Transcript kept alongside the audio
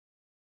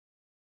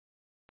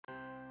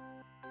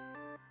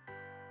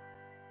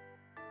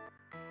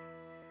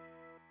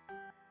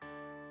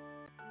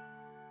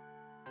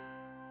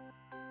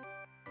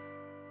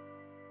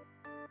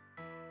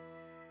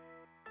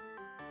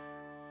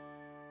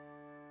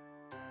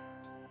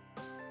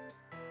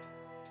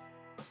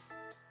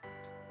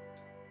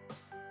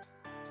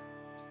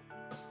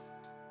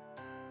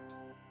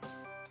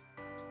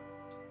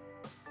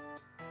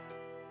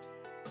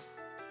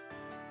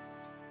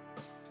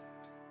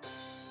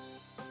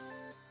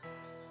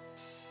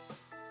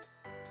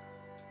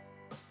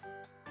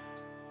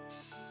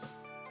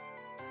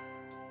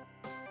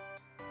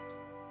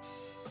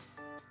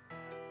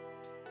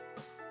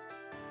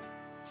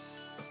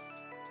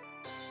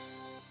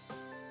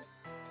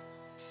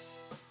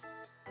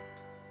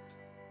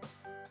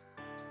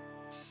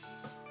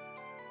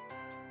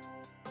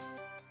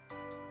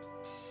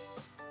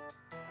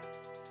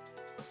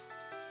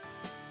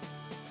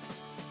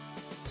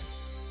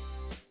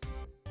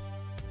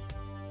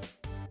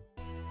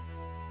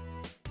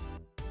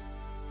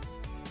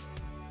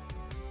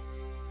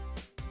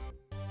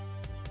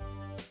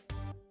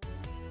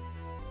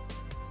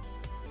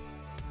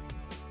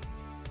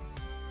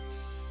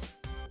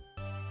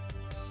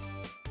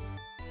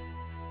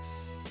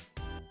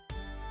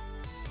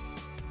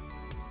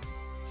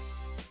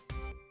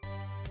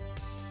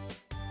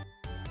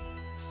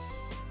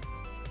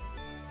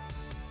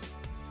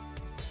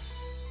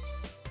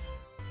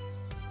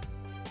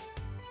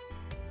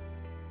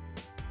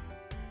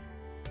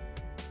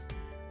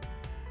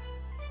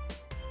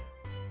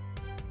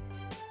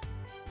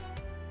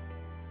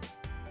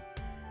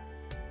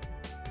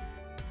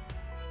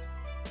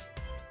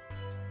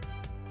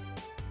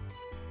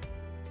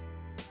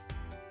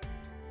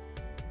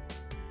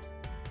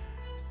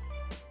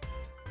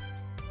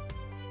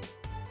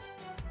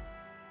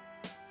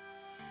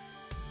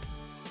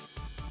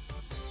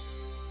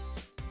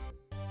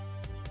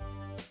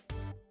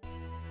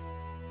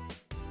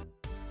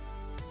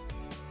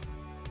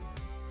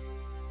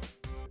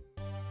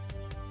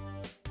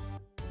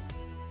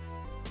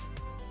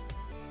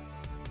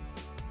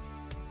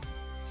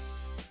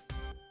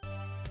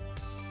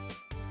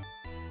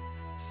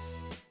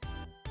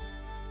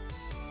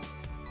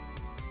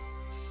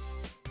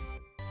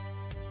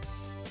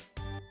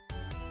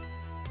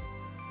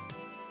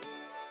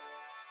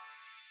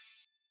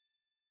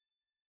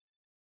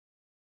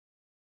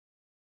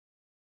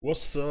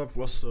What's up,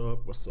 what's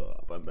up, what's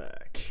up? I'm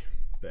back.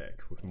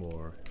 Back with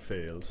more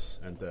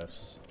fails and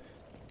deaths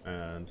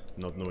and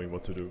not knowing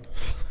what to do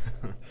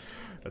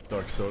at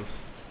Dark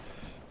Souls.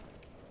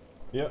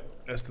 Yeah,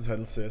 as the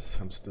title says,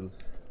 I'm still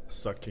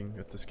sucking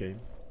at this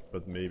game,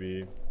 but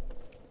maybe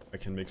I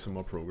can make some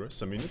more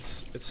progress. I mean,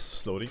 it's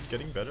slowly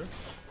getting better,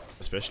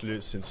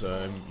 especially since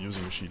I'm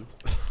using a shield.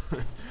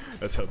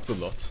 That helped a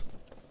lot,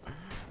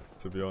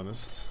 to be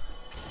honest.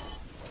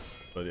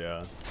 But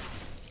yeah.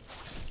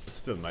 It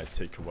still might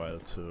take a while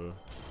to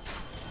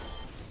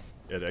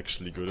get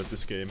actually good at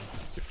this game.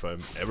 If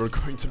I'm ever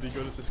going to be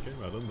good at this game,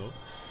 I don't know.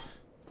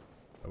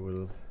 I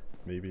will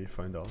maybe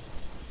find out.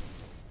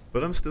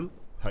 But I'm still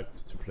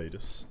hyped to play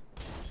this.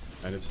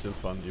 And it's still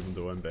fun even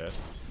though I'm bad.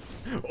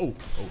 Oh!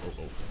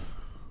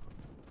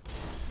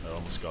 That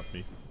almost got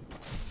me.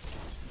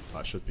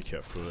 I should be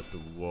careful at the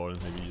wall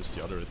and maybe use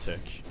the other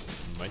attack.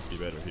 It might be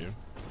better here.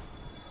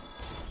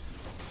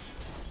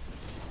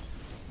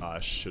 I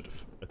should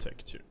have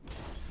attacked here.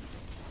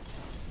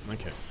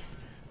 Okay.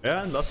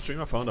 Yeah, and last stream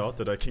I found out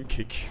that I can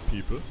kick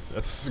people.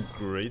 That's a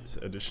great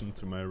addition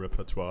to my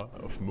repertoire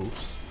of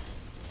moves.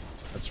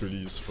 That's really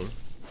useful,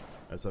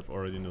 as I've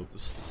already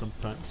noticed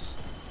sometimes.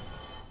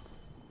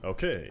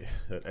 Okay,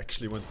 that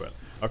actually went well.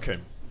 Okay,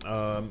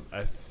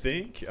 I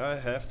think I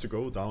have to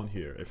go down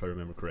here, if I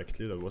remember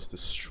correctly. That was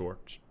this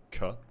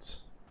shortcut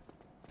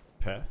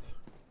path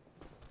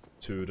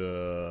to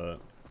the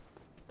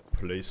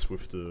place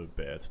with the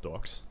bad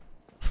dogs.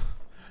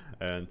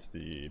 And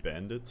the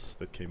bandits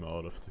that came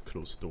out of the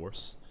closed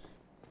doors.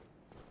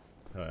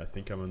 I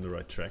think I'm on the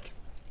right track.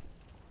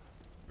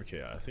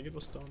 Okay, I think it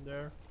was down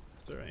there.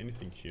 Is there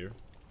anything here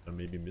I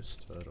maybe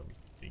missed? I don't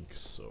think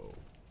so.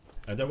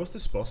 And there was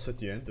this boss at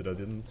the end that I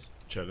didn't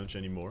challenge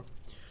anymore,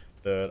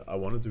 that I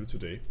want to do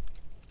today.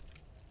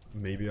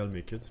 Maybe I'll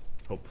make it,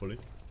 hopefully.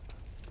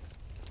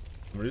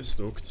 I'm really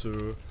stoked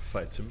to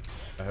fight him.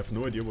 I have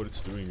no idea what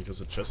it's doing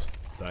because it just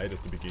died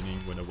at the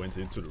beginning when I went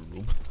into the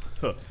room.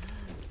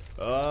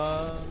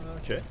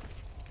 Okay.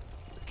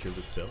 It killed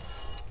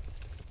itself.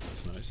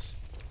 That's nice.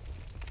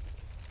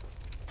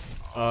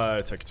 I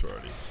attacked too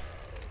early.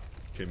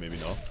 Okay, maybe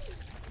not.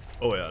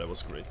 Oh yeah, that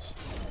was great.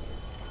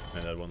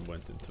 And that one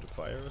went into the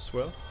fire as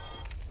well.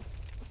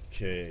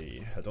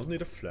 Okay, I don't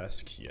need a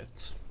flask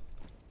yet.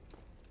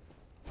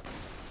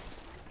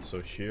 So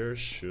here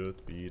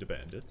should be the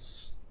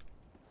bandits.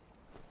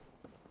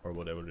 Or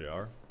whatever they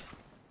are.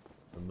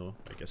 I don't know,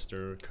 I guess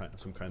they're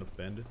some kind of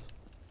bandit.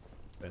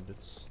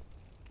 Bandits.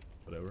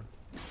 Whatever.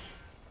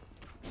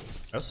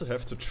 I also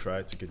have to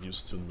try to get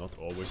used to not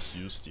always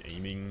use the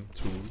aiming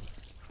tool,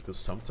 because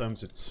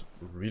sometimes it's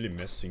really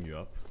messing you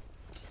up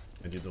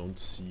and you don't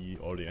see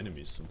all the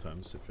enemies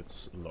sometimes if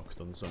it's locked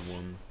on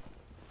someone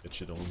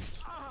that you don't...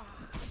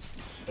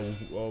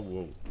 Oh,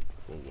 whoa.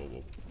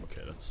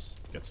 Okay, let's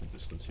get some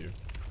distance here.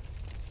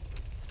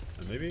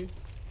 And maybe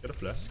get a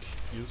flask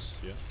use,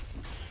 yeah.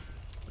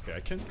 Okay, I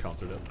can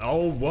counter that.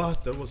 Oh,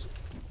 what? That was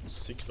a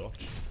sick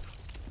dodge.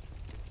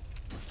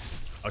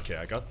 Okay,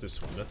 I got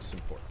this one, that's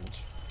important.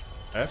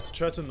 I have to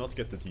try to not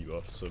get the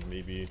debuff, so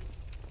maybe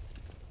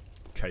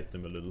kite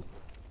them a little.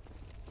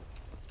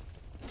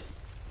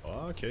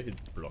 Oh, okay, he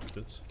blocked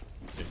it.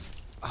 Okay.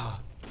 Ah!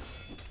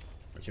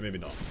 Okay, maybe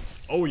not.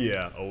 Oh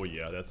yeah,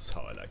 that's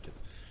how I like it.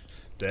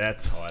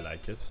 That's how I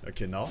like it.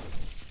 Okay, now.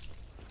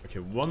 Okay,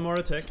 one more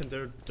attack and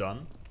they're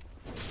done.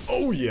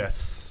 Oh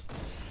yes!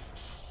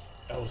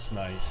 That was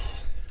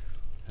nice.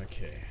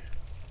 Okay.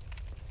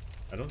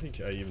 I don't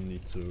think I even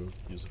need to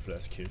use a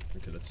flask here.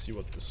 Okay, let's see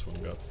what this one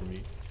got for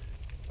me.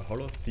 A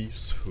Hollow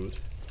Thief's Hood.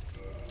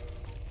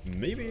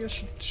 Maybe I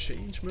should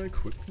change my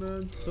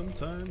equipment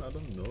sometime, I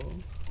don't know.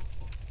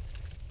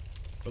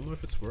 Don't know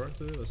if it's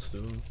worth it, I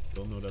still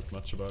don't know that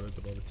much about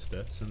its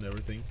stats and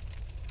everything.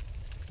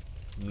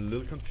 I'm a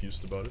little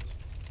confused about it.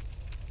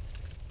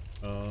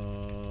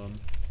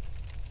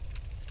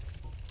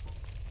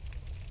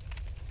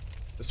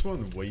 This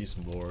one weighs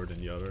more than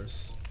the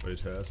others, but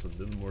it has a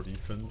little more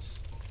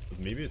defense. But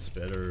maybe it's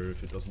better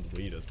if it doesn't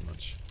weigh that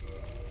much.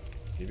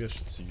 Maybe I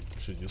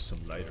should use some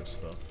lighter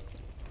stuff.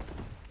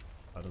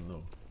 I don't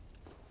know.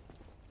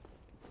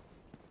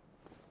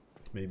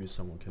 Maybe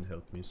someone can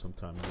help me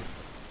sometime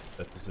with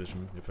that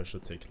decision, if I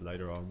should take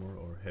lighter armor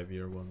or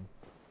heavier one.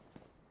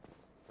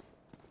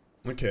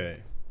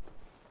 Okay.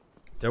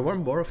 There were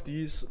more of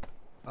these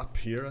up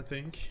here, I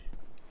think.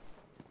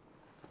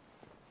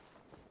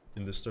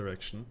 In this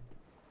direction.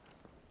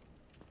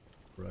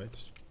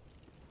 Right.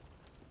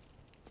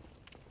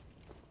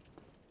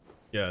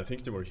 Yeah, I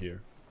think they were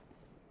here.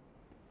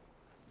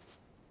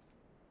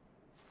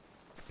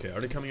 Okay, are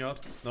they coming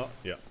out? No?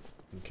 Yeah.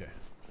 Okay.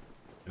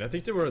 And I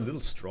think they were a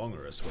little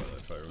stronger as well,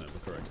 if I remember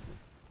correctly.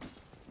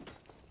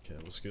 Okay,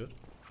 that was good.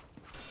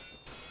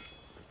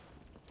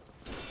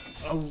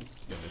 Oh,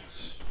 damn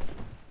it.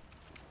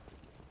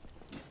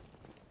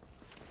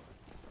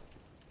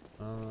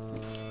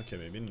 Okay,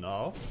 maybe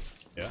now.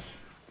 Yeah.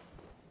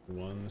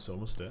 One is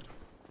almost dead.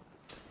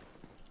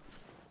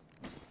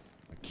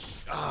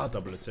 Ah,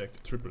 double attack,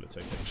 triple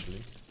attack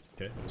actually.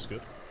 Okay, that was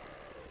good.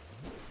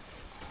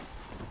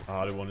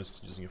 Ah, the one is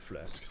using a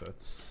flask.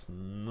 That's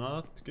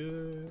not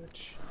good.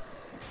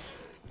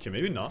 Okay,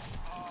 maybe not.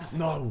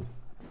 No!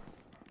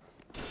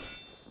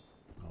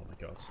 Oh my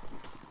god.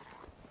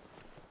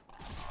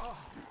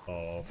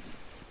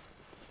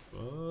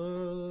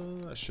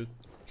 I should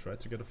try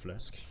to get a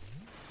flask.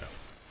 Yeah.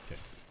 Okay.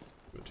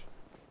 Good.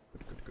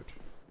 Good.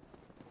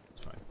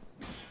 It's fine.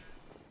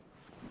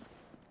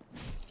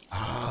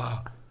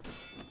 Ah!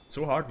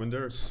 So hard when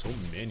there are so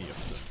many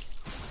of them.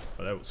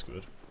 But that was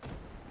good.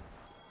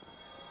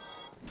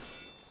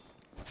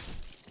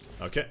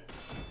 Okay.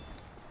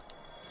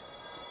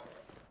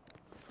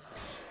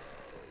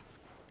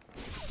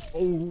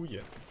 Oh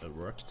yeah, that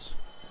worked.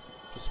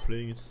 Just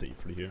playing it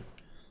safely here.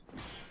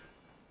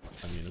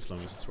 I mean, as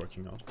long as it's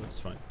working out, that's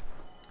fine.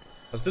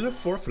 I still have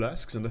 4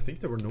 flasks, and I think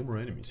there were no more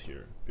enemies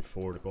here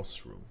before the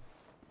boss room.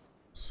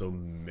 So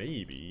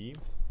maybe,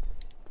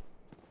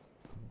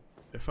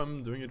 if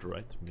I'm doing it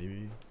right,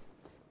 maybe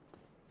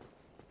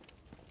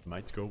it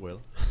might go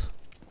well.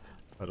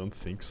 I don't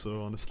think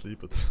so, honestly,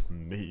 but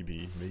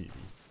maybe.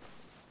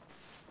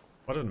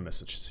 What are the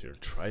messages here?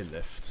 Try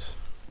left.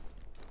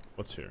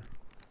 What's here?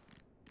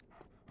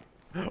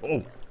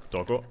 Oh!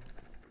 Doggo.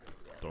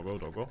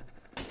 Doggo.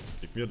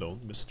 Leave me alone,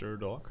 Mr.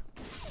 Dog.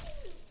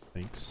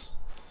 Thanks.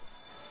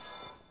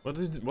 What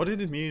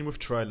did it mean with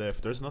try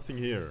left? There's nothing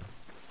here.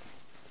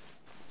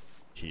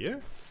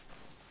 Here?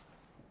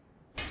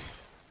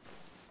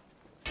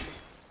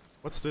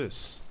 What's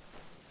this?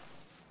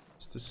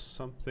 Is this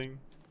something?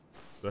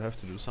 Do I have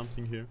to do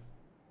something here?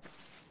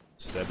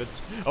 Stab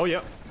it. Oh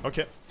yeah,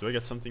 okay. Do I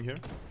get something here?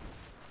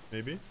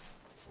 Maybe?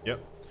 Yeah.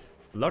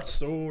 Large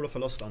soul of a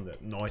lost undead.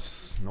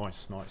 Nice.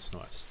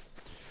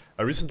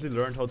 I recently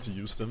learned how to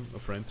use them. A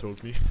friend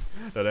told me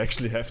that I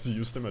actually have to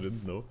use them. I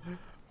didn't know.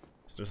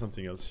 Is there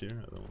something else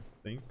here? I don't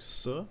think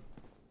so.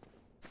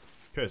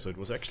 Okay, so it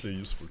was actually a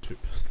useful tip.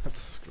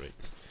 That's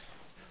great.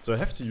 So I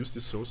have to use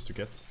these souls to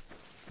get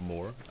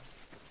more.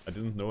 I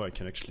didn't know I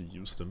can actually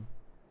use them.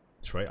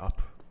 Try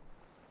up.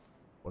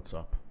 What's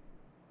up?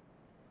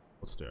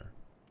 What's there?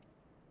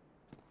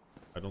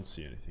 I don't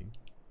see anything.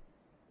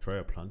 Try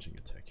a plunging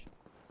attack.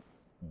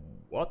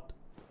 What?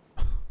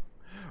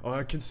 Oh,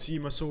 I can see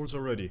my souls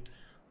already.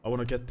 I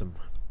wanna get them.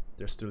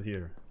 They're still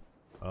here.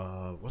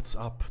 What's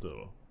up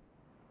though?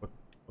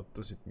 What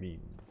does it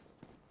mean?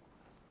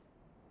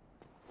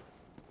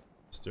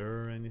 Is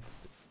there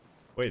anything?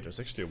 Wait, there's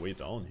actually a way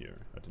down here.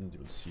 I didn't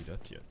even see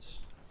that yet.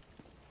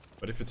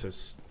 But if it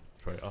says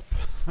try up,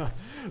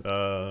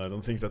 I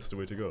don't think that's the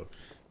way to go.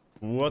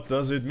 What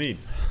does it mean?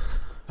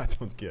 I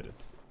don't get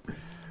it.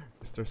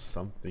 Is there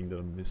something that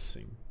I'm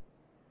missing?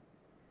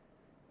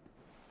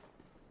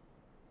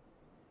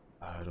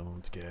 I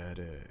don't get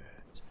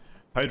it.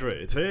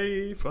 Hydrate.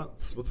 Hey,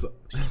 Franz, what's up?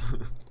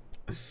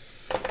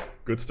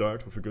 Good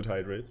start with a good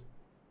hydrate.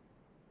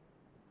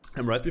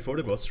 I'm right before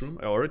the boss room.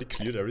 I already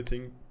cleared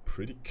everything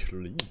pretty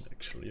clean,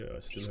 actually. I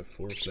still have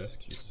 4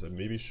 flask uses. I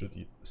maybe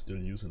should still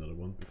use another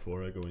one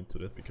before I go into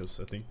that, because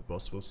I think the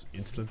boss was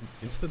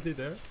instantly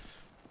there.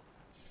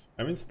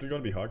 I mean, it's still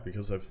gonna be hard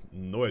because I have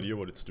no idea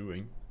what it's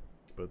doing,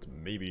 but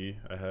maybe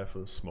I have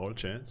a small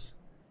chance.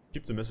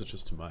 Keep the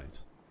messages to mind.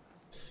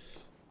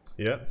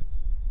 Yeah,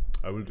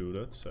 I will do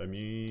that. I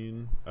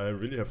mean, I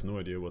really have no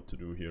idea what to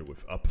do here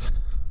with up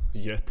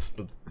yet,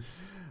 but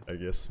I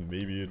guess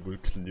maybe it will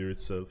clear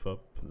itself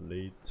up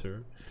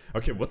later.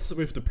 Okay, what's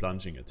with the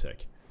plunging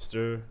attack? Is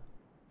there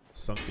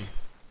something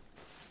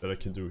that I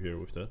can do here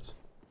with that?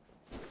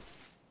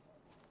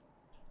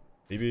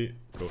 Maybe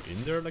go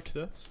in there like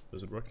that?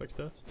 Does it work like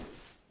that?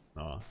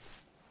 Nah.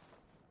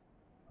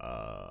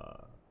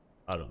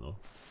 I don't know.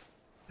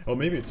 Oh,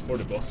 maybe it's for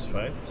the boss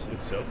fight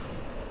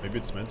itself. Maybe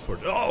it's meant for...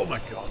 Oh my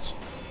god!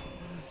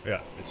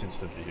 Yeah, it's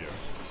instantly here.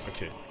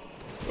 Okay.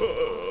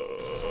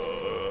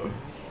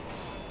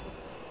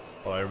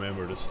 Oh, I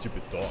remember the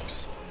stupid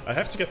dogs. I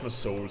have to get my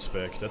souls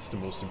back. That's the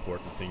most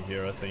important thing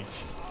here, I think.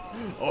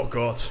 Oh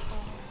god.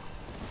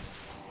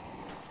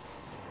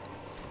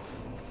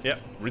 Yeah,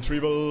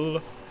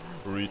 retrieval.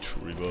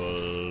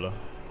 Retrieval.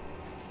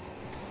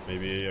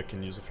 Maybe I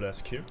can use a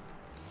flask here.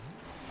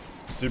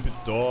 Stupid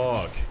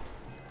dog.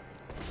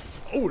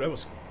 Oh, that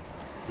was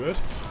good.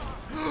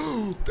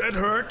 That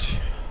hurt.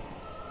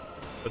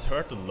 That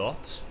hurt a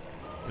lot.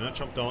 Can I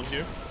jump down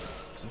here?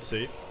 Is it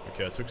safe?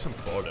 Okay, I took some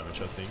fall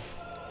damage, I think.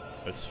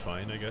 That's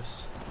fine, I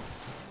guess.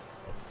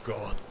 Oh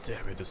god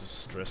damn it, this is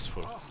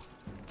stressful.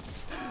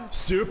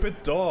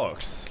 Stupid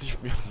dogs!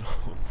 Leave me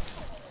alone.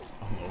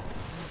 Oh no.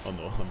 Oh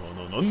no, oh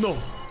no, no, no, no!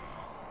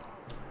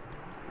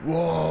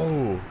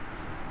 Whoa!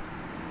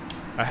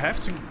 I have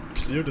to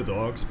clear the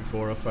dogs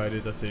before I fight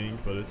it, I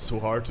think, but it's so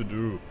hard to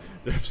do.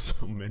 They have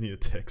so many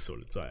attacks all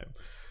the time.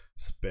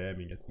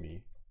 Spamming at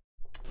me.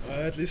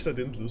 At least I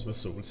didn't lose my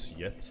souls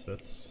yet.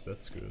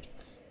 That's good.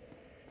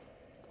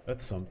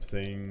 That's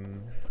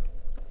something.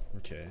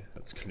 Okay,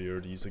 let's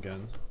clear these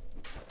again.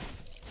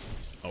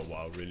 Oh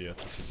wow, really? I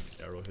took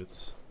an arrow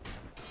hit.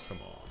 Come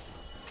on.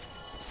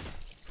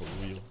 For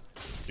real.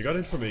 You got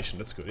information,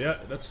 that's good. Yeah,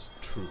 that's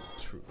true.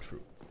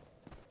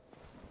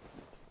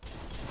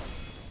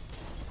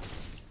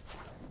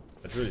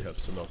 It really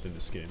helps a lot in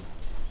this game.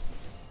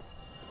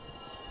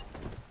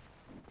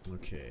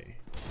 Okay.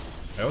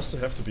 I also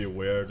have to be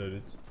aware that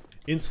it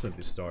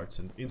instantly starts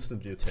and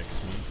instantly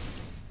attacks me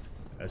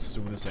as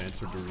soon as I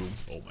enter the room.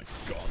 Oh my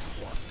god,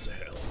 what the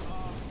hell?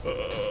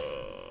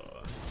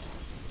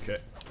 Okay.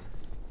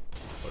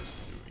 What is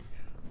it doing?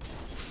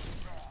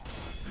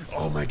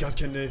 Oh my god,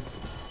 can they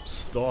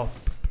stop,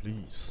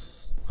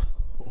 please?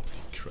 Holy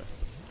crap.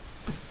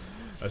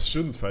 I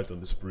shouldn't fight on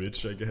this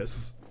bridge, I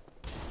guess.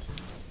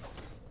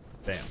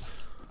 Damn.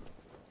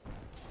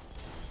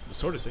 The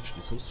sword is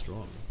actually so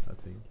strong, I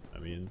think. I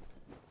mean,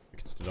 I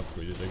can still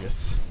upgrade it, I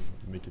guess,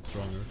 to make it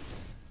stronger.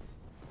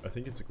 I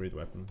think it's a great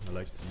weapon. I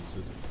like to use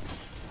it.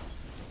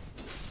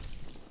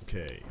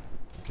 Okay.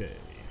 Okay.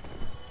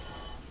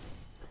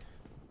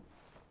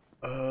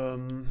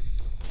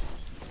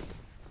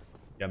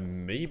 Yeah,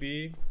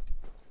 maybe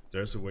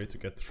there's a way to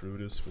get through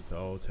this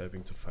without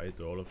having to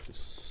fight all of this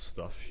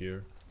stuff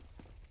here.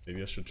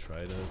 Maybe I should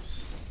try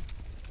that.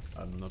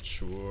 I'm not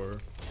sure.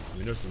 I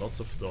mean, there's lots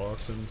of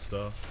dogs and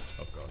stuff.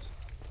 Oh god.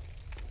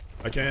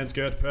 I can't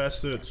get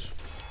past it!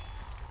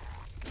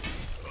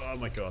 Oh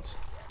my god.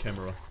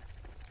 Camera.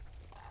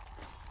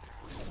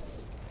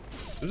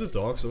 Do the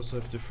dogs also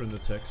have different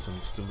attacks? I'm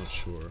still not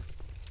sure.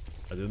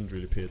 I didn't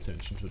really pay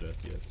attention to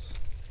that yet.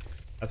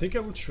 I think I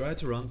will try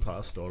to run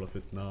past all of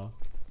it now.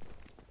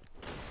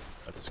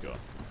 Let's go.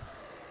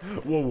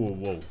 Whoa, whoa,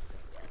 whoa.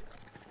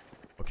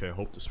 Okay, I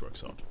hope this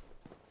works out.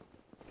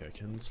 Okay, I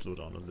can slow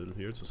down a little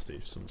here to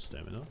save some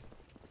stamina.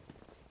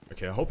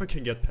 Okay, I hope I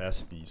can get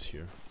past these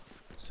here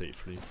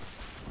safely.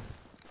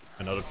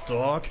 Another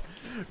dog!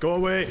 Go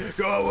away!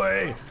 Go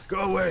away! Go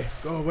away!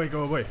 Go away!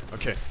 Go away!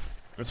 Okay,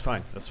 that's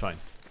fine. That's fine.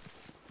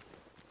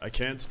 I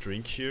can't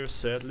drink here,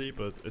 sadly,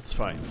 but it's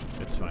fine.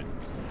 It's fine.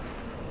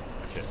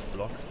 Okay,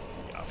 block.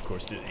 Yeah, of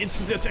course, they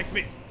instantly attacked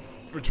me!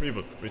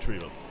 Retrieval.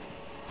 Retrieval.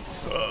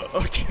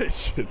 Okay,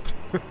 shit.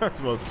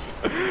 That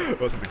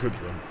wasn't a good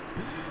run.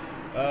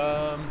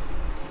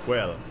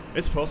 Well,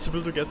 it's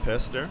possible to get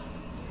past there.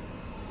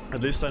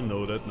 At least I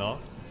know that now.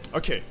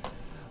 Okay.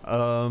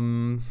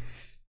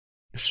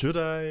 Should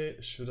I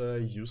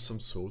use some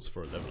souls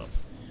for a level up?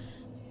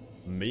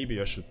 Maybe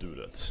I should do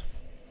that.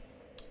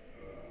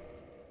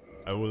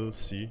 I will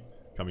see.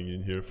 Coming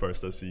in here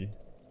first, I see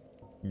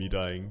me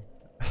dying.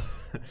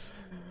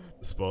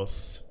 This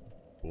boss,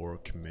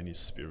 Borg, many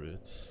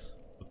spirits.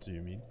 What do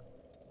you mean?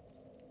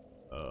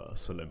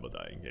 Salemba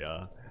dying.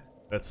 Yeah,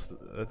 that's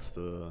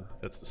the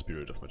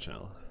spirit of my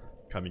channel.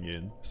 Coming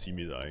in, see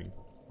me dying.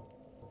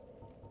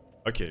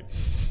 Okay.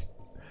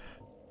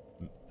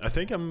 I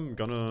think I'm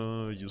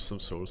gonna use some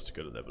souls to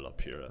get a level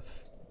up here.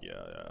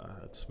 Yeah,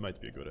 that might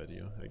be a good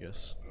idea, I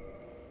guess.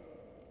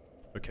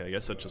 Okay, I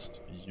guess I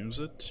just use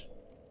it.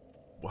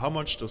 Well, how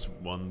much does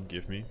one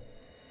give me?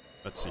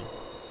 Let's see.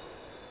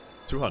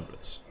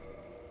 200.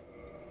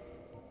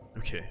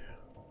 Okay.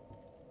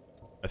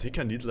 I think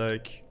I need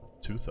like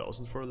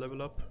 2000 for a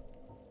level up.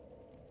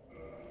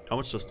 How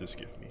much does this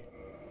give me?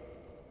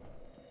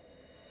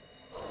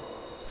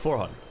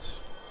 400.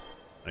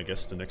 I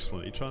guess the next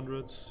one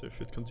 800 if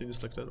it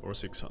continues like that, or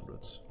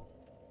 600.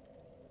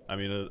 I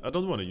mean, I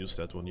don't want to use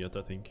that one yet.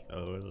 I think I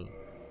will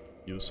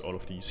use all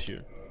of these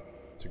here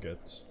to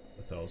get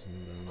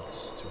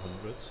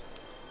 1200.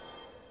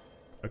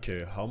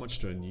 Okay, how much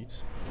do I need?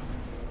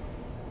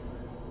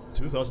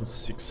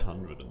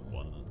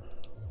 2601.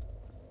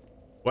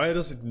 Why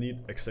does it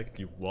need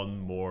exactly one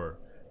more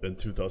than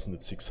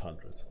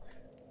 2600?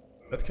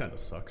 That kind of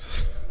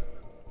sucks.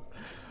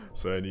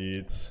 So I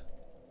need...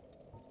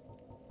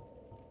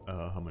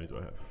 how many do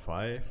I have?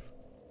 5?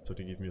 So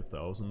they give me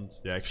 1000.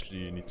 Yeah, actually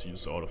you need to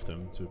use all of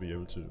them to be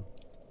able to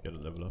get a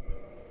level up.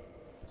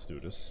 Let's do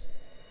this.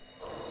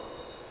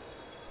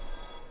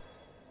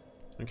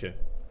 Okay.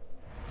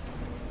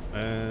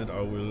 And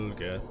I will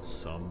get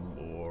some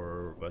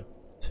more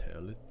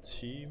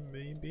vitality,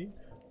 maybe?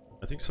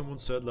 I think someone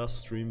said last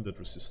stream that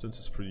resistance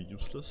is pretty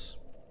useless.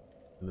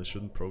 And I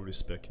shouldn't probably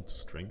spec into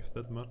strength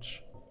that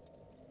much.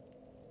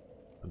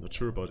 I'm not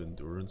sure about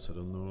endurance, I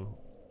don't know.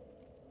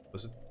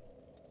 Does it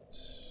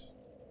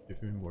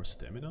give me more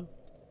stamina?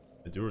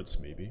 Endurance,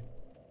 maybe.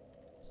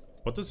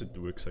 What does it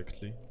do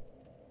exactly?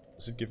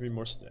 Does it give me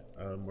more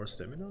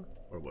stamina?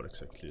 Or what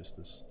exactly is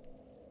this?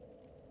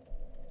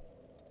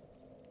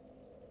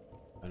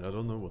 And I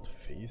don't know what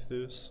faith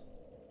is.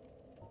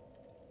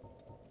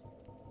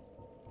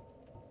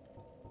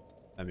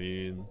 I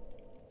mean,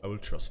 I will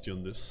trust you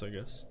on this, I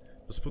guess.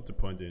 Just put the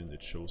point in,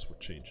 it shows what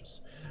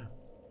changes.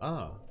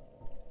 Ah.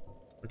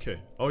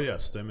 Okay. Oh yeah,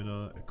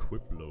 stamina,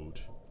 equip load.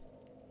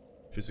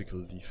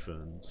 Physical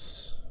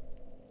defense.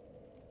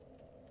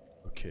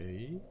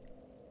 Okay.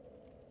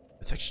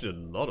 It's actually a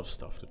lot of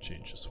stuff that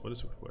changes. What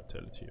is with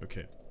vitality?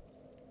 Okay.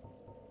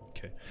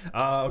 Okay.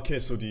 Ah, okay,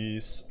 so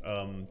these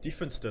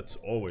defense stats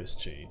always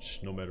change,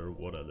 no matter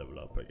what I level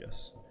up, I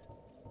guess.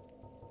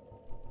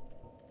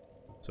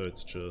 So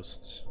it's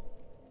just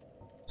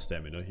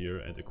stamina here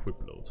and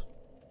equip load.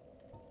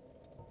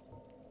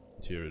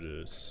 And here it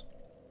is.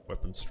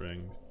 Weapon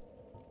strength.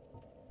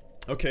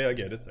 Okay, I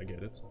get it, I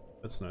get it.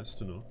 That's nice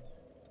to know.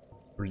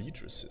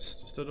 Bleed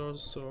resist. Is that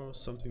also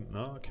something?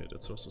 No, okay,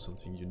 that's also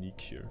something unique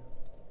here.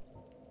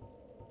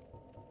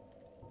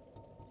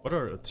 What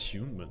are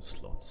attunement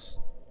slots?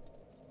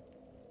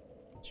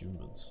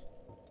 Attunement.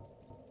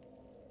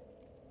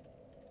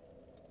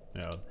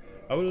 Yeah,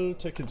 I will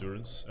take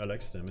endurance. I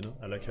like stamina.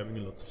 I like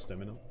having lots of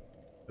stamina.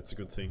 That's a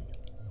good thing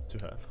to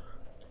have.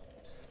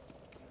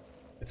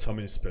 It's how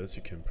many spells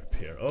you can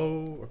prepare.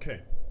 Oh,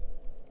 okay.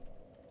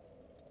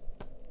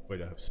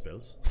 Wait, I have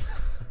spells?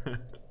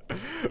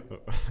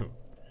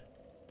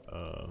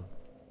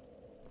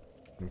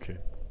 Okay.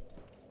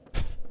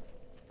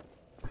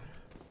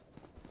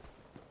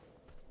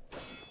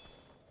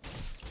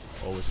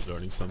 Always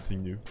learning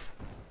something new.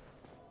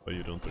 But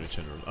you don't do it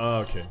generally. Ah,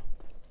 okay.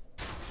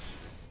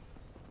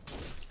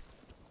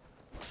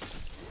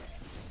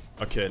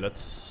 Okay,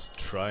 let's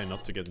try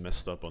not to get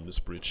messed up on this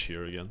bridge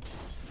here again.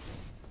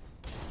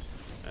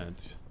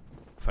 And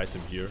fight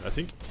them here. I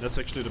think that's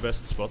actually the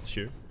best spot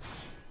here.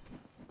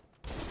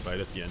 Right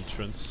at the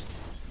entrance.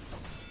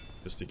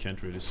 Because they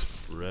can't really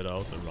spread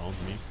out around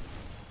me.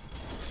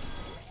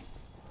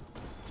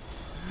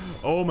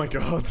 Oh my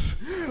god!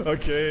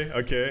 Okay,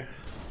 okay.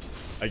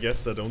 I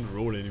guess I don't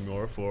roll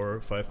anymore for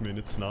 5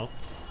 minutes now.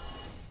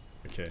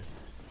 Okay.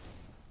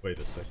 Wait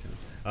a second.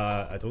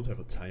 I don't have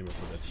a timer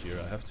for that here.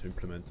 I have to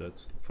implement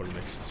that for the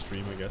next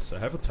stream, I guess. I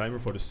have a timer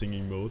for the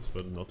singing mode,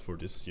 but not for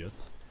this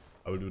yet.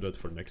 I will do that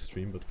for the next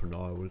stream, but for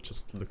now I will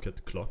just look at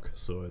the clock.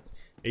 So at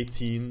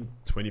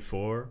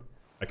 18:24,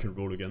 I can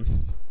roll again.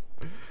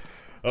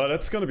 Oh,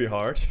 that's gonna be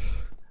hard.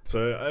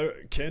 So I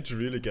can't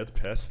really get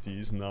past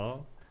these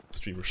now.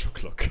 Streamer show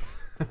clock.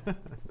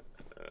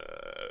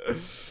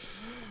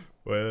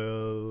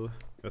 Well,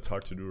 that's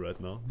hard to do right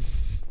now.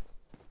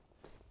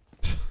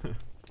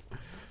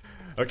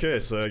 Okay,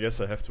 so I guess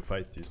I have to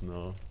fight these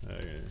now.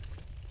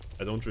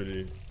 I don't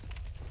really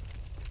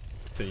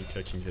think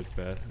I can get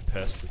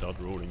past without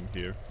rolling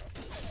here.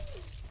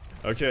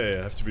 Okay,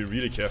 I have to be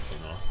really careful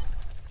now.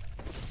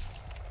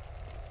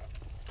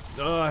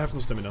 No, I have no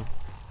stamina.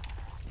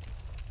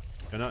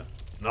 Can I?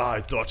 No,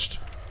 I dodged.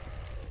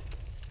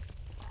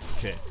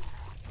 Okay.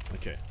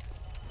 Okay.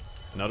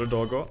 Another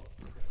doggo.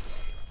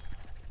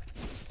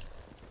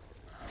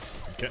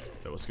 Okay,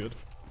 that was good.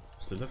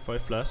 Still have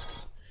 5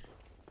 flasks.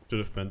 Should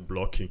have meant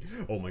blocking.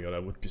 Oh my god, I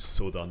would be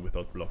so done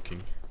without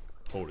blocking.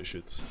 Holy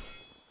shit.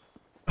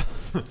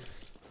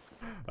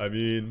 I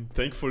mean,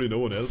 thankfully no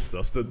one else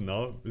does that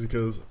now,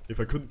 because if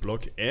I couldn't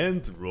block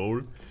and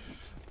roll,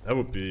 that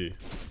would be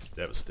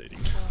devastating.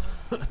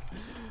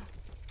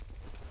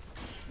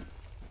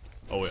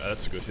 Oh yeah,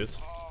 that's a good hit.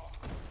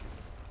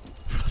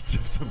 But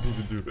have something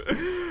to do.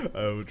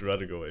 I would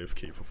rather go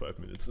AFK for 5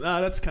 minutes.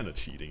 Nah, that's kind of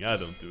cheating. I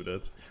don't do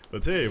that.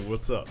 But hey,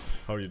 what's up?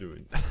 How are you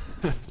doing?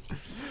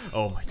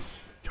 Oh my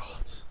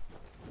god.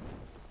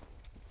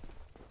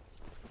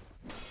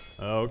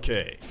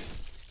 Okay.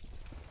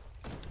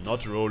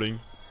 Not rolling.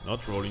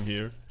 Not rolling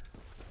here.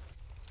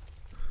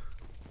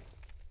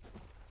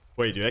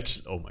 Wait, you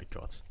actually... Oh my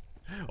god.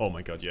 Oh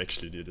my god, you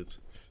actually did it.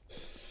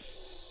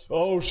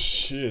 Oh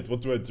shit,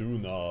 what do I do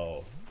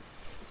now?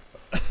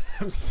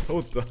 I'm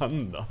so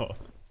done now.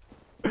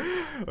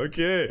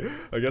 Okay,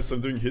 I guess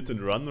I'm doing hit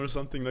and run or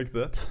something like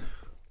that.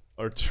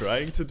 Or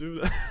trying to do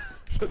that.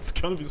 That's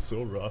gonna be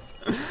so rough.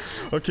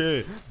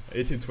 Okay,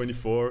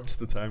 18:24 is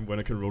the time when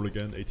I can roll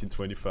again.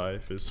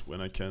 18:25 is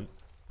when I can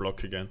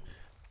block again.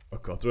 Oh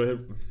god, do I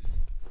have...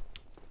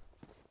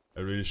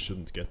 I really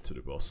shouldn't get to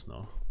the boss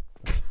now.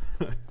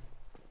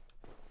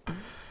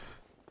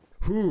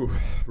 Whew,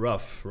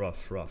 rough.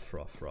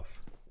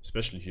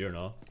 Especially here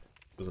now,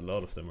 because a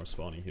lot of them are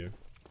spawning here.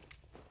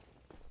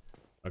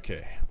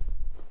 Okay,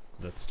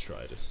 let's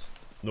try this.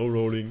 No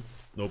rolling,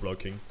 no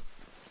blocking.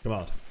 Come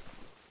on.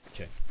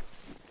 Okay.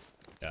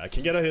 Yeah, I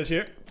can get a hit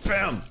here.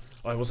 Bam!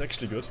 Oh, it was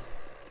actually good.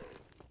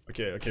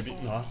 Okay,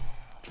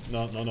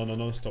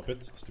 no, stop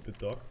it, stupid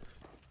dog.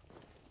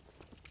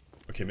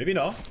 Okay, maybe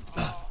now.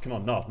 Come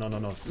on, no.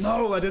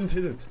 No, I didn't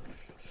hit it.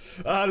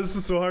 Ah, this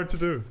is so hard to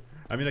do.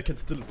 I mean, I can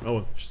still...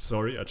 Oh,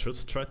 sorry, I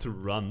just tried to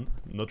run,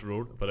 not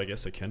roll, but I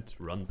guess I can't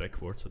run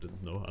backwards. I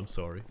didn't know. I'm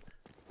sorry.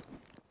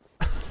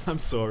 I'm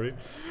sorry.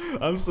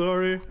 I'm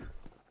sorry.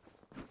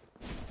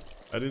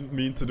 I didn't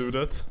mean to do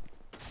that.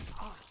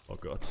 Oh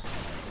god.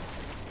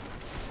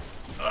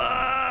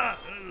 Ah!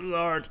 This is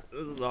hard.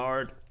 This is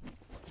hard.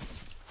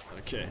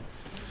 Okay.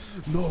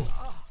 No!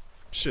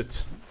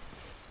 Shit.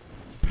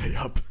 Pay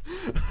up.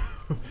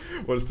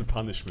 What is the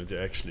punishment?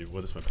 Yeah, actually,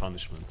 what is my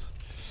punishment?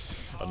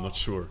 I'm not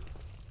sure.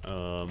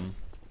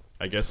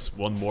 I guess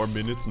 1 more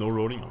minute, no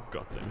rolling. Oh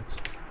god damn it.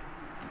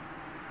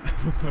 I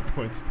want my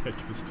points back,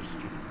 Mr.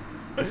 Stream.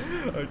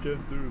 I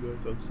can't do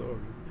that, I'm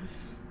sorry.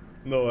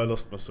 No, I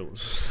lost my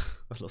souls.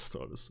 I lost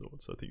all the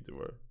souls. I think they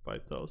were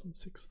 5,000,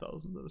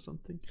 6,000 or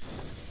something.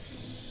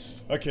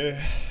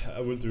 Okay, I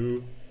will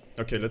do...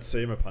 Okay, let's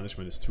say my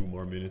punishment is 2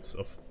 more minutes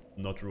of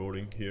not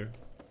rolling here.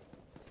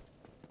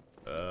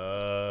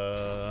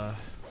 Oh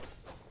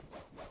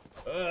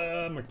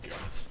my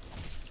god.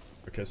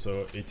 Okay,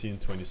 so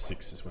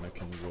 18:26 is when I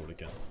can roll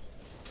again.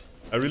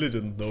 I really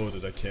didn't know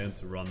that I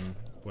can't run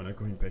when I'm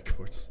going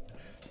backwards.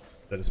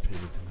 That is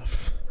payment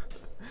enough.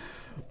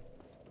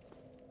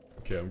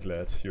 Okay, I'm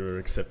glad you're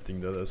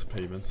accepting that as a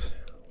payment.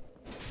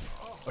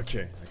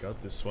 Okay, I got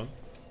this one.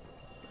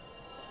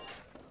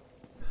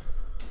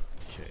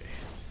 Okay.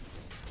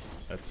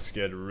 Let's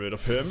get rid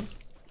of him.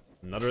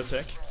 Another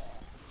attack.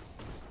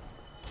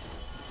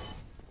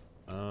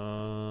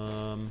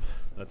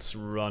 Let's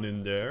run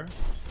in there.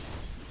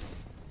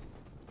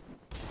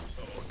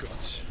 Oh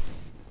god.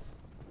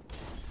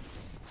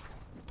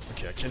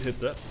 Okay, I can hit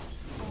that.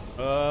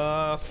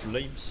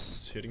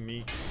 Flames hitting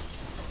me.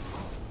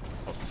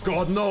 Oh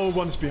god, no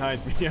one's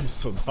behind me. I'm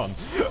so done.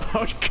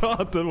 Oh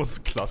god, that was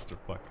a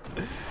clusterfuck.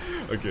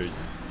 Okay,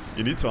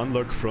 you need to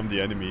unlock from the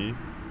enemy,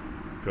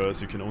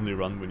 because you can only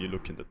run when you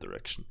look in that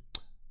direction.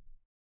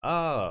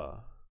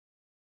 Ah.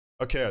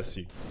 Okay, I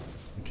see.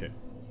 Okay.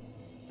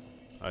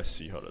 I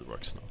see how that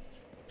works now.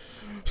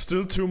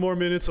 Still 2 more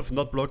minutes of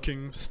not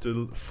blocking.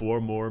 Still 3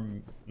 more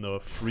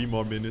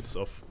minutes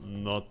of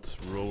not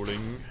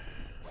rolling.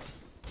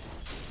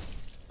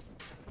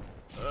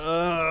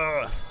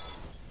 I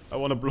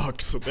wanna block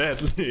so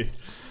badly.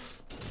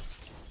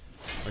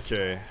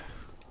 Okay.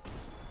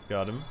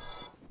 Got him.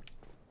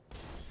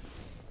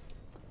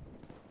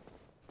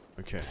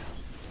 Okay.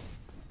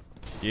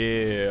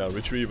 Yeah,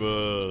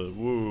 retrieval.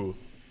 Woo.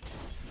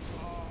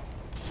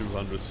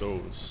 200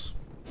 souls.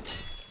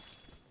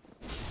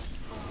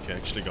 Okay, I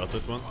actually got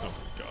that one. Oh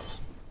god.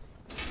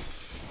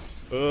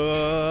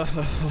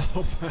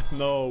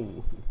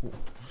 No.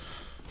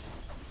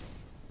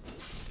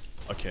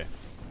 Okay.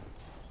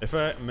 If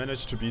I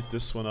manage to beat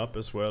this one up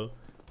as well,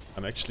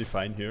 I'm actually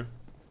fine here.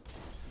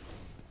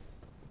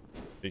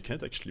 You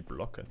can't actually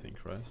block, I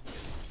think, right?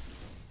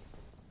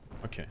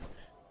 Okay.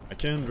 I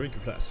can drink a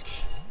flask.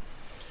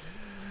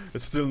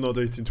 It's still not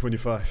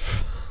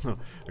 1825.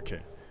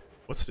 Okay.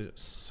 What's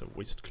this? A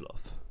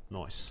waistcloth.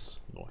 Nice.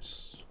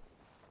 Nice.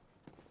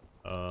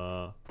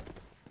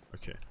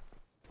 Okay.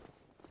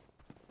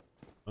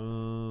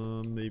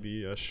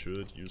 Maybe I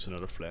should use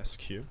another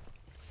flask here.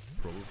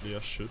 Probably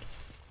I should.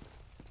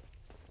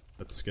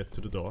 Let's get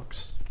to the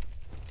docks.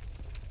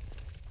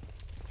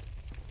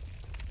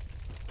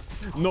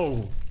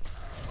 No!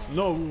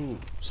 No!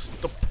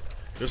 Stop!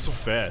 They're so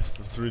fast.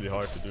 It's really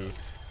hard to do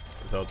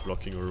without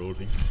blocking or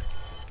rolling.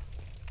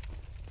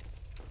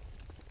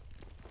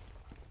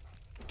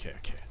 Okay,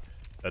 okay.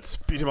 Let's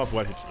beat him up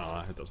while he...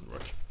 Ah, it doesn't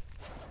work.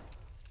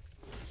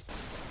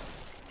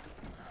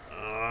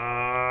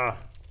 Ah!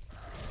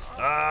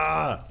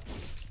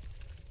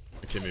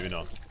 Okay, maybe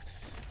not.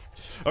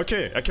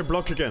 Okay, I can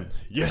block again.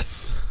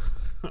 Yes!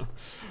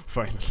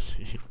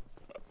 Finally.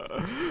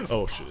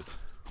 Oh shit.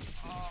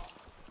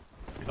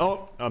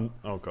 Oh,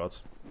 oh god.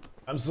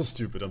 I'm so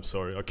stupid, I'm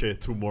sorry. Okay,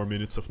 2 more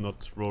minutes of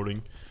not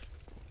rolling.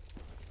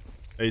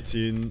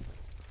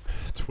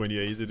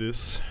 18:28 it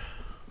is.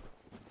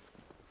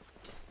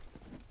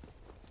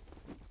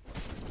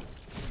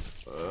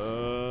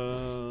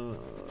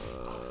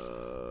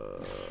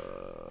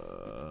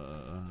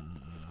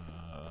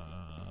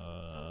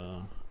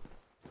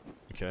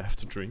 Okay, I have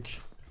to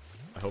drink.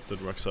 I hope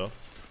that works out.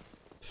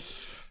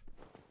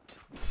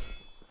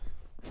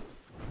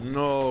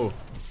 No!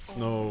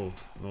 No,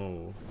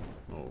 no,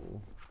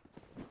 no.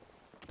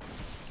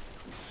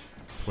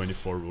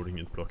 24 rolling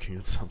and blocking,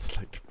 it sounds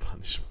like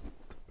punishment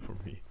for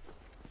me.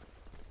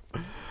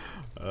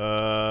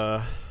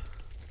 Oh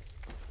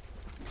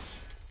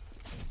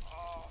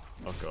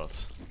god.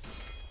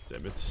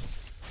 Damn it.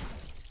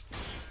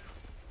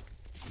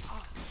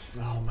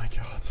 Oh my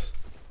god.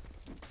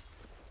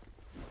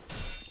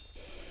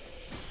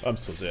 I'm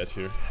so dead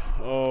here.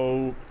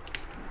 Oh,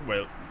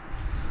 well.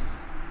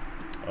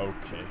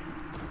 Okay.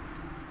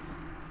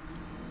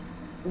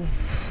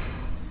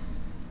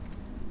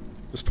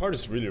 This part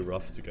is really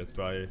rough to get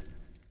by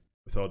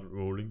without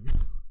rolling.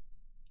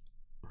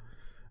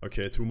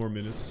 Okay, 2 more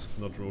minutes,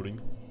 not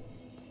rolling.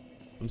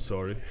 I'm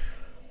sorry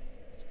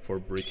for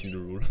breaking the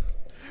rule.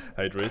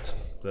 Hydrate,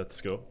 let's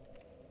go.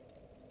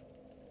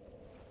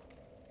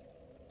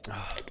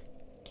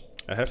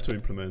 I have to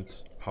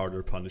implement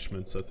harder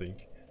punishments, I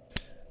think,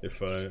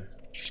 if I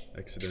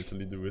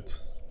accidentally do it.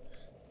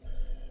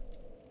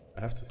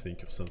 I have to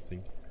think of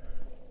something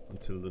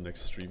until the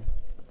next stream.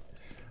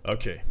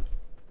 Okay,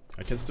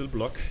 I can still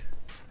block.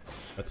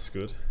 That's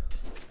good.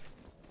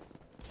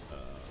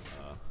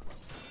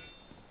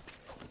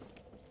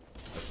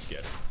 Let's get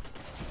it.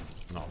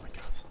 Oh my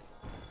god.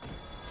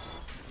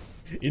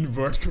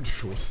 Invert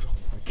controls. Oh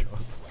my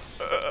god.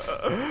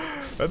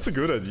 That's a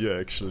good idea,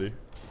 actually.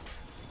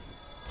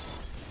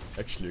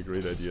 Actually, a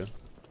great idea.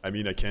 I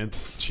mean, I can't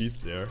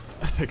cheat there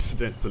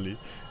accidentally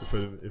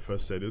if I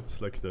said it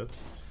like that.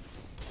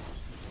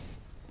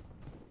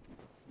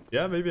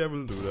 Yeah, maybe I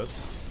will do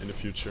that in the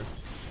future.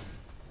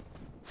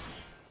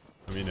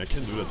 I mean, I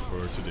can do that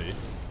for today.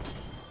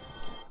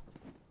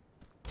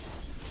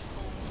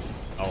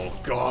 Oh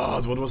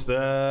god, what was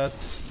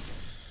that?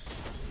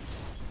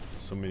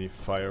 So many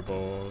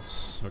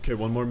fireballs. Okay,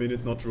 1 more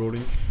minute not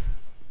rolling.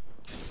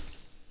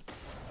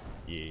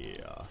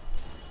 Yeah.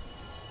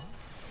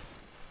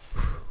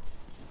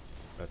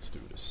 let's do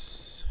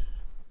this.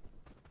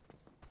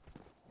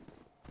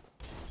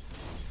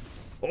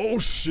 Oh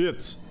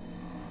shit!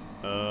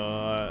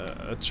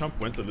 A jump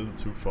went a little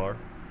too far.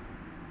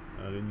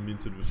 I didn't mean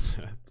to do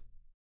that.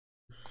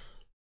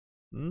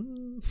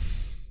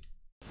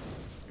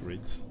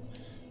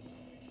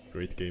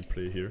 Great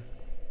gameplay here.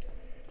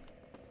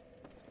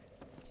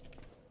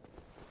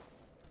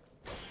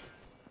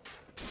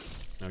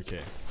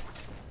 Okay.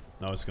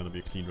 Now it's gonna be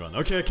a clean run.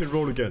 Okay, I can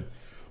roll again.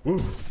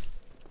 Woo!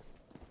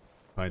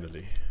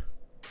 Finally.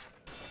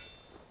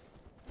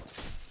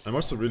 I'm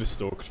also really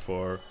stoked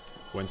for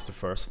when's the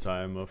first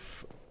time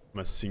of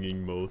my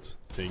singing mode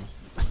thing.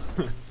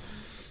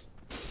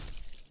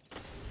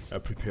 I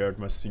prepared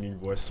my singing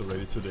voice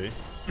already today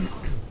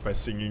by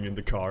singing in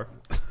the car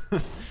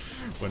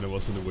when I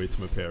was on the way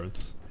to my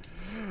parents.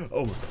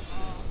 Oh my god.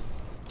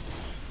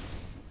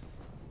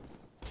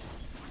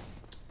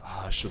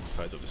 I shouldn't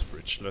fight on this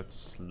bridge.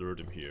 Let's lure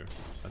them here.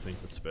 I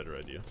think that's a better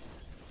idea.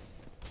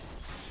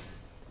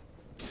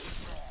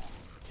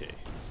 Okay.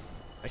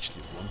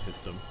 Actually, one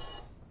hit them.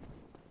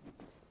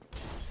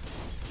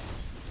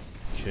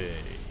 Okay.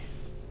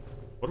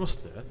 What was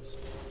that?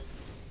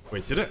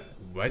 Wait,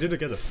 why did I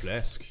get a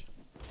flask?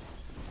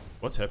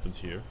 What happened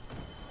here?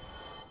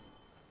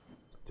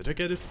 Did I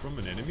get it from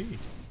an enemy?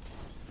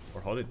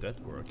 Or how did that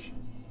work?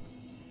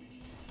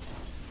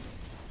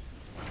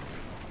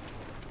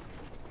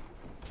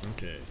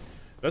 Okay.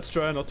 Let's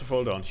try not to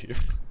fall down here.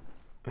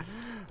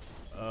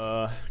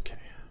 Okay.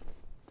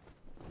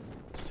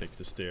 Let's take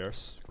the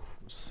stairs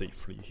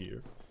safely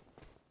here.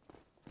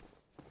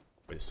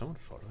 Wait, is someone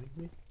following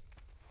me?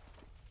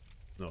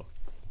 No.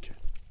 Okay.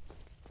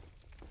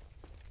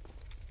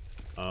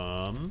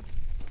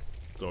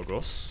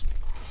 Doggos.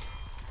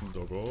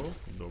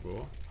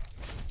 Doggo.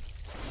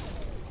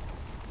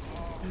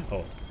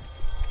 Oh.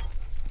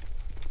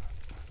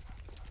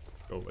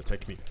 Oh,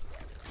 attack me.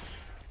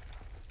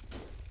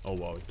 Oh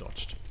wow, it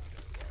dodged.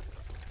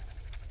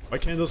 Why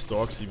can't those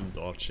dogs even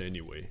dodge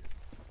anyway?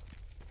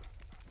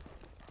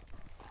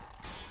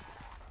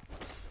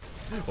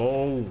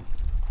 Oh!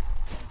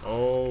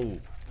 Oh!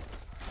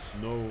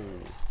 No.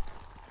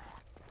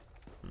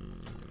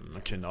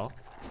 Okay, now.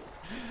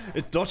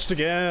 It dodged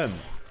again!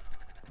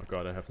 Oh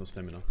god, I have no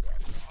stamina.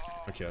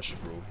 Okay, I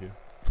should roll here.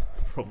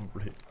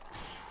 Probably.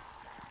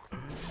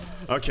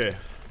 Okay.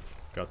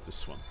 Got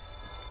this one.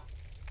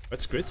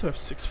 It's great to have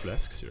 6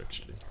 flasks here,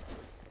 actually.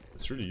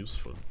 It's really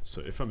useful.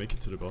 So if I make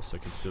it to the boss, I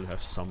can still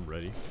have some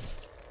ready.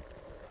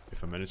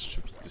 If I manage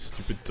to beat the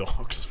stupid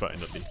dogs,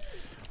 finally.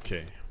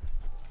 Okay.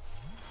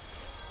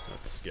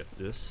 Let's get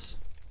this.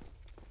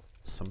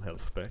 Some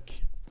health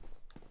back.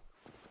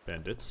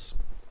 Bandits.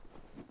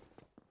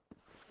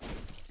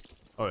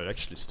 Oh, it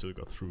actually still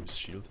got through his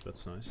shield.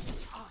 That's nice.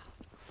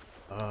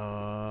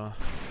 Ow!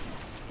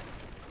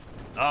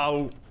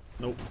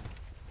 Nope.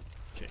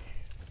 Okay.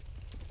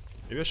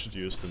 Maybe I should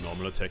use the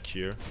normal attack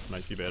here.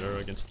 Might be better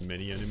against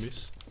many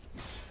enemies.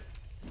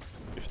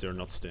 If they're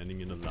not standing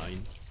in a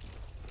line.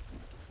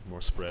 More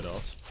spread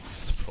out.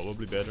 It's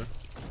probably better.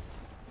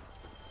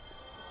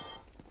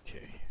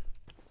 Okay.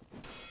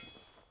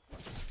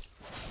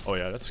 Oh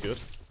yeah, that's good.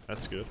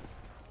 That's good.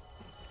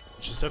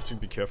 Just have to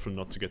be careful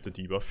not to get the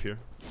debuff here.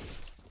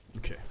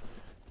 Okay.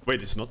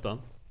 Wait, it's not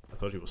done? I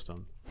thought it was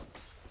done.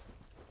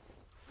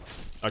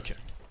 Okay.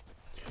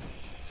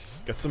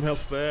 Get some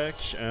health back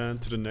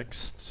and to the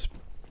next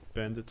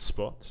bandit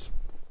spot.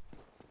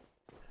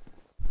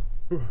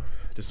 Whew.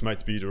 This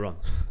might be the run.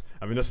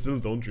 I mean, I still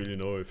don't really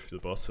know if the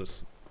boss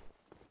has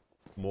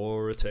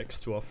more attacks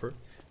to offer.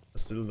 I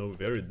still know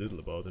very little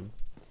about him.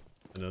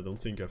 And I don't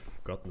think I've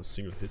gotten a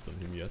single hit on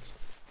him yet.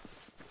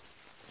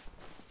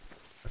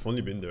 I've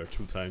only been there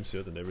 2 times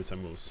yet, and every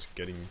time I was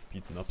getting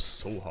beaten up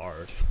so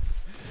hard.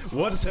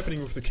 What is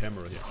happening with the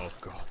camera here? Oh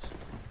god.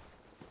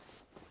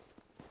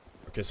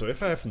 Okay, so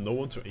if I have no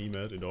one to aim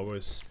at, it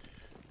always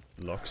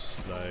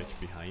locks like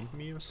behind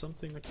me or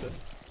something like that.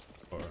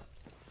 Or...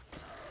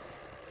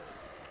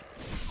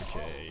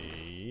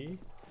 Okay...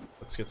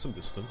 Let's get some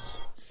distance.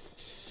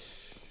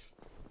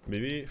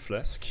 Maybe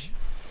flask?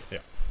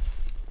 Yeah.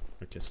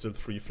 Okay, still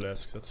 3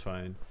 flasks, that's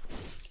fine.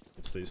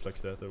 It stays like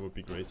that, that would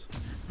be great.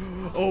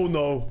 Oh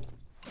no!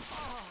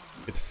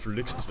 It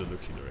flicks to the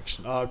looking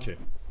direction. Ah, okay.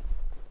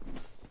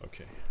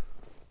 Okay.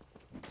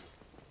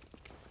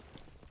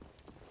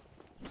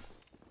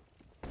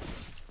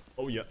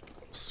 Oh yeah,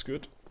 that's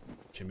good.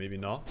 Okay, maybe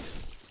now.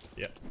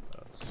 Yeah,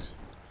 that's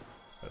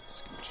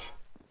good.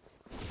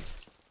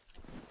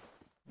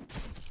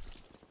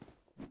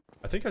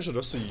 I think I should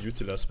also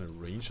utilize my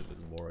range a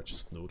little more, I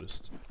just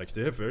noticed. Like,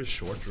 they have very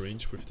short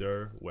range with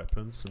their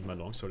weapons, and my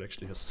longsword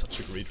actually has such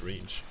a great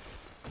range.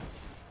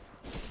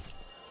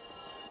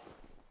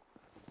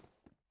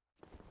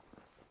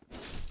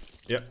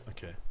 Yeah,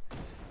 okay.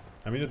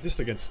 I mean, at least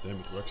against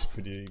them it works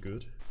pretty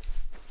good.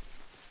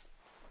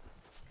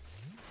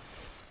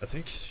 I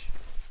think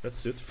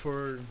that's it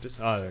for this.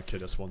 Ah, okay,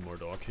 there's one more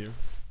dog here.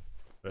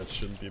 That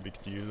shouldn't be a big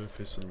deal if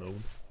he's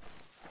alone.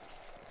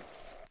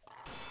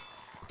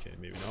 Okay,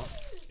 maybe not.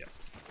 Yeah.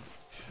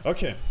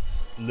 Okay,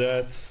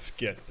 let's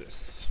get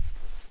this.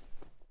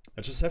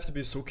 I just have to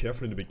be so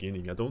careful in the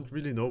beginning. I don't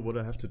really know what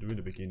I have to do in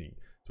the beginning.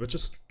 Do I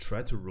just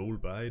try to roll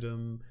by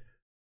them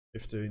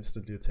if they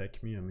instantly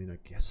attack me? I mean, I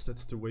guess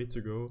that's the way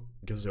to go.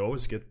 Because I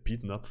always get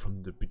beaten up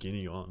from the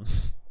beginning on.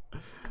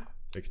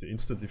 Like, they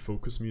instantly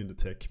focus me and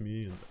attack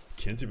me, and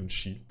I can't even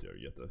shield there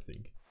yet, I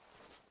think.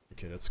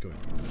 Okay, let's go in.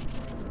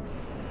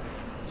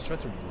 Let's try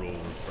to roll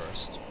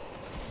first.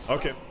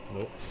 Okay,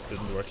 no,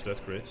 didn't work that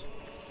great.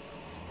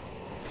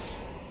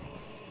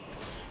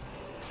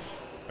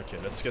 Okay,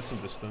 let's get some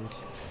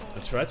distance.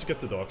 And try to get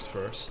the dogs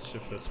first,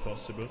 if that's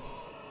possible.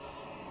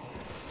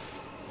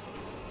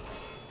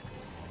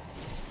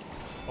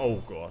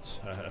 Oh god,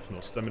 I have no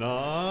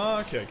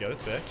stamina. Okay, I get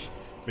it back.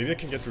 Maybe I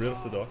can get rid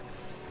of the dog.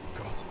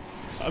 God,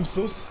 I'm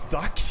so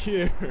stuck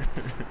here.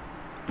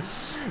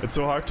 It's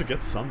so hard to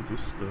get some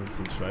distance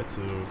and try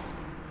to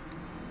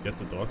get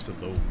the dogs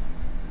alone.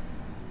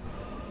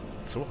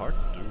 It's so hard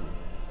to do.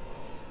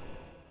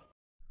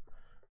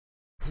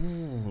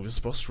 Ooh, this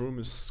boss room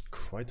is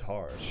quite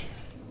hard.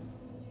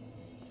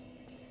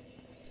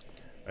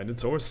 And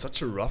it's always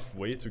such a rough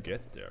way to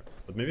get there.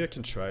 But maybe I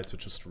can try to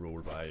just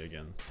roll by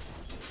again.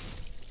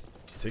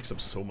 It takes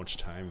up so much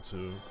time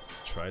to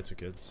try to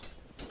get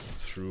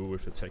through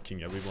with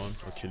attacking everyone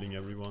or killing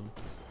everyone.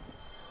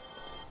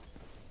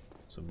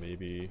 So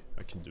maybe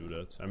I can do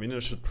that. I mean, I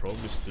should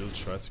probably still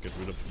try to get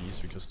rid of these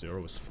because they're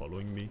always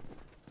following me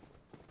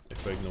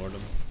if I ignore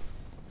them.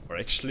 Or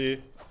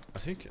actually, I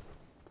think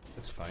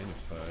it's fine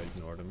if I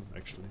ignore them,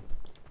 actually.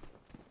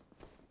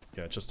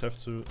 Yeah, I just have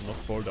to not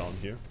fall down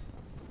here.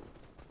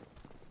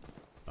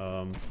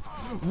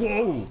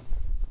 Whoa!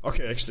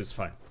 Okay, actually it's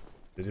fine.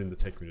 They didn't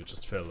attack me, they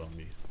just fell on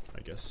me,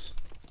 I guess.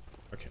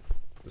 Okay,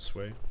 this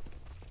way.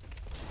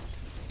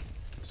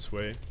 This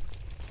way.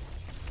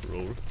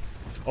 Roll.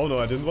 Oh no,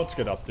 I didn't want to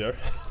get up there.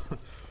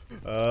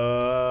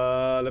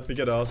 Let me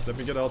get out,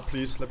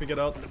 please. Let me get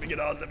out, let me get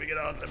out, let me get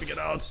out, let me get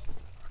out.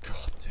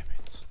 God damn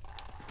it.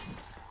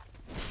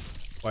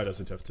 Why does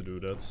it have to do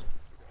that?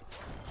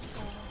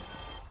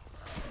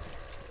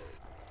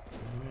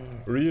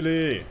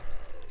 Really?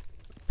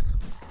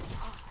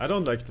 I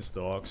don't like these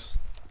dogs.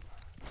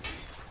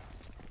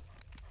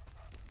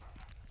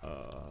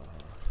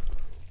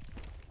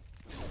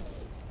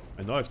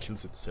 I know it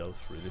kills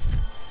itself, really.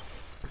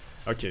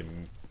 Okay,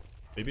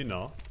 maybe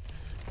now.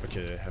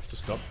 Okay, I have to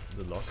stop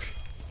the lock.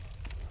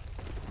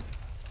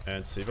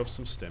 And save up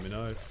some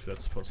stamina if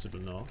that's possible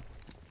now.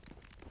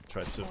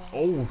 Try to...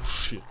 Oh,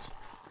 shit!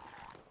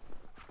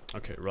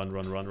 Okay, run,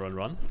 run, run, run,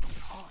 run.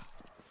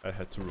 I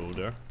had to roll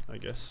there, I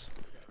guess.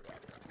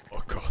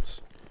 Oh god.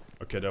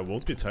 Okay, there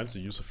won't be time to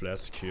use a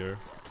flask here.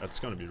 That's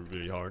gonna be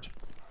really hard.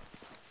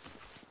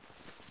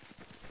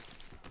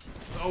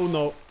 Oh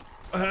no!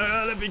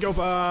 Let me go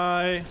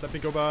by! Let me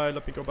go by,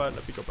 let me go by,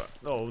 let me go by.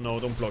 No, no,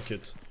 don't block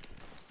it.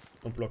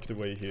 Don't block the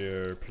way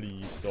here,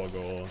 please,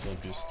 doggo.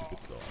 Don't be a stupid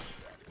dog.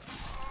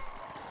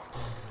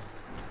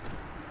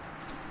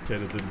 Okay,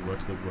 that didn't work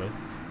that well.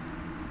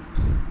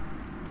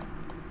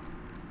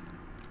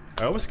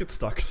 I always get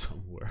stuck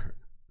somewhere.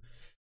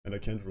 And I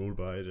can't roll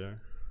by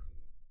there.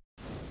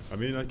 I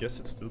mean, I guess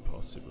it's still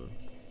possible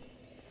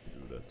to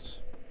do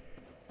that.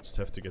 Just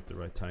have to get the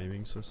right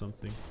timings or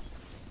something.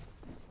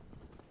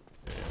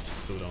 Okay, I should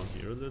slow down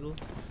here a little.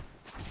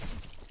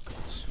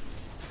 God.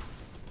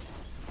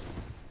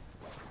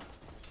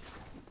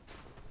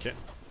 Okay.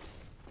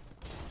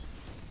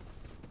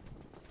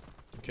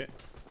 Okay.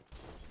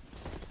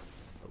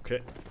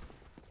 Okay.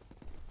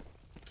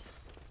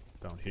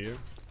 Down here.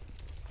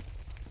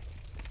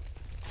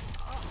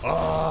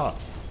 Ah!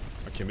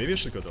 Okay, maybe I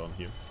should go down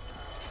here.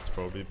 It's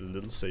probably a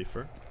little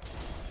safer.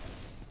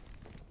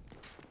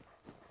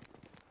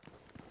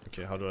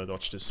 Okay, how do I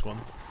dodge this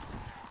one?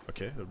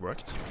 Okay, it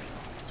worked.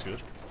 It's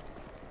good.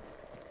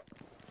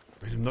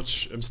 I mean,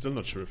 I'm still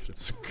not sure if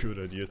it's a good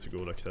idea to go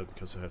like that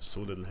because I have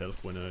so little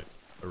health when I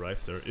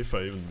arrive there, if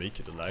I even make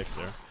it alive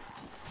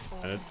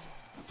there. And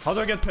how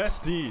do I get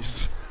past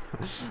these?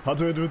 How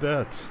do I do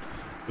that?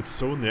 It's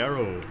so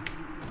narrow.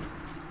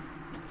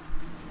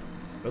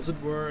 Does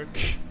it work?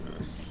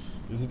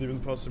 Is it even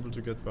possible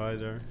to get by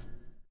there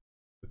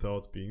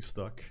without being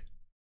stuck?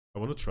 I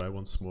want to try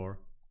once more.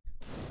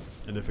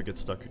 And if I get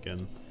stuck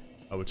again,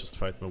 I would just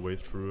fight my way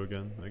through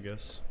again, I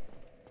guess.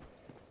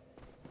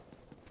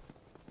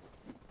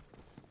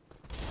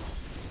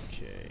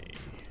 Okay.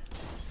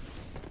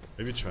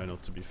 Maybe try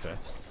not to be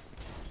fat.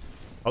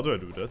 How do I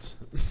do that?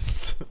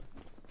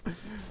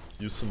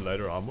 Use some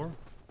lighter armor?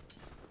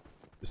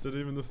 Is that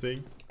even a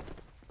thing?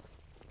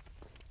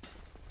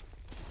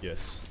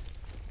 Yes.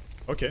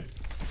 Okay.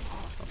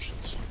 Oh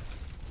shit.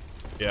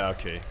 Yeah,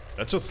 okay.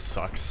 That just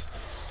sucks.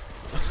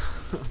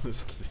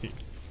 Honestly.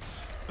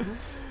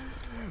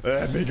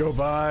 Let me go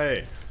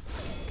by!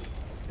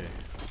 Okay.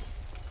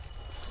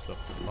 Stop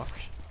the lock.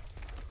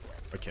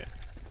 Okay.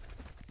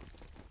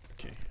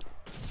 Okay.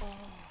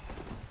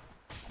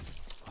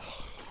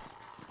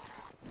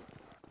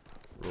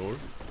 Roll.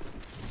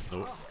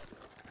 No.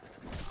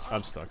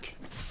 I'm stuck.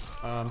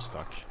 I'm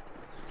stuck.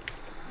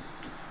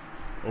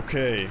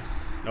 Okay.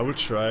 I will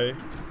try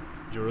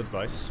your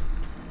advice.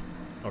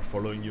 Or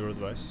following your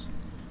advice.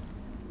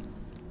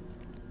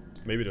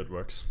 Maybe that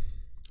works.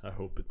 I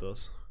hope it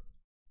does.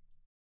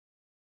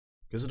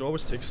 Because it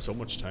always takes so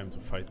much time to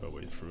fight my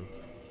way through.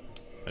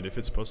 And if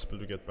it's possible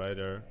to get by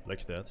there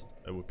like that,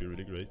 that would be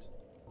really great.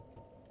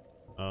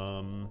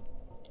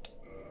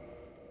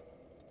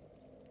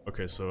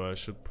 Okay, so I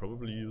should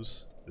probably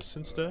use this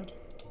instead.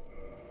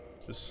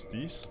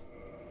 These.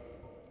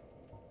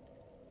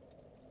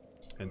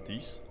 And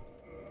these.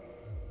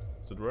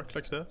 Does it work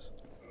like that?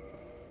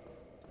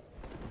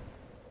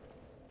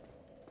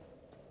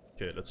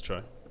 Okay, let's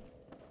try.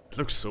 It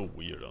looks so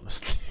weird,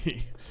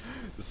 honestly.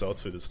 This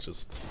outfit is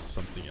just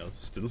something else.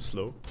 Still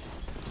slow.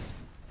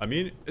 I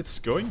mean, it's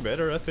going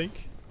better, I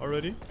think,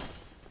 already.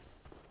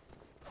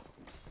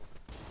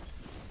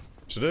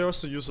 Should I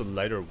also use a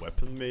lighter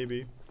weapon,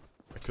 maybe?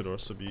 That could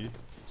also be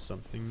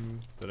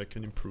something that I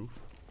can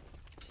improve.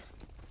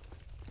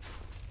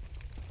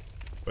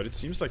 But it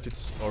seems like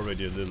it's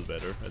already a little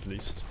better, at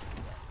least.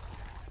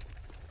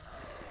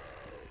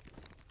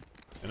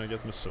 Can I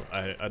get my soul?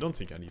 I don't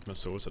think I need my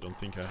souls. I don't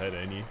think I had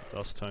any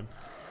last time.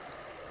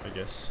 I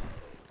guess.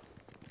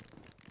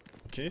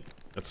 Okay,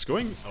 that's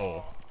going...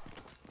 Oh.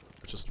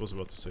 I just was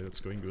about to say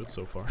that's going good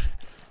so far.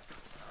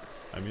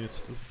 I mean, it's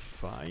still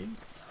fine.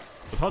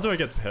 But how do I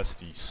get past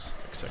these,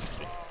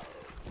 exactly?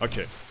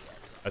 Okay.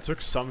 I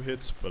took some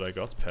hits, but I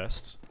got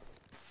past.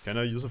 Can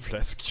I use a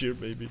flask here,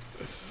 maybe?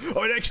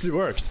 Oh, it actually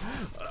worked!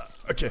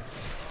 Okay.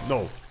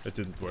 No, it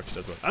didn't work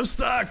that well. I'm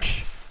stuck!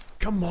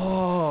 Come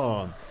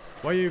on!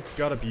 Why you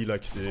gotta be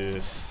like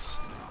this?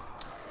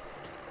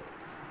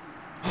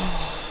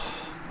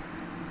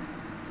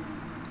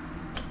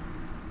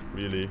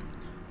 Really?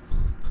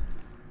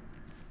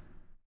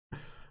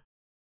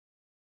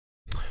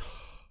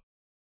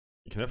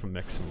 You can have a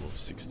maximum of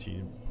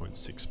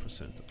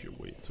 16.6% of your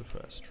weight to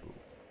fast through.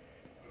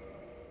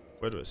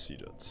 Where do I see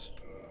that?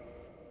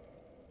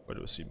 Where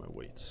do I see my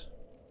weight?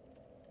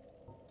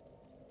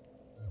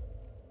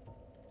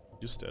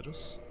 Your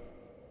status?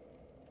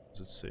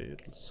 Does it say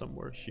it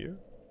somewhere here?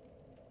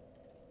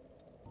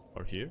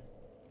 Or here?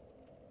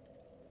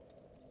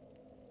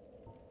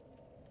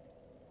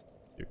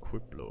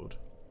 Equip load.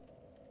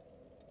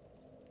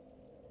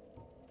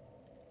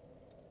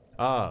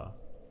 Ah!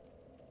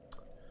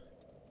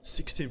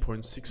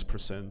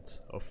 16.6%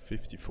 of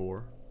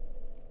 54.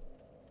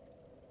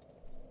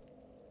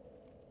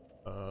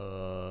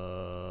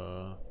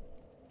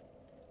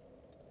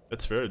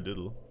 That's very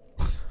little.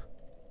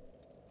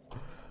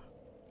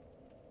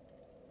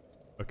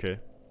 Okay.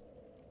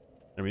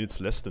 I mean, it's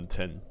less than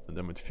 10, and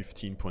I'm at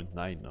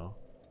 15.9 now.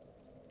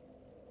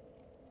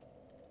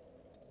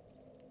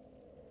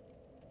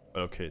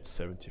 Okay, it's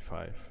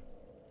 75.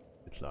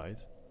 It lied.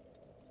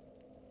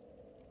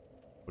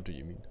 What do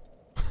you mean?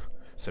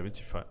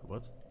 75?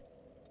 What?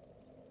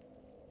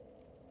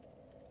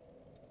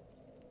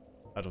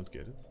 I don't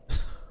get it.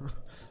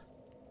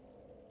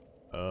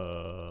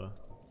 I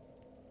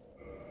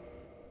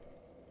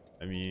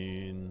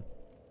mean...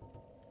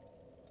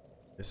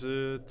 Is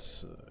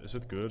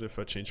it good if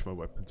I change my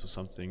weapon to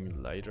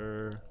something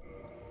lighter?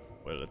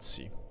 Well, let's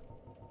see.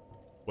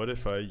 What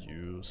if I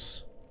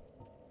use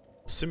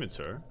a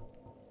scimitar?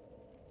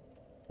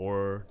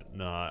 Or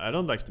nah, I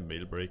don't like the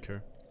mail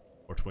breaker.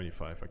 Or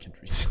 25, I can't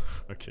read.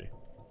 Okay.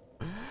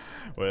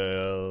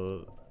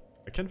 Well,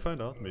 I can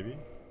find out maybe.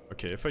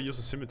 Okay, if I use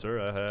a scimitar,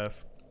 I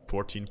have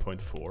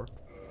 14.4.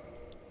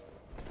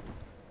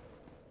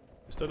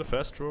 Is that a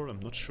fast roll? I'm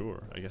not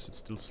sure. I guess it's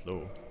still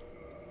slow.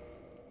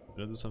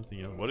 Did I do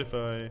something else? What if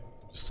I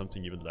use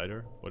something even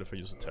lighter? What if I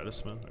use a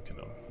talisman? Okay,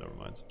 no, never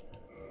mind.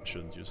 I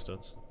shouldn't use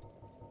that.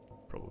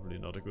 Probably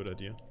not a good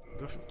idea.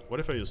 What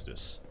if I use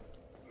this?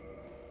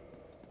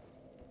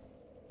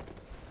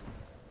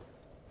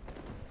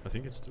 I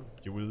think it's still...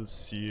 You will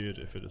see it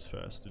if it is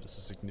fast. It is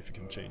a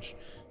significant change.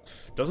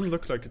 Doesn't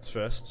look like it's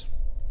fast.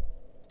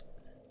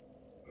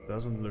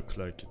 Doesn't look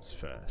like it's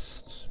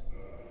fast.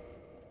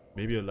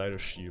 Maybe a lighter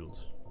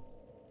shield.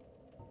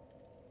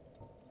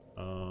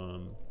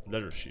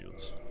 Leather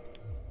shield.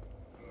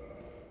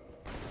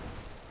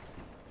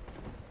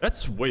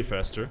 That's way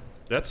faster.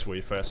 That's way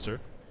faster.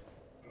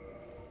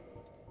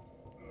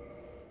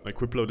 My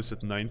equip load is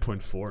at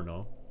 9.4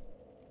 now.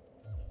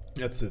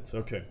 That's it,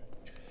 okay.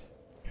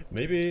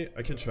 Maybe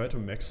I can try to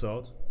max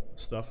out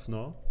stuff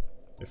now.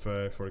 If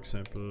I, for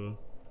example,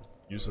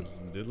 use a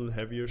little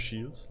heavier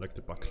shield, like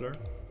the buckler.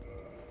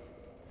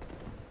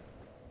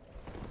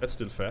 That's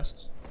still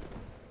fast.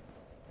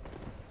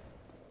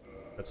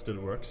 That still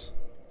works.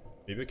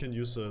 Maybe I can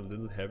use a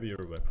little heavier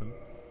weapon.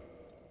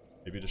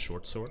 Maybe the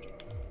short sword.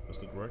 Does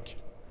that work?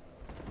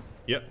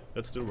 Yeah,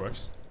 that still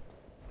works.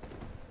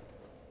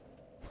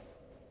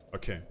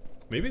 Okay.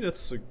 Maybe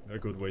that's a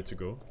good way to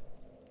go.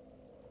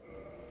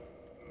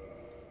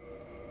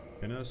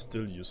 Can I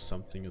still use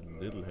something a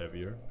little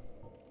heavier?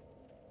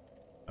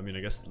 I mean,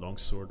 I guess the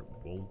longsword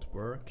won't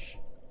work.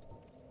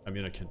 I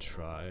mean, I can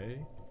try,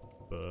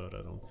 but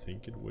I don't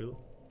think it will.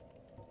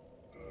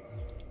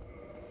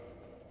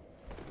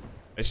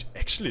 It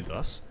actually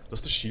does.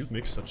 Does the shield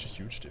make such a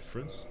huge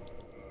difference?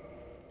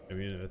 I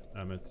mean,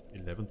 I'm at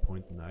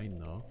 11.9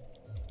 now.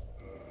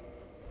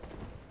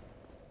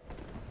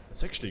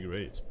 That's actually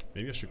great.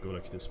 Maybe I should go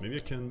like this. Maybe I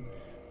can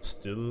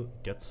still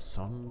get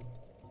some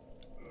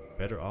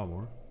better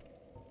armor.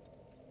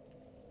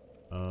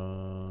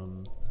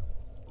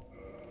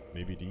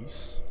 Maybe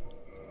these.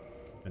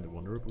 And the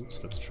Wanderer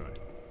boots. Let's try.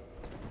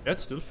 Yeah,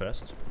 it's still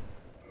fast.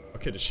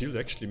 Okay, the shield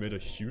actually made a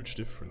huge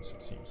difference,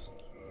 it seems.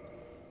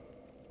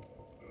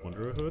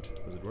 Wanderer hood.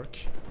 Does it work?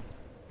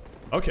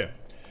 Okay.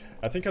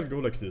 I think I'll go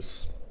like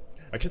this.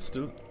 I can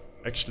still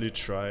actually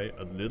try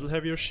a little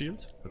heavier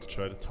shield. Let's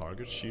try the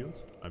target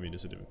shield. I mean,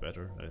 is it even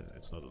better?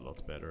 It's not a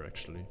lot better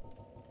actually.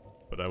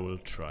 But I will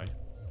try.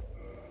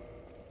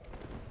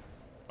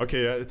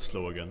 Okay, yeah, it's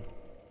slow again.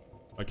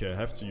 Okay, I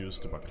have to use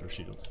the buckler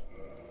shield.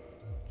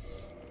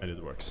 And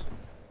it works.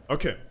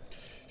 Okay.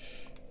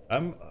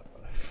 I'm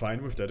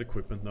fine with that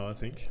equipment now, I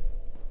think.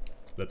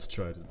 Let's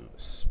try to do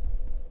this.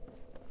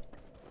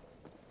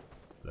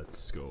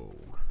 Let's go.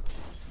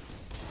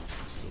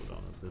 Slow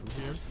down a little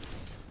here.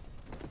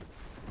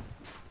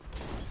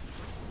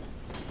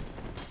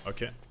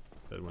 Okay,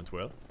 that went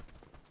well.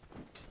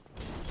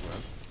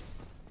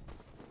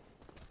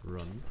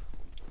 Run.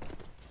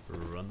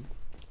 Run.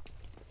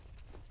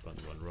 Run,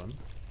 run, run.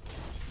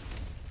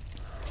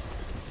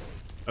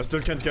 I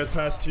still can't get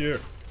past here.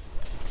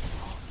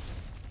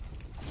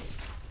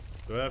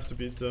 Do I have to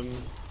beat them?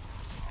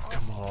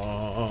 Come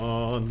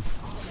on.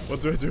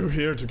 What do I do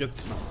here to get...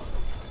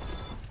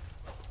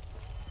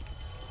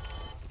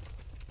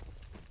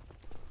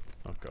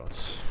 Oh god.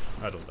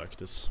 I don't like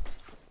this.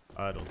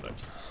 I don't like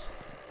this.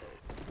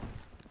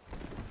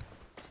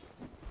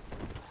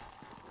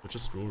 I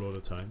just roll all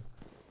the time.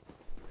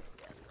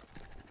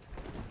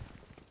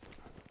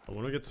 I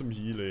wanna get some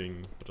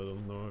healing, but I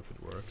don't know if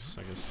it works.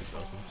 I guess it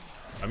doesn't.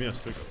 I mean, I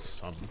still got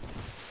some.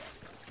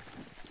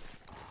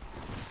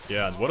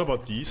 Yeah, and what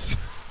about these?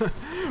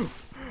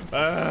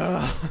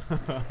 How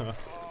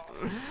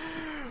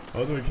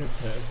do I get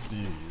past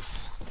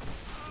these?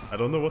 I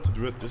don't know what to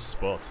do at this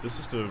spot. This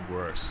is the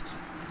worst.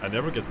 I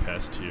never get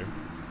past here.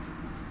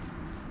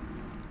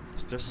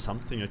 Is there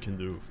something I can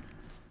do?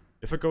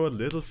 If I go a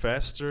little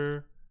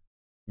faster,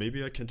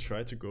 maybe I can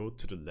try to go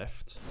to the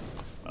left.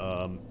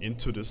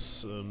 Into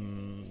this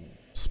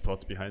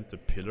spot behind the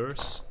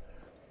pillars.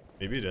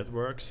 Maybe that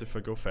works if I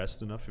go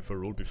fast enough, if I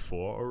roll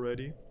before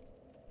already.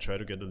 Try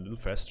to get a little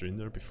faster in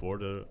there before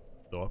the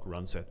dog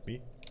runs at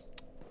me.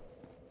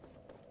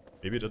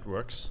 Maybe that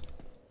works.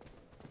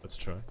 Let's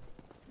try.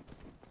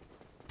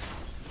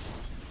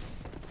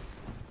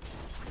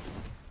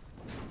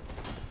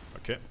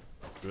 Okay,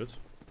 good.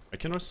 I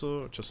can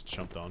also just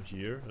jump down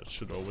here. That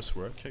should always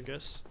work, I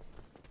guess.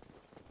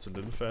 It's a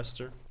little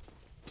faster.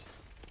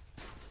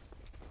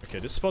 Okay,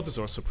 this spot is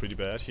also pretty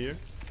bad here.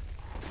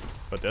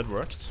 But that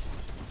worked.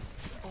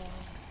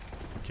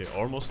 Okay,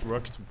 almost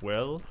worked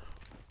well.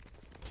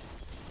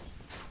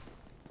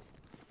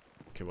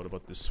 Okay, what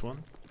about this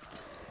one?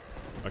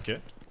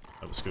 Okay,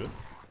 that was good.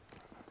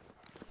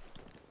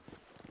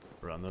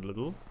 Run a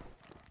little.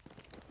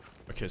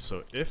 Okay,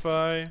 so if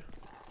I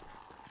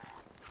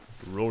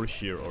roll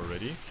here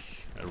already,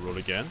 I roll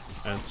again,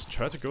 and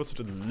try to go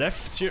to the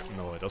left here.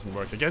 No, it doesn't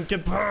work again.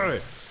 Get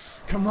by!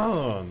 Come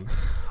on!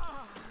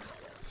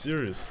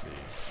 Seriously.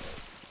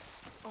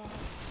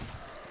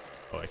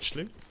 Oh,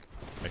 actually?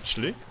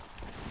 Actually?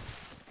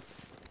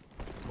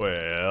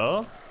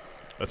 Well,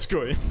 let's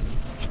go in.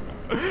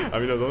 I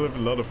mean, I don't have a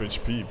lot of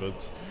HP,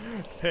 but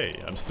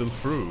hey, I'm still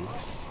through.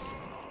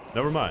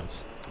 Never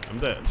mind, I'm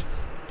dead.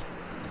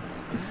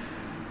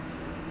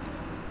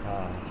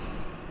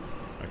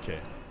 Okay.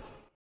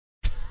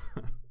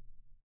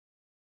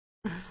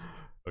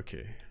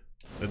 Okay.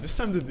 This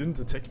time they didn't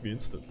attack me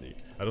instantly.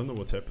 I don't know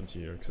what happened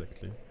here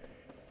exactly.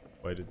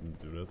 Why they didn't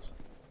do that.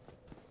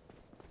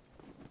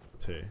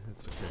 But hey,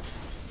 it's okay.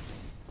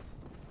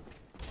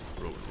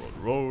 Roll, roll,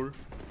 roll.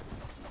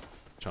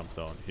 Jump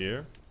down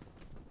here.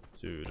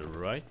 To the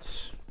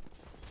right.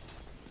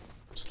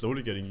 I'm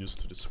slowly getting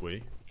used to this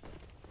way.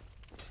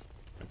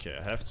 Okay,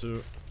 I have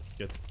to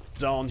get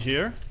down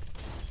here.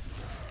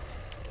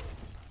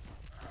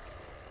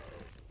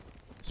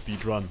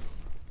 Speed run.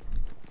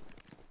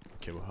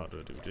 Okay, well, how do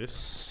I do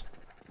this?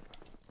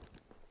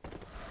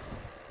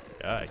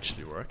 Yeah,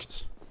 actually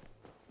worked.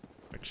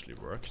 Actually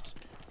worked.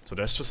 So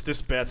there's just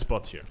this bad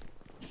spot here.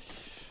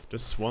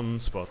 This one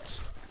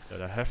spot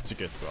that I have to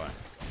get by.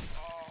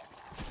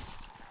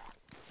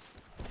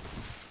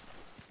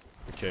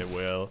 Okay,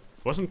 well,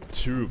 it wasn't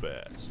too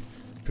bad.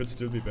 Could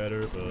still be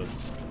better,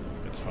 but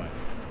it's fine.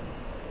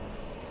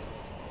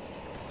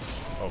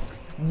 Oh,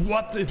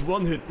 what? It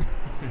one hit.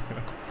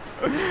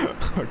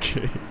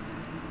 Okay.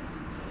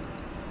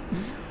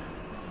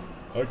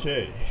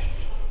 Okay.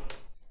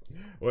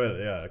 Well,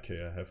 yeah,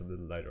 okay, I have a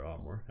little lighter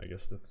armor. I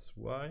guess that's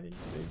why,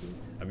 maybe?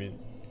 I mean,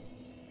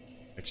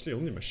 actually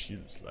only my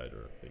shield is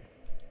lighter, I think.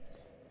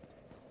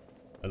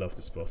 I love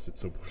this boss,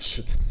 it's so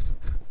bullshit.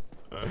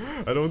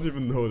 I don't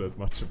even know that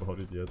much about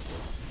it yet,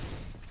 but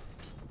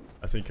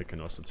I think I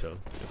can also tell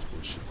it's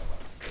bullshit.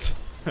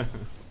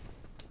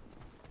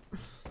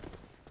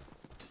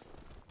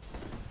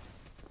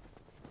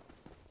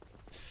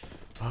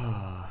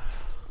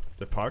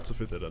 parts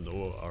of it that I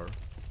know are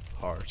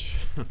hard.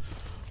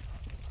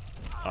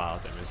 Ah,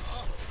 damn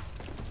it.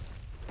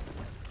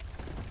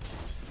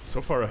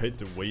 So far I hate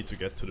the way to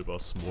get to the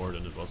boss more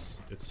than the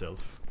boss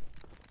itself.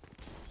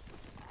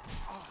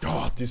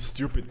 God, these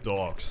stupid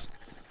dogs.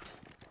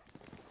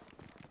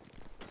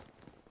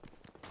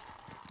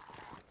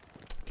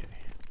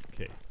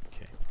 Okay.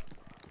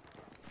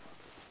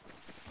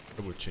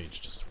 I would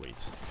change, just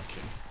wait.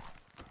 Okay.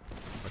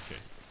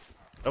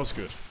 That was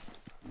good.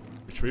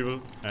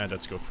 Retrieval, and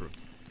let's go through.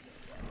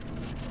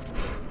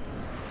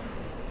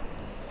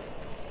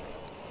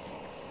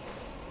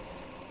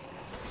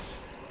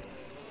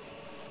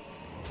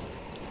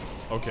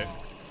 Okay.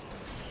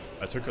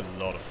 I took a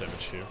lot of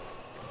damage here.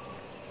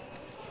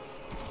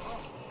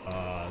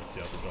 The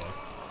other dog.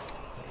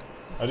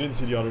 I didn't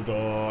see the other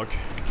dog.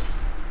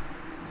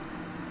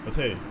 But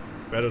hey,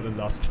 better than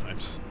last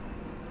times.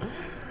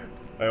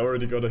 I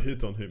already got a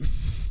hit on him.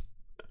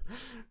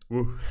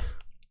 Woo.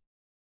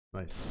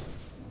 Nice.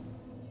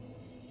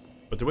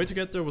 But the way to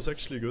get there was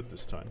actually good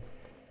this time.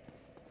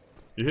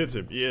 You hit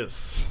him,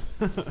 yes!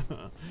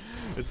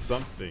 It's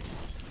something.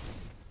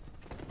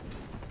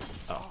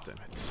 Oh, damn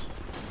it.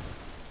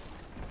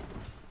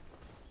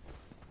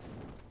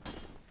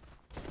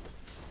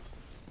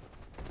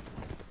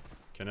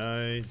 Can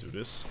I do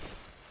this?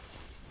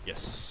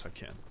 Yes, I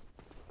can.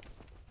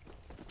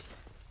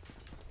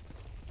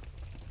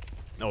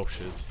 Oh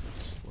shit,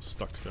 I was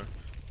stuck there.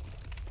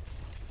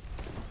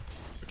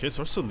 Okay, it's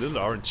also a little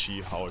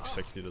RNG how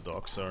exactly the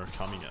dogs are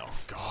coming out.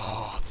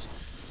 God!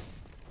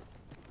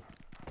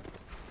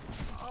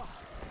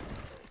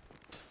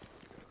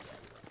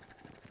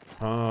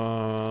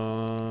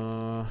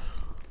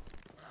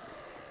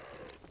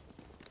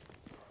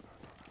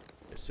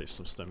 Let's save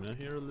some stamina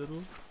here a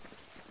little.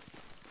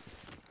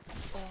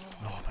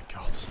 Oh my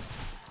god.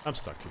 I'm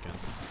stuck again.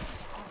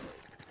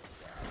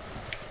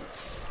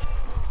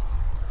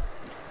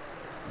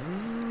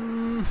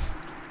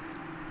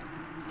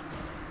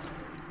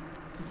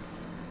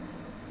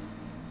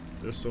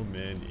 There's so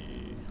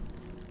many.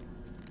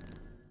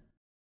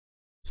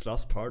 This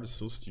last part is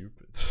so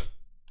stupid.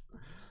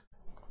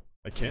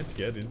 I can't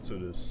get into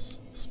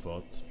this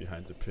spot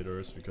behind the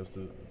pillars because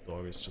the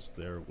dog is just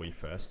there way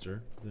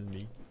faster than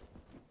me.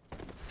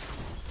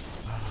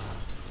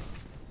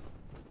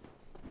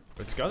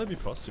 But it's gotta be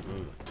possible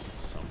in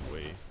some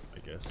way, I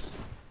guess.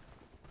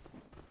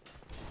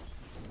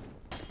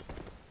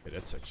 Okay,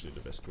 that's actually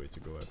the best way to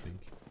go, I think.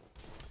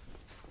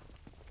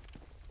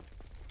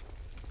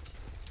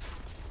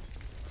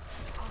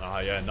 Ah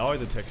yeah, now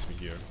it attacks me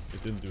here.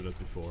 It didn't do that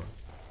before.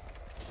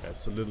 Yeah,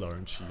 it's a little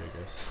RNG, I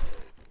guess.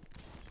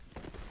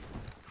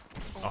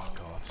 Oh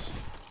god.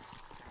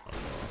 Oh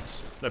god.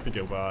 Let me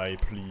go by,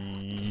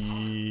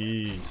 please.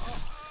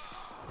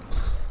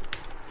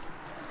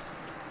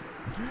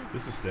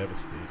 This is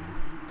devastating.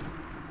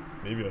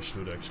 Maybe I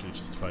should actually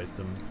just fight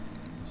them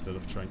instead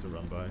of trying to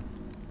run by.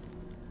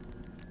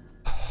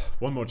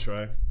 One more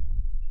try,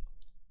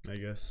 I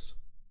guess.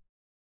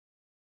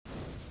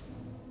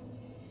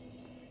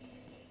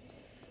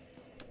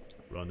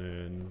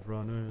 Running,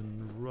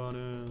 running,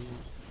 running.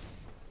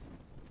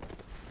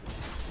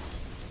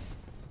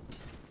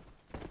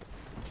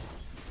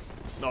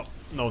 No,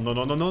 no, no,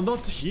 no, no, no,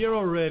 not here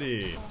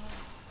already!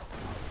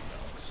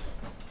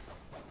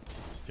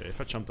 Okay, if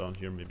I jump down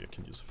here, maybe I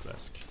can use a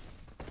flask.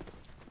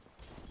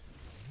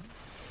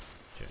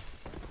 Okay.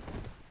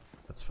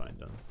 That's fine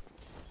then.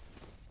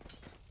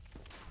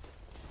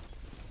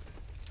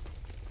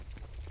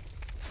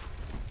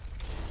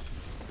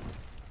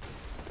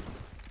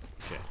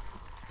 Okay.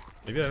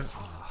 Maybe I...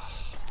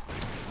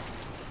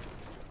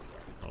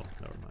 Oh,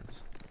 never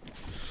mind.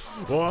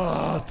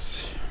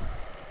 What?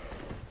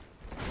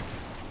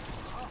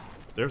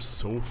 They're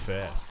so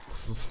fast, it's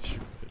so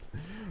stupid.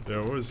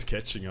 They're always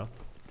catching up.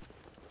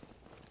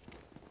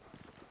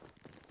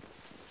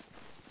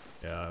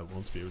 Yeah, I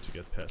won't be able to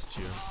get past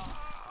here.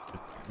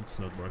 It's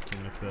not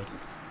working like that.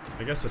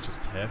 I guess I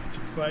just have to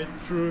fight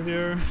through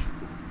here.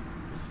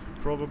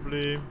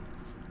 Probably.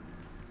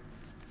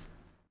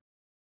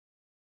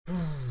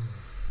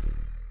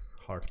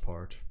 Hard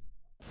part.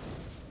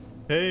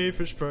 Hey,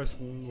 fish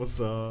person, what's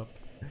up?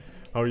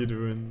 How are you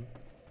doing?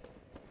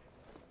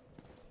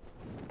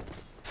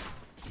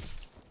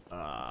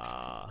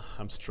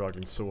 I'm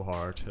struggling so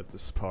hard at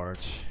this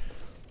part.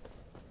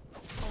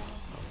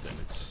 Oh, damn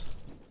it.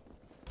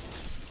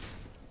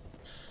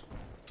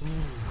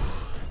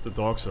 The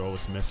dogs are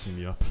always messing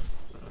me up.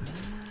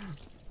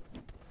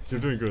 You're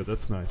doing good,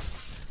 that's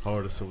nice. How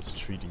are the souls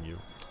treating you?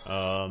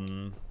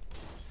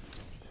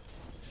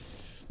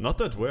 Not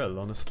that well,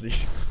 honestly.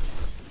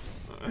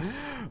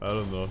 I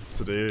don't know.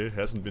 Today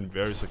hasn't been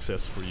very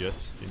successful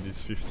yet in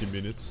these 50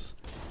 minutes.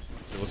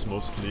 It was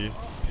mostly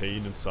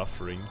pain and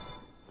suffering.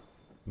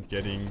 And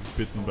getting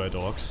bitten by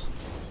dogs.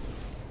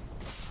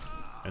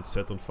 And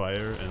set on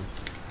fire and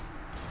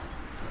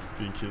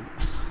being killed.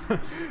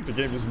 The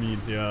game is mean,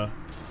 yeah.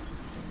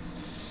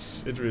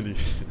 It really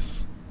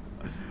is.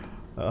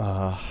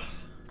 I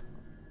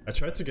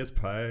tried to get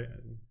by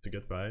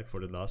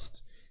for the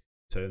last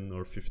 10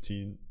 or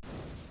 15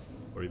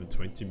 or even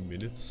 20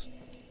 minutes.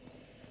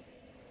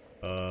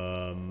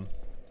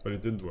 But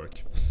it didn't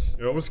work.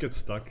 You always get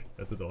stuck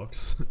at the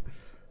docks.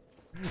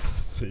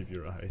 Save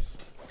your eyes.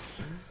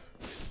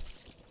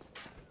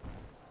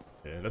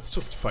 Yeah, let's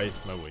just fight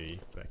my way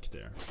back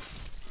there.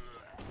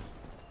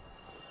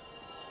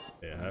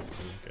 Yeah, I have to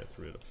get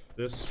rid of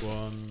this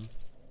one.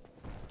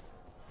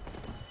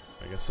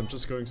 I guess I'm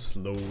just going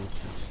slow and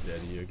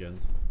steady again.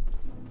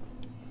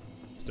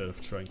 Instead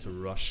of trying to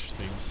rush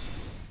things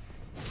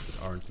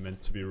that aren't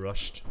meant to be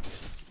rushed.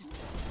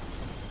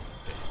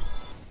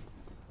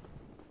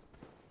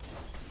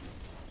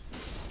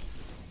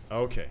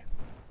 Okay.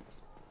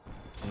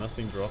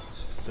 Nothing dropped,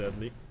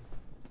 sadly.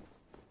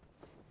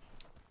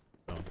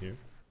 Down here.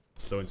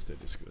 Slow and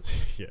steady is good,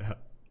 yeah.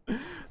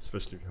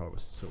 Especially if you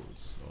harvest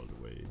souls all the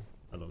way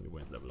along the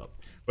way and level up.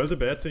 Well, the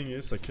bad thing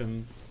is I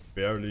can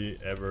barely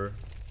ever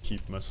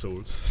keep my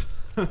souls.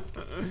 I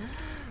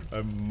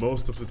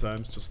most of the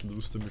times just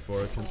lose them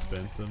before I can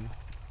spend them.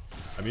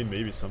 I mean,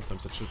 maybe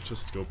sometimes I should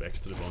just go back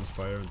to the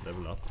bonfire and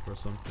level up or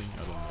something, I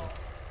don't know.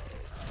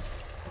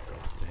 Oh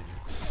god damn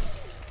it.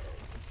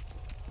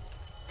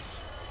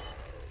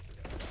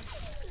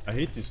 I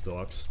hate these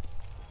dogs.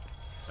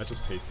 I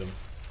just hate them.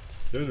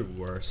 They're the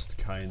worst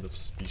kind of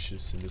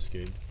species in this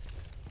game.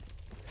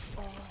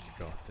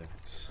 God damn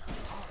it.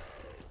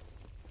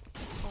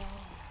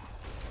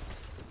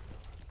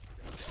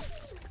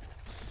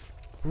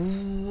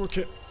 Ooh,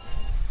 okay.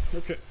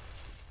 Okay.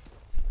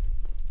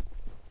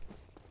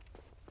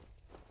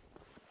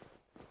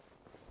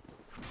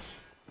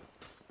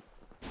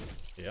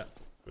 Yeah,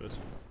 good.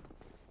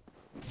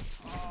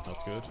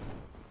 Not good.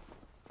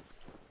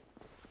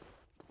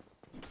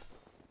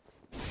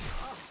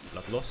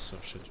 Blood loss?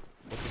 Oh shit.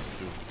 What does it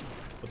do?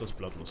 What does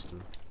blood loss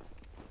do?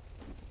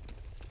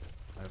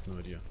 I have no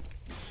idea.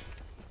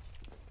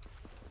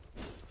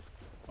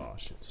 Oh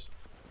shit.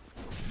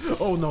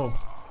 Oh no!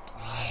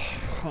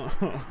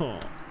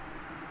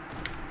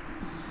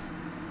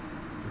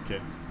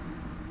 Okay.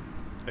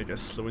 I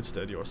guess slow and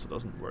steady also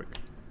doesn't work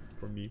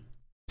for me.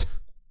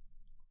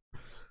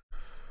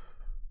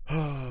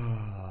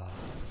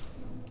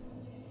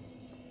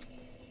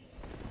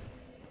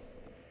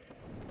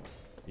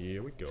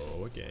 Here we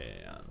go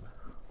again.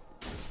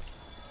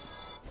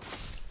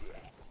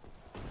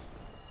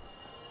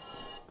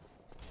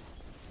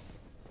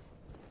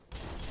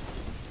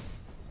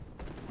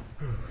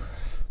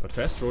 But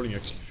fast rolling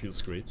actually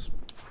feels great.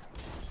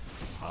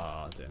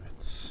 Ah, damn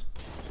it.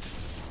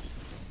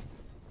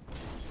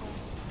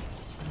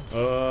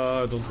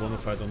 I don't want to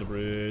fight on the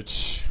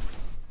bridge.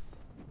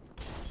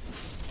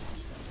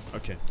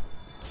 Okay.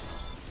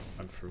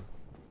 I'm through.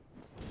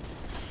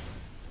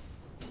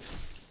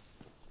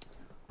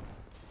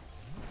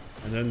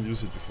 And then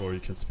use it before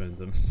you can spend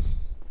them.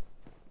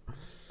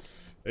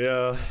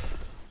 Yeah,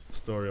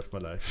 story of my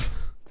life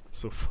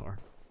so far.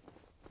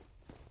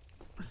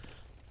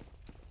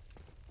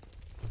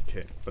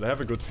 Okay, but I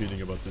have a good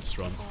feeling about this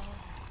run.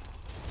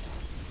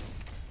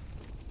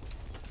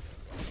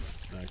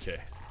 Okay.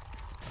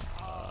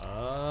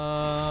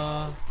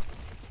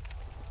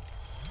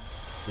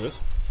 Good.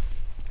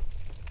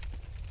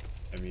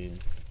 I mean,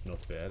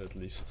 not bad at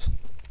least.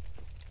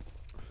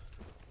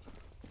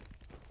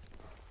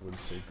 Wouldn't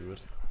say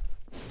good.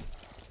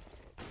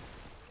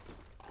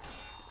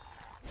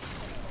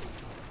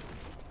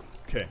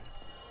 Okay.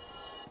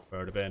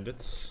 Where are the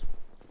bandits?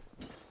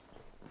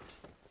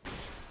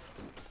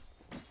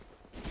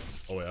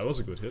 Oh yeah, that was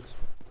a good hit.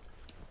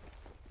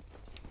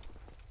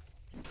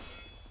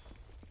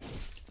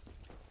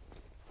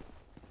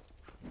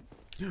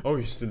 Oh,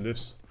 he still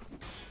lives.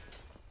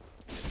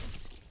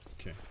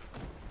 Okay.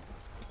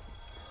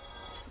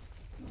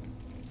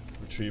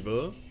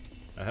 Retrieval.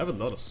 I have a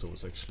lot of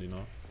souls actually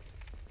now.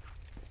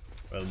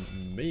 Well,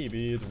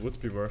 maybe it would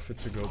be worth it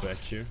to go back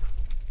here.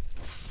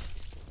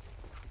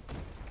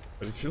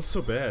 But it feels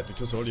so bad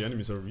because all the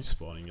enemies are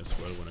respawning as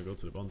well when I go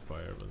to the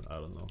bonfire, but I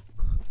don't know.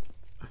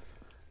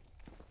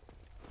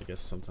 I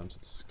guess sometimes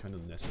it's kind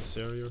of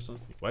necessary or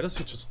something. Why does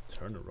he just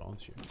turn around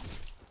here?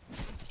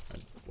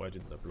 And why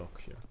didn't I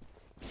block here?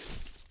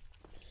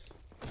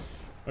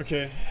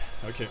 Okay,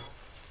 okay.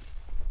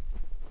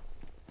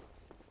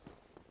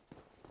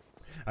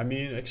 I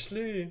mean,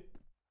 actually,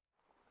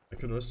 I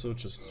could also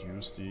just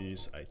use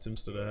these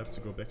items that I have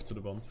to go back to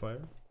the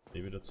bonfire.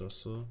 Maybe that's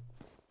also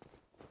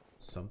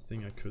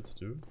something I could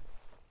do.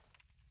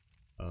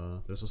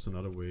 There's also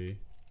another way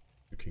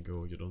you can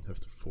go. You don't have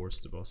to force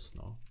the boss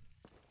now.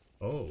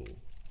 Oh,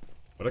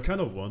 but I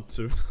kind of want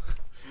to.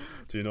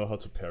 Do you know how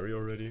to parry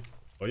already?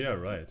 Oh yeah,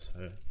 right.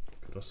 I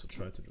could also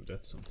try to do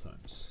that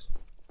sometimes.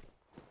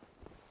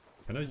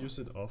 Can I use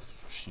it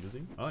off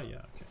shielding? Ah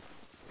yeah, okay.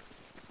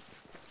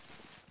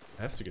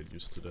 I have to get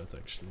used to that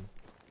actually.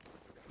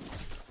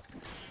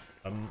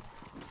 I'm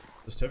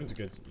just having to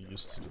get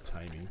used to the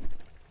timing.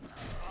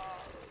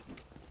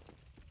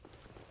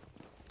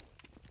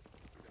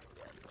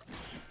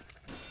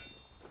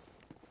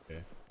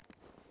 Okay.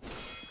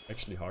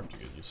 Actually hard to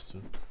get used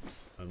to.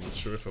 I'm not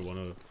sure if I want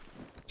to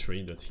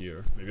train that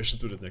here. Maybe I should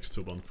do that next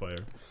to a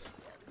bonfire.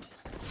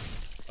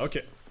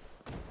 Okay.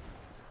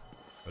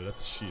 Well,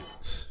 let's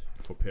shield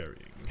for parrying.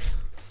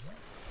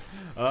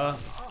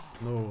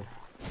 No.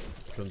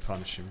 Couldn't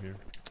punish him here.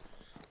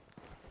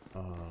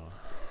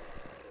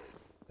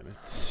 Damn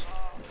it.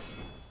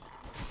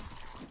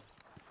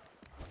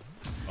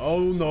 Oh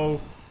no.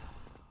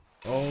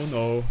 Oh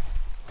no.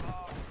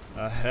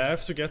 I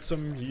have to get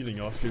some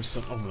healing off here.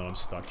 Oh no, I'm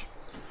stuck.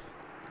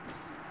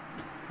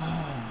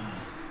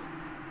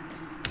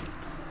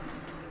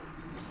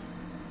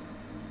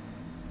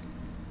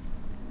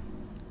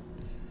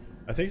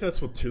 I think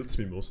that's what tilts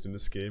me most in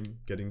this game,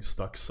 getting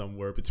stuck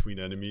somewhere between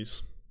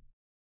enemies.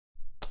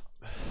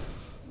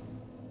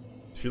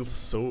 It feels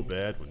so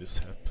bad when this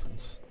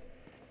happens.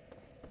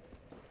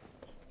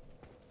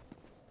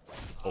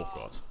 Oh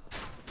god.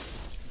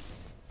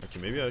 Okay,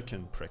 maybe I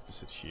can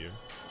practice it here.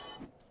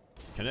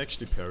 Can I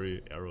actually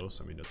parry arrows?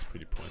 I mean, that's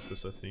pretty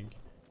pointless, I think.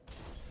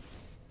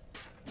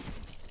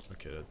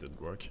 Okay, that didn't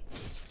work.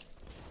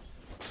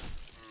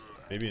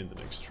 Maybe in the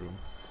next room.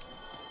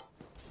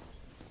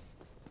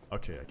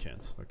 Okay, I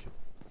can't. Okay.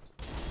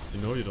 You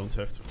know you don't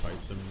have to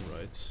fight them,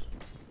 right?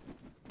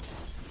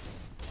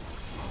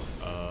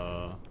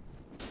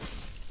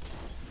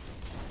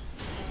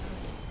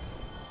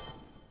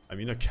 I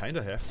mean, I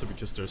kinda have to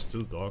because there's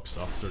still dogs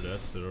after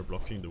that that are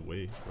blocking the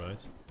way,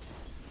 right?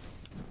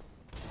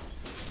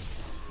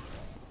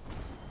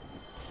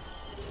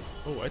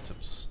 Oh,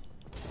 items.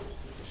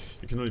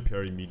 You can only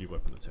parry melee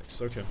weapon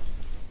attacks. Okay.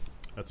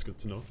 That's good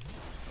to know.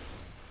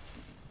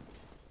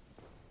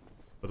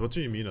 But what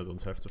do you mean I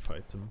don't have to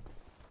fight them?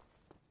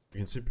 You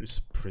can simply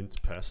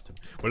sprint past them.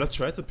 Well, I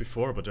tried that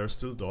before, but there are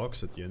still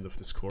dogs at the end of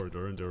this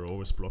corridor and they're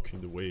always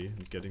blocking the way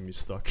and getting me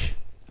stuck.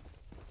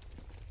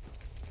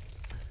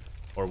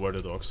 Or were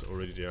the dogs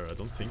already there? I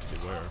don't think they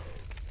were.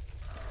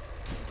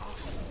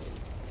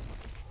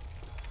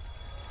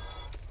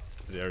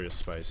 The area's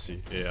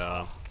spicy.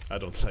 Yeah, I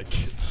don't like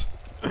it.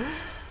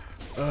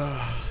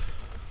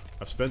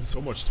 I've spent so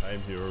much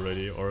time here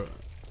already, or...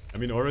 I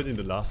mean, already in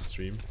the last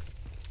stream.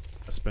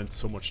 I spent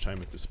so much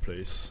time at this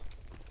place.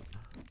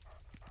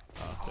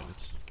 Ah, damn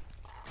it.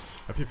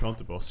 Have you found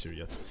the boss here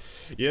yet?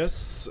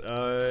 Yes,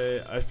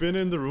 I've been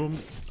in the room,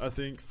 I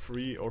think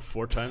 3 or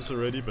 4 times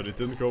already, but it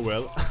didn't go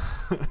well.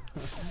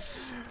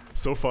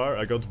 So far,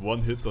 I got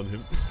 1 hit on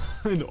him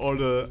in all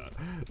the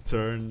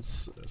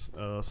turns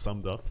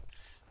summed up.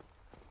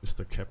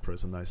 Mr. Capra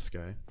is a nice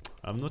guy.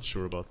 I'm not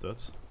sure about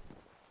that.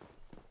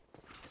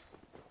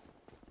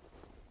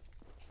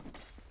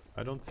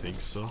 I don't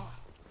think so.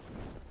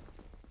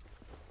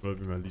 Will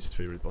be my least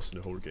favorite boss in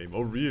the whole game.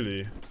 Oh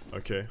really?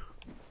 Okay.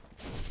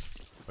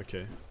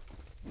 Okay.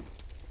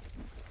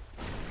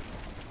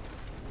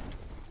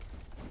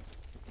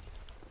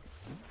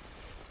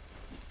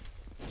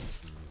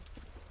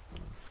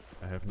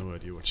 I have no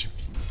idea what you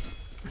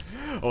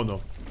mean. Oh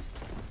no.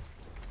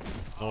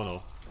 Oh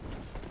no.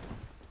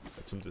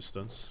 Get some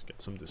distance.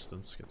 Get some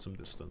distance. Get some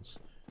distance.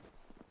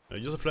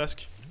 Use a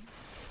flask.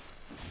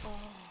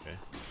 Okay.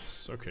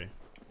 It's okay.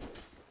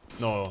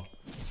 No.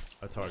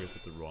 I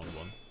targeted the wrong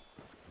one.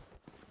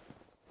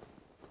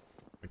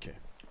 Okay.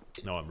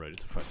 Now I'm ready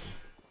to fight them.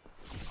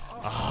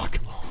 Ah,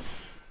 come on.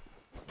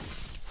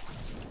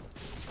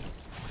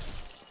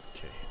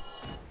 Okay.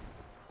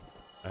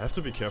 I have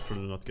to be careful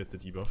to not get the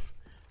debuff.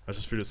 I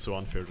just feel it's so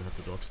unfair to have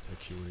the dogs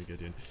attack you when you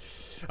get in.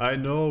 I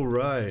know,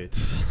 right?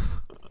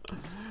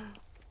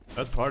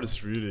 That part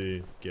is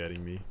really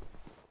getting me.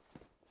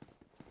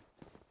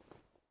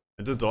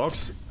 And the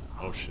dogs...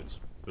 Oh shit.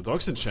 The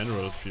dogs in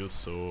general feel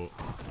so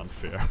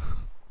unfair,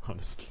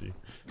 honestly.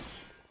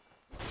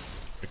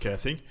 Okay, I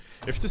think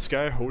if this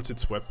guy holds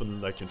its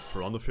weapon like in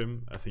front of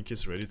him, I think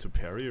he's ready to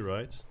parry,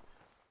 right?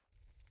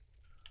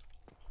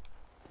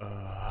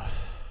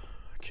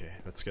 Okay,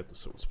 let's get the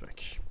souls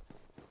back.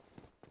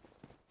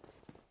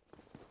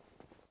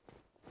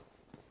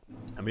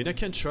 I mean, I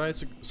can try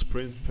to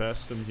sprint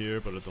past them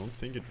here, but I don't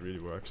think it really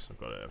works. I've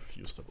gotta have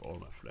used up all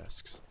my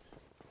flasks.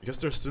 Because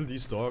there's still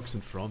these dogs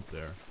in front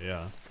there,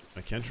 yeah. I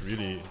can't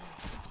really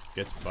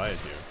get by it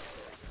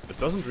here. It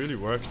doesn't really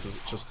work to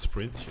just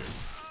sprint here.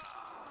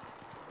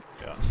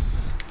 Yeah.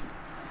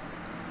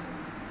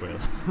 Well.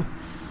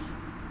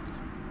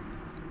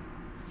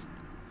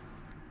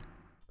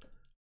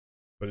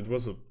 But it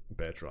was a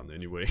bad run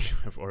anyway.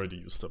 I've already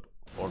used up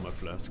all my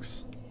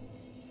flasks.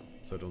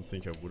 So I don't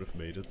think I would have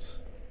made it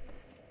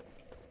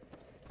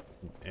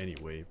in any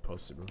way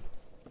possible.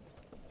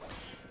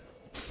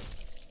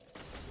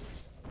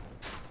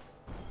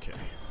 Okay.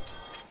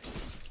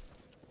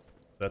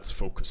 Let's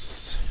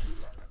focus.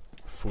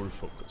 Full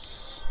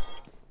focus.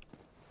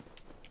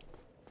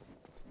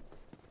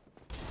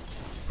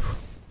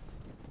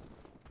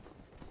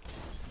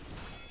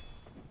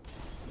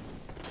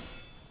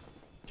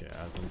 Okay,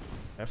 I don't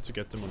have to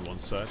get them on one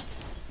side.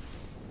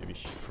 Maybe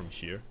from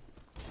here.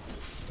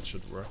 That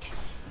should work.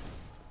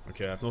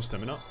 Okay, I have no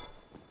stamina.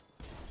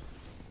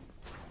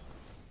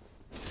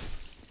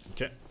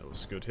 Okay, that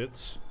was a good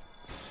hit.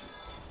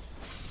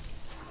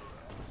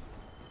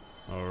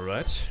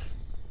 Alright.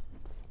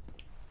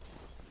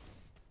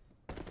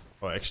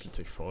 Oh, I actually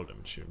take fall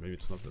damage here. Maybe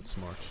it's not that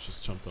smart to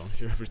just jump down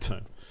here every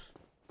time.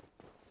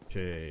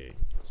 Okay,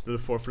 still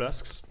 4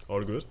 flasks.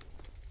 All good.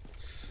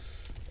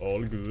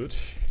 All good.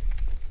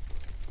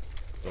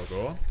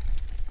 Go.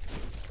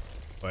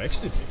 Oh, I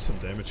actually take some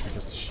damage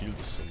because the shield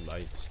is so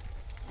light.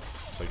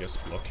 So I guess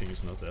blocking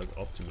is not that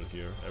optimal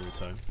here every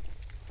time.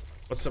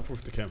 What's up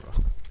with the camera?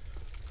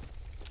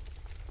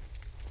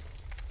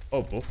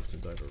 Oh, both of them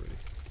died already.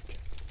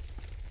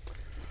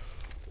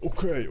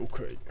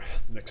 Okay.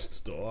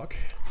 Next dog.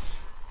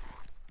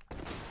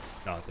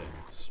 Ah, dang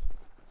it.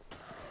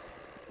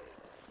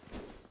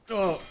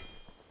 Oh!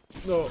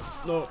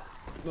 No.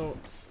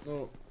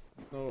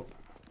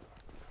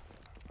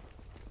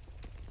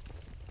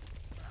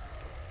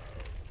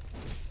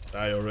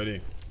 Die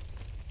already.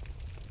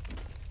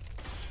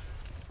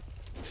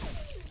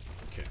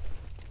 Okay.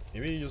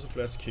 Maybe use a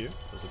flask here.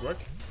 Does it work?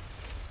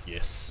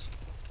 Yes.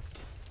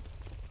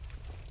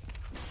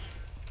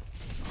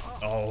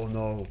 Oh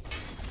no.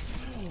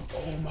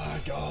 Oh my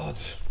god.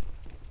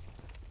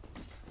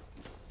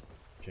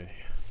 Okay.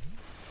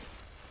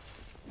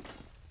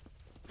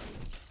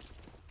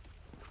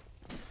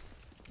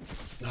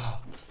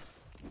 Ah.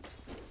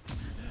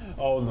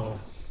 Oh no.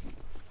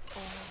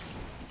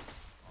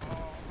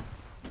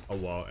 Oh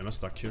wow, am I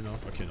stuck here now?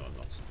 Okay, no I'm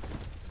not.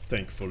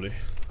 Thankfully.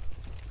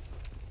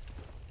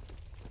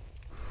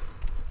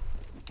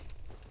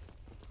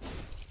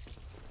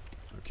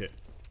 Okay.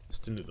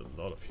 Still need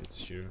a lot of hits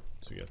here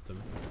to get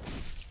them.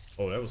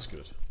 Oh, that was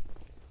good.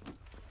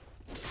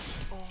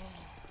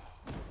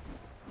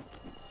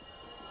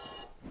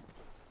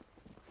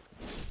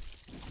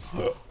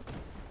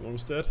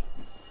 Almost dead.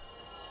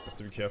 Have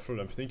to be careful.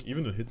 I think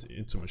even a hit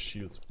into my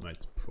shield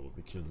might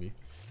probably kill me.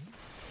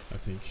 I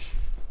think.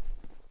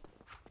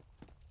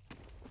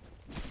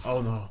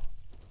 Oh no.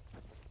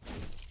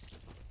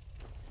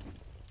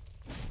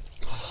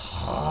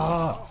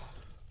 Ah.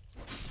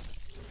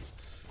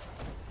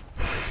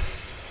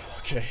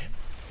 Okay.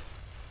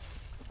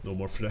 No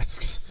more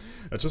flasks.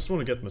 I just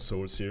want to get my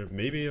souls here.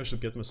 Maybe I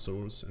should get my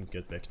souls and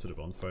get back to the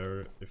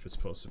bonfire if it's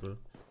possible.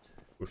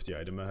 With the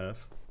item I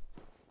have.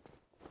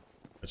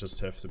 I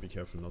just have to be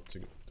careful not to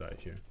die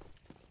here.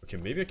 Okay,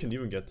 maybe I can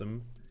even get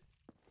them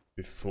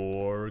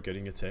before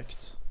getting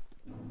attacked.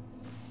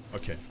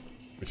 Okay,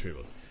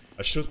 retrieval.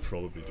 I should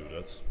probably do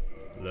that.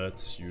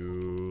 Let's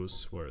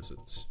use... where is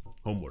it?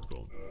 Homeward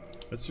Bone.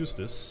 Let's use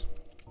this.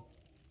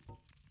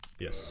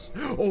 Yes.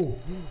 Oh!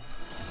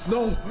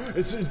 No!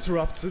 It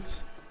interrupts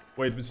it!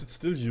 Wait, is it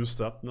still used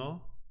up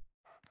now?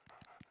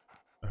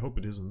 I hope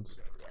it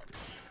isn't.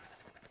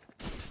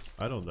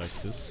 I don't like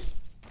this.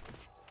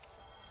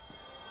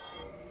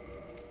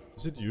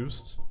 Is it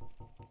used?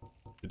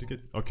 Did it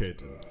get... okay, it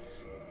didn't.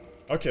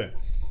 Okay.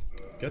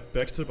 Get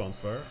back to the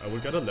bonfire. I will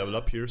get a level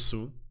up here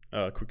soon.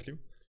 Quickly.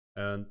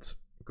 And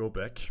go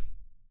back,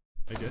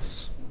 I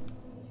guess.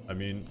 I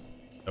mean,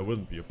 there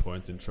wouldn't be a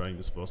point in trying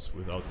this boss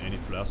without any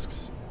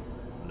flasks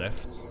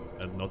left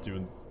and not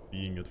even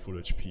being at full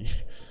HP.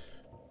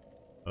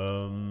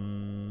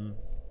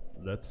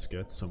 Let's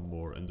get some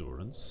more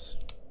endurance.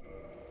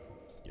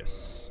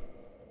 Yes.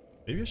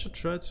 Maybe I should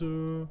try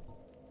to...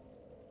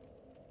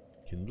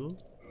 kindle?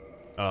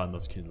 Ah,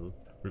 not kindle.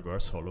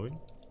 Reverse hollowing.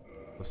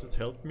 Does it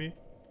help me?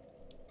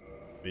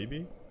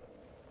 Maybe?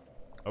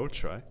 I will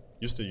try.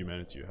 Use the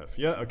humanity you have.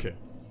 Yeah, okay.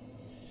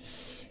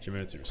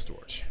 Humanity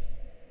restored.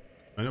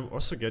 And I'm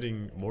also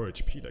getting more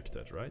HP like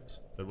that, right?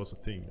 That was a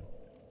thing,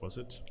 was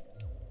it?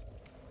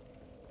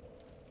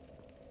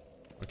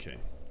 Okay.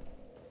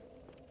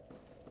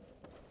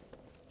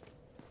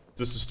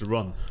 This is the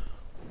run.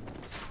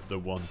 The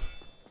one.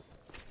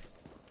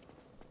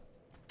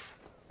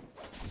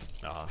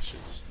 Ah,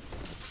 shit.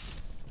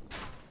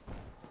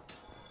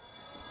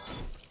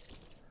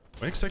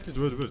 When exactly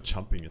do I do a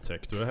jumping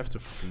attack? Do I have to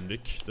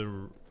flick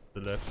the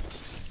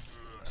left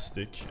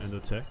stick and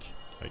attack?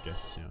 I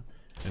guess, yeah.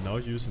 And now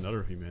use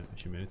another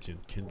humanity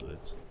and kindle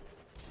it.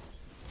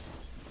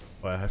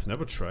 Oh, I have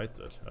never tried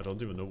that. I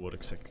don't even know what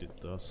exactly it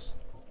does.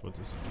 What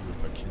does it do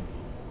if I kindle?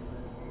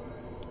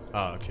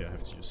 Ah, okay, I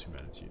have to use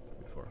humanity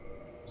before,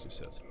 as you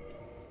said.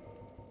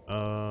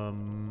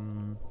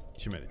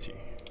 Humanity.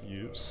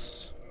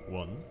 Use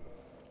 1.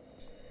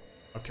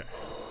 Okay.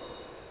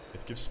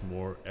 It gives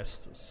more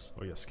Estus.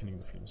 Oh yes, skinning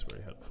the flame is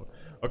very helpful.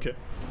 Okay.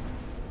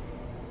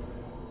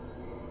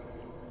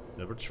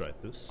 Never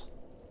tried this.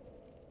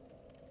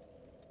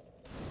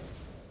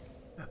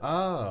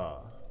 Ah!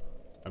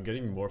 I'm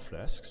getting more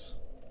flasks.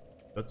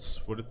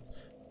 That's what it...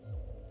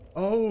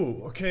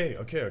 oh, okay,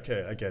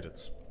 I get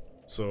it.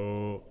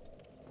 So...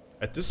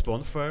 at this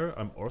bonfire,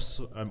 I'm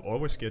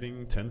always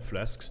getting 10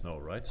 flasks now,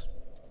 right?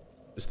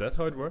 Is that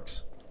how it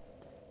works?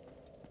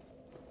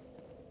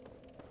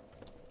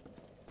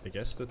 I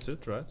guess that's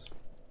it, right?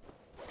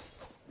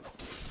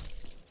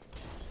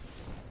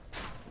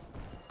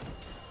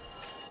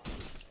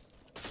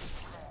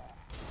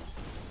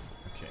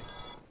 Okay.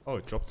 Oh,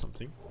 it dropped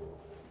something.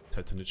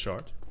 Titanite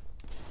shard.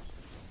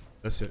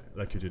 That's it,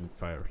 like you didn't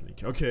fire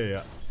Link. Okay,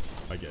 yeah,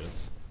 I get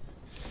it.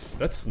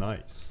 That's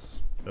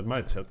nice. That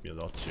might help me a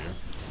lot here.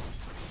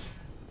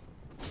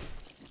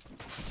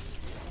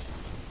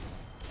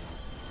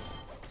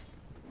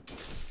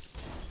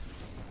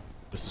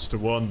 This is the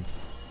one.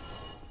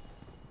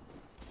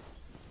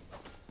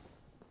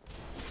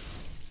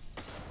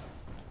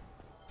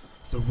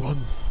 The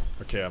one.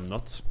 Okay, I'm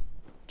not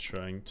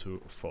trying to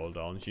fall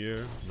down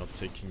here, not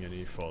taking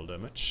any fall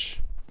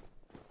damage.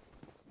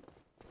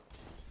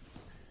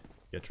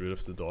 Get rid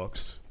of the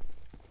dogs.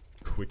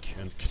 Quick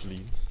and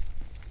clean.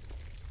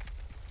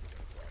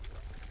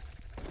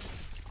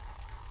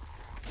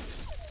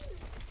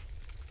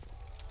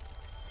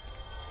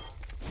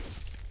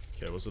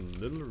 Okay, it was a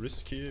little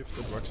risky if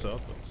that works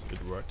out, but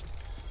it worked.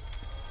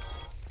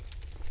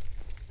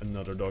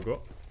 Another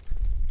doggo.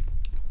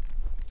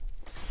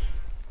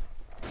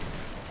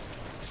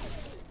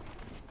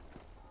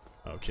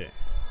 Okay,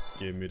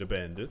 give me the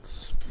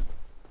bandits.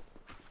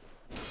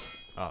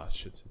 Ah,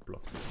 shit, it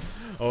blocked it.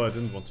 Oh, I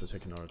didn't want to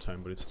take another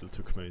time, but it still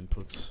took my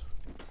input.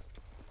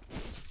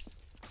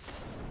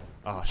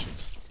 Ah,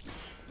 shit.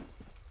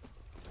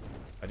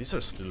 Ah, these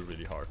are still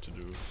really hard to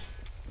do.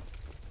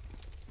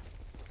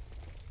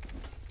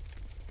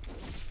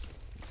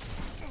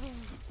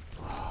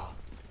 Ah,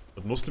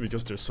 but mostly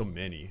because there's so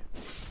many.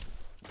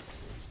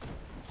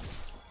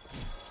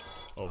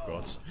 Oh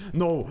god.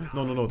 No!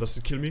 No, no, no, does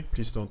it kill me?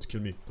 Please don't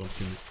kill me. Don't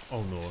kill me.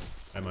 Oh no.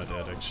 Am I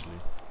dead actually?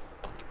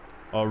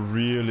 Oh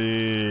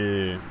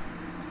really?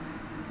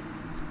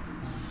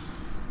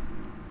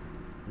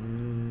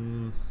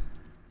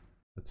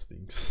 That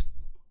stinks.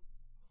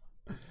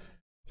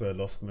 So I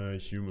lost my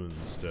human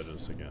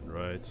status again,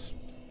 right?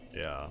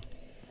 Yeah.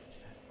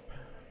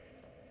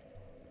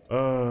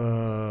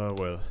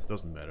 Well,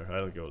 doesn't matter.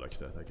 I'll go like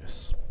that, I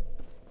guess.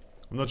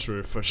 I'm not sure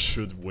if I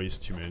should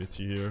waste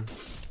humanity here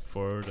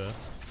for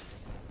that.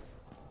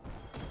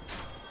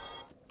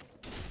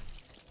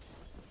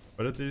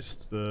 But at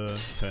least the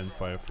 10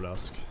 fire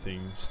flask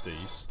thing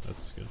stays.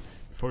 That's good.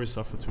 Before you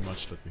suffer too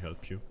much, let me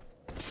help you.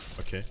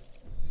 Okay.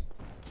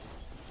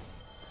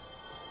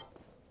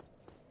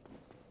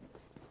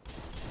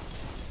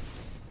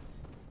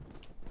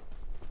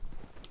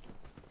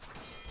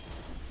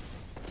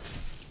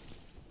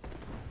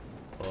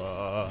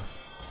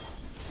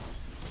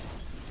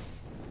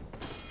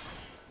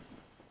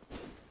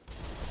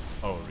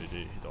 Oh,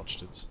 really? He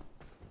dodged it.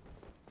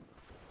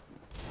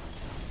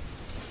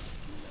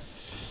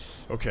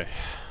 Okay.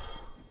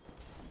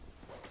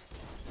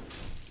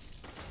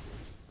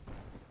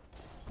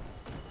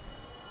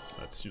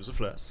 Let's use a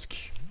flask.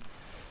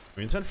 I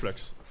mean, 10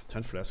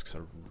 flasks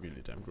are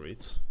really damn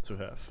great to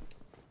have.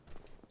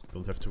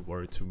 Don't have to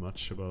worry too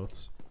much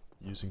about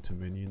using too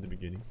many in the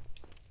beginning.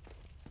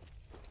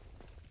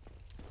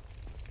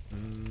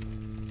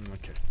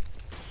 Okay.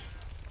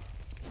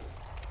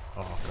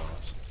 Oh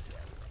god.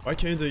 Why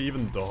can't I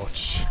even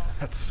dodge?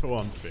 That's so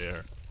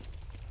unfair.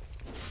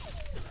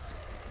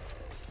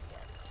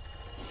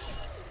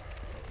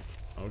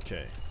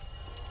 Okay.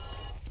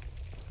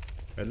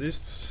 At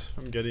least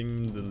I'm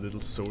getting the little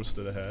souls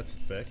that I had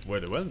back. Well,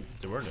 they weren't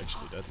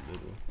actually that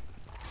little.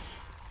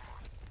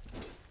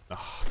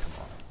 Ah, come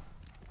on.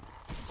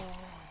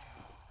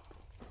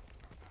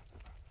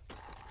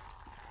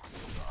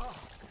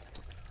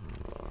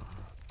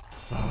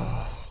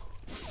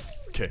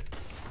 Okay.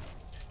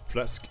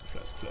 Flask.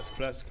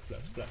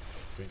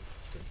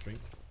 Drink.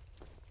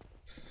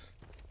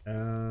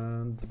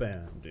 And the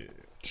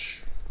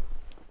bandage.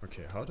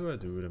 Okay, how do I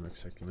do them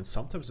exactly? I mean,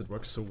 sometimes it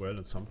works so well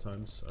and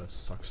sometimes I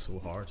suck so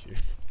hard here.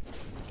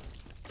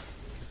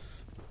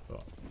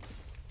 Oh.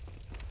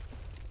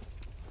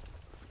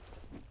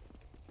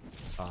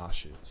 Ah,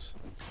 shit.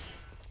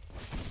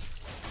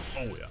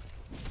 Oh, yeah.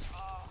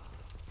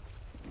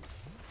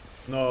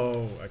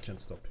 No, I can't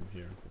stop him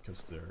here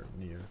because they're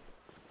near.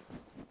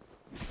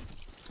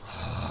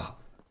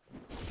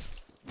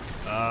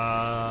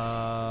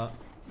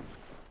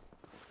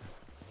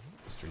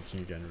 He's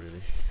drinking again,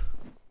 really.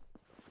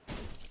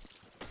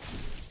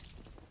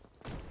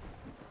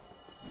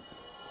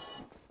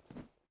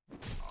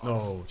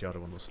 No, the other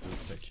one was still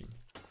attacking.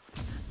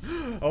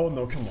 Oh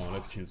no, come on,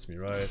 it kills me,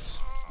 right?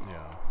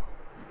 Yeah.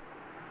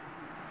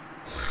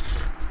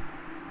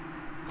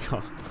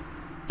 God.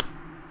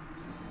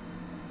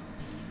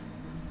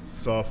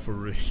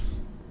 Suffering.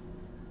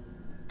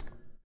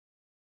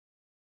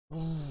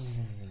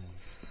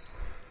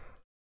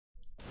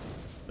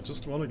 I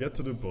just want to get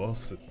to the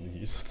boss at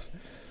least.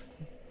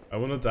 I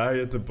want to die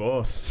at the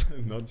boss,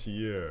 not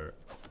here.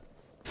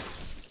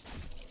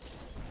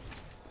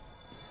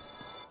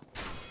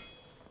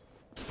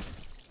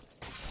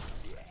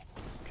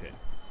 Okay.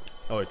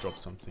 Oh, I dropped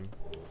something.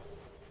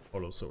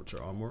 Hollow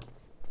soldier armor.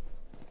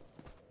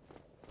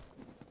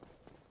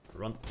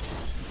 Run.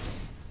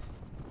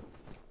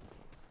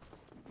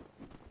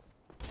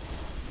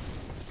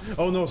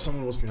 Oh no,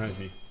 someone was behind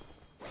me.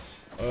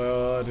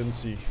 I didn't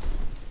see.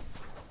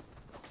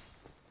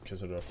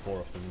 Because there are 4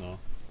 of them now.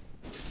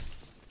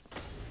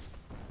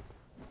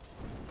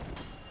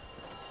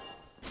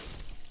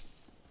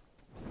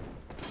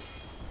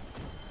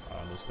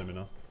 Ah, no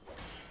stamina.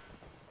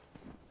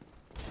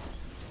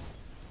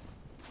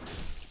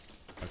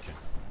 Okay.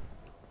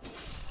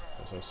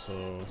 There's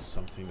also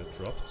something that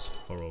dropped.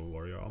 Horror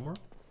warrior armor.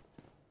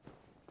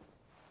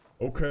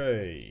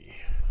 Okay.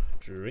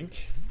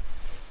 Drink.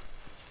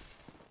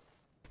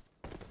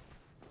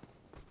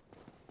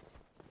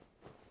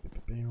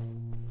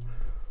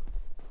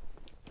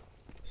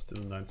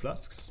 Still 9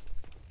 flasks.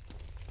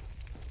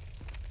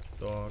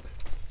 Dog.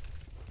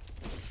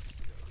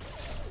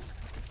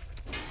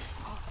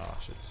 Ah,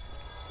 shit.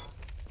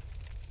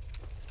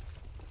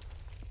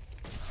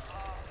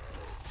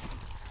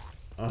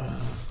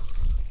 Ah.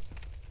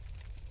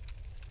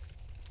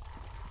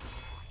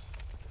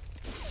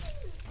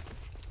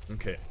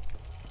 Okay.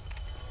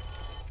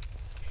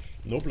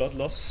 No blood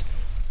loss.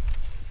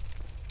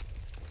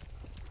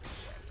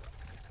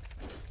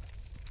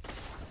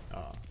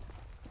 Ah.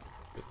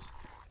 Good.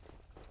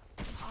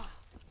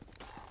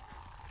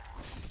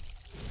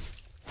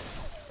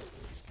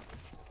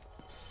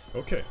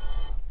 Okay.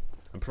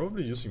 I'm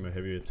probably using my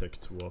heavy attack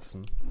too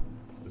often,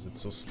 because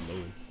it's so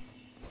slow.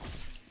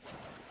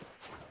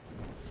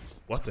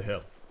 What the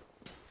hell?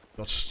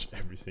 Dodged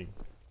everything.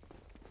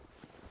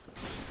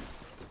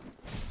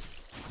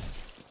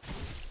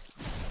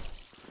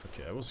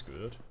 Okay, that was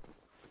good.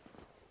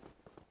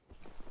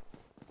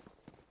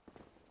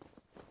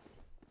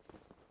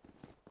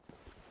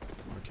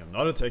 Okay, I'm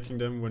not attacking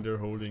them when they're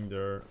holding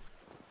their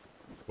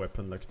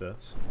weapon like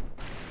that.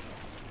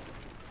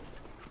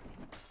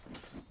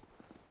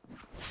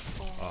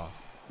 Ah,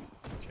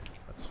 okay,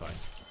 that's fine.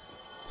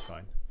 It's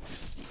fine.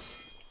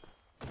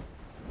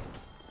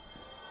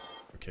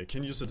 Okay, I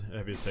can use a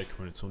heavy attack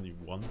when it's only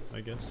 1,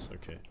 I guess.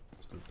 Okay,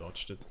 still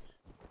dodged it.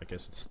 I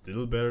guess it's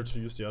still better to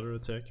use the other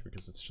attack,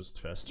 because it's just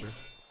faster.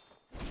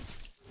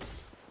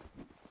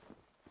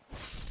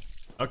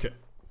 Okay.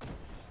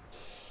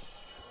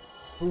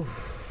 Whew.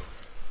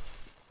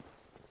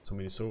 So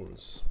many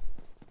souls.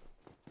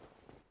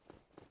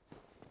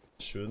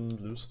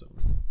 Shouldn't lose them.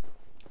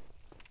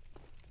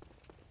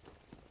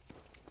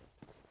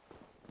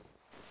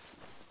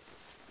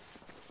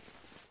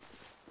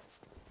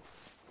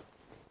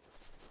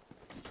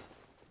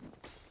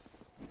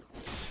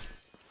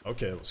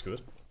 Okay, that was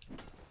good.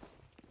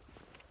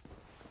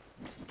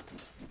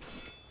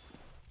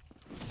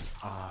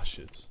 Ah,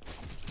 shit.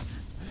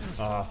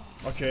 Ah,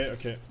 okay,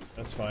 okay.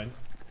 That's fine.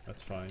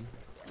 That's fine.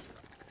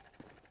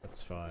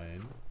 That's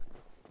fine.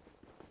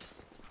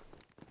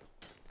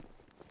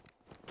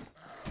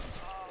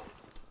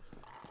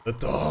 The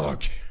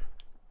dog!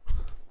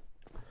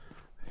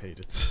 I hate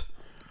it.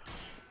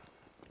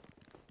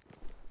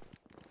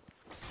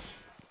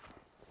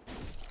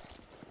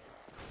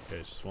 Okay,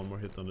 just one more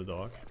hit on the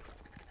dog.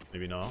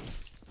 Maybe now.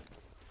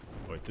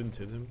 Oh, it didn't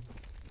hit him.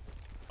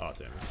 Ah,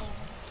 damn it.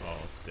 Oh,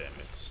 damn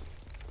it.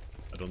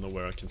 I don't know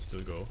where I can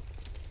still go.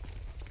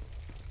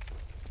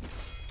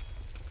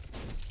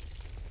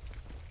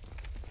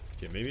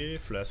 Okay, maybe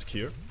flask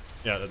here.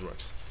 Yeah, that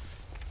works.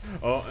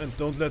 Oh, and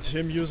don't let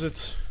him use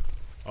it.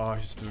 Oh,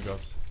 he still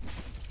got.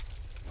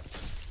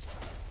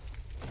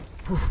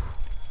 Whew.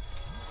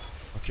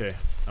 Okay,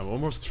 I'm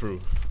almost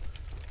through.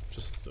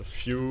 Just a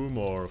few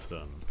more of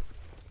them.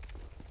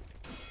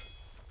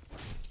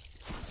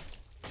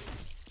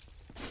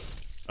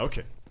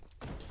 Okay.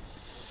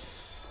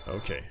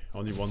 Okay,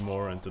 only one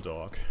more and the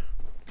dog.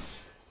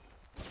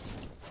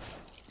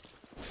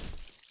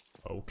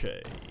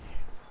 Okay.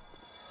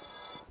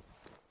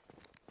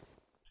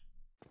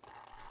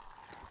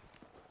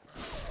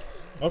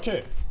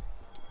 Okay,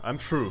 I'm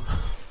through.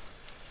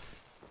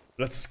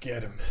 Let's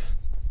get him.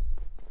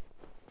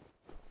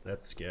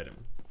 Let's get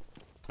him.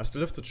 I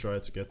still have to try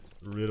to get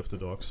rid of the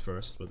dogs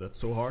first, but that's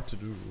so hard to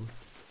do.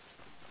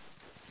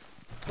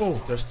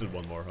 Oh, there's still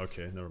one more.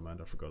 Okay, never mind,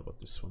 I forgot about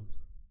this one.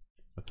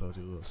 I thought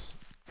it was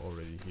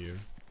already here.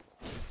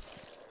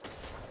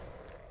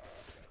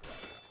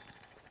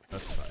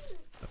 That's fine,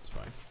 that's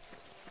fine.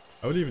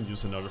 I will even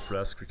use another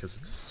flask because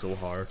it's so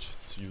hard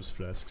to use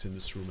flasks in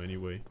this room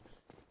anyway.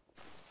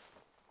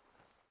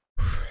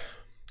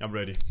 I'm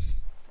ready.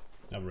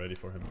 I'm ready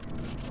for him.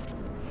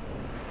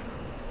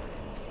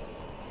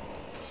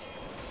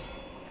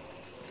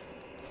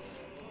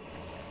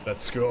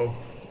 Let's go.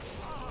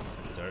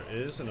 Okay, there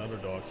is another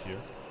dog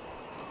here.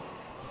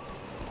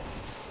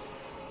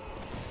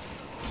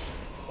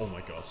 Oh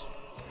my god.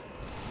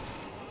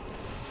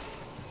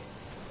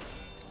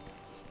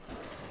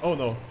 Oh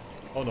no.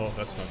 Oh no,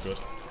 that's not good.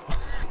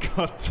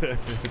 God damn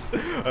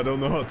it. I don't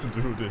know how to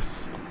do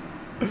this.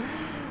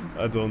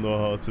 I don't know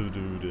how to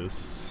do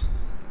this.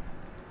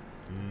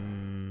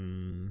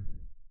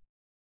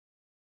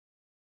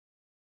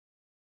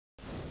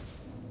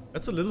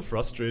 That's a little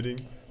frustrating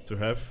to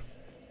have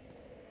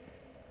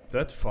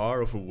that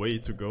far of a way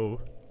to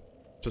go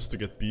just to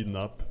get beaten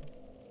up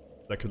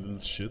like a little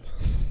shit.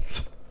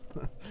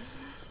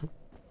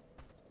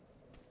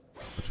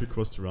 The trick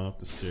was to run up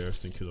the stairs,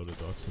 then kill all the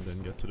dogs and then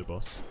get to the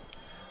boss.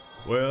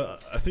 Well,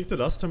 I think the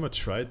last time I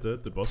tried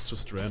that, the boss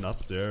just ran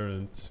up there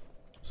and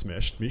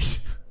smashed me.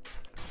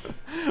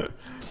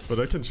 But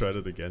I can try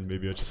that again,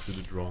 maybe I just did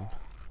it wrong.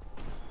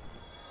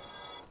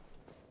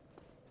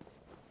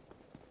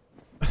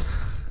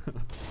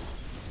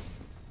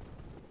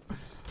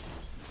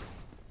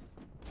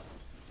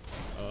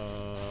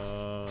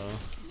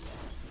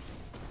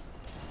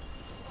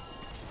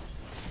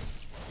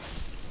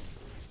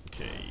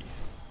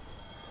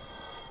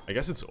 I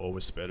guess it's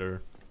always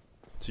better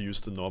to use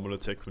the normal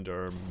attack when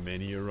there are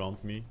many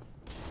around me.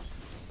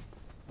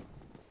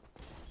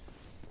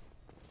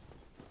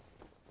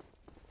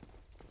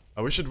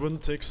 I wish it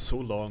wouldn't take so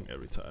long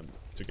every time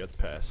to get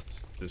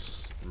past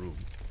this room.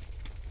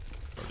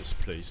 Or this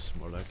place,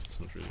 more like it's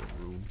not really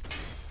a room.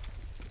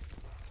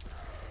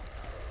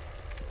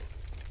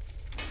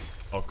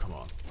 Oh, come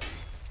on.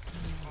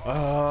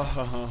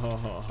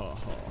 Ah,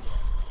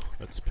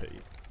 let's pay.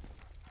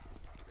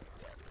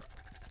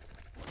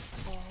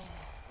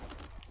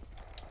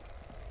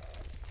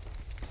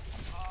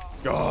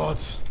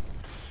 God!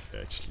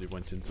 I actually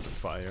went into the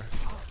fire.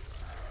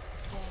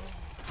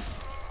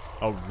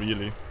 Oh,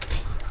 really?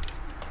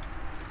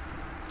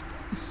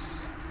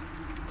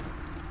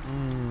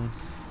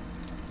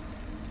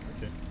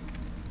 Okay,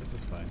 this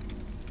is fine.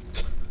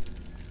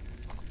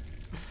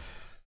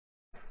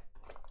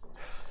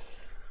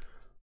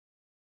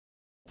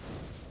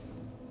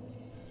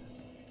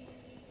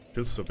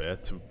 Feels so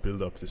bad to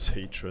build up this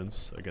hatred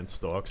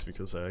against dogs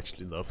because I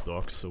actually love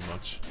dogs so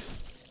much.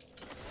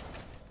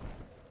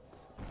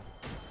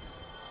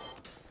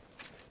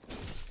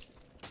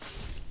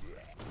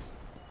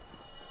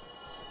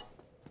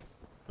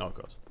 Oh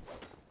god.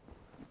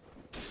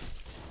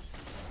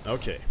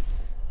 Okay.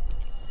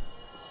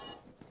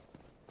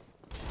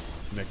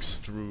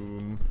 Next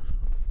room.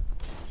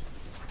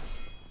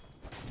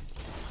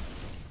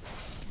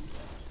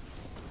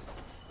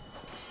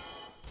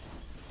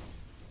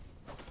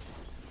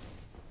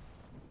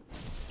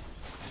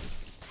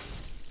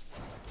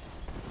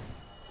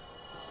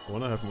 I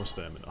wanna have more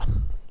stamina.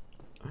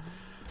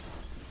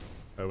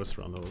 I always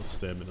run out of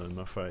stamina in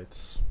my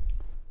fights.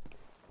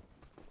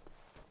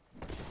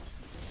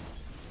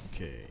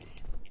 Okay.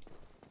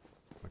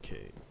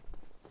 Okay.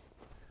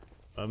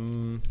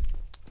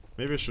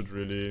 Maybe I should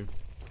really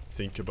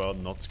think about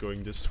not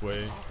going this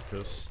way,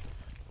 because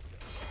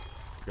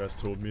you guys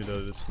told me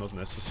that it's not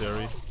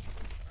necessary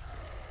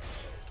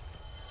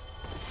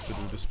to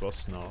do this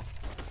boss now.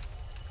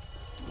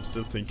 I'm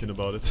still thinking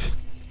about it.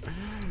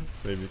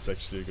 Maybe it's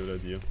actually a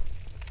good idea.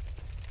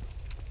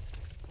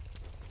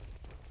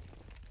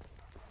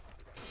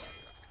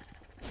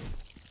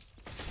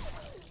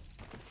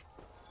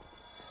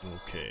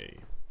 Okay.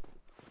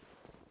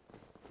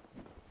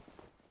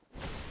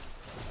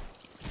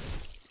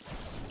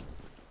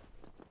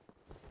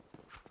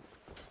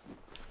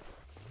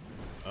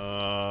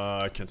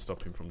 I can't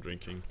stop him from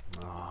drinking.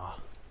 Ah.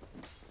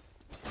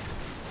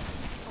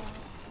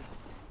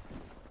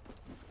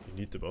 You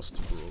need the boss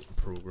to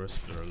progress,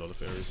 but there are a lot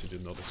of areas you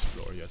did not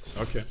explore yet.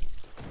 Okay.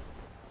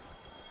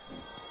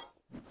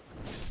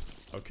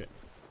 Okay.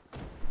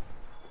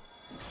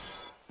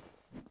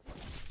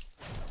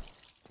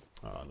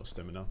 Ah, no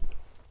stamina.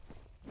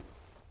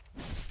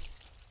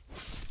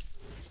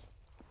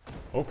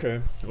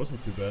 Okay, it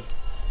wasn't too bad.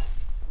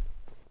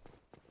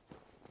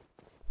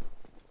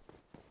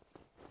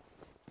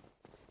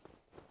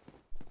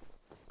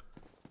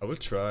 I will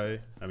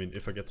try, I mean,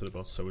 if I get to the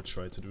boss, I will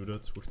try to do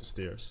that with the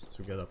stairs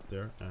to get up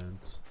there and,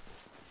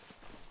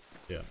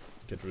 yeah,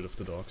 get rid of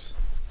the dogs.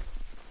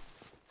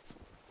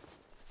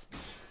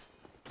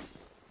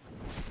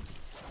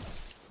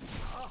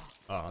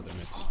 Ah, damn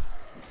it.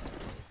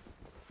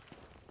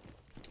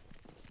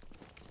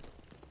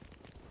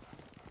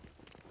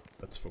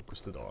 Let's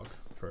focus the dog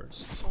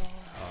first. Oh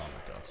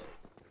my god.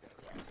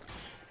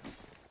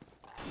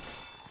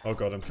 Oh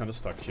god, I'm kinda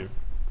stuck here.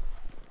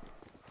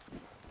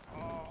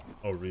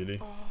 Oh really?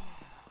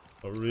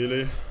 Oh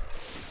really?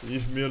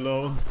 Leave me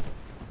alone.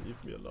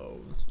 Leave me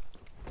alone.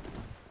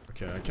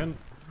 Okay, I can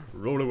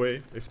roll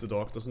away if the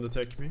dog doesn't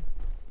attack me.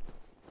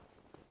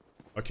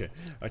 Okay,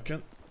 I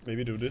can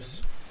maybe do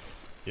this.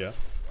 Yeah.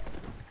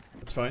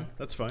 That's fine,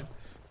 that's fine.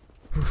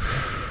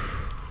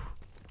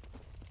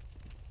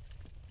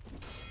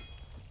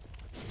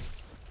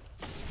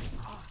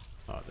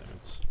 Ah, damn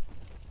it.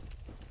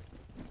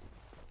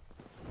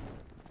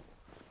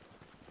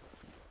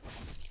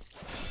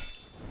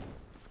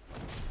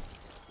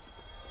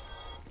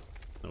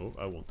 No,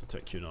 I won't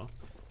attack you now.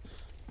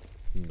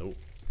 No.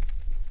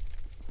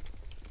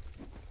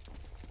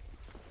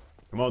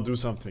 Come on, do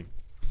something.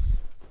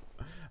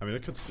 I mean, I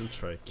could still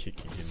try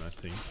kicking him, I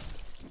think.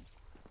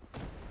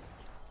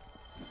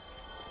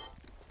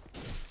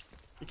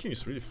 Kicking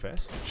is really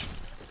fast, actually.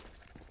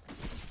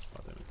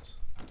 Oh, damn it.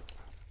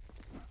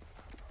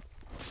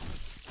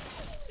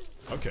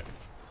 Okay.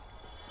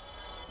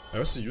 I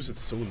also use it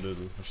so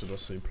little. I should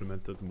also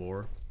implement it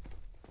more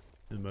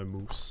in my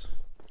moves.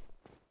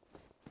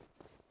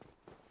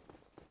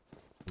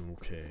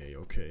 Okay,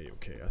 okay,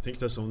 okay. I think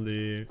there's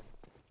only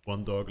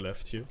one dog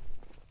left here,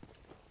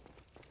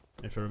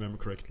 if I remember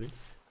correctly.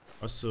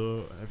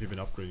 Also, have you been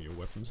upgrading your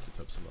weapons? That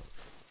helps a lot.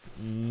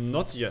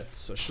 Not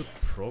yet. I should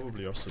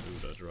probably also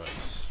do that,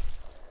 right?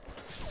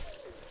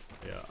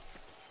 Yeah.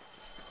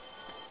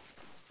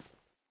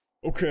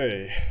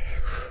 Okay.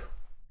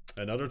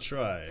 Another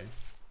try.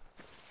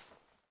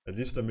 At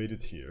least I made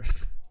it here.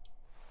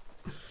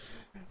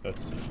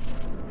 Let's see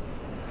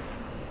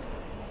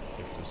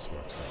if this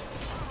works out.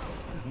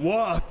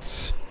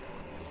 What?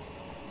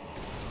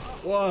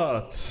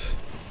 What?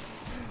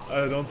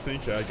 I don't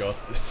think I got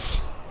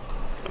this.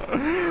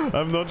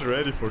 I'm not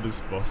ready for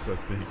this boss, I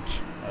think.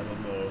 I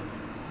don't know.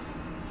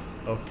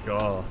 Oh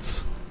god.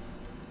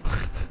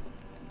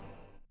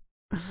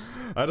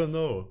 I don't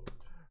know.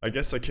 I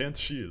guess I can't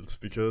shield,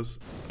 because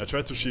I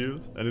tried to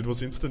shield and it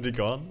was instantly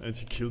gone and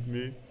he killed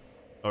me.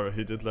 Or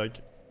he did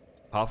like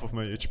half of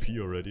my HP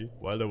already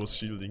while I was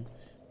shielding.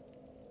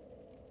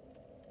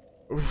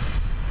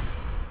 Oof.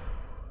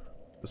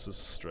 This is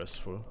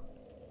stressful.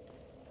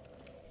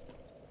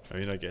 I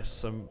mean, I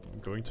guess I'm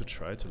going to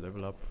try to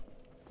level up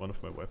one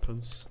of my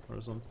weapons or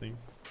something.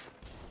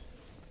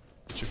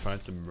 Did you find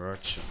the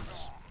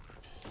merchant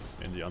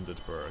in the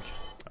Undead Burg?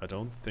 I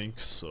don't think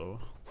so.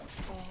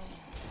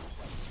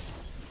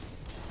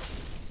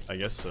 I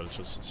guess I'll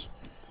just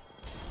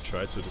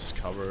try to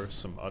discover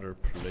some other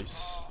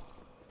place.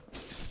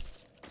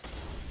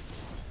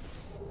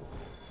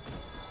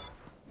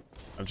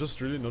 I'm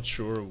just really not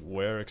sure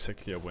where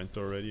exactly I went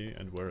already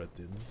and where I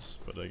didn't,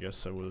 but I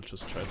guess I will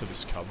just try to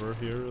discover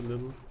here a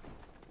little.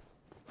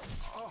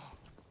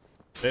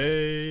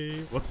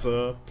 Hey, what's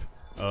up?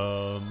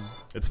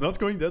 It's not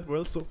going that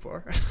well so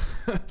far.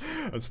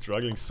 I'm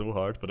struggling so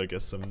hard, but I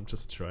guess I'm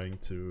just trying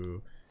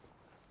to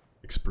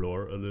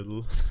explore a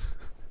little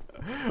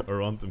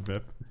around the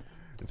map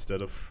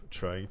instead of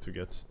trying to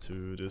get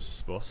to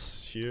this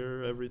boss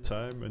here every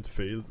time and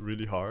fail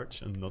really hard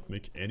and not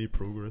make any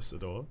progress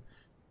at all.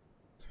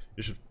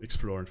 You should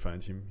explore and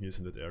find him. He's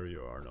in that area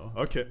or no.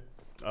 Okay,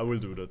 I will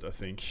do that, I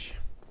think.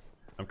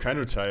 I'm kind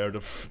of tired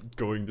of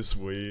going this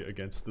way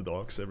against the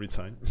dogs every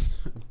time.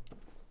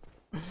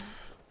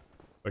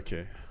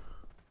 Okay.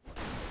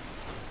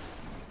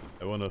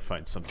 I wanna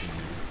find something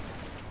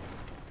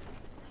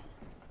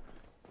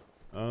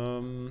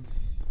new.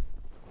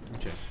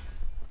 Okay.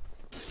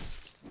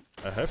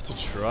 I have to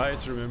try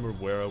to remember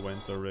where I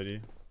went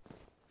already.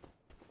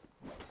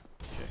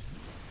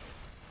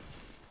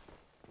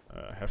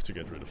 I have to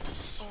get rid of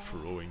this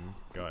throwing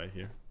guy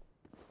here.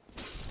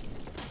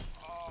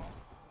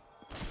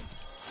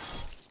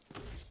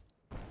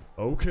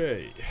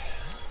 Okay.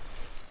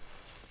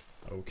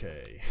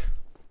 Okay.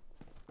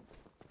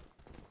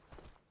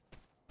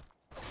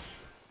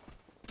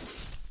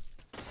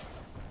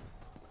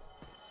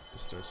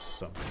 Is there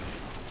something?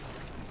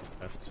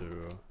 I have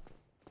to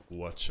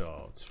watch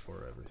out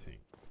for everything.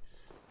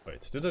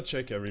 Wait, did I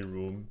check every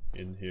room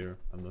in here?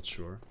 I'm not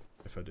sure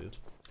if I did.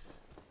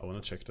 I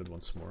want to check that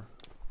once more.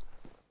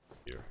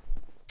 Here.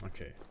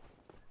 Okay.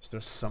 Is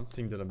there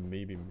something that I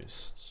maybe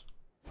missed?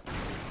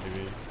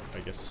 Maybe, I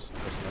guess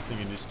there's nothing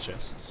in these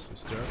chests,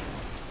 is there?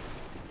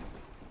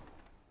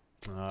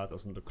 Ah,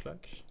 doesn't look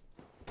like.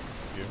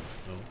 Here,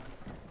 no.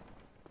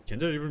 Can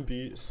there even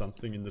be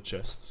something in the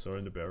chests or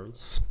in the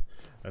barrels?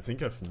 I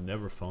think I've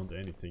never found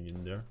anything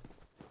in there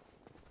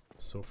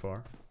so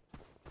far.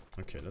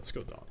 Okay, let's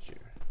go down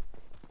here.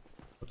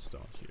 What's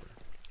down here?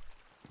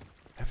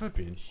 Have I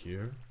been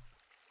here?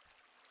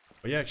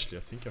 Oh yeah, actually,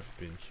 I think I've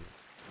been here.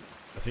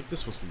 I think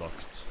this was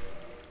locked.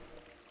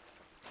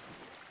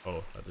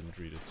 Oh, I didn't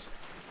read it.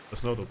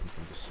 It's not open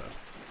from this side.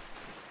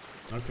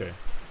 Okay.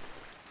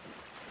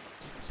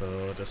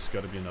 So there's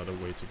gotta be another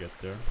way to get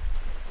there.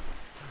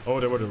 Oh,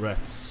 there were the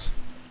rats.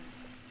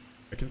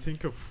 I can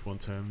think of one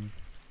time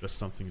there's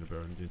something in the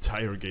barrel in the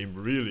entire game,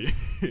 really.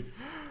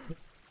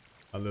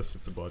 Unless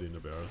it's a body in the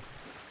barrel.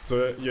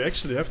 So you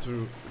actually have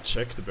to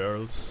check the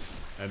barrels,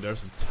 and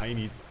there's a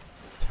tiny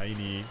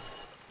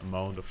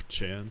amount of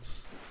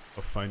chance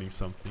of finding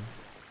something.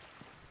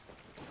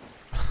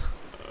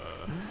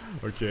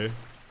 Okay.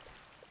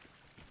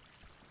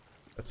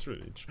 That's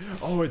really interesting.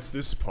 Oh, it's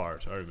this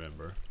part. I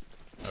remember.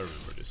 I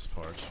remember this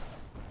part.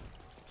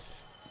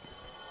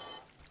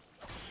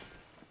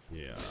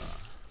 Yeah.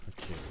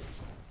 Okay.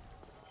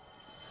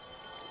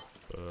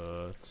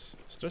 But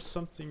is there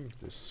something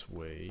this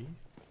way?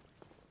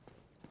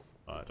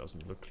 It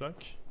doesn't look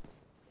like.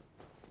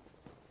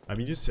 I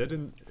mean, you said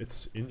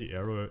it's in the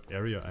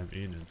area I'm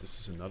in, and this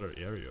is another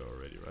area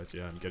already, right?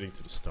 Yeah, I'm getting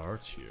to the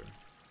start here.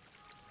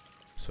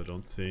 So I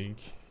don't think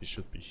he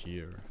should be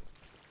here,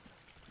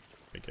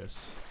 I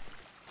guess.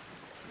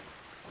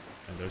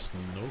 And there's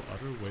no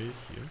other way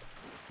here.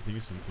 The thing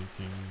is, I'm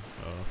thinking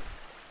of...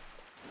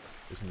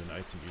 isn't an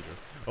item either.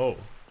 Oh!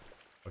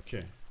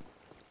 Okay.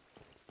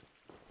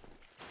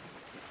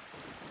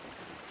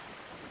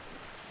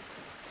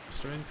 Is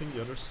there anything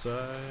the other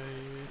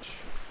side?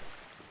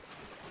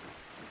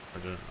 Are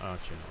there... ah,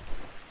 okay,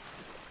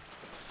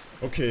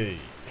 no. Okay.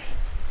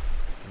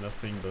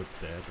 Nothing but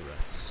dead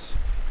rats.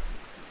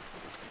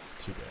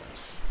 Too bad.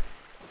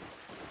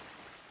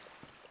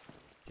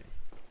 Okay.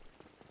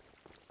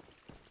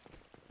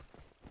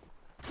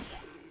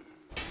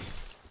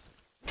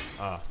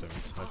 Ah, damn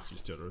it. I have to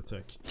use the other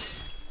attack.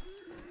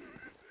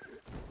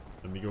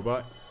 Let me go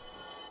by.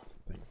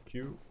 Thank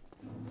you.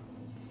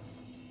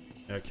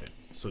 Okay,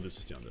 so this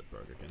is the Undead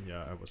Burg again.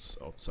 Yeah, I was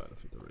outside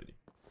of it already.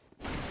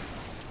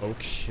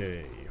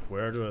 Okay,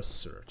 where do I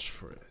search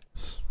for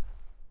it?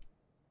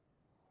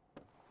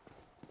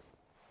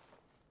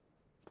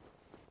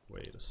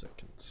 Wait a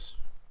second.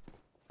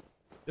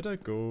 Did I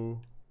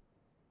go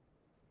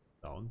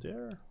down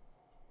there?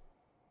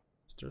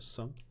 Is there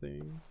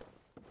something?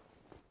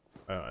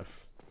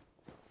 I've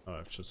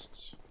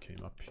just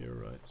came up here,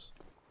 right?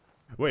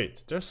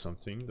 Wait, there's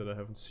something that I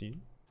haven't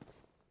seen.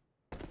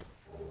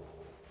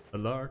 A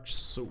large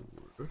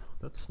sword.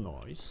 That's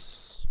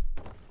nice.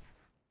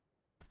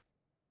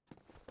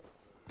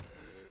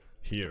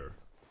 Here.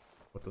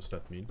 What does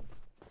that mean?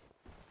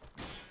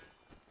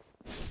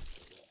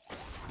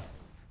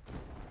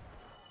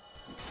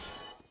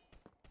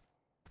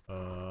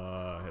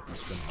 I had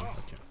this then.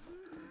 Okay.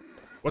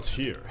 What's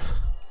here?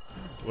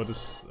 What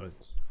is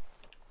it?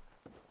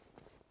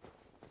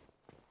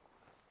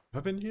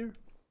 Have I been here?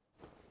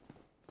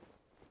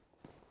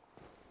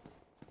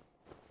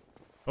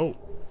 Oh,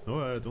 no,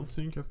 I don't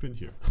think I've been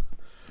here.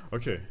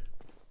 Okay.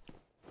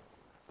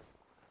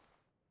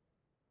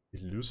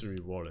 Illusory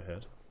wall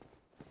ahead.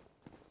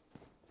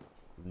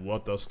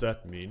 What does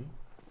that mean?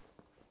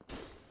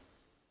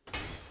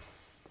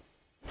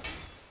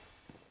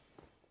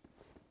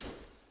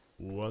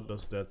 What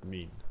does that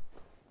mean?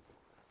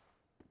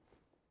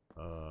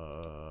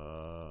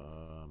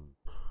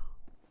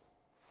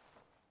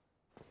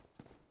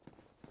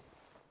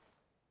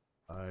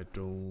 I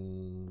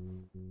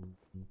don't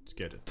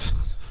get it.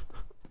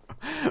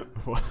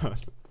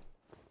 What?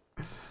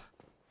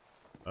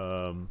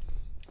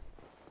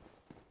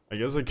 I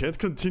guess I can't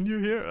continue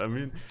here. I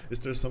mean, is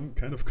there some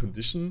kind of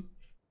condition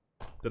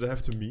that I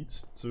have to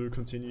meet to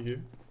continue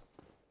here?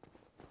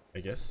 I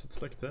guess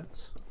it's like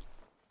that.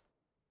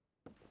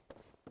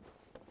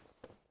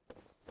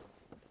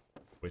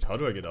 Wait, how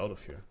do I get out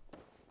of here?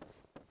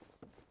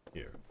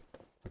 Here.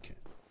 Okay.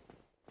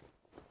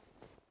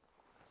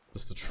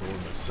 Just a troll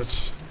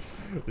message.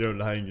 They're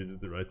lying, you did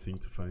the right thing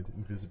to find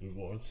invisible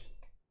walls.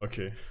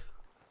 Okay.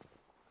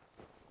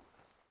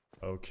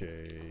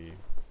 Okay.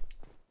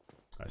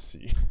 I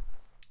see.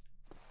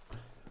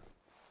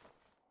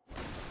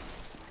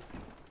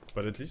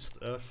 But at least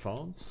I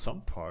found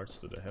some parts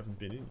that I haven't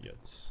been in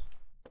yet.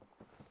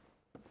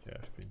 Okay,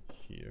 I've been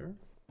here.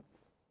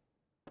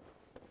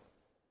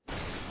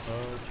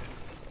 Okay.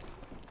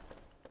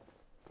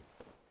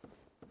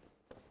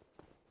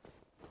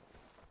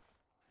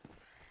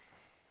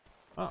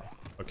 Ah,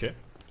 okay.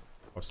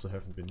 Also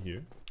haven't been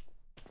here.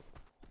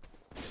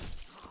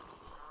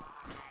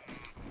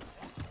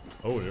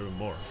 Oh, there are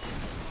more.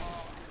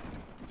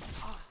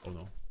 Oh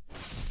no.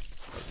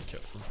 Gotta be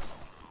careful.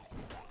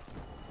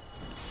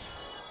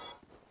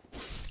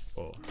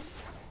 Oh.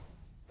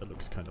 That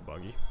looks kinda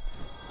buggy.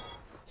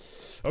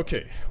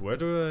 Okay, where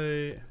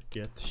do I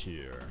get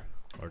here?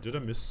 Or did I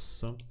miss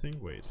something?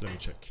 Wait, let me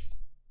check.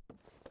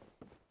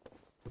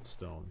 What's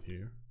down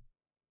here?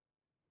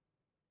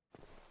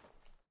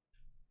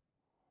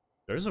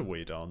 There's a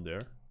way down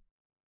there.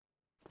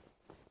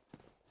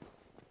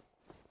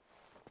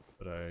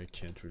 But I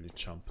can't really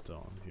jump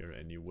down here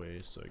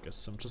anyway, so I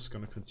guess I'm just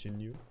gonna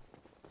continue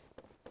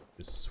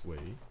this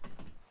way.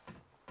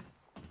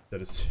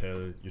 That is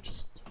hell, you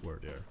just were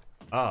there.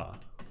 Ah!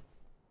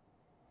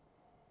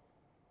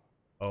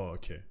 Oh,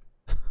 okay.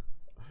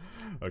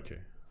 Okay.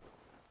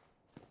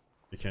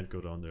 You can't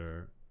go down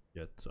there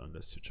yet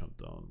unless you jump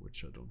down,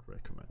 which I don't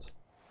recommend.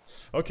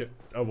 Okay,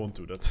 I won't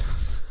do that.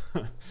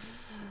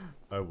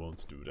 I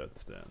won't do that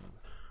then.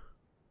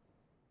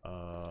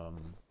 I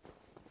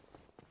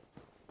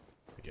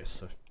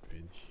guess I've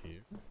been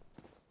here.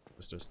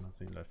 Because there's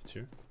nothing left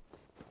here.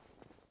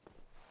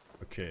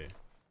 Okay.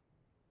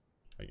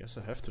 I guess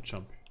I have to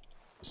jump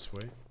this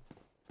way.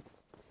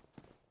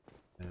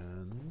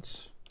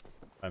 And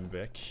I'm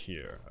back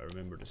here. I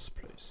remember this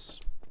place.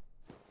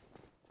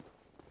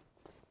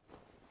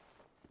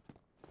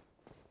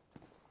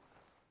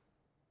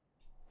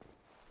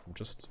 I'm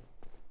just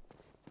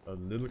a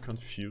little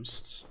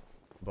confused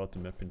about the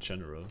map in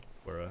general,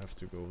 where I have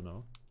to go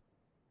now.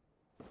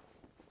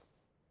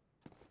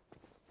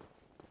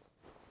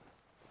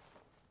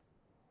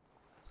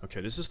 Okay,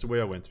 this is the way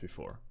I went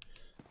before.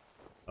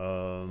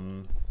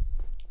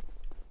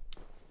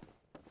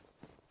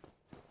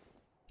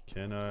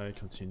 Can I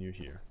continue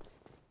here?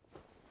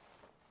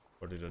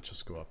 Or did I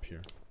just go up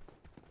here?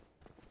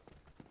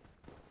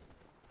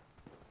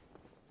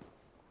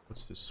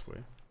 What's this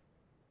way?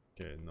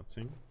 Okay,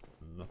 nothing.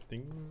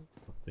 Nothing.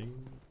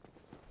 Nothing.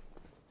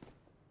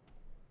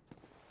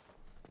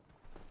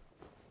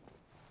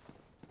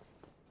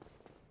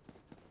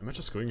 Am I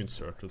just going in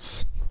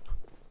circles?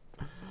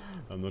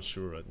 I'm not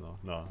sure right now.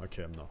 No,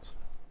 okay, I'm not.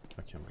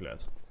 Okay, I'm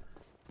glad.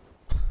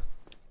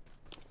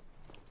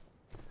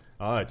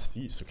 Ah, it's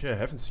these. Okay, I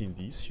haven't seen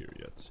these here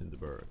yet in the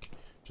burg.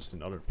 Just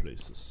in other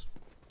places.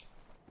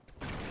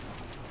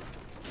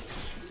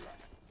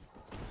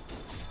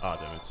 Ah,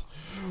 damn it.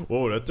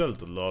 Whoa, that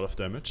dealt a lot of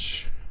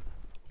damage.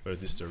 But at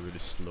least they're really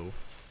slow.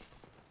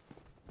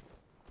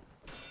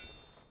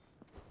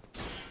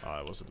 Ah,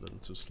 I was a little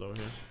too slow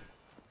here.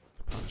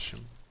 Punish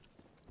him.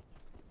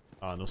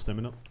 Ah, no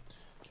stamina.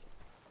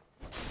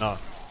 Ah,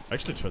 I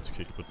actually tried to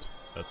kick, but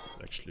that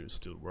actually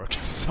still worked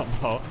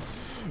somehow.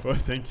 Well,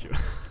 thank you.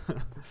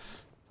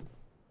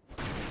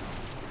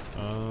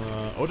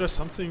 Oh, there's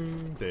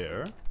something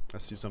there. I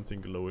see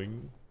something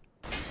glowing.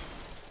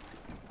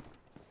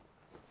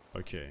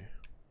 Okay.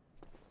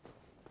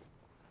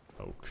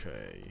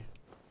 Okay.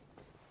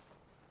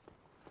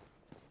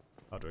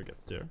 How do I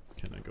get there?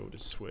 Can I go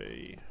this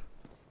way?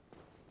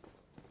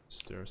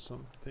 Is there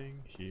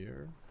something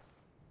here?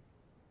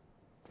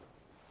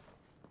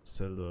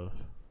 Zelda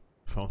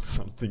found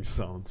something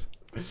sound.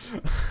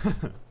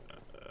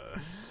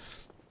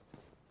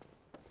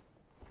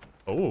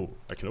 Oh,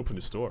 I can open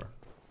this door.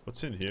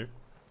 What's in here?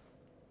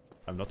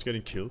 I'm not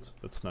getting killed.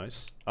 That's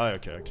nice. Ah,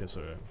 okay, okay,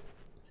 sorry.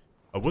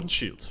 A wooden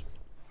shield.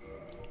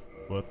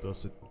 What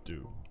does it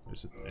do?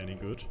 Is it any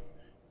good?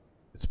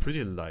 It's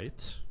pretty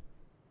light.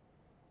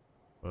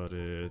 But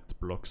it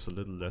blocks a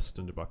little less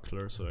than the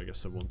buckler, so I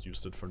guess I won't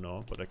use that for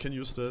now. But I can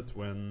use that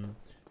when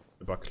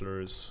the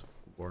buckler is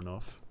worn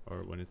off,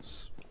 or when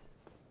it's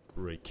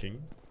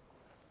breaking.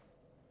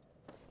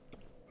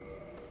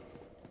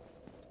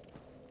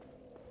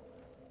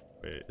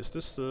 Wait, is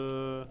this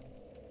the...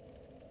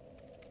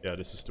 Yeah,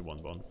 this is the one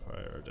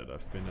bonfire that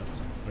I've been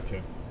at.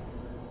 Okay.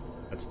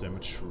 That's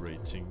damage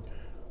rating.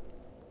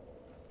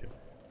 Okay.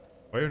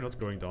 Why are you not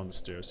going down the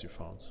stairs you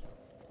found?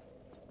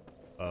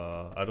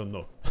 I don't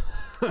know.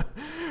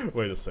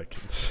 Wait a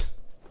second.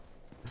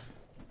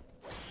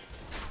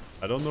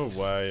 I don't know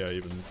why I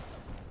even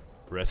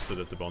rested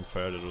at the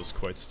bonfire. That was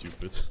quite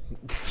stupid.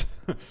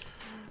 I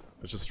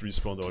just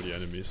respawned all the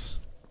enemies.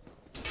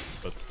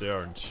 But they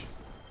aren't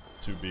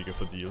too big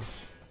of a deal,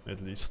 at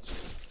least.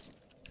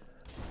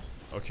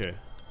 Okay.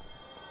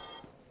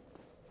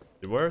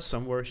 They were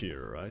somewhere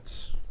here,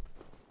 right?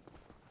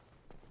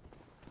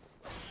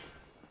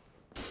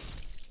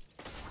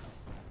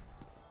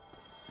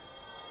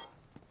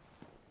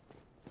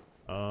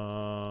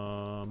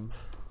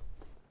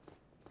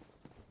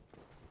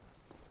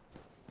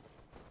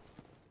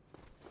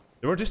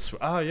 They were this.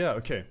 Ah, yeah.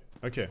 Okay.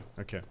 Okay.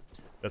 Okay.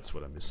 That's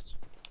what I missed.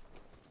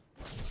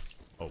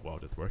 Oh wow,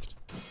 that worked.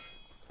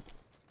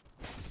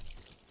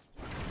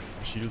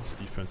 Shield's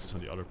defense is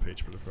on the other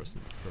page, but the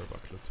person prefer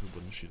buckler to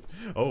wooden shield.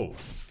 Oh,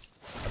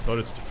 I thought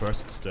it's the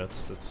first stat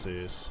that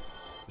says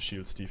the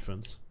shield's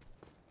defense.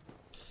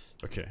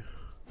 Okay.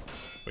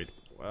 Wait,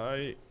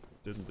 why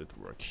didn't it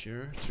work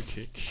here to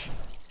kick?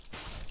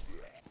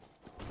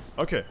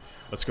 Okay,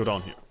 let's go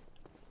down here.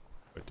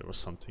 Wait, there was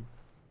something.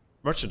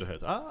 Merchant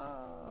ahead. Ah.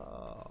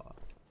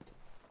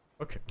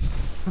 Okay.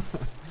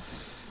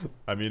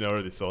 I mean, I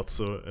already thought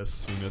so as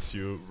soon as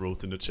you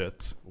wrote in the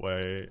chat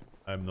why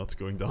I'm not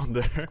going down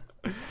there.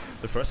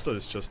 The first thought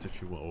is just if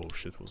you want. Oh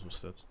shit, what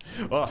was that?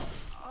 Ah!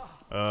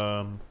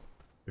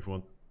 If you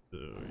want to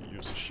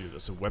use a shield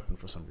as a weapon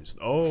for some reason.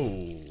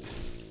 Oh!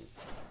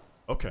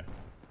 Okay.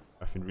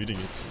 I've been reading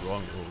it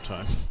wrong the whole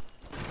time.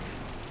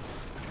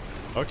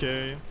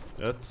 Okay,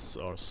 that's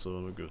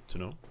also good to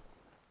know.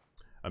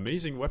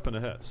 Amazing weapon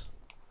ahead.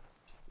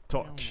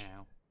 Talk. Well,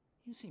 now,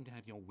 you seem to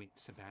have your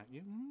wits about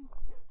you, hmm?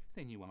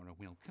 Then you are a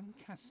welcome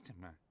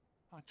customer.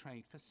 I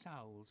trade for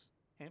souls.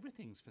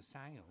 Everything's for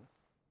sale.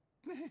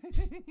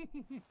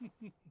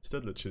 Is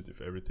that legit if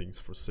everything's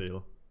for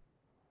sale?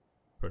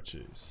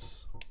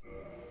 Purchase.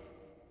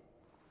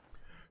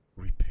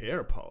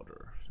 Repair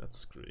powder.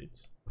 That's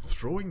great. A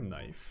throwing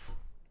knife.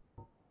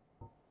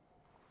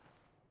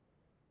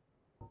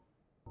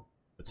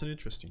 That's an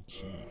interesting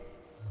key.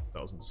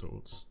 1,000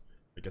 souls.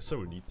 I guess I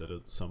will need that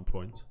at some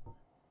point.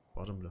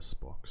 Bottomless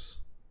box.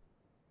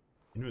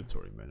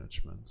 Inventory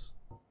management.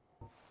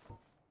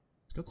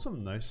 It's got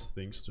some nice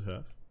things to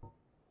have.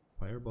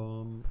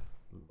 Firebomb.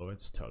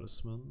 Lloyd's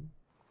talisman.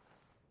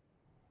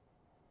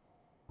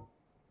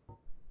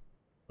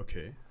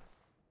 Okay.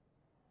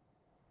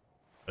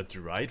 A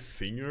dried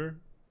finger?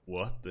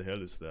 What the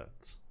hell is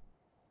that?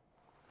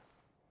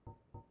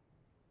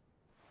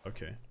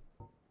 Okay.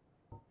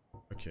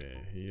 Okay,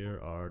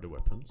 here are the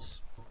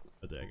weapons.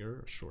 A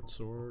dagger, a short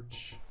sword.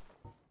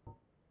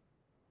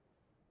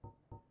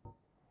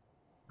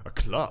 A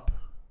club!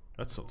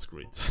 That sounds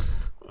great.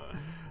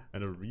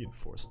 And a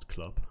reinforced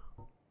club.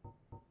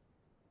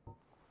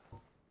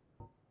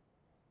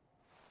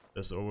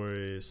 There's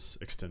always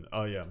extended.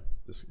 Oh yeah,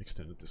 this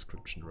extended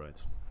description,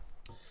 right.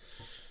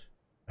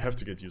 I have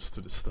to get used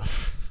to this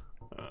stuff.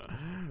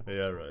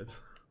 Yeah, right.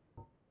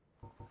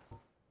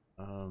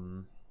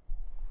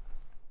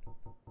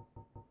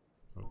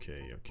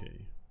 Okay,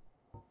 okay.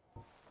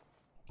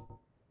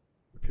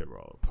 Repair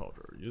raw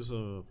powder. Use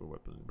of a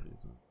weapon,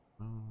 please.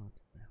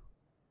 Okay.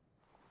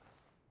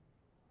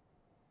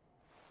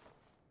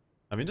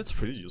 I mean, that's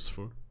pretty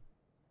useful.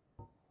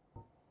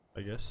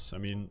 I guess. I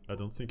mean, I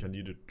don't think I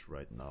need it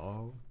right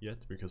now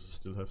yet, because I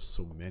still have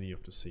so many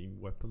of the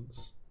same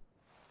weapons.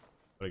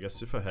 But I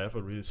guess if I have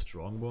a really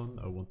strong one,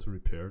 I want to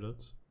repair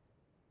that.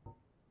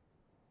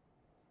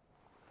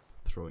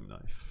 Throwing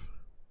knife.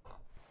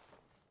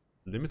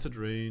 Limited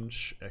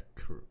range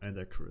and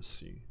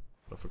accuracy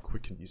of a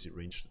quick and easy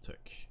ranged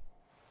attack.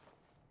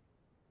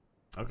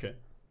 Okay.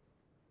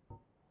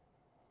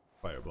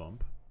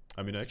 Firebomb.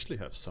 I mean, I actually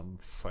have some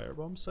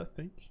firebombs, I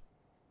think.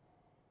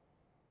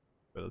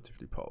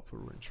 Relatively powerful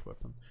ranged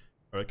weapon.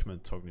 I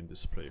recommend toggling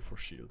display for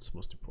shields.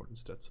 Most important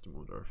stats at the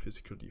moment are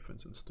physical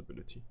defense and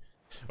stability.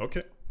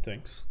 Okay,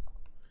 thanks.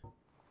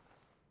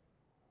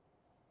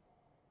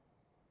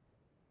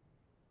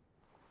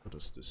 What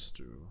does this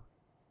do?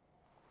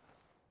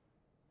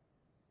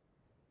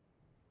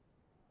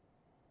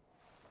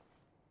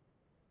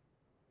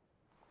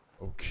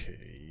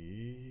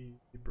 Okay,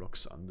 it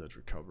blocks undead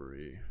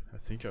recovery. I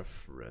think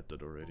I've read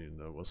that already and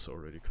I was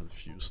already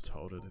confused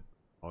how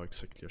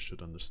exactly I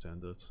should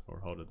understand it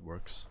or how that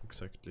works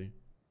exactly.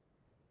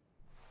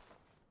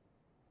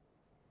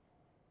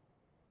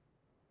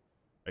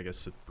 I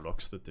guess it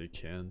blocks that they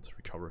can't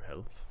recover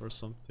health or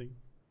something.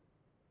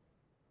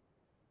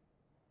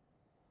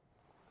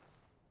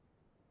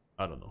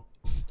 I don't know.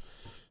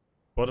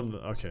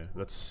 Okay,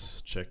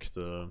 let's check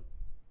the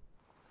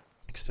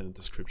extended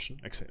description.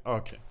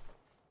 Okay.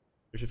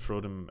 If you throw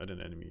them at an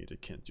enemy, they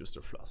can't use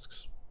their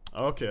flasks.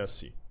 Okay, I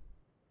see.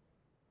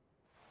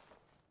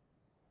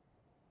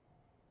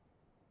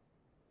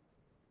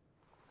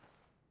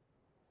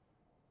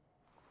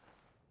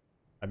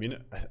 I mean,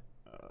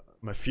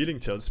 my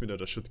feeling tells me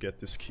that I should get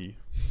this key.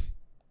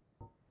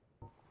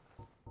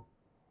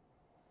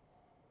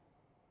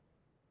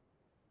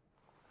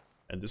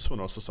 And this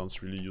one also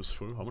sounds really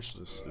useful. How much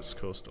does this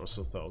cost?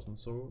 Also 1,000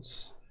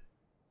 souls.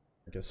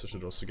 I guess I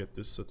should also get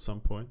this at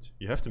some point.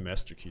 You have the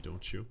master key,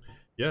 don't you?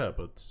 Yeah,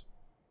 but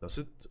does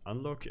it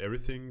unlock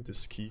everything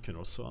this key can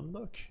also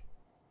unlock?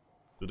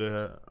 Do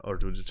they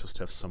just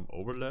have some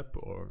overlap,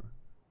 or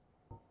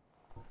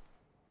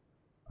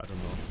I don't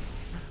know.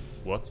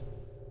 What?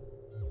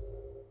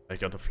 I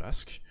got a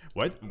flask?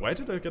 Why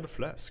did I get a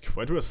flask?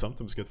 Why do I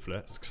sometimes get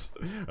flasks?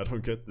 I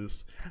don't get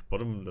this.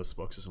 Bottomless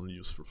box is only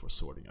useful for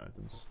sorting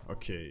items.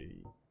 Okay.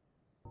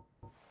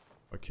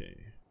 Okay.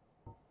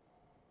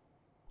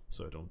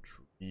 So I don't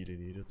really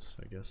need it,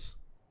 I guess.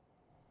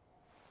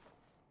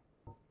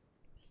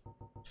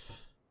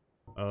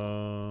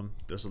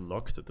 There's a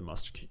lock that the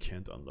master key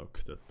can't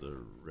unlock that the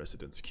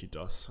residence key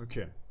does.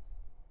 Okay.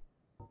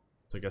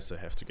 So I guess I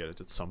have to get it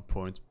at some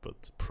point,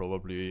 but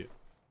probably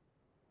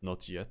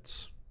not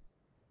yet.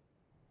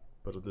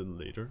 But a little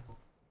later.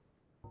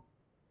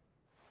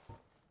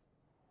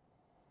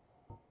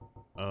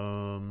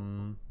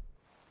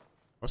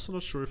 Also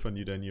not sure if I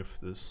need any of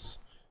this.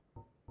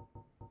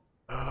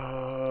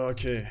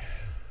 Okay.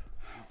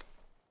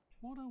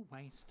 What a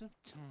waste of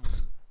time.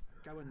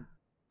 Go and...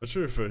 Not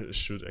sure if I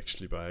should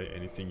actually buy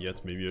anything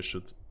yet. Maybe I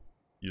should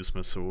use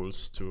my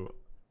souls to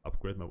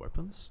upgrade my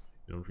weapons.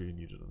 You don't really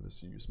need it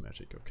unless you use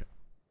magic. Okay.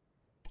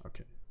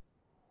 Okay.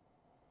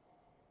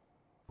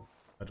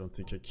 I don't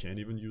think I can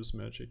even use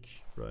magic,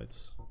 right?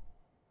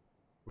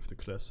 With the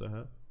class I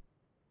have.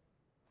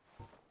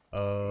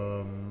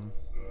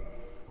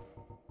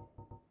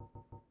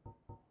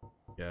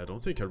 Yeah, I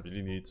don't think I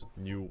really need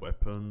new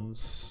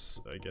weapons,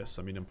 I guess.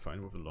 I mean, I'm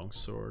fine with a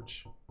longsword.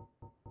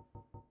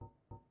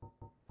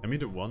 I mean,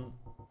 the one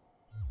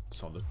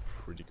sounded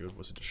pretty good.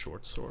 Was it a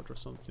short sword or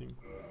something?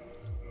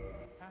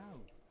 Oh,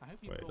 I hope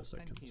you Wait a brought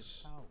second. plenty of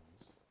souls.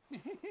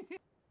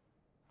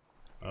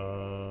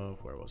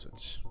 Where was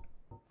it?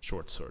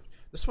 Short sword.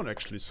 This one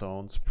actually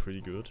sounds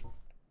pretty good.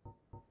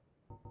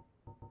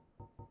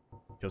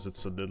 Because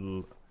it's a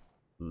little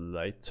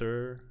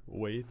lighter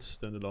weight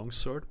than the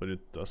longsword, but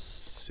it does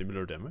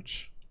similar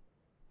damage.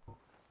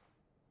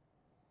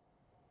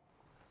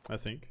 I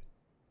think.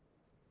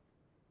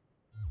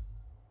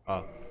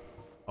 Ah,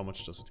 how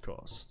much does it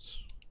cost?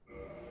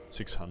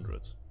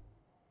 600.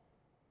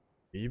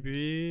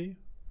 Maybe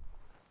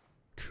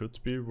could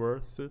be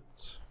worth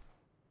it.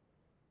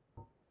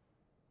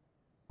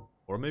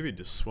 Or maybe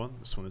this one.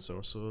 This one is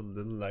also a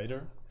little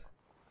lighter.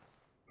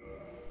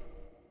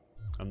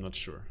 I'm not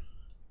sure,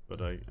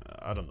 but I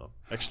don't know.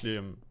 Actually,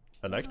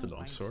 I like the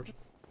longsword.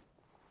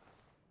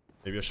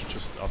 Maybe I should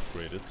just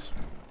upgrade it.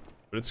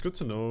 But it's good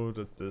to know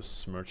that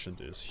this merchant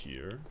is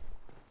here.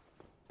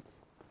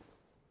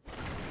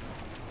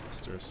 Is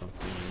there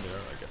something in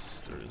there? I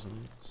guess there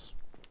isn't.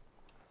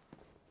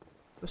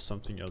 There's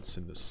something else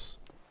in this.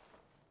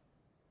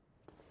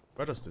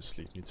 Where does this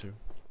lead me to?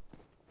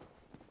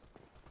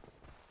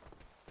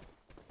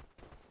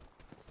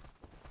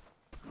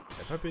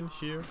 Have I been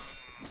here?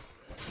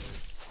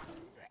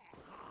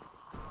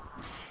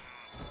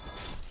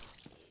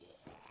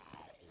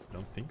 I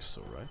don't think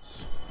so,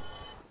 right?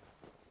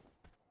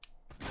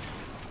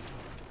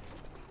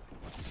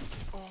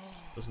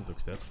 Doesn't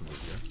look that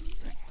familiar.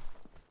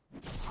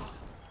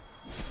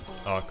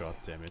 Oh god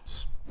damn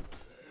it.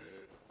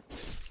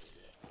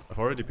 I've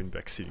already been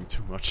backseating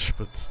too much,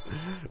 but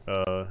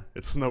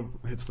it's no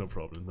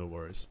problem, no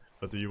worries.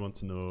 But do you want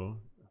to know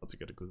how to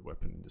get a good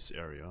weapon in this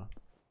area?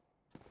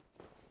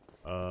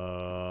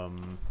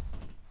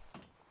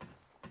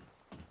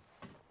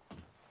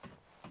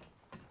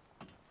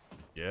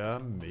 Yeah,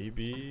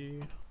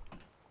 maybe.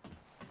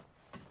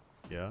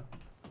 Yeah,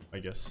 I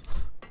guess.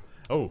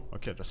 Oh,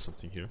 okay, there's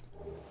something here.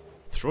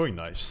 Throwing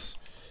knives.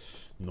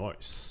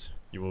 Nice.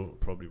 You will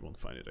probably won't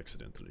find it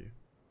accidentally.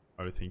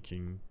 Are you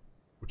thinking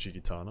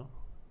Uchigitana?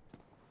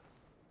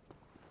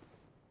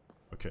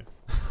 Okay.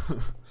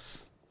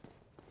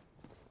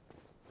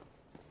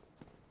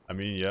 I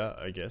mean, yeah,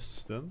 I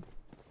guess then.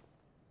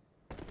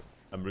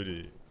 I'm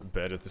really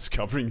bad at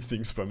discovering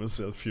things by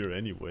myself here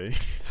anyway,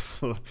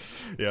 so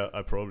yeah,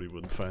 I probably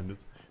wouldn't find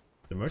it.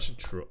 The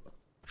merchant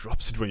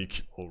drops it when you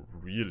kill. Oh,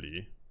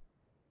 really?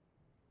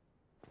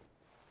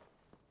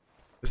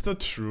 Is that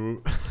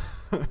true?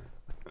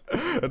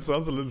 That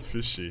sounds a little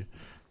fishy.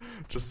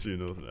 Just so you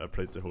know, I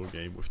played the whole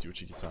game with the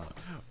Uchi Katana.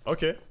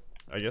 Okay,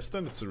 I guess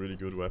then it's a really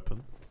good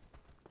weapon.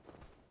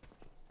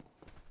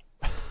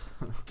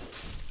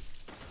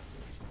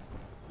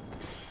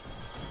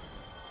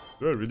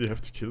 Do I really have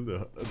to kill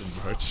the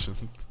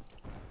merchant?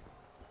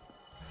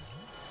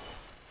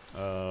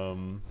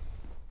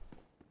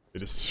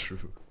 It is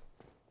true.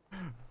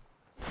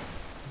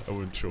 I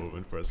wouldn't show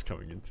when first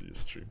coming into your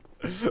stream.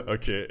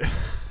 Okay,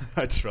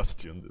 I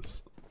trust you on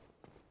this.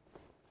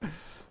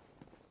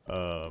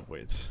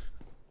 Wait.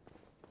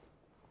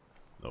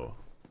 No.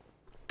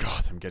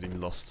 God, I'm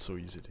getting lost so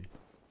easily.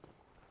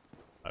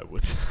 I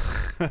would.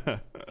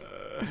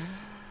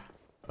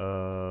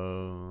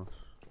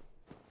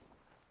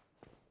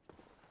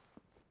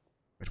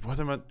 Wait, what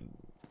am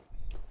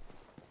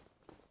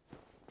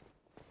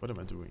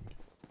I doing?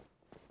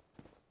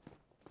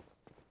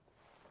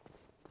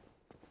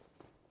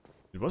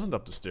 It wasn't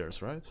up the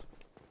stairs, right?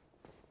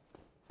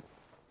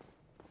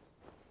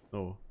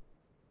 No.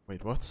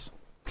 Wait, what?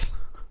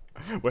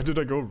 Where did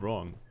I go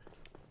wrong?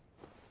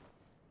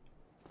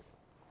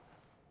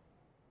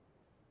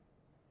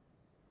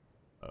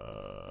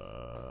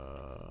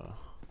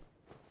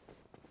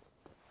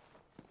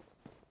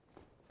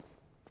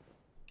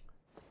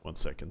 One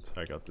second,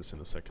 I got this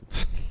in a second.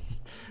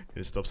 Can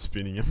you stop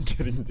spinning? I'm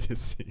getting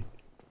dizzy.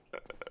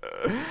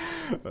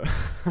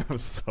 I'm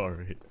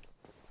sorry.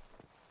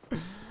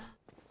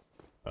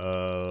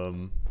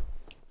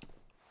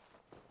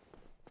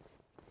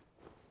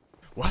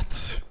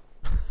 What?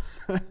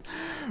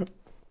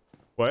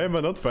 Why am I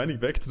not finding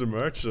back to the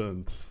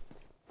merchant?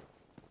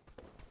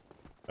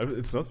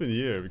 It's not been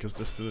here because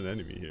there's still an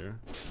enemy here.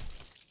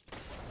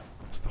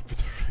 Stop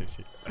it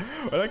already.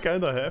 Well, I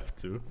kinda have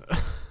to.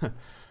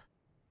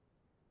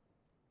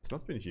 It's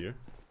not been here.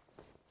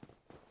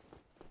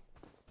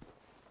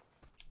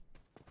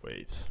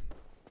 Wait.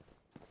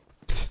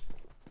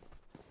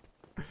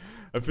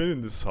 I've been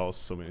in this house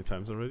so many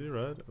times already,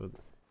 right? But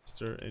is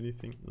there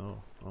anything?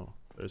 No. Oh,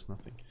 there's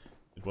nothing.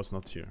 It was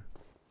not here.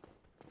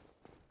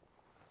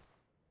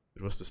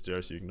 It was the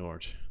stairs you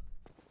ignored.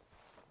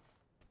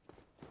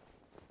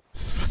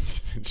 This is what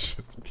it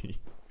should be.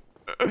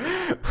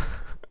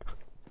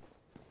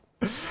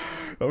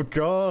 Oh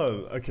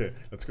god! Okay,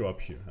 let's go up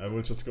here. I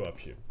will just go up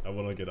here. I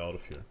wanna get out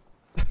of here.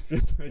 I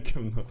feel like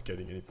I'm not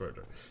getting any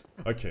further.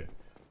 Okay.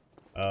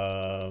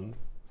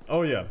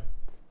 Oh yeah.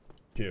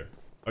 Here.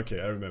 Okay,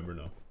 I remember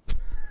now.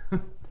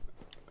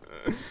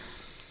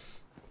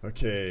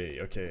 Okay.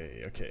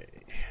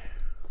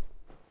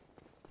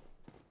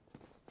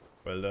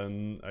 Well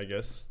then, I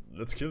guess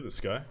let's kill this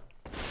guy.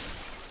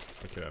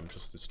 Okay, I'm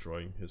just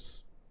destroying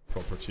his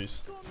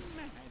properties.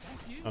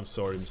 I'm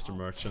sorry, Mr.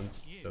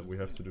 Merchant, that we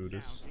have to do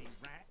this.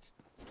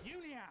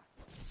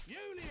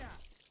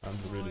 I'm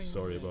really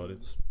sorry about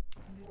it.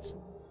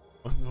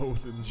 Oh no,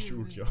 little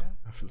Julia.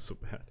 I feel so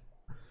bad.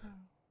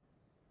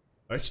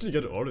 I actually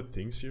get all the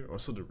things here,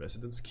 also the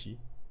residence key.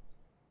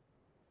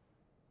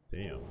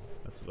 Damn,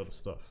 that's a lot of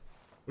stuff.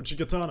 Uchi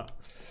Katana!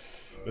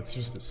 Let's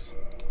use this.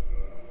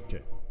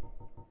 Okay.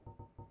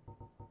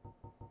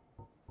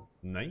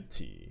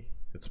 90.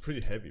 It's a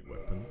pretty heavy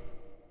weapon.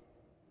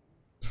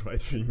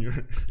 Right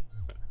finger.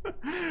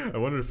 I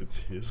wonder if it's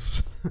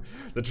his.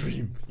 The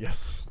dream,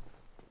 yes.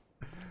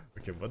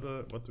 Okay, what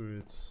do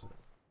its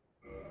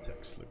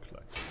attacks look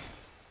like?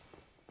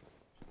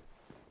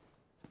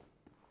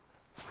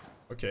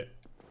 Okay,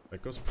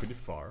 that goes pretty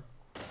far.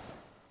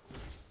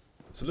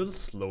 It's a little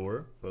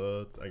slower,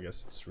 but I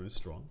guess it's really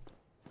strong.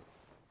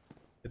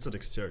 It's a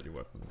dexterity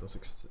weapon,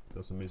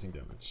 does amazing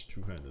damage.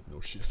 Two-handed,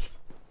 no shield.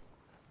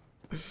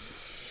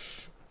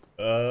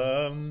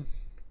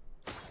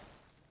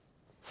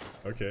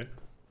 Okay.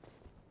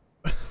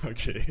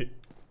 Okay.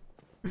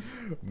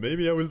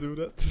 Maybe I will do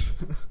that.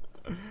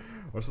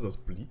 Also does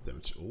bleed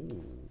damage.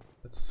 Oh,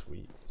 that's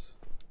sweet.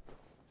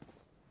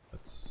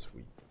 That's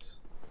sweet.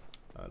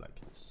 I like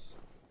this.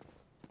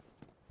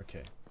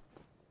 Okay.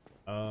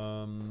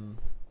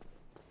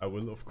 I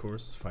will of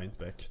course find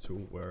back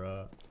to where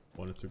I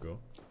wanted to go.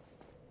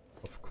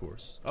 Of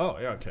course. Oh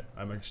yeah, okay.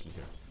 I'm actually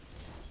here.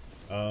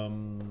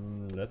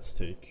 Let's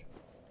take.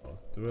 Oh,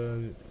 do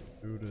I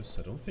do this?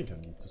 I don't think I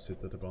need to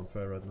sit at the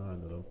bonfire right now,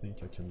 and I don't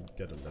think I can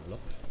get a level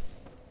up.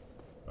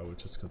 I will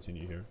just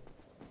continue here.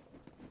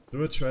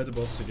 Do I try the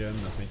boss again?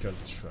 I think I'll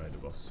try the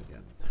boss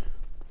again.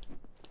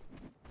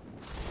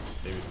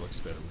 Maybe it works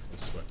better with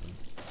this weapon.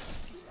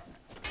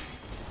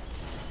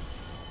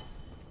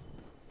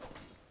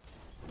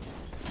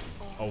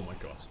 Oh my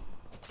god.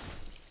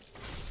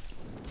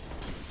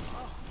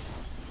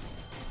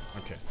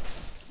 Okay,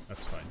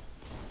 that's fine.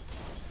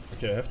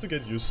 Okay, I have to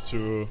get used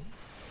to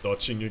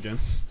dodging again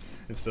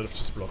instead of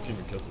just blocking,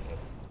 because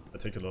I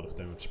take a lot of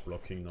damage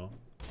blocking now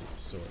with the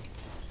sword.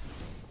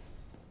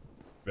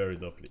 Very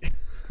lovely.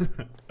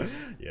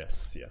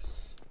 Yes,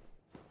 yes.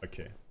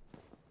 Okay.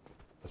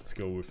 Let's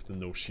go with the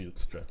no shield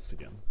strats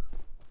again.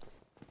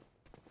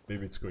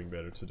 Maybe it's going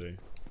better today.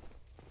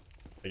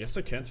 I guess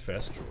I can't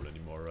fast roll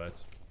anymore,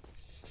 right?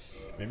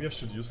 Maybe I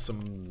should use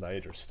some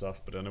lighter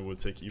stuff, but then I will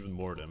take even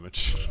more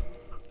damage.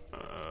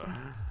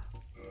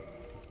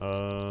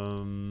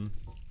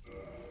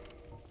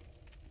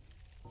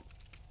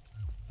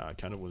 I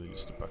kinda will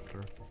use the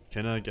buckler.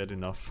 Can I get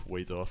enough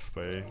weight off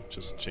by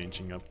just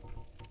changing up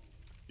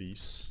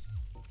these?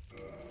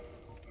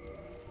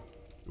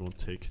 It won't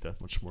take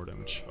that much more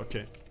damage.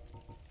 Okay.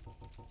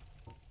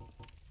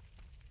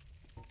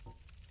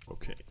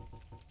 Okay.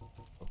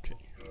 Okay.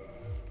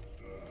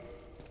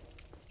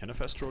 Can I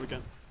fast roll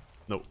again?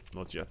 No,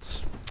 not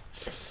yet.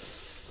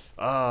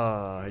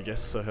 Ah, I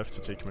guess I have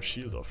to take my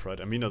shield off, right?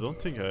 I mean, I don't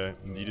think I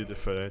need it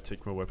if I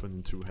take my weapon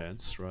in two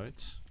hands,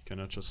 right? Can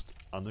I just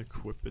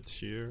unequip it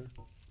here?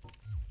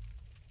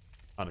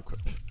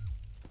 Unequip.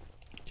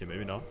 Okay,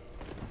 maybe not.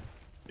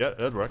 Yeah,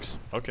 that works.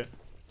 Okay.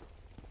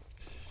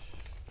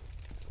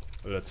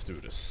 Let's do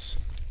this.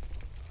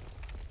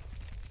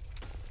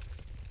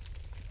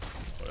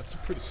 Oh, that's a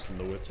pretty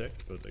slow attack,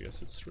 but I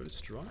guess it's really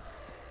strong.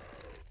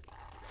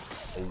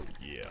 Oh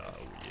yeah,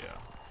 oh yeah.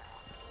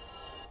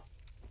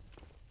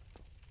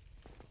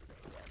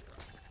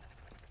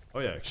 Oh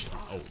yeah, actually.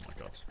 Oh my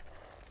god.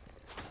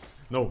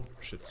 No,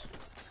 shit.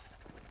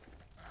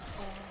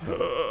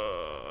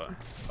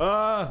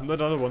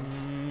 Another one,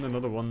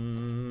 another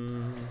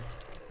one.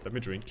 Let me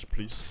drink,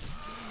 please.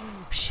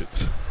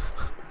 Shit.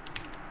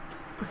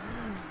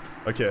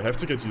 Okay, I have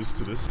to get used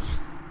to this.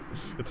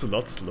 It's a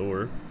lot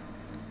slower.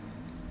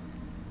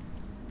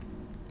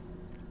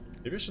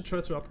 Maybe I should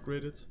try to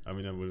upgrade it. I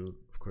mean, I will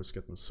of course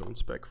get my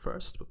souls back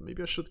first, but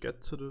maybe I should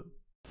get to the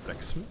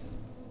blacksmith.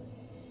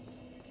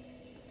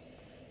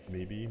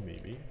 Maybe,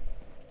 maybe.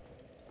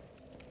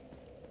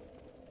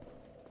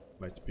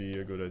 Might be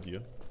a good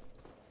idea.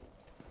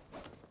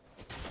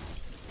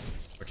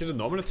 Okay, the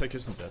normal attack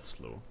isn't that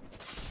slow.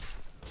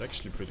 It's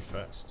actually pretty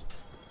fast.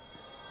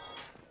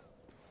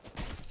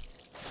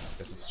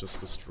 Guess it's just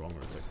the stronger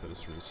attack that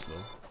is really slow.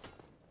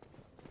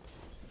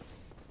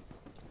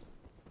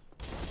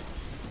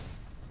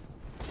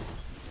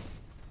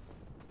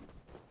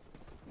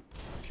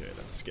 Okay,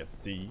 let's get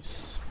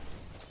these.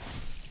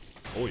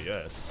 Oh yeah,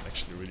 it's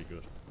actually really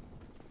good.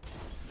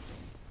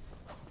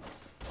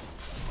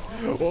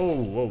 Whoa,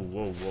 whoa,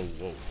 whoa, whoa,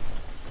 whoa.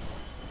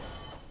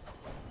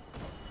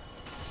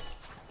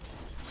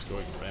 It's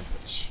going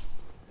rampage.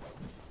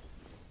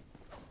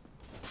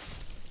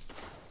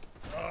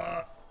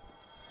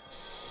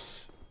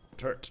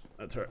 Hurt.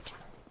 That hurt.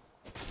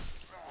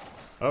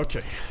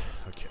 Okay.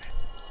 Okay.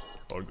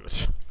 All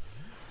good.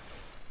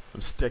 I'm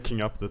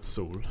stacking up that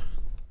soul.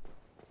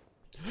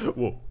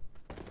 Whoa.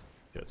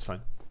 Yeah, it's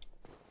fine.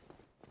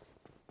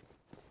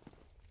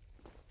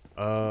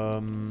 I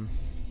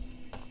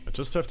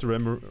just have to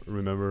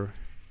remember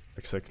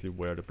exactly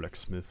where the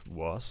blacksmith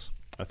was.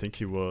 I think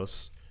he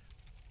was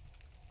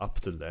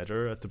up the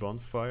ladder at the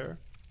bonfire.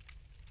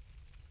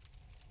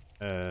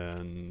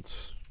 And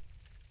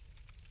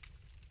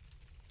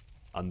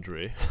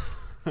Andre.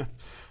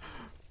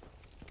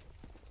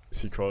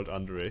 Is he called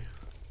Andre?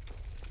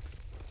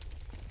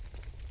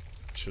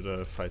 Should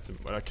I fight him?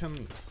 Well, I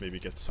can maybe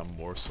get some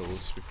more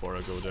souls before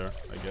I go there,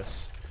 I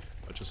guess.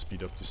 I'll just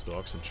speed up these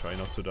dogs and try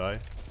not to die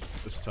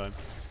this time.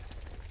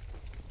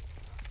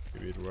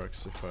 Maybe it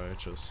works if I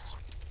just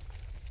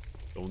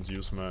don't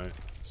use my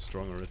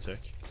stronger attack.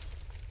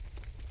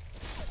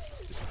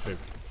 It's my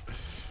favorite.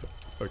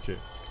 Okay.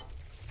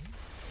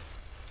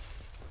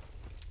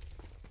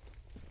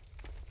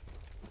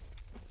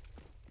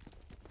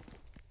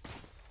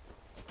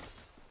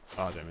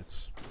 Ah, damn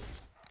it.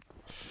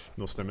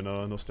 No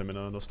stamina, no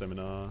stamina, no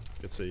stamina.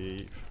 Get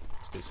safe.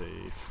 Stay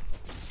safe.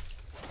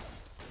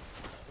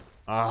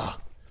 Ah!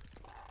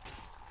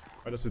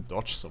 Why does it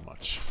dodge so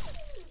much?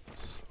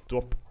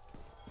 Stop.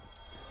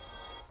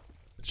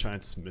 The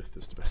giant smith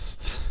is the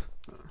best.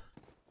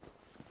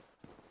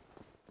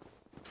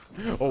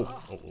 Oh,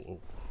 oh, oh, oh.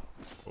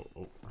 Oh,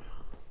 oh.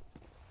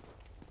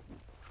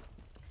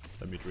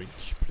 Let me drink,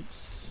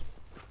 please.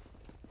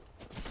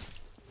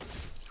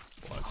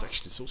 Wow, it's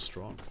actually so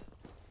strong.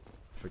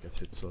 If I get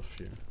hits off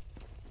here.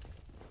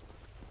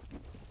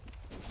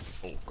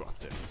 Oh god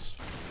damn it.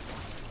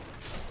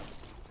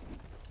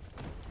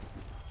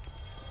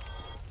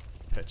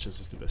 Patches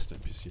is the best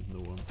NPC, no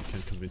one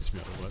can convince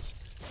me otherwise.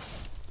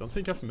 Don't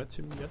think I've met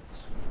him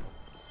yet.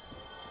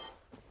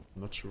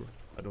 I'm not sure.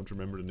 I don't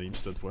remember the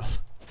names that well.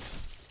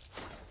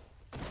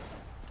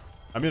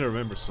 I mean, I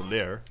remember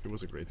Solaire, he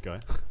was a great guy.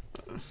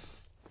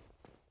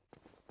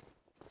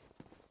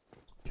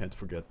 Can't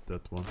forget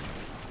that one.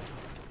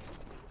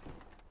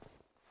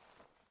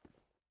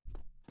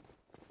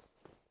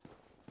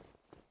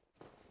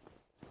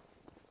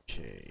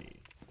 Okay.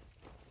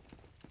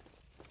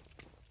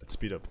 Let's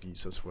speed up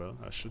these as well.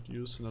 I should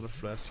use another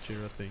flask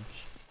here, I think.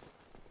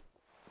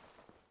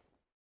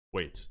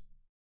 Wait.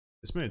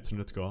 Is my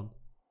internet gone?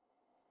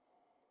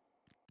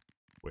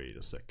 Wait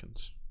a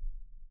second.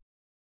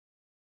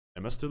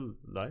 Am I still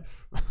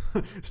live?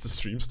 Is the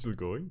stream still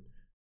going?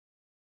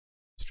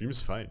 Stream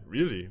is fine.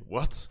 Really?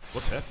 What?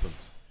 What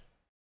happened?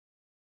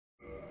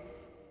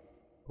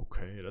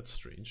 Okay, that's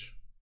strange.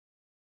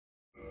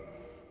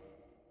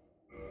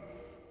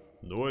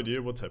 No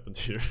idea what happened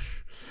here.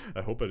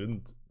 I hope I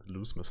didn't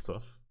lose my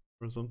stuff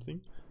or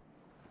something.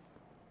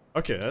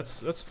 Okay,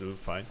 that's still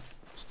fine.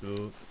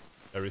 Still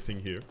everything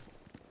here.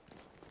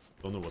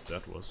 Don't know what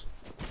that was.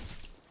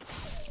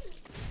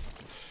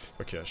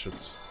 Okay, I should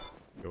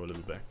go a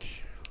little back.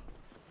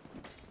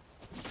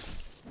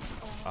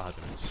 Ah,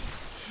 damn it.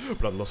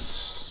 Blood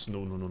loss.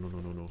 No, no, no, no, no,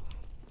 no, no.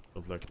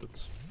 Don't like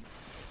that.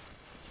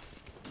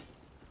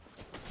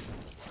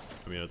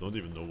 I mean, I don't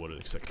even know what it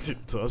exactly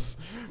does,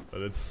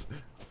 but it's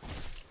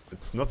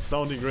not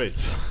sounding great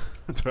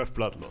to have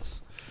blood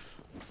loss.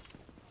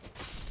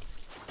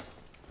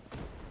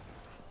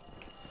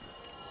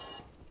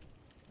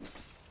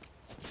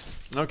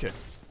 Okay,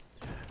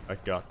 I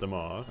got them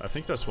all. I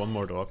think there's one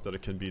more dog that I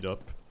can beat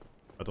up.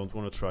 I don't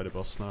want to try the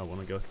boss now. I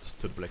want to get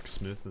to the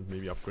blacksmith and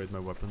maybe upgrade my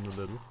weapon a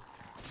little.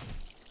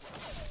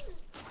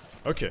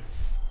 Okay,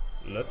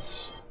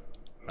 let's...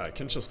 I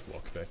can just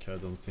walk back. I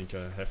don't think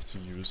I have to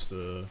use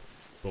the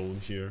bone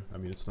here. I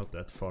mean, it's not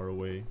that far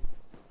away.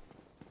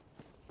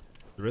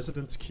 The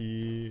residence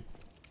key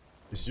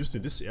is used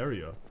in this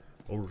area.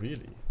 Oh,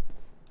 really?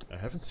 I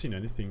haven't seen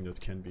anything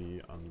that can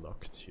be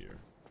unlocked here.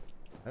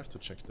 I have to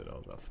check that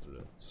out after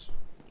that.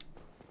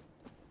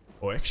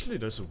 Oh, actually,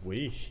 there's a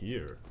way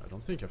here. I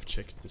don't think I've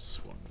checked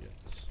this one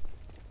yet.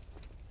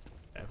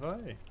 Have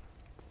I?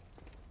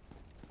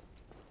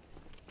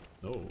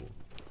 No.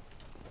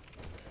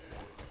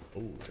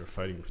 Oh, they're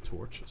fighting with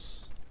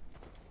torches.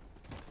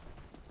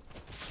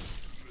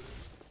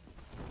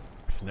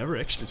 I've never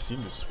actually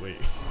seen this way.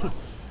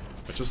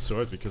 I just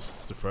saw it because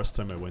it's the first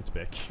time I went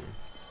back here.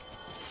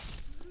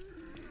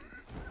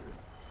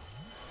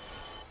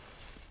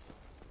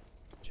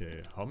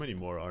 Okay, how many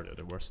more are there?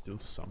 There were still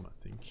some, I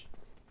think.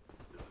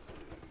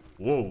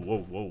 Whoa, whoa,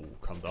 whoa,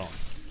 calm down.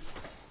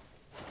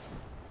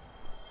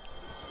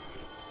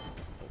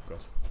 Oh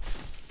god.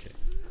 Okay.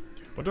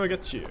 What do I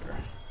get here?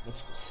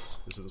 What's this?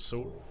 Is it a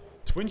soul?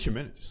 Twin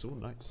humanity, so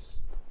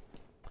nice.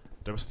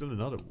 There was still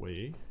another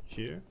way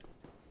here,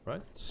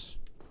 right?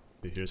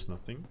 Okay, here's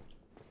nothing.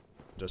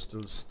 There's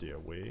still a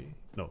stairway.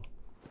 No.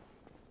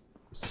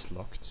 Is this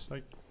locked?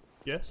 I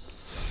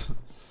guess.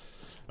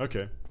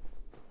 Okay.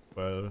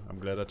 Well, I'm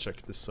glad I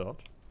checked this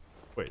out.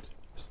 Wait.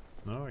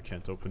 No, I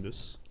can't open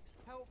this.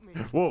 Help me.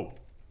 Whoa!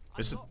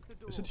 Is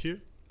it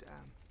here? Damn.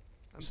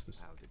 Is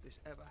this? How did this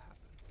ever happen?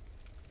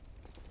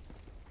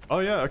 Oh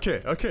yeah,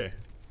 okay, okay.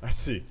 I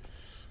see.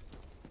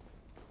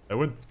 I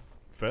went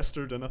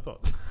faster than I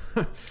thought.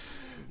 Brilliant.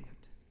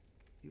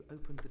 You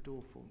opened the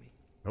door for me.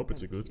 I hope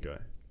it's a Thank good you. guy.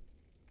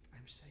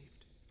 I'm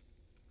saved.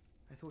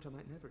 I thought I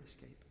might never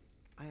escape.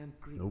 I am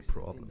Greek. No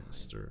problem,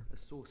 mister. A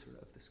sorcerer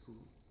of the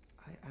school.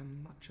 I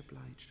am much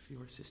obliged for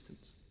your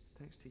assistance.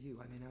 Thanks to you,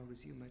 I may now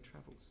resume my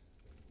travels.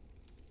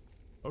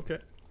 Okay.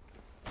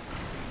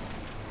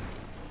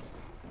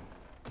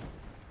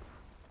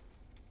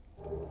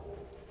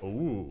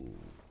 Oh,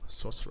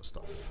 sorcerer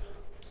stuff.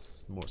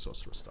 More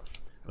sorcerer stuff.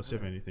 Does he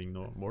have anything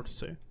more to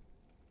say?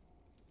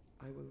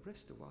 I will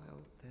rest a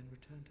while, then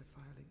return to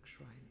Firelink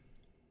Shrine.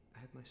 I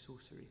have my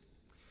sorcery,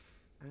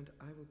 and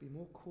I will be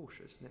more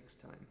cautious next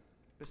time.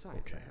 Besides,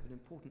 Okay. I have an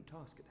important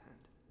task at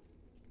hand.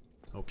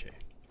 Okay.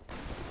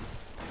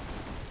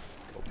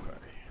 Okay.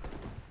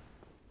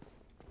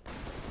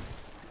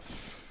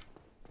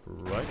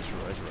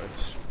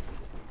 Right.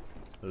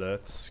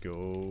 Let's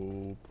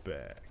go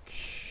back.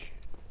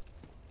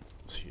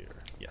 What's here?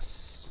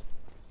 Yes.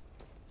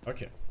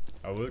 Okay.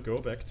 I will go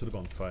back to the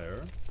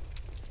bonfire.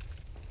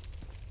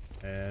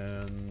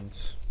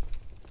 And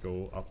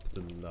go up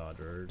the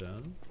ladder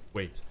then.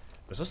 Wait,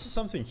 there's also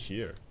something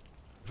here.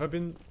 Have I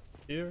been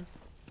here?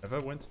 Have I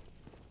went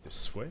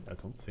this way? I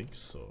don't think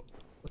so.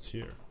 What's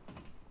here?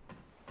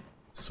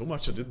 So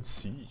much I didn't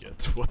see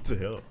yet. What the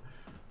hell?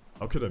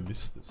 How could I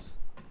miss this?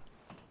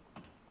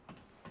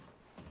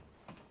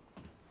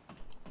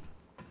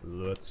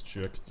 Let's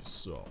check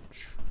this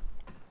out.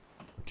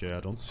 Okay, I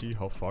don't see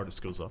how far this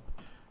goes up.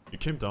 You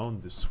came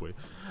down this way.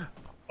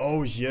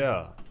 Oh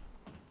yeah!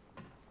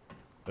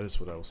 That is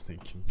what I was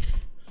thinking.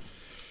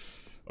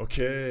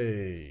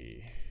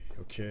 Okay.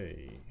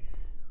 Okay.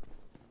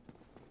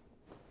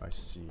 I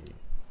see.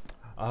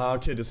 Ah,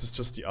 okay, this is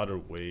just the other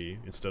way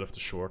instead of the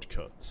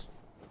shortcut.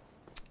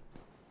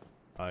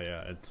 Ah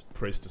yeah, and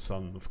praise the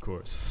sun, of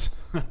course.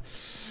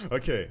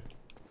 Okay.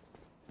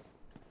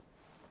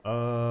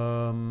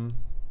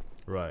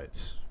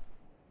 Right.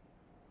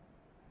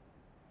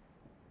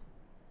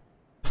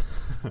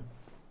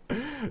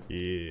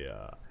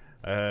 Yeah.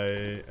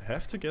 I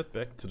have to get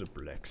back to the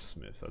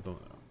blacksmith. I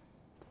don't know.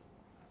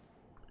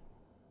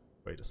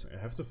 Wait a second.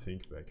 I have to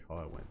think back how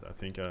I went. I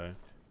think I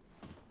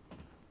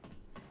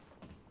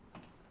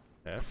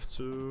have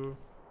to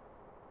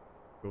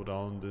go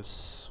down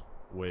this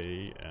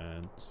way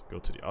and go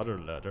to the other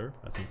ladder.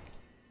 I think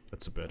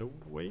that's a better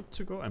way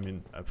to go. I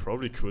mean, I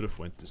probably could have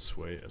went this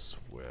way as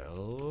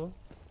well.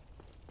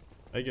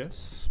 I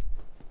guess.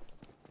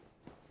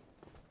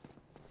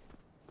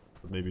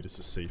 But maybe this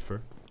is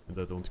safer, and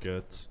I don't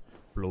get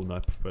blown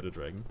up by the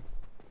dragon.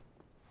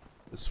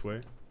 This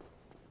way.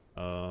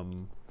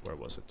 Where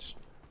was it?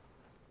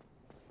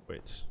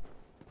 Wait.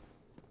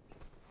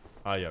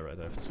 Ah, yeah, right,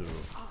 I have to...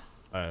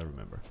 I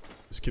remember.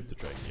 Skip the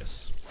dragon,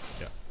 yes.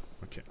 Yeah,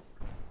 okay.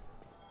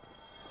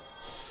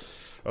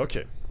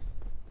 Okay.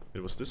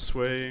 It was this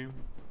way.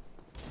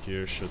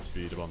 Here should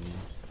be the one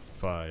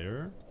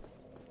fire.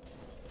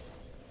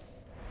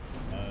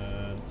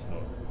 And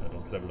no, I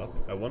don't level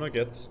up. I wanna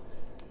get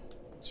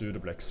to the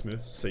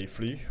blacksmith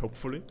safely,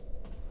 hopefully.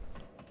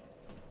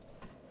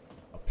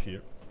 Up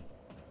here.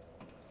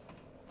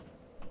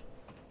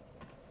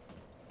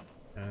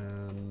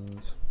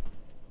 And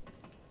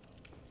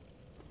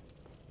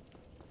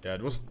yeah,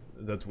 it was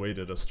that way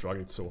that I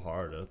struggled so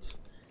hard at,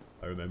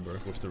 I remember,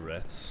 with the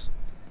rats.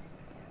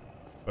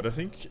 But I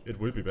think it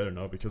will be better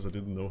now because I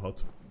didn't know how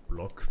to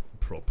block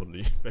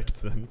properly back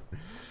then.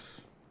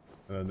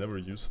 I never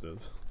used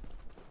it.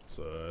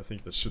 So I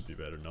think that should be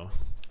better now.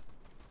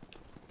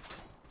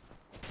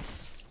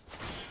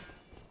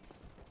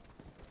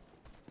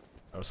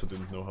 I also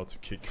didn't know how to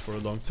kick for a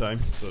long time,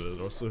 so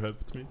that also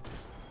helped me.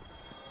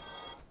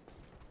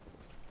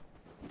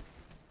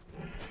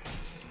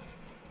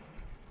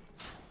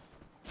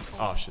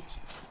 Ah, shit.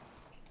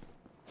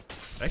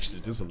 Actually,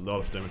 it does a lot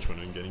of damage when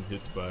I'm getting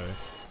hit by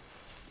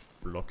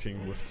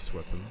blocking with this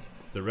weapon.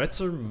 The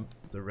rats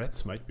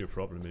might be a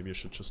problem. Maybe I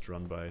should just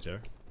run by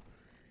there.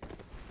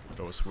 It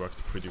always worked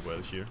pretty well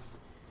here.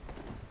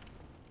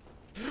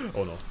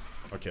 Oh no.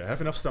 Okay, I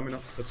have enough stamina.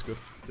 That's good.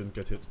 Didn't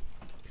get hit.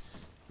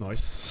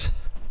 Nice.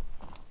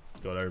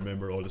 God, I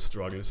remember all the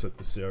struggles at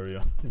this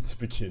area in the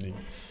beginning.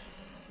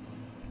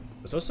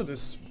 There's also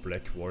this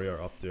black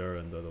warrior up there,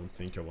 and I don't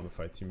think I want to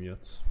fight him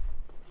yet.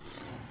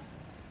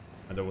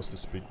 And there was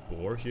this big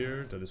boar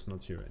here that is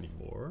not here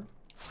anymore.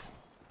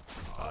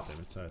 Ah, damn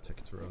it, I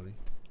attacked too early.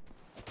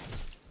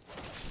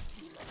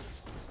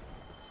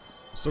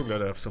 I'm so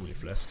glad I have so many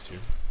flasks here.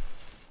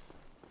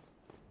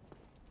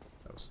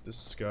 That was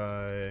this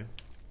guy.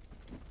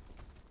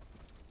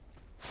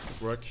 Does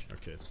it work?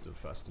 Okay, it's still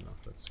fast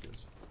enough, that's good.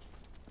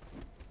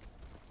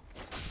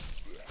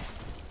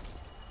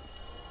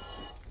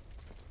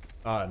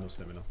 Ah, no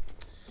stamina.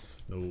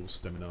 No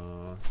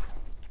stamina.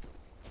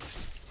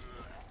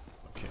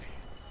 Okay.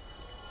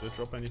 Did I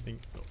drop anything?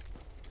 No.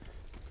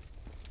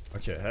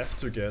 Okay, I have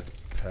to get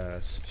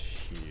past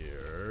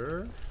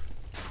here.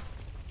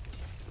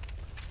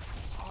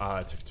 Ah,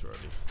 I took too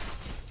early.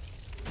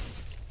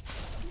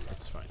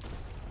 That's fine.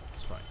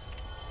 That's fine.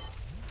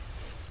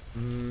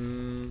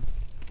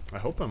 I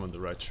hope I'm on the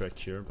right track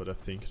here, but I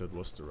think that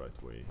was the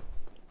right way.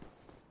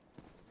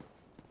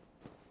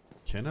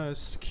 Can I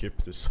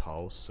skip this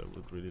house? I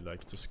would really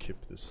like to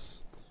skip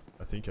this.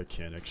 I think I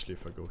can actually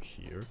if I go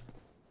here.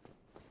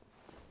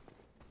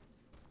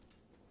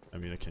 I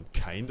mean, I can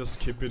kinda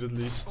skip it at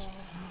least.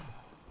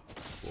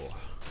 Whoa.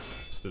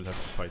 Still have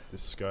to fight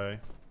this guy.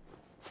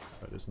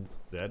 That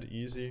isn't that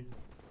easy.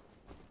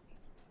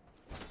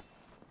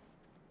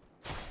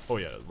 Oh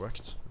yeah, it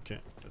worked.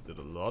 Okay, that did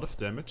a lot of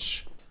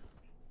damage.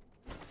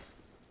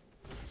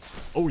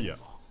 Oh yeah.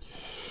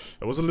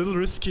 That was a little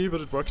risky,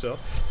 but it worked out.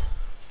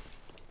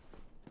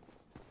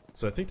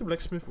 So I think the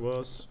blacksmith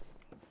was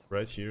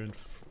right here in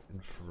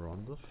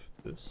front of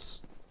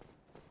this.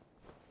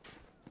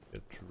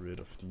 Get rid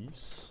of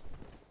these.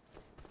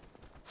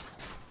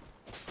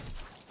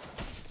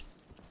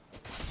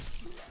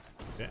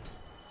 Okay.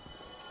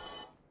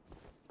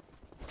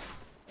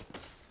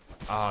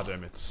 Ah,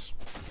 damn it.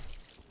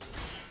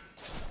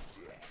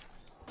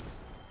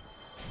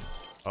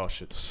 Oh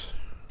shit.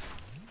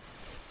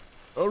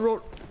 Oh,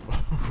 roll!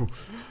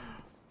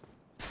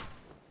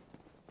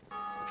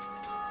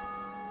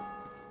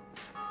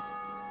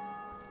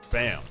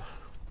 Bam!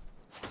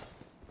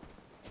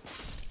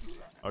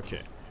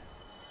 Okay.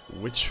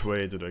 Which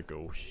way did I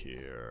go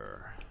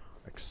here?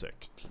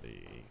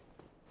 Exactly.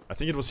 I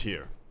think it was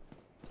here.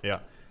 Yeah,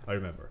 I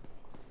remember.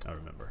 I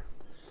remember.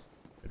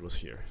 It was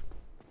here.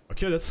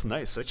 Okay, that's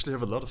nice. I actually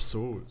have a lot of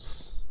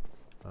souls.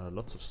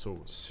 Lots of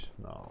souls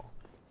now.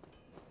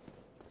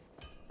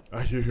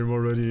 I hear him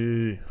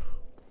already!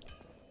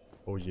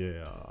 Oh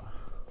yeah.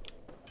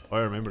 Oh, I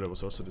remember there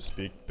was also this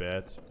big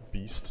bad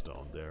beast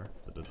down there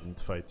that I didn't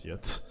fight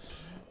yet.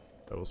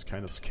 I was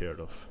kind of scared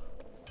of.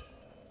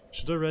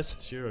 Should I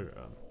rest here?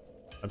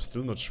 I'm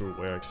still not sure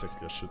where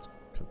exactly I should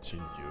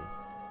continue.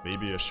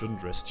 Maybe I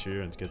shouldn't rest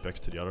here and get back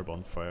to the other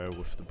bonfire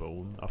with the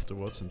bone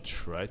afterwards and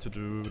try to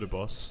do the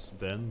boss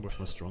then with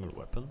my stronger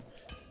weapon.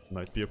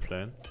 Might be a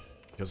plan.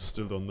 Because I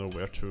still don't know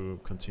where to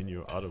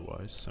continue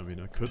otherwise. I mean,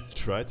 I could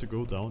try to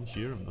go down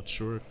here. I'm not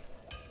sure if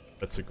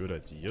that's a good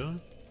idea.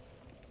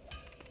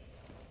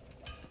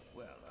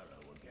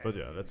 But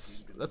yeah,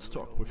 let's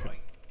talk with him.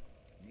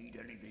 Need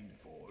anything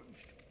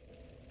forged?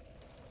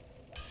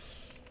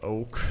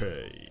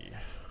 Okay.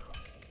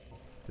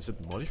 Is it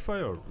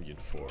modify or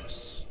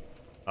reinforce?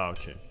 Ah,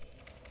 okay.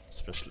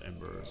 Special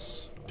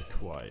embers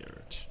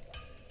required.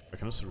 I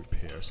can also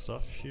repair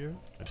stuff here,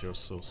 and you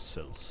also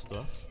sell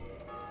stuff.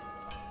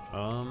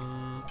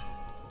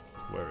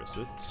 Where is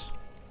it?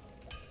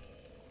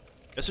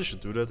 Guess I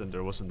should do that, and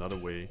there was another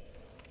way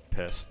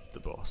past the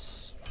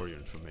boss, for your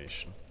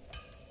information.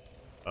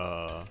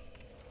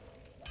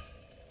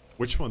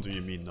 Which one do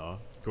you mean now?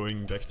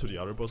 Going back to the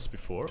other boss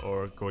before,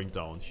 or going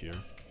down here?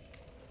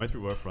 Might be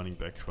worth running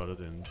back rather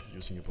than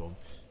using a bomb.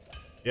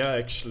 Yeah,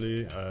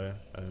 actually,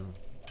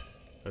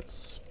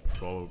 that's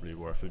probably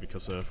worth it,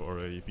 because I've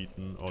already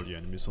beaten all the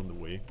enemies on the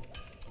way.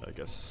 I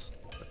guess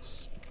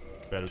that's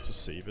better to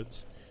save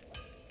it.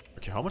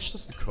 Okay, how much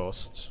does it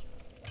cost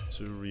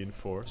to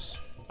reinforce?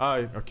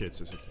 Okay, it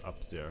says it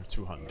up there,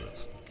 200.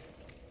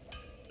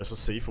 There's a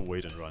safer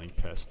way than running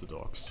past the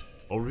dogs.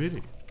 Oh,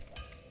 really?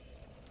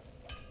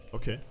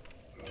 Okay.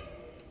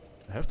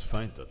 I have to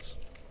find that.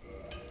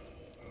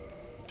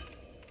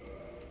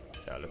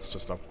 Yeah, let's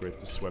just upgrade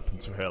this weapon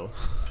to hell.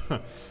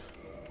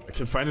 I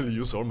can finally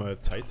use all my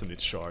Titanite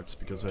shards,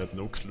 because I had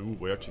no clue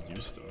where to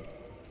use them.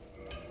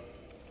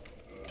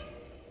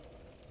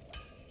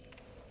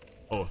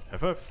 Oh,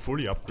 have I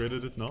fully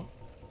upgraded it now?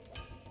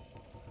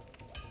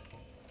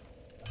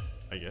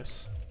 I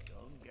guess.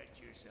 Don't get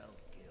yourself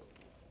killed.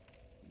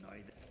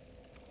 Neither.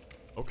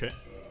 Okay.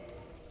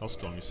 How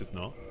strong is it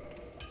now?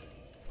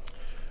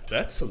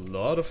 That's a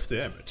lot of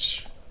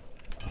damage.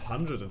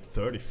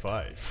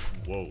 135.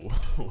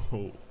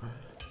 Whoa.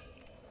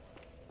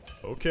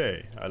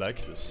 Okay, I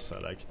like this. I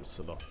like this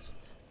a lot.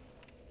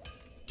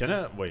 Can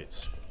I...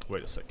 wait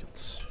a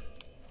second.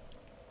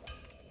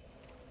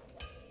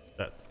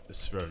 That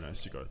is very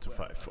nice, you got it to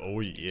 5. Oh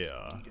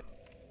yeah.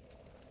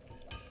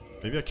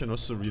 Maybe I can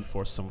also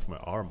reinforce some of my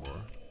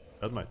armor.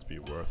 That might be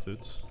worth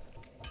it.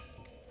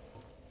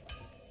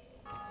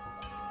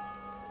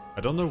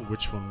 I don't know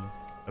which one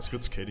has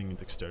good scaling and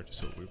dexterity,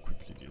 so we'll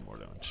quickly deal more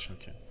damage.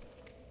 Okay.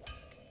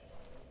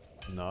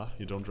 Nah,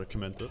 you don't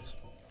recommend that?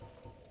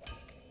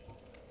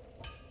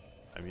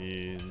 I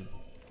mean,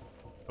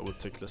 I would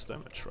take less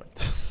damage,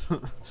 right?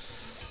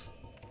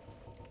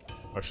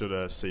 Or should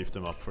I save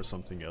them up for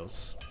something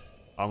else?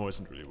 Armor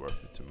isn't really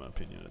worth it in my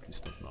opinion, at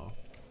least not now.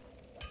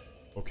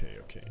 Okay.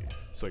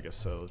 So I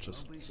guess I'll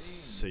just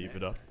save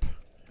it up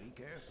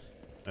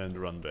and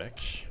run back.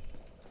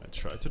 And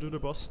try to do the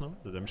boss now.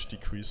 The damage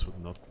decrease would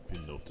not be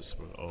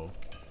noticeable. Oh.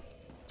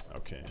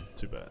 Okay,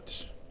 too bad.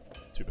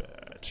 Too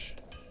bad.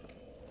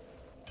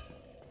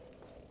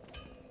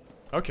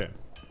 Okay.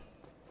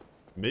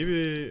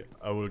 Maybe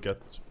I will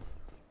get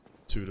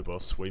to the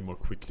boss way more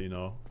quickly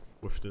now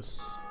with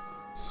this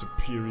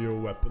superior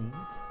weapon.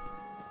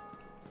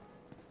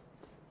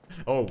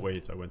 Oh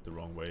wait, I went the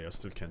wrong way. I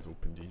still can't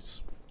open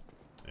these.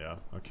 Yeah,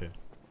 okay.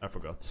 I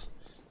forgot.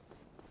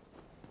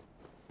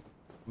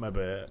 My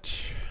bad.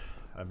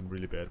 I'm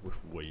really bad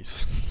with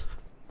waste.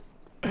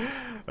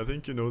 I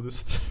think you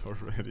noticed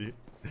already.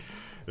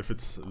 If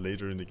it's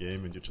later in the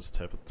game and you just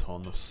have a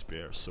ton of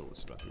spare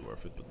souls, it might be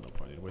worth it, but no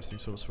point in wasting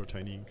souls for a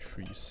tiny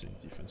increase in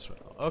defense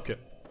right now. Okay.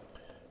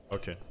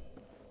 Okay.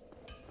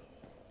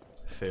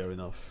 Fair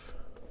enough.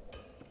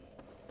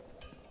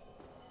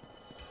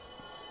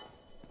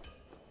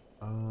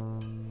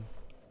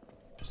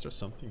 Is there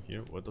something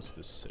here? What does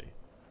this say?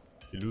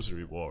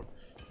 Illusory wall.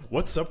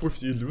 What's up with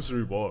the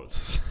illusory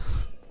walls?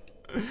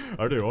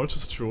 Are they all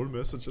just troll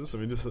messages? I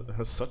mean, this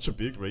has such a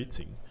big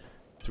rating.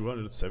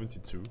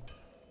 272.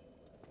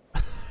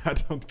 I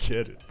don't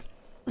get it.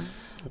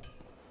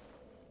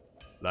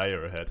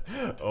 Liar ahead.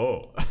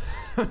 Oh.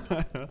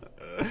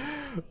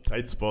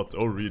 Tight spot.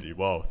 Oh really?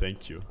 Wow,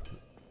 thank you.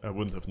 I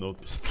wouldn't have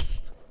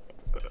noticed.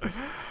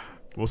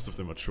 Most of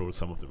them are trolls,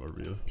 some of them are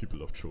real. People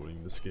love trolling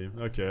in this game.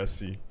 Okay, I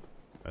see.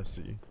 I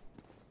see.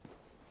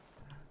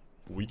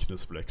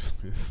 Weakness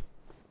blacksmith.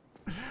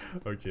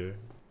 Okay.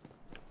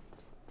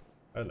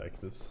 I like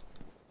this.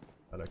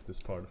 I like this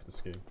part of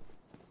this game.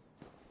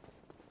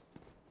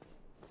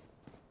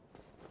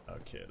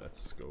 Okay,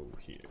 let's go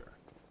here.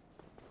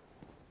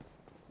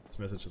 These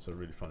messages are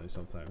really funny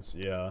sometimes.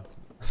 Yeah.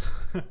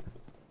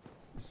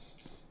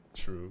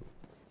 True.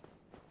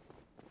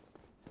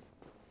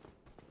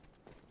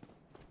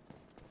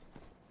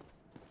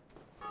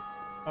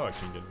 Oh, I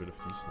can get rid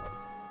of these now.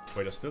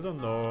 Wait, I still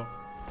don't know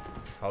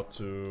how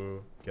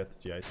to get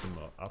the item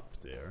up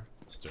there.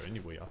 Is there any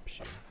way up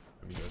here?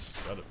 I mean, there's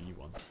gotta be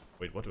one.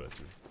 Wait, what do I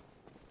do?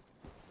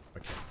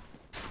 Okay.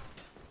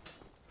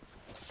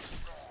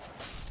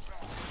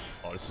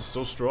 Oh, this is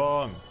so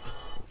strong!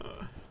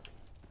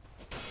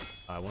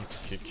 I want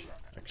to kick,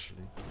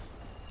 actually.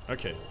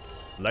 Okay,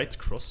 light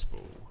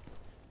crossbow.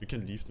 You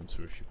can leave them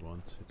too if you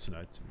want. It's an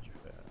item you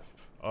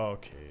have.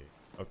 Okay,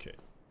 okay.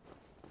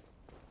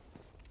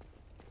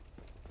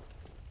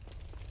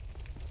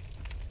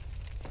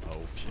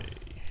 Okay.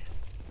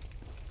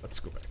 Let's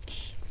go back.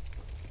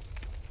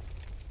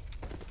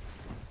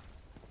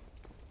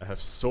 I have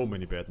so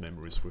many bad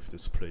memories with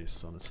this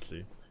place,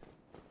 honestly.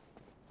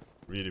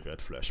 Really bad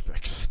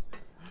flashbacks.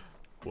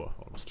 Whoa,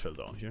 almost fell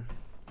down here.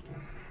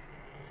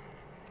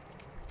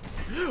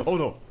 Oh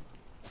no!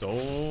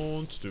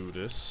 Don't do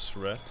this,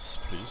 rats,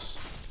 please.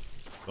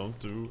 Don't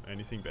do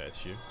anything bad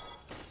here.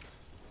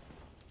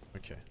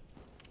 Okay.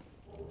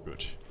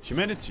 Good.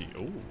 Humanity!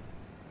 Oh!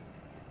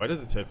 Why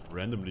does it have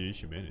randomly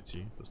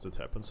humanity? Does that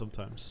happen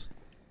sometimes?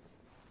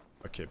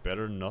 Okay,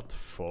 better not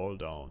fall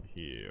down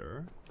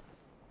here.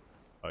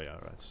 Oh yeah,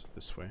 right,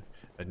 this way.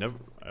 I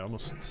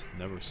almost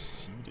never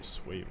see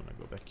this way when I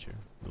go back here.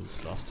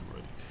 Noticed last time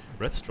already.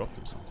 Rats drop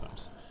them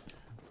sometimes.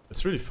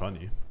 It's really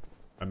funny.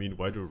 I mean,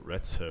 why do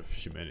rats have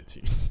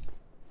humanity?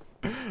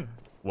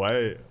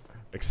 Why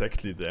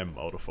exactly them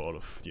out of all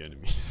of the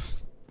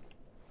enemies?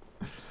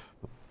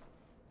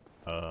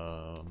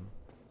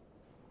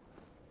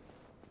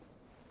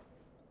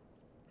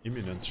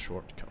 Imminent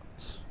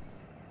shortcut.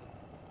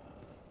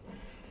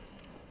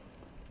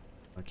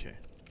 Okay.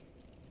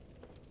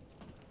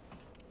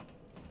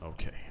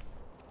 Okay.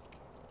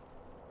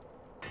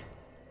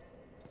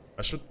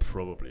 I should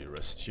probably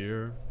rest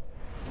here.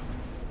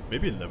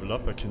 Maybe level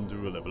up. I can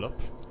do a level up.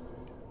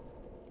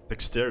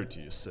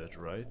 Dexterity, you said,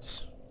 right?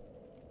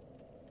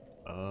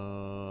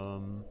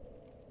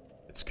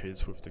 It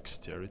scales with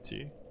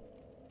dexterity,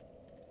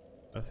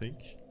 I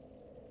think.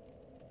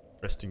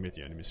 Resting made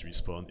the enemies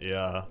respawn.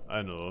 Yeah,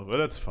 I know, but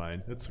that's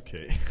fine. It's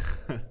okay.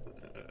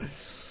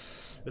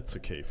 It's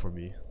okay for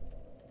me.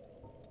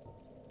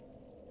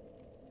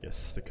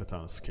 Yes, the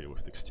katana scale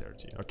with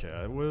dexterity. Okay,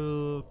 I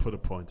will put a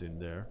point in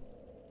there.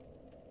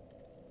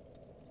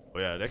 Oh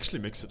yeah, it actually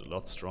makes it a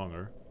lot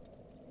stronger.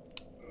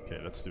 Okay,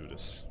 let's do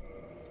this.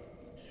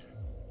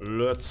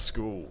 Let's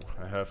go.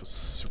 I have a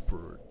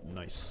super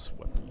nice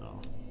weapon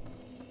now.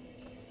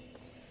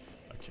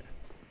 Okay.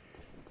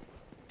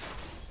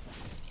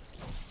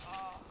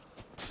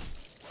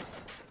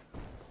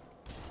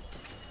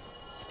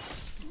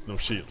 No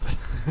shield.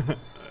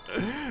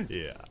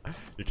 Yeah.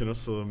 You can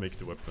also make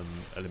the weapon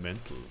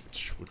elemental,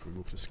 which would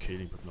remove the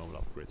scaling, but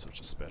normal upgrades are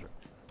just better.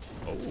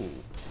 Oh,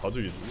 how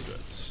do you do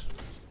that?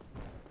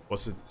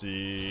 Was it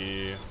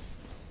the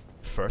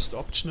first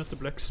option at the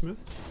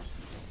blacksmith?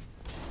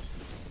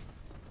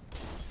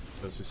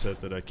 As he said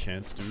that I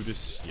can't do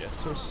this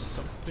yet or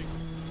something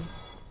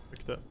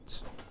like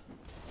that.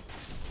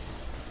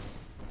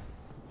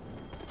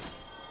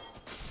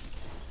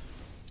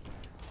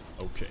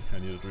 Okay, I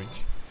need a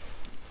drink.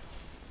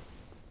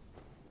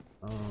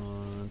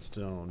 And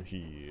down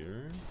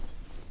here.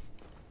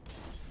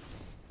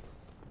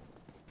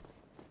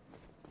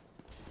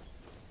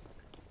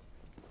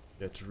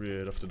 Get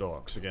rid of the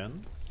dogs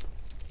again.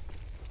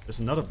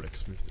 There's another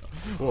blacksmith now.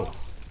 Whoa!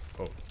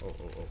 Oh.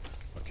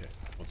 Okay,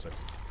 1 second.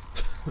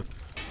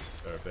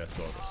 They're bad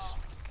doggers.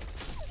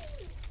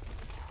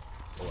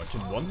 Oh, I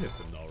can one-hit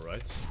them now,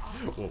 right?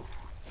 Whoa.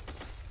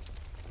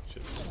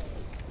 Shit.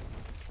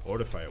 Or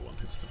the fire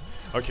one-hits them.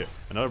 Okay,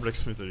 another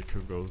blacksmith that you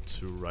could go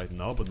to right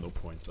now, but no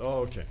point.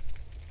 Oh, okay.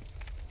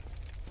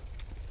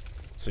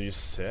 So you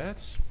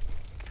said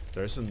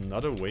there's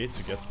another way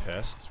to get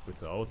past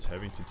without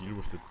having to deal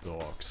with the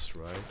dogs,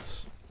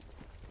 right?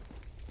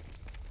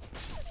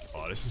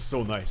 Oh, this is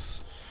so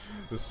nice.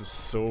 This is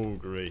so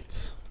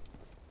great.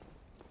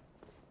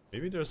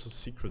 Maybe there's a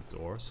secret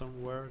door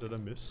somewhere that I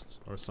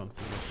missed, or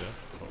something like that.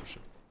 Oh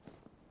shit.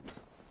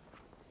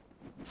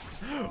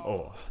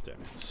 Oh,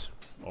 damn it.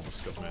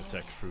 Almost got my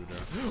attack through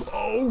there.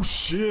 Oh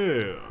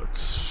shit!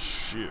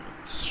 Shit.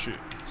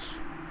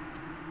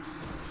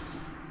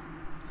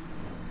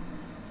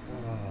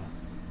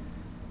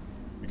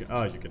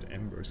 You get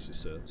embers, you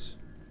said.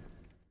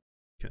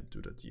 Can't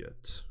do that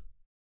yet.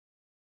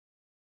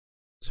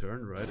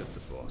 Turn right at the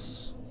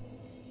boss.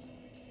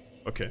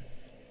 Okay.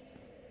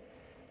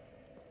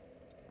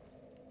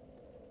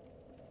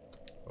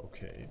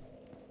 Okay.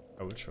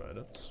 I will try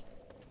that.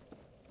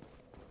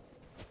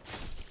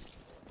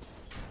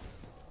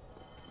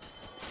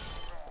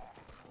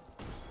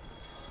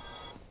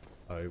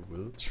 I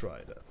will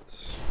try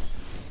that.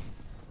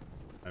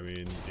 I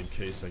mean, in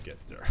case I get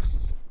there,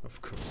 of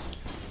course.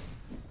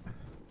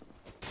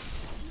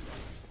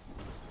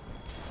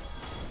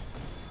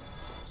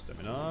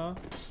 Stamina,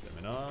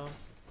 stamina.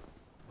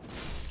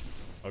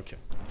 Okay.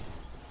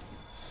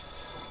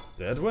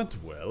 That went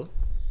well.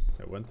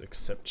 That went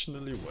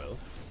exceptionally well.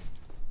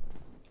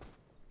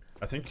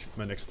 I think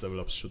my next level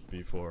up should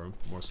be for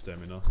more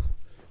stamina.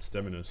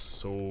 Stamina is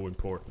so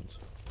important.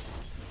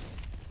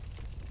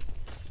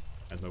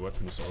 And my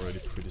weapon is already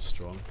pretty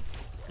strong.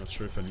 Not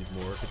sure if I need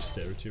more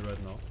dexterity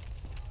right now.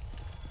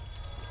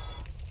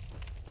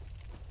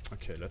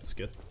 Okay, let's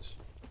get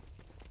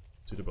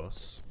to the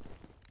boss.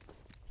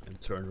 And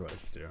turn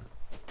right there.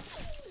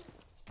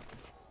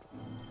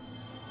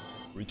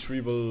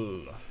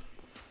 Retrieval.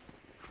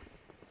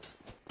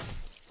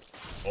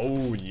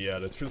 Oh yeah,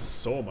 that feels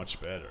so much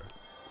better.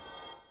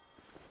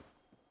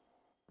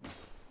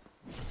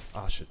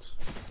 Ah shit.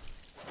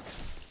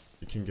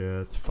 You can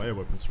get fire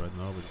weapons right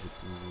now, but it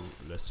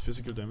would do less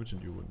physical damage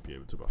and you wouldn't be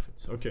able to buff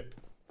it. Okay.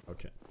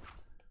 Okay.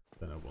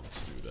 Then I won't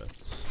do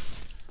that.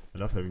 I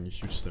love having a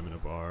huge stamina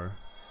bar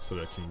so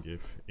that I can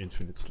give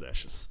infinite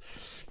slashes.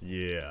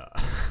 Yeah.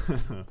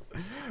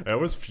 I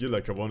always feel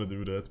like I want to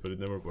do that, but it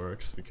never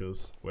works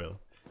because, well,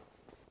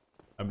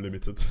 I'm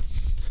limited.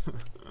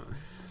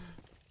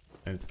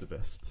 And it's the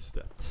best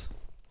stat.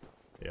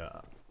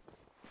 Yeah.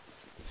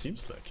 It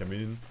seems like, I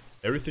mean,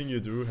 everything you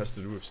do has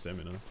to do with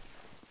stamina.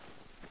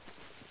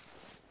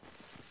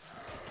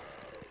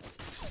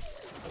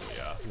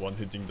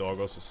 one-hitting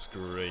doggos is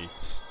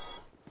great.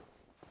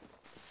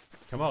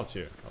 Come out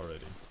here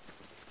already.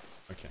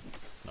 Okay,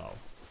 now.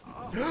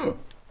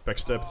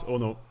 Backstepped. Oh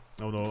no.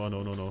 Oh no, oh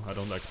no, no, no. I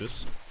don't like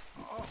this.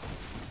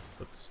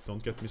 But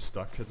don't get me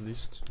stuck at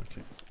least.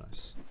 Okay,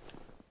 nice.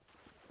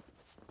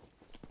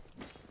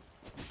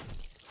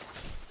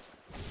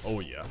 Oh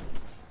yeah.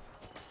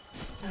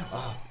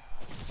 Ah,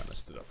 I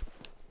messed it up.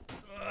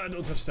 I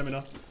don't have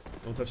stamina.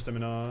 Don't have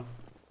stamina.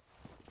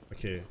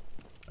 Okay,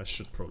 I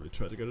should probably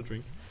try to get a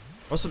drink.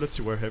 Also, let's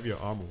see, wear heavier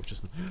armor, which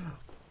is...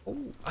 Oh,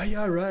 ah,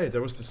 yeah, right.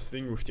 There was this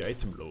thing with the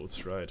item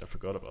loads, right? I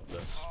forgot about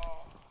that.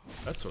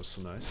 That's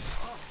also nice.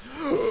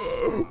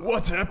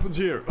 What happened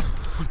here?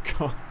 Oh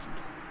god.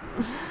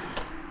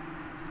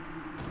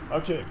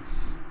 Okay,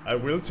 I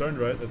will turn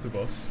right at the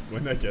boss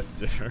when I get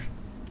there.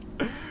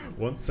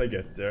 Once I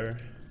get there,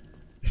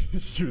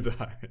 you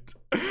died.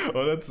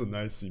 Oh, that's a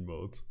nice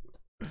emote.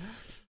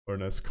 Or a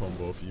nice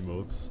combo of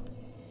emotes.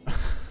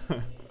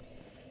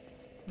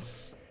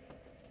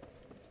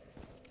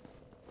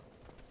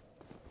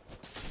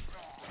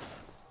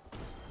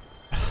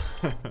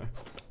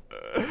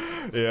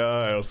 Yeah,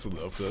 I also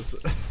love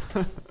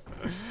that.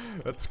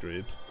 That's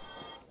great.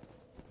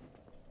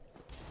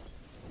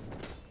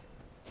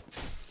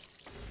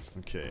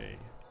 Okay.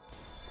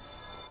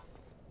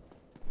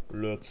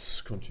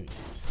 Let's continue.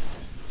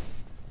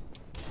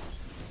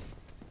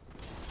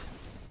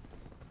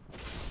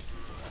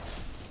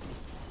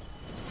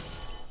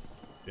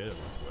 Yeah, that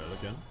went well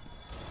again.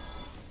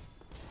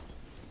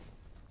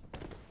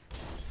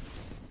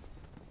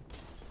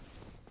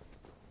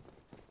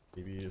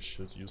 Maybe I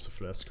should use a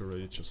flask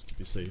already just to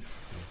be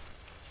safe.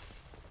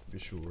 To be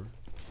sure.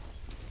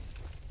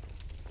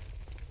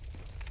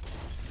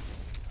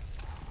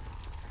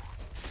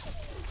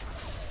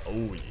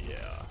 Oh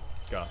yeah,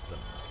 got them.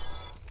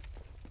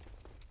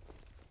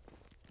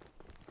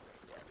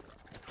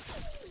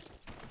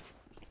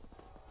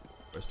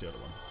 Where's the other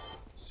one?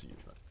 Let's see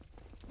if I...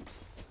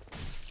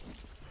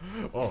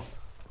 Oh!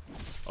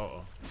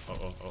 Uh-oh,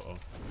 uh-oh, uh-oh.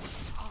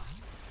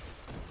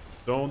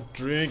 Don't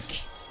drink!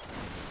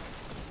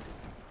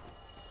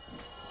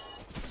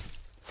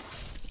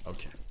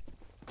 Okay.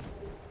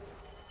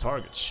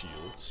 Target shield.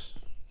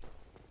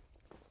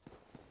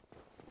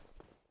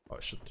 Oh, I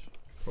should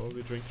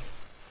probably drink.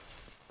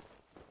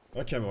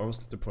 Okay, I'm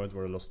almost at the point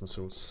where I lost my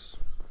souls.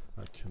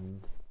 I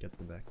can get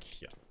them back,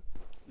 yeah.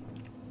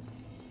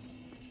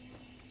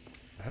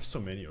 I have so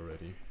many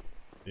already.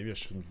 Maybe I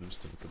shouldn't lose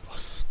them with the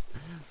boss.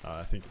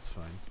 I think it's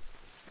fine.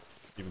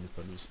 Even if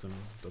I lose them,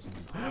 it doesn't...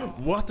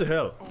 What the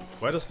hell?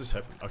 Why does this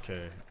happen?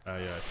 Okay, yeah,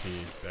 if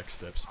he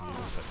backstabs me,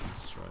 this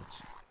happens,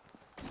 right?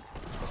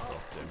 Oh,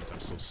 god damn it, I'm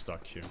so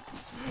stuck here.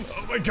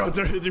 Oh my god,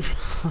 they're hitting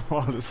from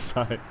all the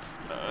sides.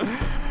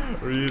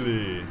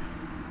 Really?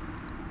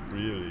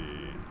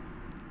 Really?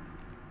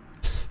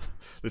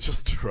 They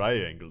just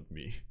triangled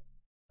me.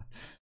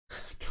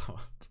 God.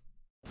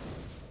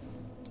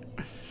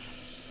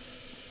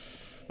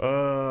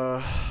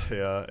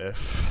 Yeah,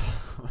 F.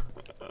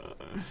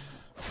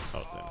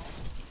 Oh, damn it.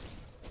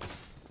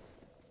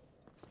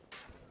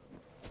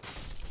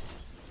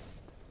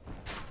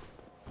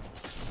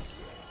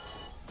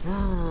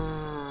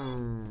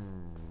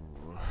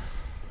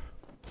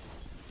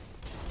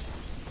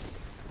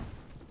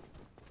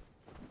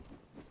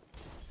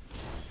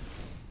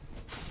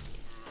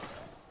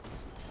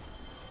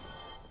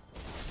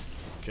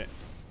 Okay.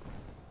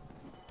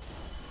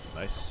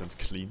 Nice and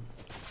clean.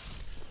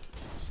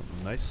 Some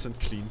nice and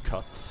clean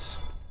cuts.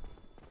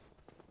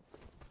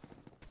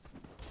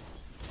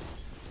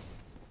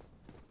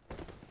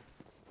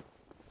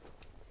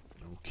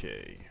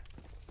 Okay.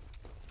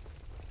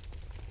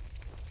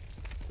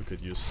 Look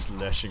at you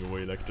slashing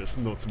away like there's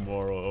no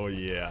tomorrow. Oh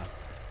yeah.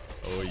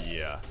 Oh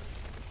yeah.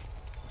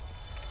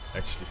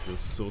 Actually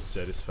feels so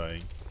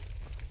satisfying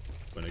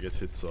when I get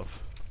hits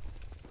off.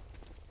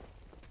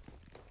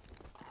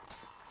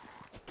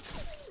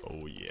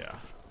 Oh yeah.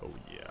 Oh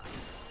yeah.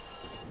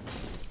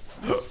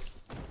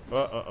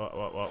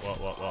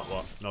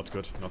 What? Not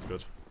good, not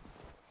good.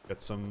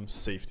 Get some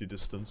safety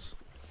distance.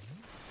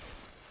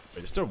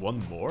 Wait, is there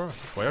one more?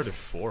 Why are there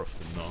 4 of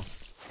them now?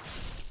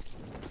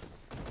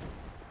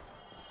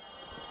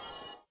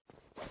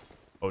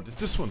 Oh, did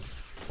this one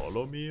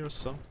follow me or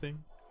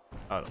something?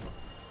 I don't know.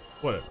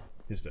 Whatever,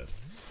 he's dead.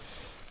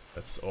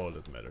 That's all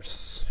that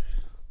matters.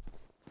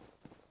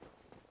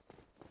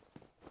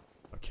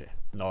 Okay,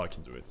 now I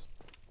can do it.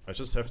 I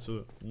just have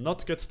to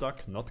not get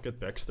stuck, not get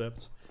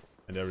backstabbed,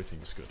 and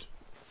everything's good.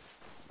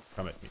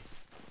 Come at me.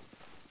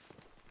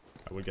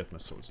 I will get my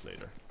souls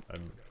later.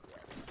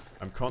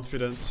 I'm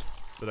confident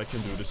that I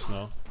can do this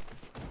now.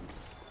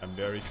 I'm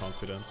very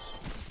confident.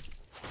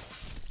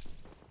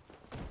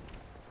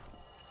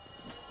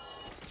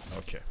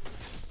 Okay.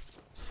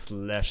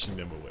 Slashing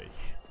them away.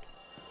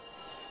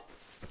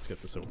 Let's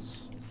get the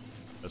souls.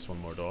 There's one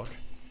more dog.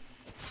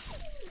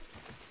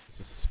 This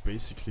is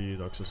basically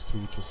Dark Souls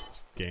 2,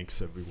 just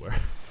ganks everywhere.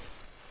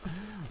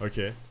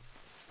 Okay.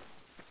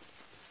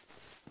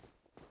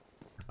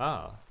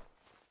 Ah.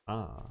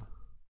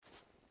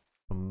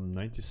 Some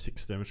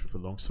 96 damage with a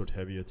longsword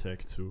heavy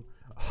attack to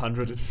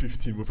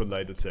 115 with a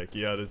light attack.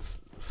 Yeah,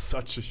 that's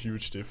such a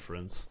huge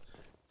difference.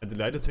 And the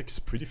light attack is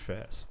pretty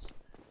fast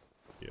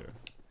here,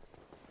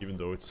 even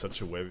though it's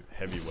such a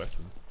heavy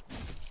weapon.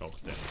 Oh,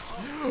 damn it.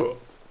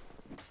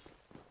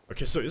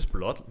 Okay, so is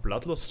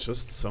blood loss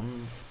just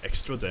some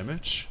extra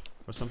damage?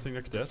 Or something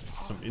like that?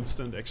 Some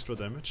instant extra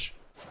damage?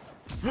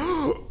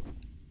 Oh.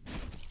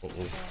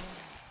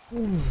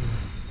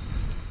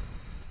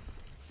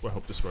 Well, I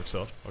hope this works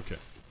out. Okay.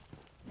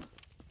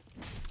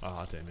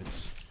 Ah, damn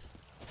it.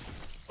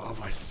 Oh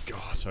my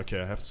god.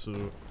 Okay, I have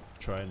to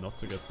try not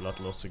to get blood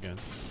loss again.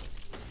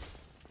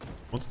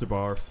 Once the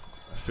bar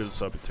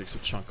fills up, it takes a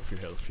chunk of your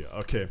health here.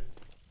 Okay.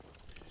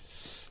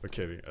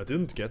 Okay, I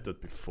didn't get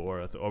that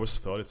before. I always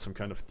thought it's some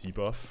kind of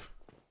debuff.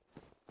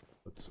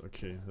 But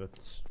okay,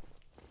 that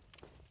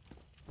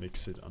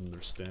makes it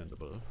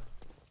understandable.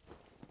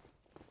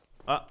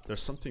 Ah,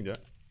 there's something there.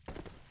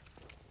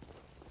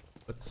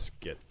 Let's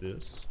get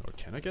this. Or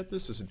can I get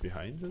this? Is it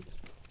behind it?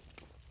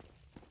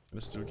 Can I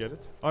still get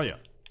it? Oh yeah.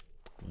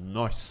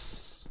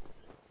 Nice.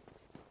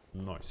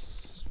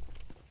 Nice.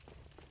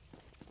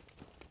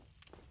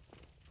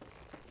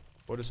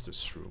 What is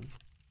this room?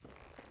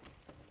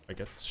 I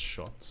get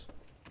shot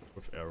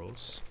with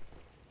arrows.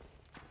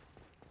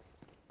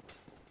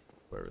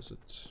 Where is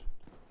it?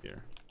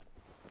 Here.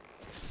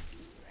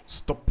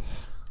 Stop.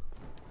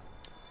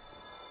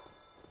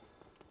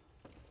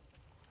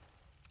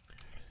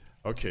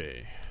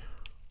 Okay.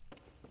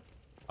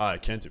 Ah, I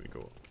can't even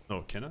go.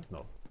 No, can I?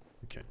 No.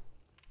 Okay.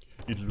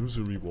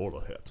 Illusory wall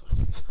ahead.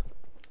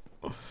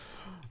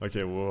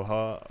 Okay,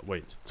 well,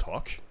 wait.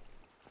 Talk?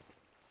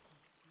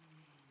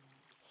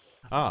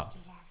 Ah,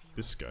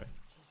 this guy.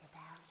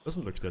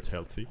 Doesn't look that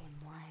healthy. Then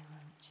why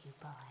won't you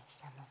buy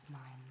some of my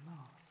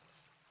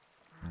moss?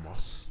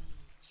 Moss?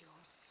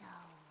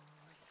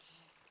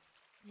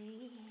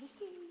 Need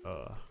your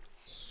souls.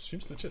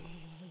 Seems legit.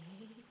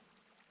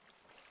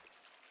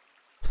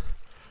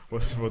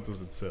 What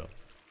does it sell?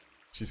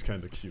 She's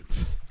kinda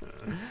cute.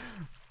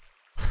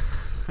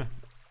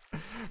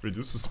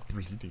 Reduces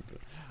bleeding.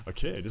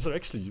 Okay, these are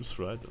actually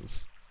useful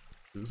items.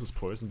 Reduces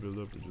poison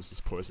buildup, reduces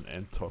poison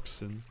and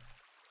toxin.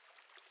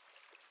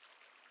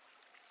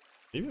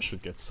 Maybe I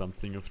should get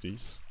something of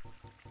these.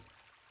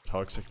 How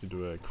exactly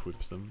do I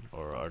equip them?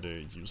 Or are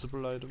they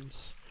usable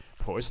items?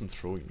 Poison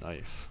throwing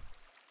knife.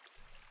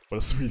 What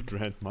a sweet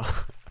grandma.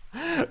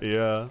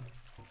 Yeah.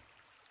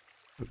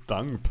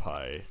 Dung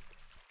pie.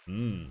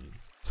 Mmm.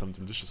 Some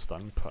delicious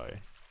dung pie.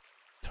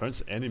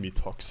 Turns enemy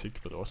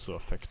toxic but also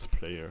affects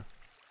player.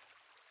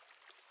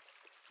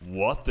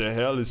 What the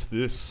hell is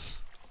this?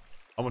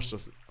 How much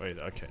does it... Wait,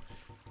 okay.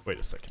 Wait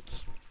a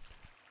second.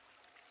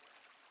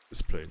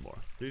 Display more.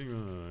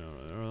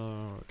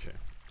 Okay.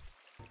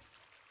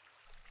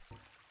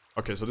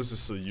 Okay, so this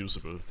is a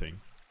usable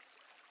thing.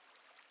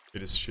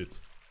 It is shit.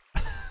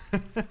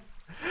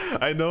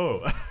 I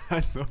know.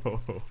 I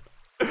know.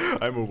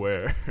 I'm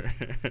aware.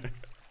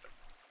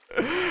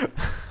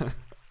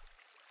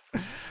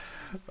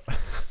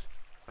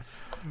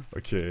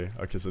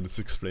 Okay, so this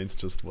explains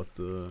just what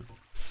the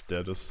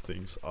status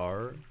things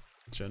are in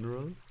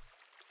general.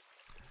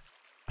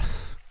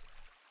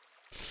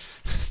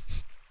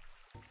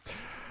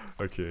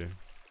 Okay.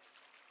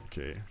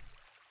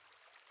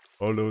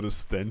 Although the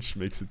stench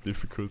makes it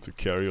difficult to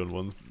carry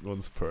on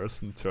one's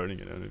person, turning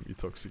an enemy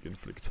toxic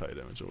inflicts high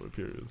damage over a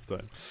period of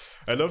time.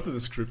 I love the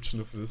description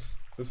of this.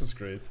 This is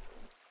great.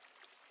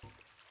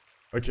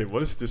 Okay,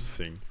 what is this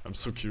thing? I'm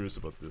so curious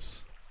about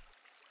this.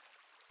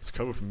 It's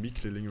covered with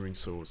meekly lingering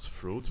souls.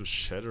 Throw to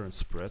shatter and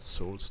spread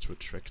souls to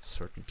attract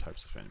certain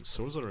types of enemies.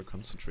 Souls are a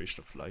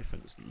concentration of life,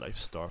 and the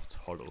life-starved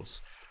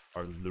hollows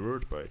are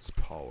lured by its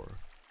power.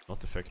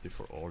 Not effective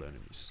for all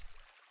enemies.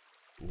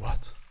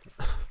 What?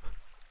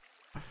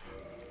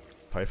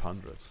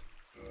 500.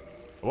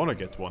 I wanna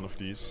get one of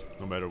these,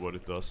 no matter what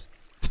it does.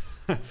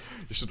 You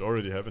should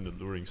already have an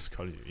alluring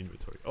skull in your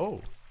inventory.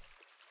 Oh!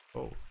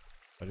 Oh,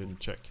 I didn't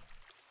check.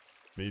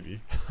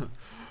 Maybe.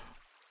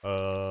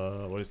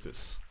 What is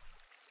this?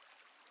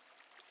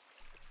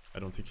 I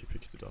don't think he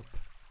picked it up.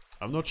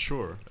 I'm not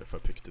sure if I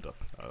picked it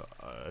up.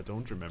 I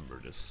don't remember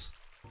this.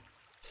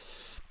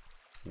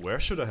 Where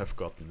should I have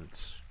gotten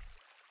it?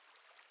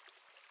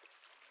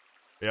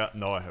 Yeah,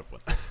 now I have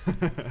one.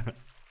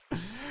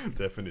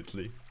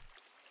 Definitely.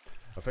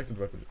 Affected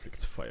weapon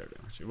inflicts fire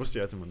damage. It was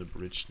the item on the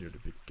bridge near the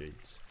big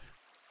gate.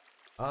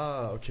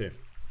 Ah, okay.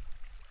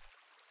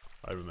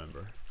 I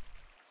remember.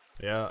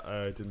 Yeah,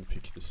 I didn't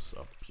pick this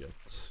up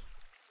yet.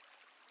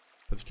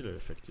 Particularly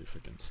effective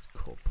against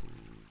corporeal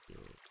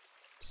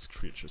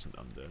creatures and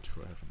undead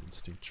who have an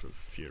instinctual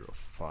fear of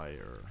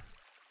fire.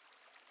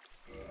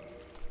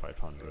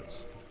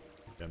 500.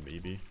 Yeah,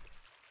 maybe.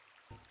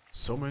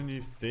 So many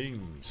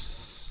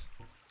things.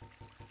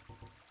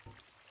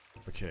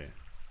 Okay.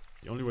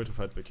 The only way to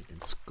fight back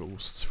against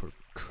ghosts for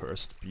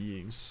cursed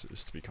beings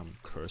is to become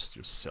cursed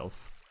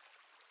yourself.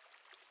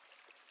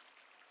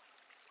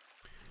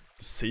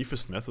 The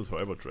safest method,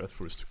 however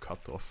dreadful, is to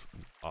cut off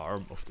an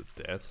arm of the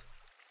dead.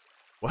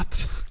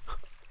 What?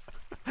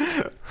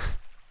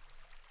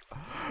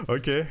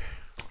 Okay.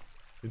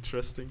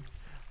 Interesting.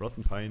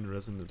 Rotten pine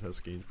resin that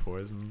has gained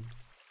poison.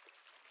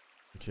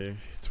 Okay,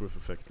 it's with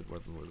affected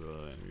weapon with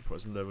enemy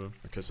poison level.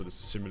 Okay, so this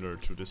is similar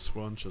to this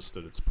one, just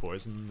that it's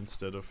poison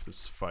instead of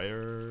this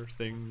fire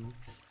thing.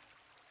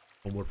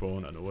 Homeward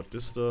bone, I know what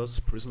this does.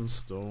 Prison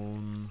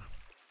stone.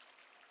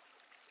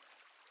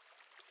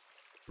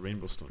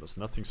 Rainbow stone does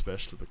nothing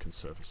special but can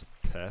serve as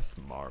a path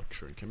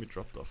marker and can be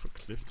dropped off a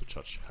cliff to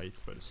judge height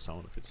by the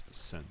sound of its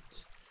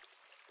descent.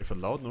 If a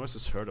loud noise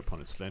is heard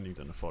upon its landing,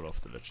 then a fall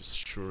off the ledge is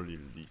surely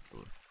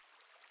lethal.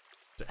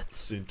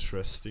 That's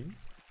interesting.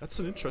 That's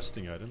an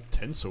interesting item.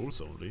 10 souls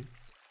only.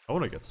 I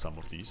wanna get some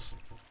of these.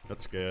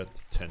 Let's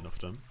get 10 of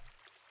them.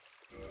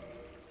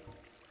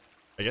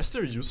 I guess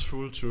they're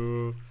useful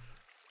to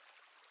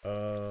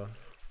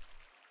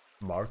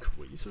mark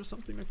ways or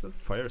something like that.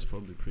 Fire is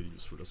probably pretty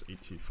useful. Does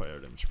 80 fire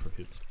damage per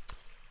hit.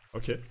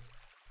 Okay.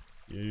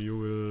 You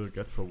will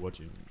get for what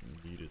you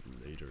need it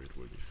later. It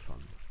will be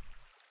fun.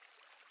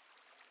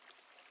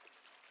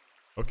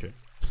 Okay.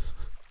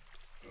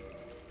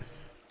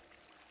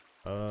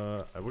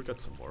 I will get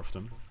some more of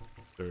them.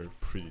 They're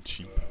pretty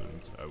cheap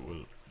and I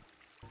will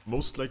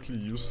most likely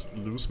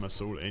lose my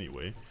soul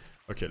anyway.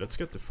 Okay, let's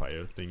get the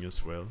fire thing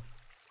as well.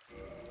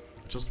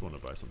 I just want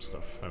to buy some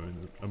stuff. I'm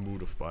in a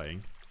mood of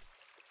buying.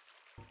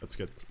 Let's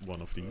get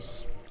one of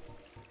these.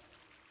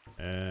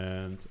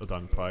 And a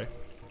dung pie.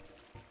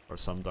 Or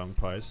some dung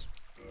pies.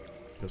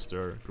 Because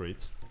they're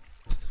great.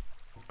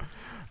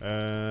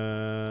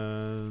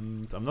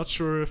 And I'm not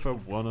sure if I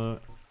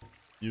wanna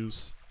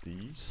use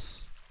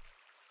these.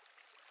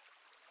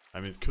 I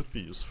mean, it could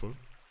be useful.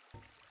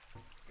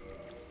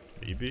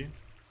 Maybe.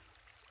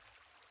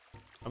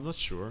 I'm not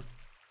sure.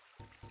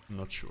 I'm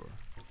not sure.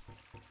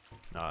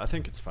 Nah, I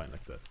think it's fine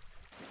like that.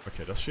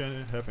 Okay, does she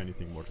have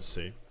anything more to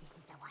say? This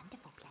is a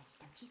wonderful place,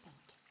 don't you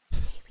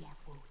think? We have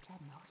water,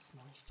 moss,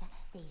 moisture,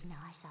 these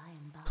nice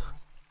iron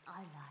bars.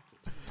 I like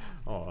it too.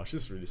 Oh,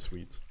 she's really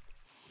sweet.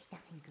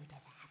 Nothing good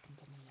ever happened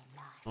to me in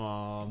life.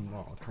 Oh And no,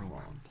 now that come I'm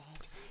on.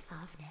 undead,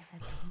 I've never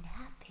been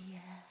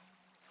happier.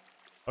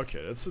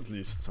 Okay, that's at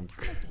least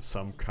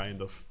some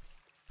kind of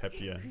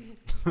happy end.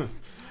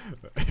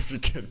 If you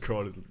can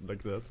call it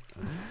like that.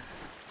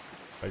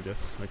 I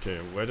guess. Okay,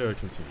 where do I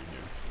continue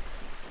here?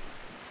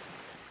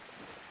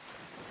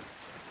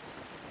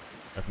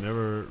 I've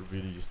never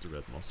really used the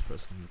red moss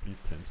personally.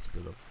 Bleed tends to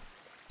build up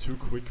too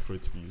quick for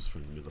it to be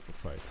useful in the middle of a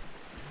fight.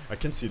 I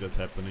can see that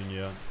happening,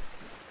 yeah.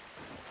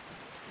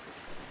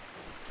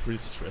 Pretty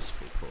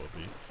stressful,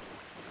 probably.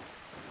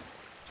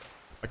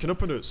 I can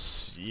open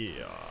this.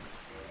 Yeah.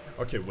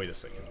 Okay, wait a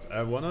second.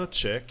 I wanna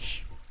check.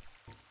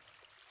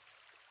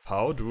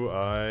 How do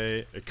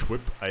I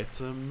equip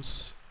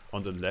items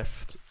on the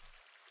left?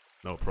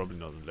 No, probably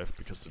not on the left,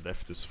 because the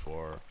left is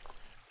for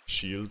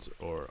shield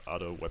or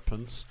other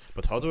weapons.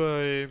 But how do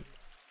I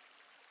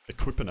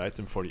equip an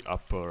item for the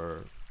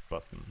upper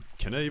button?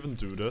 Can I even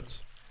do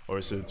that? Or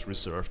is it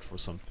reserved for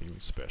something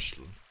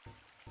special?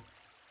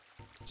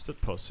 Is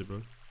that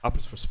possible? Up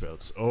is for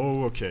spells.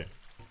 Oh, okay.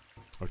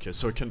 Okay,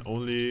 so I can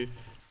only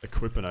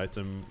equip an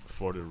item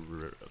for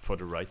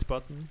the right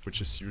button,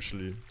 which is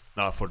usually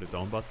for the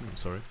down button. I'm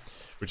sorry,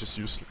 which is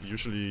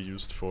usually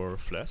used for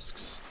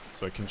flasks.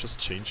 So I can just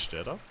change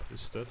that up.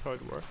 Is that how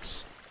it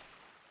works?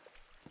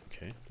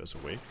 Okay, there's a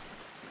way.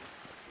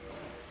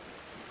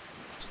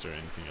 Is there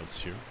anything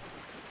else here?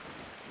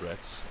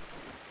 Rats.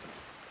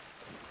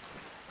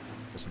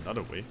 There's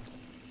another way.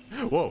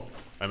 Whoa!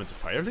 I'm at the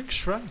Firelink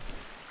Shrine?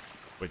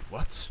 Wait,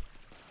 what?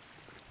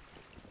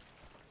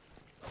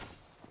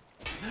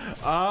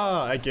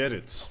 Ah, I get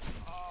it.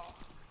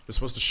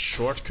 This was the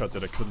shortcut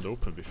that I couldn't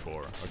open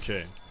before.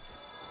 Okay.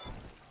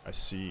 I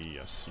see,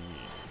 I see.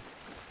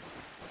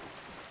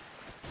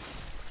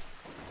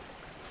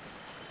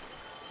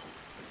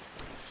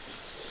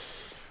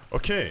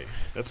 Okay,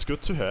 that's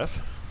good to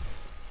have.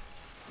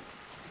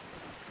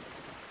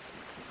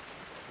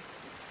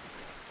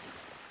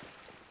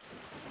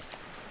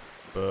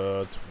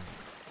 But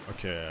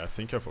okay, I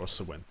think I've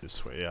also went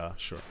this way. Yeah,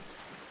 sure.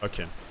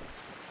 Okay.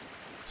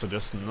 So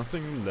there's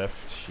nothing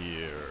left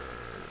here,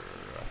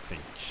 I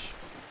think.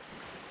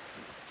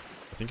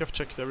 I think I've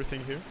checked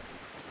everything here.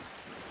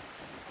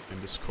 In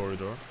this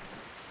corridor.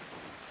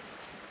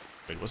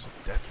 Wait, was it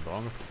that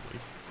long of a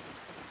wait?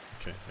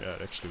 Okay, yeah,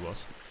 it actually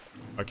was.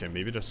 Okay,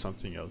 maybe there's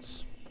something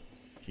else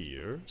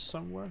here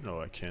somewhere?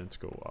 No, I can't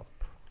go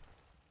up.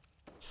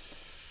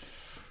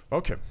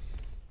 Okay.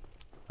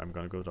 I'm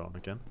gonna go down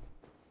again.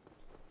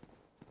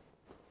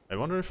 I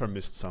wonder if I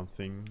missed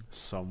something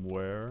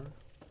somewhere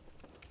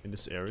in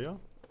this area,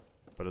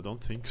 but I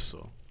don't think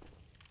so.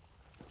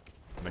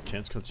 And I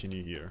can't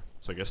continue here,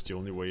 so I guess the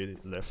only way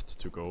left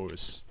to go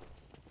is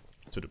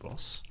to the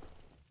boss.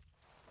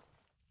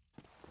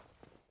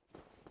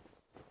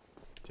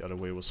 The other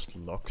way was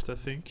locked, I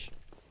think.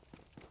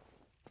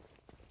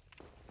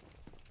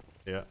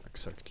 Yeah,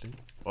 exactly.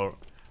 Or,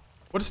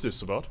 what is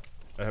this about?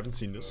 I haven't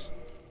seen this.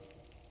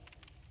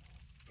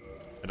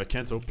 And I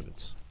can't open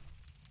it.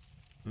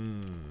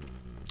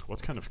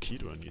 What kind of key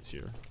do I need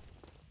here?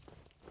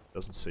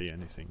 Doesn't say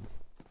anything.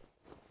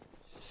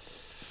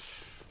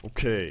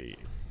 Okay.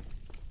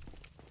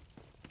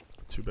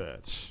 Too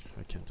bad.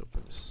 I can't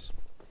open this.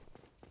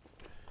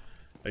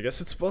 I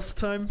guess it's boss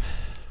time.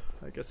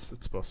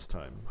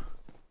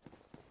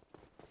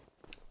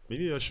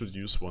 Maybe I should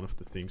use one of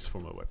the things for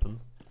my weapon.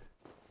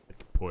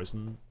 Like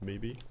poison,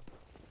 maybe.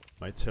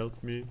 Might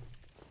help me.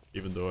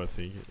 Even though I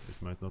think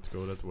it might not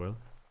go that well.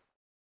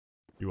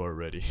 You are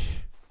ready.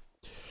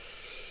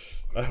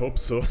 I hope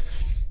so.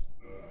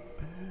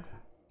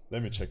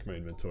 Let me check my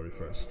inventory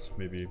first.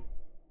 Maybe...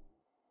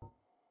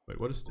 Wait,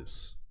 what is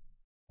this?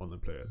 Online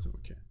player item,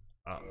 okay.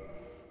 Ah.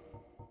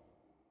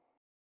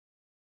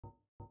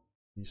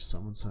 Leave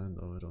summon sign.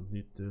 Oh, I don't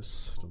need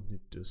this. Don't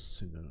need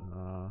this.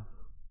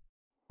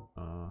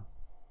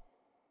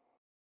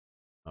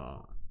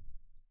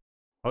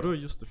 How do I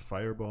use the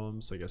fire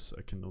bombs? I guess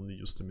I can only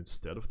use them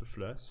instead of the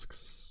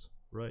flasks,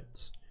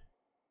 right?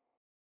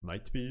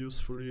 Might be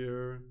useful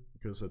here,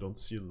 because I don't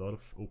see a lot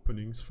of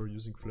openings for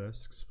using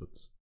flasks,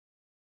 but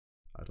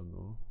I don't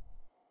know.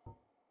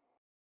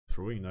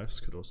 Throwing knives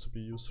could also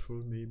be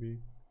useful, maybe.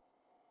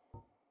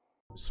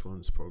 This one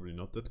is probably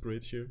not that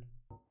great here.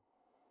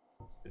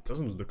 It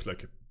doesn't look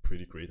like a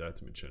pretty great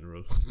item in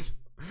general,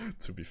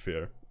 to be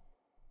fair.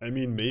 I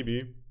mean,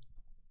 maybe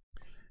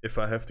if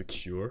I have the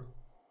cure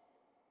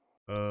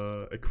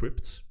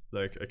equipped,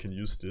 like I can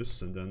use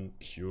this and then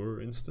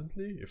cure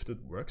instantly, if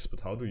that works, but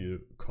how do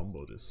you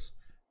combo this?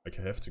 Like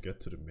I have to get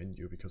to the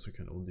menu because I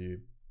can only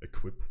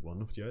equip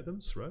one of the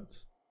items,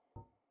 right?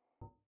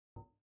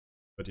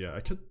 But yeah,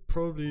 I could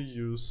probably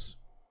use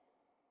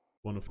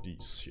one of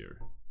these here.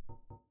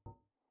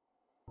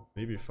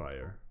 Maybe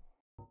fire.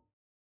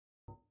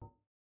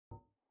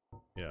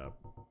 Yeah,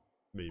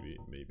 maybe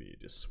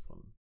this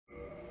one.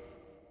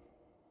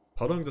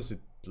 How long does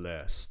it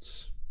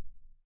last?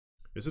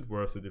 Is it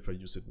worth it if I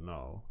use it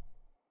now?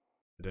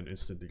 And then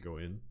instantly go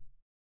in?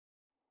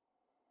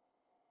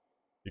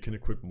 You can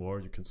equip more,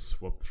 you can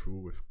swap through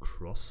with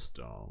cross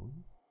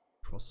down.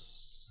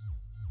 Cross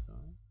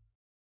down?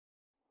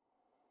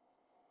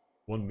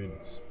 1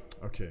 minute.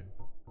 Okay.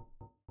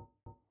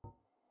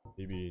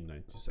 Maybe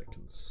 90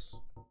 seconds.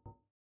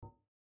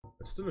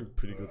 That's still a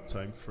pretty good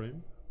time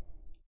frame.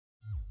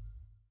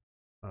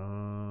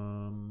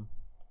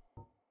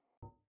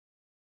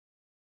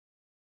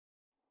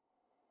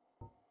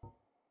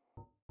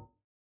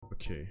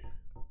 Okay.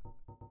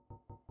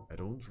 I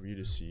don't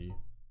really see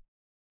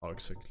how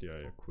exactly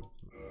I equip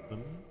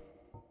them.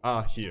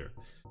 Ah, here.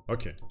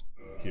 Okay.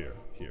 Here.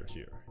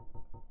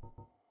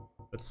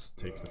 Let's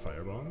take the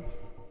firebomb.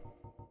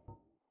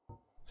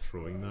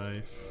 Throwing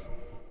knife.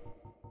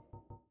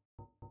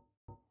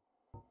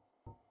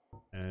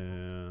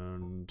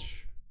 And...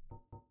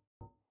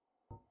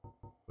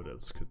 what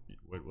else could be?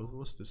 Wait, what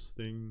was this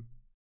thing?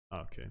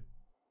 Ah, okay.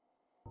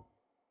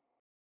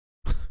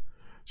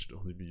 Should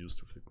only be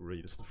used with the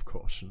greatest of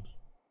caution.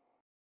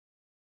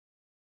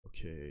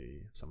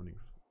 Okay, summoning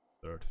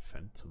third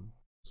phantom,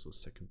 so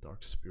second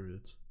dark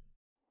spirit.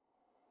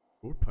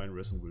 Gold pine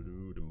resin will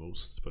do the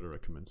most, but I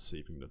recommend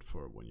saving that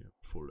for when you have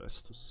full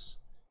Estus.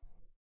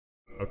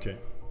 Okay,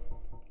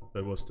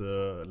 that was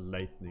the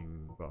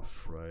lightning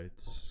buff,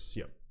 right?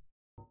 Yeah.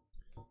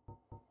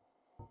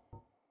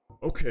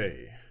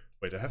 Okay,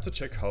 wait, I have to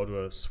check how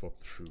do I swap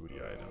through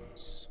the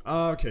items.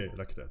 Ah, okay,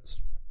 like that.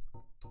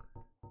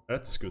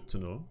 That's good to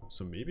know.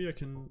 So maybe I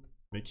can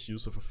make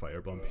use of a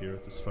firebomb here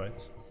at this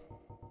fight.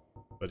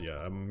 But yeah,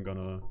 I'm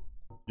gonna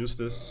use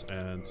this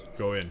and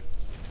go in.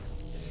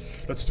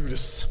 Let's do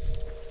this.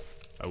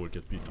 I will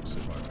get beaten up so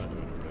hard, I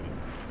know it already.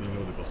 You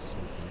know the boss's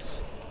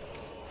movements.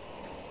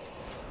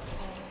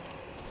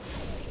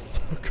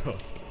 Oh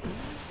god.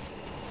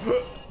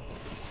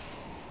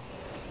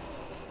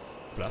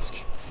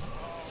 Blask.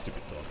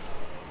 Stupid dog.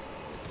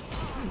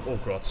 Oh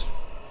god,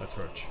 that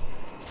hurt.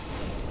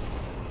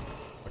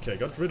 Okay, I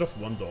got rid of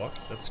one dog,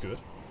 that's good.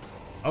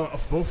 Oh,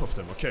 of both of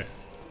them, okay.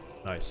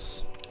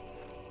 Nice.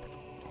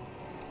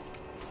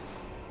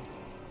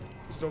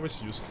 Is it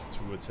always used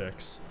 2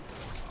 attacks?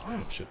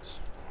 Oh shit,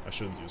 I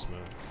shouldn't use my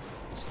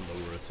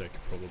slower attack,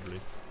 probably.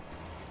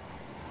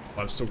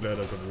 I'm so glad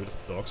I got rid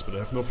of the dogs, but I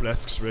have no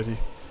flasks ready.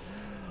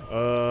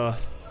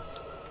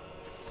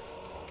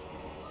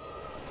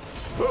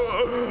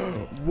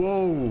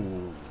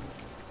 Whoa!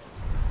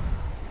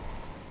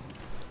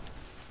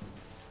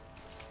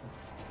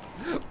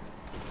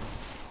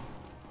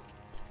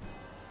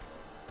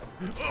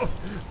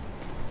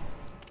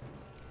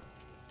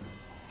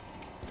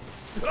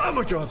 Oh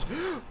my god!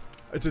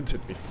 It didn't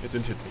hit me. It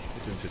didn't hit me.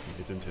 It didn't hit me.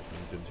 It didn't hit me.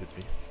 It didn't hit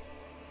me.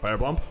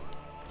 Firebomb.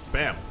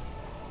 Bam!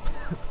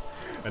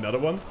 Another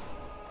one.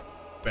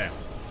 Bam.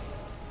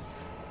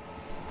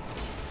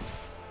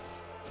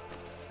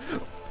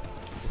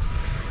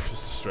 This is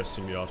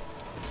stressing me out.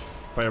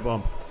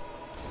 Firebomb.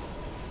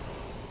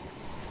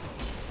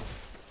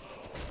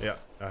 Yeah,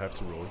 I have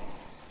to roll.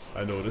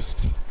 I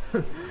noticed.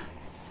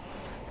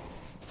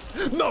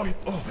 No!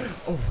 Oh!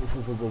 Oh!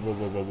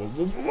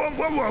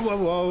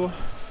 Whoa!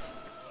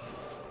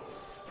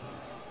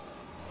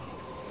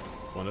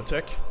 One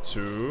attack.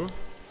 2.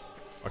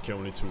 Okay,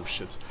 only 2.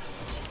 Shit.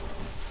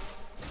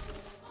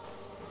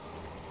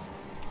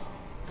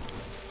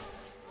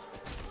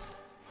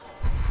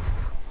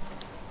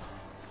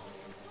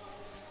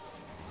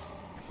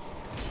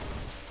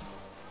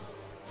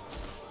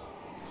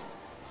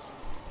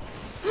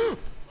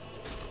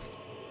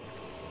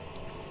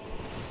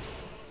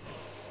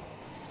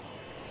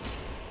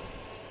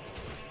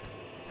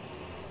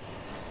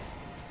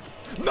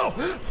 No!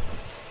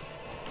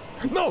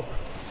 No!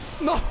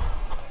 No!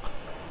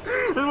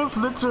 It was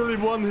literally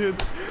one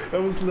hit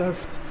that was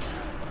left.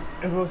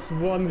 It was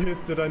one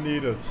hit that I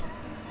needed.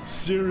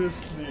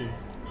 Seriously.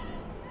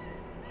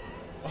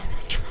 Oh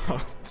my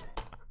god.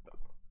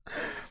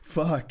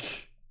 Fuck.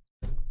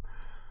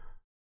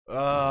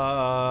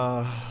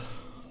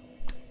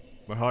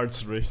 My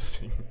heart's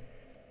racing.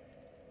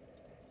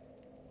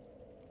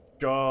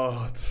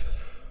 God.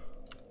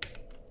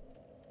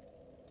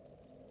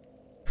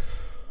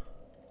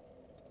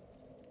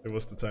 It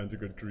was the time to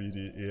get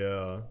greedy.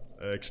 Yeah,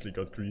 I actually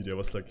got greedy. I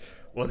was like,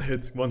 one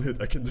hit,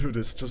 I can do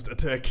this, just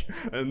attack.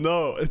 And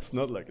no, it's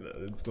not like that.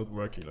 It's not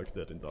working like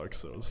that in Dark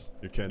Souls.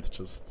 You can't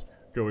just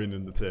go in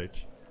and attack.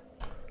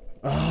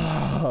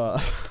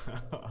 Ah.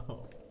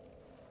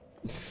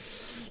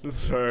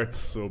 This hurts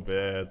so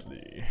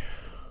badly.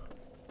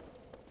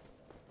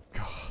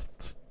 God.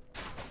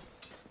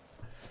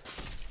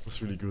 It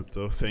was really good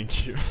though,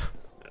 thank you.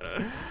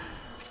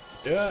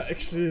 Yeah,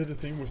 actually the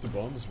thing with the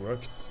bombs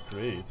worked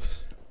great.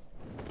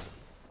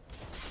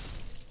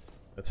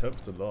 That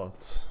helped a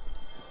lot.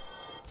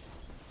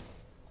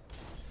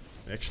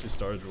 I actually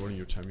started rolling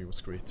your timing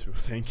was great too,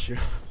 thank you.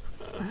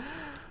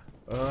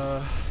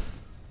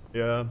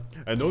 Yeah,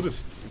 I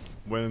noticed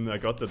when I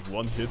got that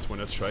one hit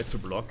when I tried to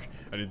block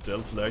and it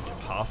dealt like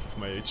half of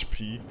my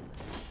HP.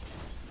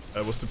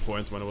 That was the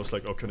point when I was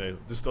like, okay, no,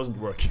 this doesn't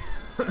work.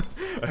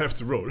 I have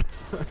to roll.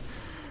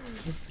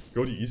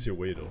 Go the easier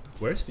way though.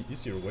 Where's the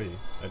easier way?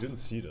 I didn't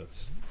see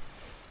that.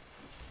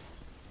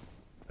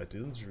 I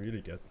didn't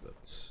really get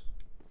that.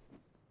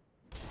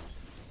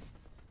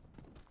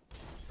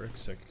 Where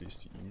exactly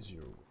is the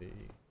easier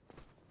way?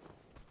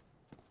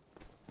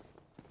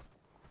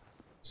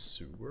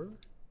 Sewer?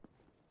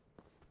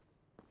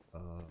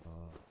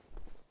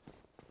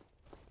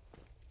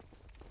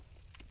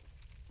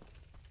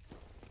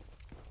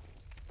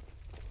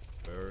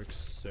 Where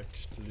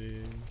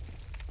exactly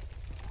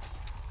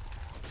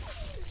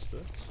is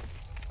that?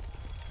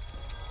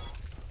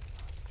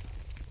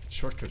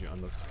 Shortcut, you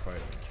unlocked the fire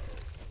link.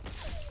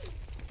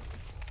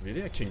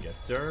 Really, I can get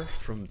there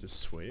from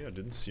this way? I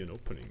didn't see an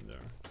opening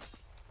there.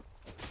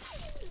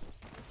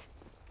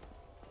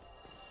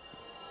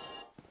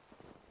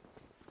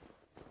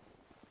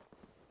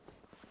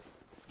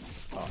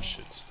 Oh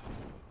shit.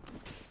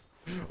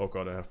 Oh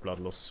god, I have blood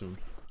loss soon.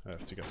 I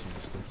have to get some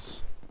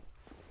distance.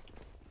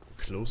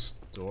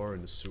 Closed door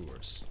in the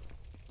sewers.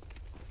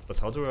 But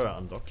how do I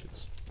unlock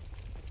it?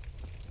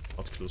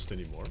 Not closed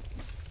anymore?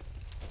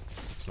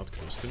 It's not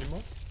closed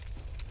anymore?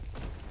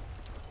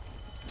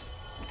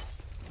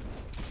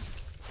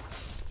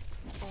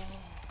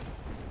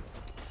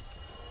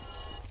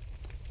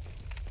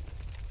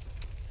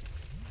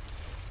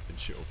 Did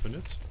she open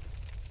it?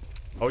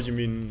 Oh, you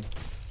mean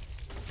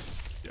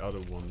the other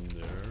one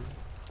there?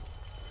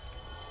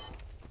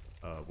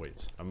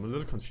 Wait, I'm a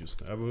little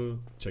confused. I will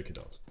check it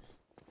out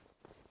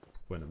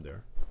when I'm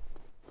there.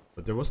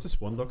 But there was this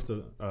one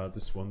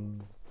this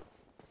one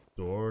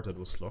door that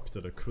was locked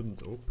that I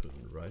couldn't open,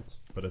 right?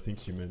 But I think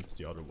he meant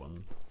the other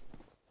one.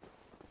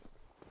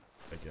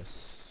 I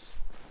guess.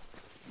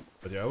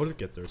 But yeah, I will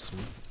get there soon.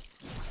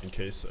 In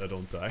case I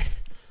don't die.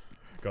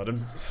 God,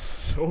 I'm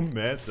so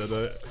mad that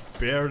I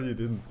barely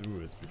didn't do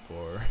it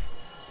before.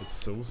 It's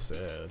so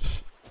sad.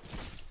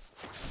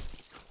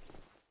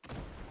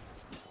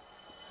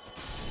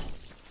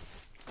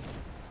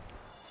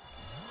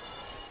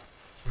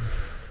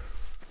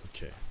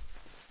 Okay.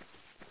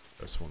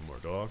 There's one more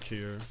dog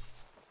here.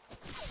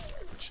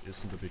 Which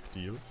isn't a big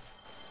deal.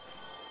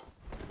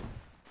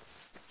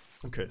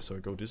 Okay, so I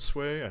go this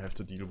way. I have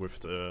to deal with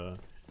the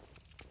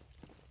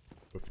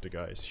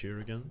guys here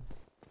again.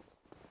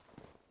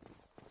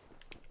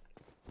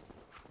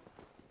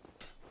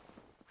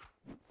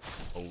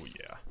 Oh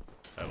yeah,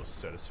 that was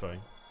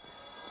satisfying.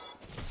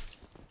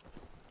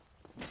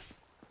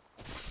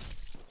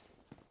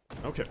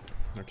 Okay,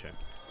 okay.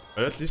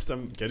 But at least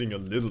I'm getting a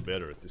little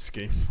better at this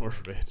game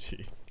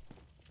already.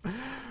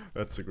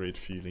 That's a great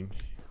feeling.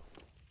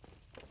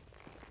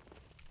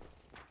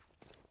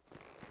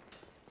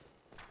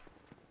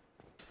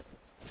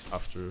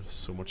 After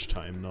so much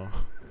time now.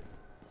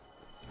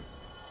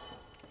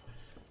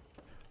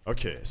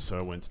 Okay, so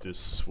I went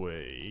this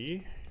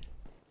way.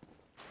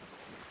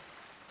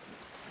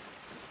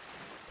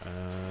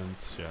 And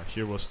yeah,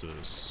 here was the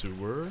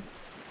sewer.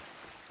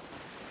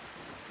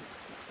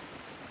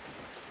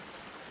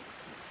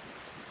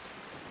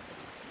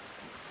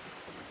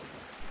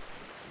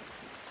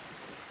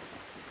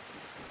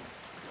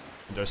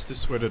 And there's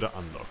this way that I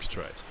unlocked,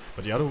 right?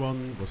 But the other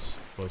one was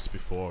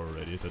before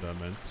already that I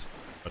meant.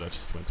 But I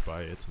just went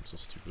by it, I'm so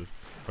stupid.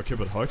 Okay,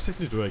 but how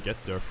exactly do I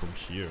get there from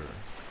here?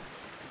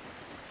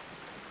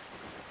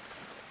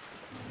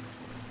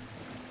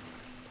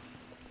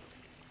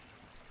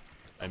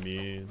 I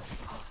mean,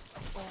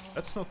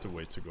 that's not the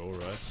way to go,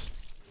 right?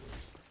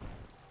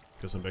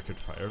 Because I'm back at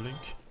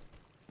Firelink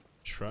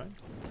Shrine?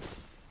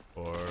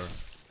 Or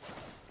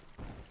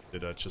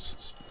did I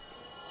just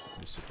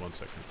miss it 1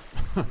 second?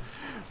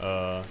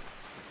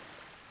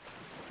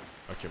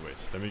 Okay,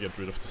 wait, let me get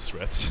rid of this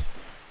rat.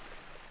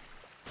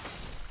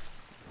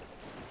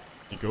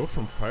 go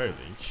from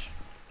Firelink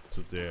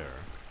to there.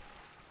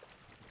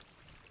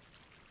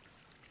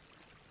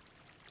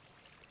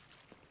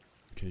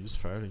 You can use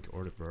Firelink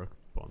or the Berg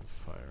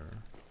Bonfire.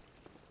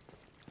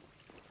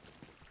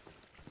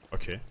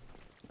 Okay.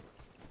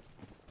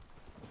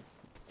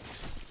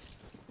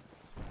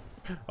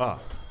 Ah.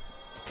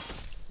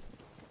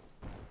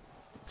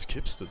 It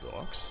skips the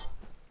dogs?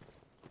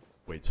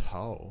 Wait,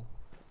 how?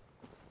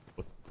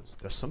 What?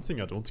 There's something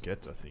I don't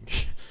get, I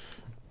think.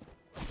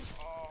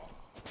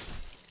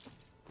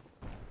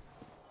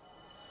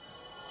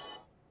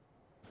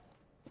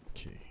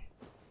 Okay.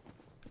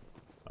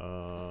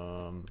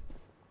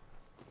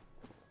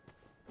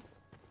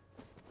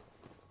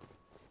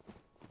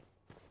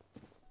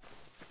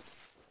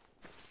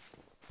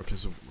 Okay,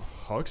 so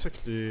how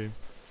exactly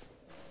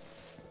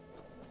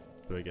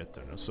do I get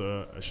there?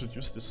 So I should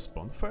use this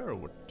bonfire, or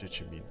what did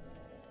you mean?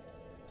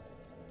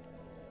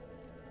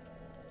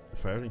 The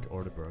Firelink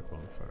or the Berg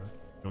Bonfire.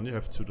 You only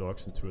have 2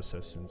 dogs and 2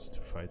 assassins to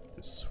fight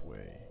this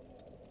way.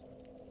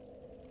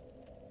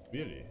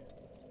 Really?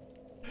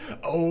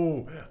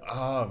 Oh!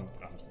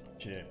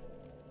 Okay.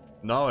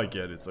 Now I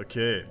get it,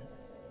 okay.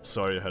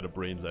 Sorry, I had a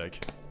brain lag.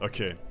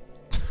 Okay.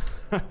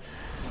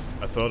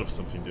 I thought of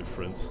something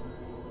different.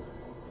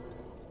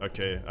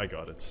 Okay, I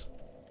got it.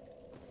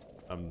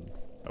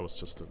 I was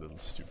just a little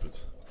stupid.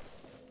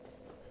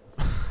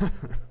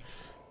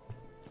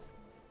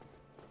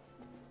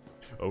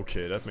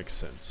 Okay, that makes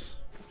sense.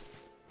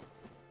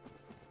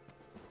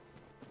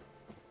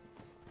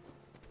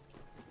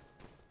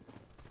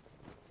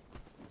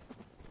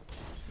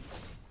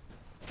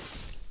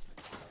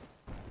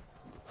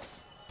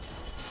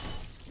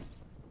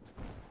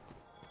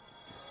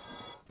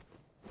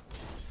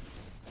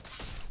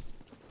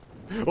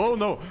 Oh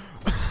no!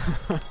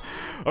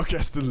 Okay,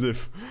 I still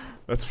live.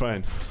 That's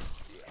fine.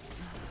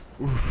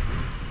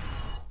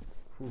 Oof.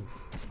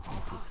 Oof.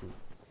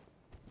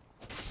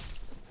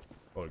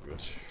 All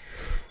good.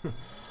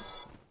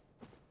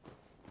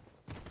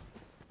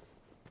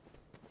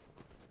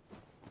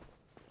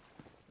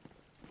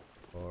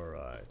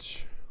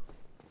 Alright.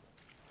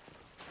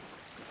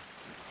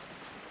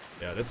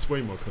 Yeah, that's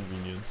way more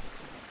convenient.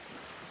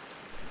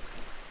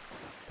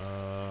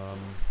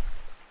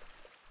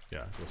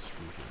 Yeah, it was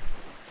through here.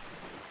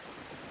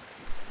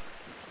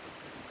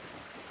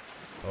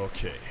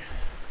 Okay.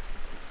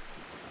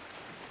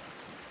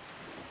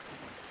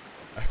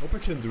 I hope I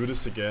can do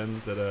this again,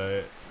 that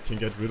I can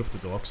get rid of the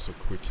dogs so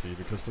quickly,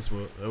 because that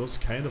was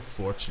kind of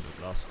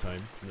fortunate last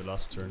time, in the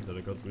last turn, that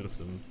I got rid of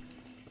them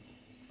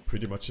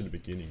pretty much in the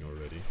beginning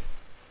already.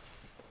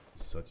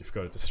 So you've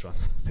got this run.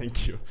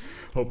 Thank you.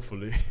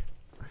 Hopefully.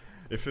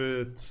 If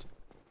it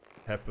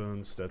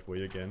happens that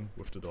way again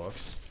with the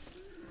dogs,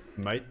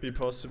 might be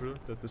possible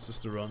that this is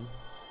the run.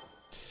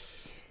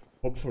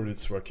 Hopefully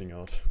it's working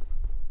out.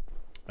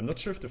 I'm not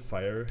sure if the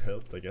fire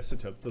helped. I guess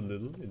it helped a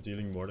little in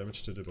dealing more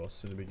damage to the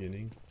boss in the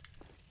beginning,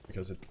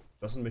 because it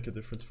doesn't make a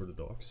difference for the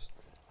dogs.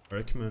 I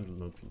recommend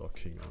not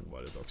locking on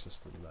while the dogs are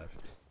still alive.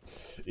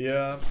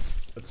 Yeah,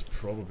 that's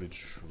probably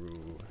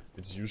true.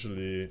 It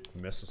usually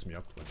messes me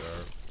up when there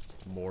are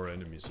more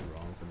enemies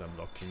around and I'm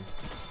locking.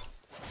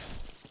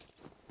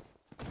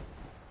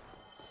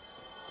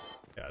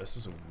 Yeah, this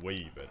is a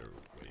way better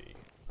way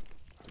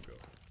to go.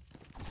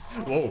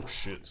 Whoa,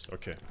 shit.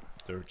 Okay,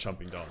 they're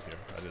jumping down here.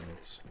 I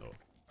didn't know.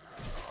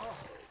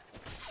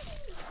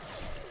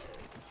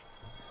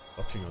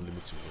 Locking on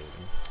limits of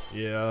loading.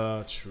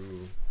 Yeah,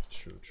 true.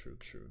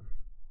 True.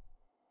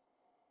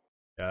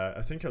 Yeah,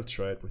 I think I'll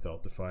try it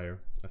without the fire.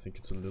 I think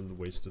it's a little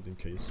wasted in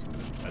case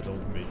I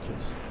don't make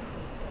it.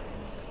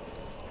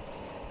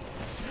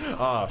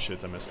 Ah,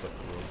 shit, I messed up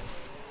the road.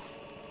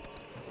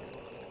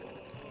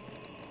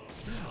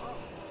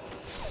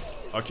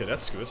 Okay,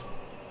 that's good.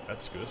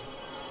 That's good.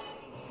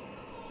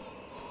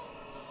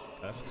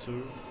 Have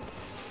to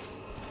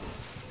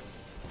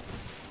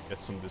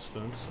get some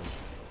distance and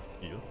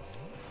heal.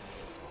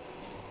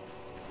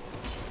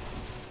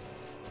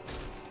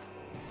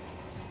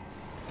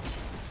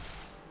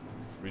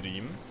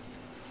 Redeem.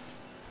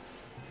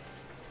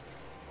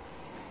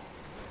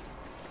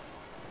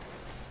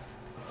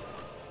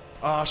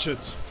 Ah,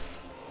 shit.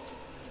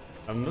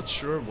 I'm not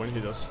sure when he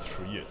does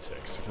 3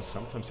 attacks, because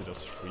sometimes he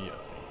does 3, I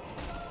think.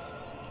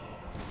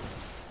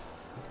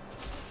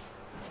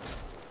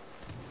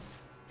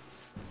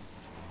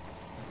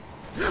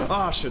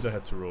 Ah, shit, I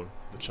had to roll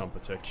the jump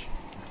attack.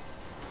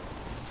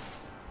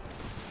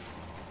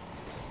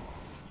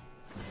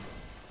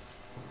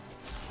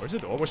 Or is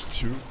it always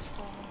 2?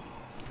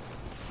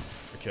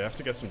 Okay, I have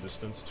to get some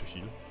distance to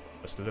heal.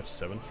 I still have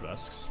 7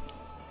 flasks.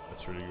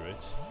 That's really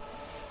great.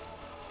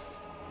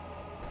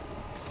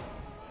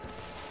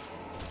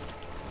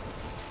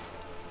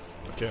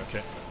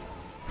 Okay.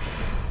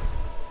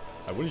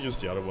 I will use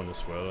the other one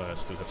as well. I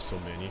still have so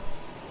many.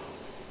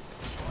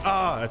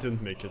 Ah, I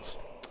didn't make it.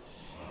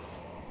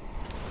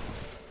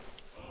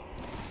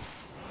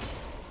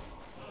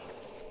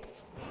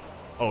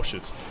 Oh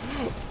shit.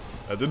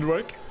 That didn't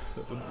work.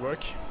 That didn't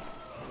work.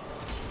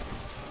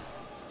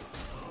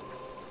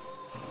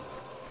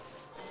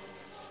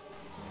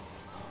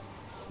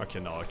 Okay,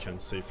 now I can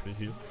safely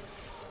heal.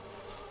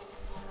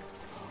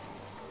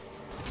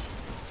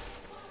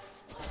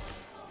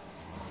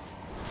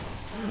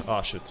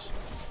 Ah, shit.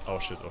 Oh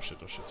shit, oh shit,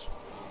 oh shit.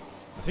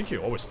 I think he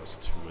always does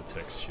 2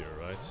 attacks here,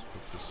 right?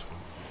 With this one.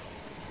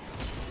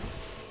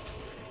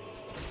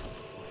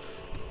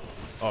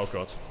 Oh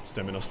god.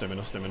 Stamina,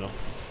 stamina, stamina.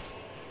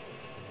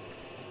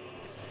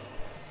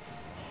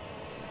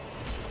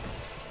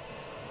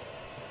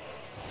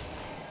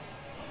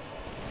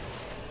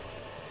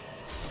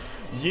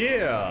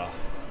 Yeah!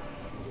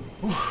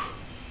 Whew.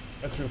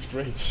 That feels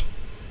great.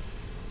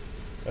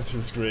 That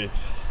feels great.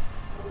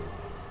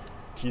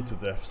 Key to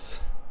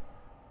deaths.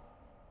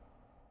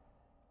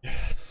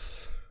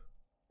 Yes.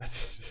 I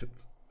did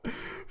it.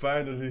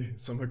 Finally,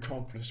 some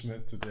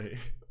accomplishment today.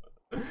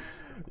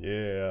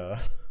 Yeah.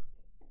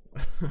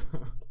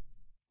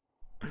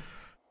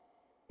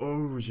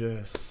 Oh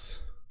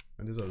yes.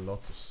 And these are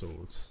lots of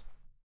souls.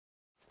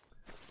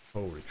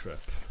 Holy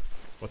crap.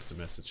 What's the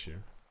message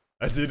here?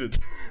 I did it!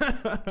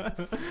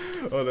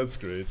 Oh, that's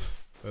great.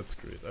 That's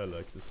great. I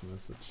like this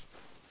message.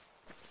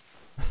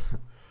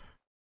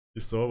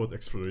 You saw what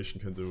exploration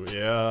can do.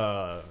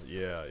 Yeah.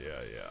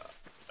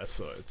 I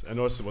saw it. And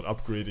also what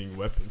upgrading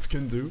weapons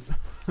can do.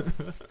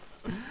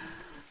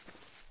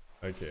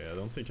 Okay, I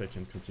don't think I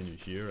can continue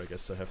here. I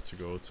guess I have to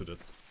go to the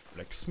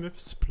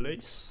blacksmith's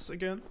place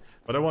again.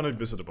 But I want to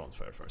visit the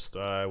bonfire first.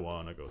 I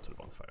want to go to the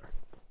bonfire.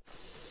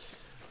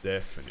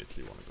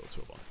 Definitely want to go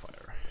to a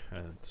bonfire.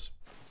 And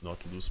not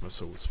lose my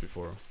souls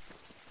before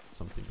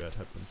something bad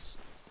happens.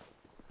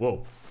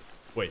 Whoa.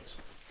 Wait.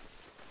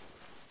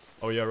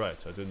 Oh yeah,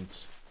 right. I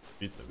didn't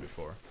beat them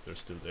before. They're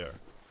still there.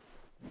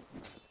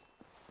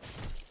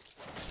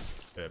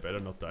 Yeah, I better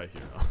not die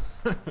here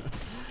now.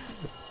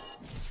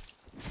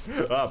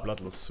 Ah,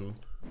 bloodless soon.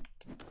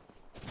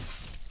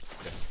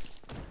 Okay.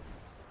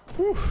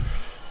 Whew.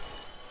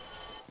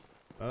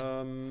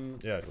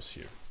 Yeah, it was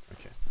here.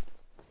 Okay.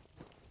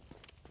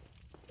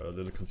 Got a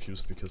little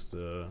confused because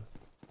the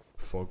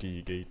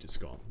foggy gate is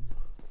gone.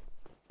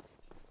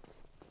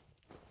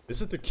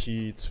 Is it the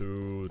key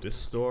to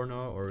this door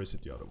now, or is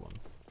it the other one?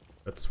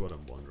 That's what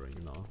I'm wondering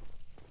now.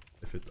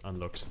 If it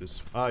unlocks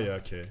this. Ah, yeah,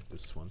 okay,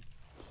 this one.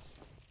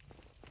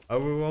 I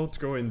won't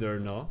go in there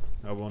now.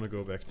 I want to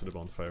go back to the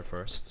bonfire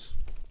first.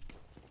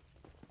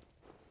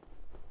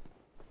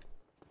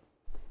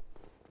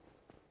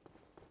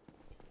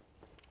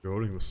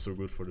 Rolling was so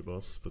good for the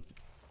boss, but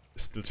I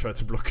still try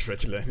to block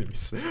regular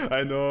enemies.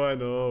 I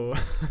know.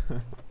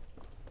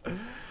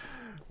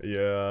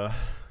 Yeah.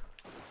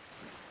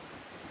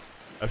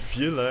 I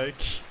feel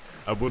like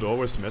I would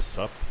always mess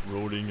up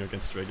rolling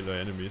against regular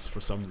enemies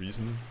for some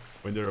reason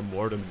when there are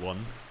more than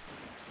one.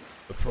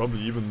 But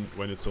probably even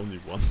when it's only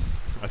one.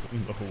 I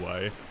don't know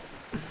why.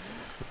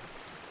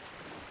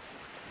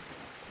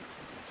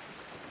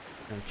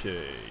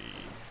 Okay.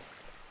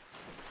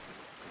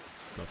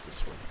 Not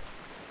this one.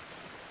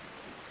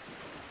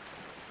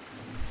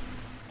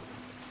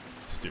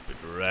 Stupid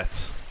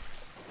rat.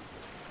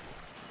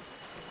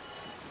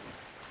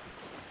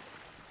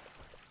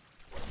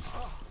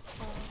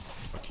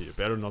 Okay, you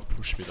better not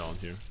push me down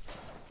here.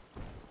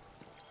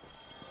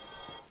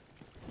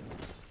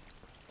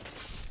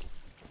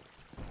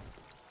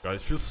 God,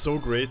 it feels so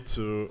great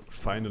to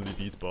finally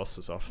beat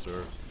bosses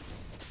after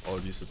all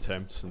these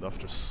attempts and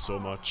after so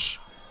much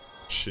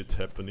shit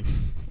happening.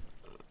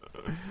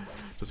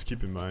 Just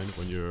keep in mind,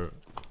 when you're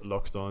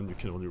locked on, you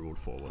can only roll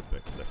forward,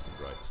 back, left and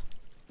right.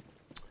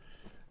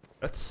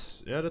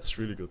 That's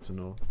really good to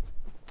know.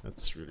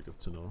 That's really good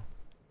to know.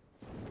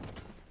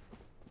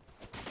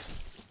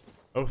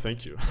 Oh,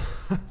 thank you.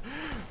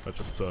 I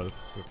just saw it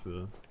with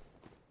the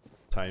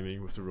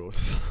timing with the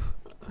rolls.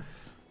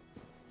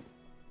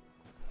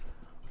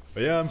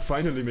 But yeah, I'm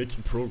finally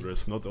making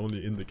progress, not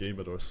only in the game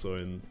but also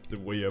in the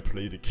way I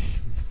play the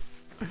game.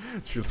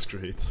 It feels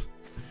great.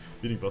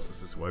 Beating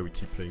bosses is why we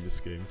keep playing this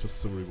game,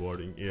 just so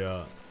rewarding.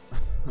 Yeah.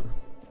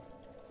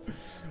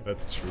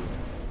 That's true.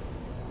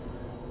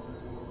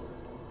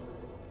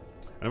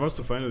 I'm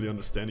also finally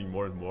understanding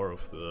more and more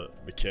of the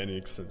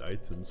mechanics and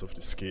items of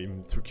this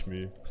game. It took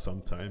me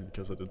some time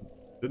because I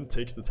didn't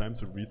take the time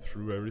to read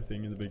through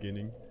everything in the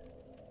beginning.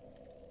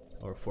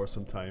 Or for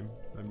some time,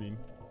 I mean.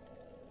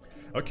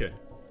 Okay.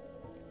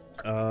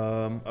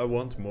 I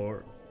want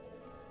more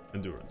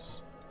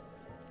endurance.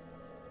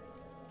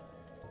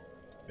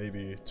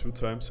 Maybe 2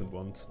 times and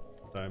 1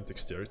 time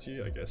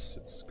dexterity. I guess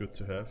it's good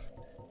to have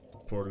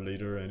for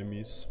later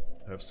enemies.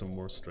 Have some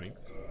more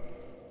strength.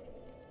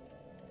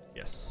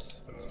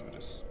 Yes, let's do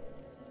this.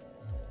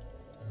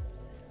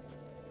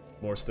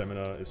 More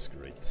stamina is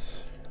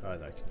great. I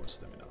like more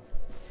stamina.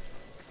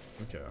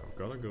 Okay, I'm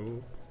gonna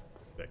go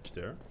back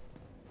there.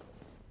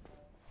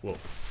 Whoa.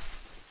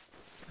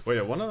 Wait,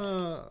 I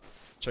wanna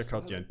check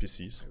out the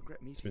NPCs.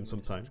 It's been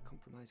some time.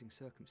 Compromising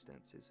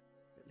circumstances.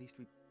 At least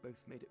we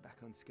both made it back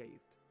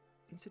unscathed.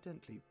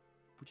 Incidentally,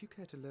 would you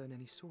care to learn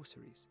any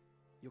sorceries?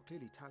 You're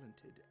clearly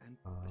talented, and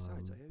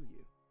besides, I owe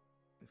you.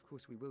 Of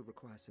course, we will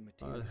require some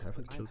materials, but I'm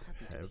happy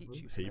to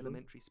teach you some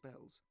elementary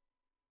spells.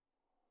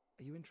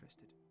 Are you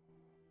interested?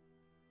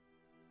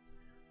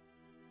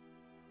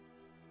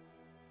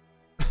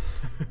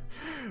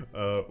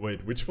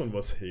 Wait, which one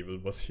was Havel?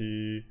 Was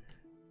he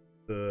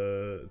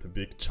the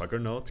big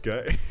juggernaut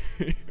guy?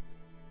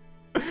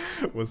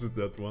 Was it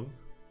that one?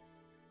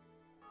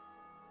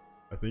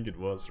 I think it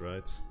was,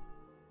 right?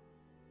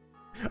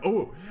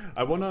 Oh,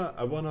 I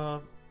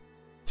wanna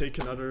take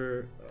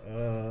another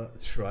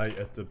try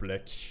at the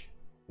black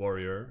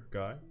warrior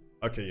guy.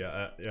 Okay,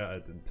 yeah, I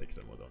didn't take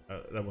that one down.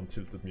 That one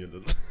tilted me a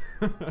little.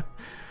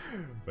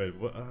 Wait,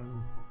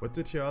 what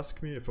did he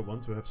ask me? If I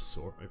want to have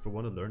if I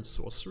want to learn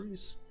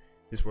sorceries,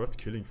 he's worth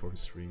killing for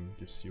his ring.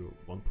 Gives you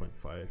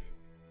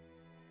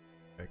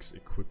 1.5x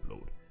equip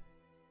load.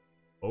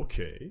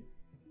 Okay,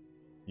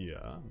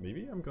 yeah,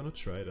 maybe I'm gonna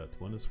try that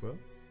one as well.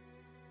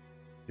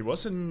 He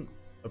was in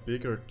a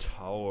bigger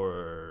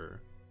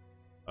tower.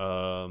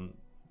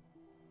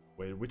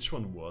 Wait, which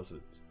one was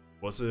it?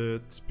 Was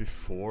it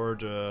before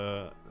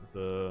the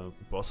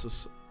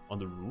bosses on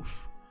the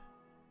roof?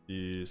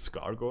 The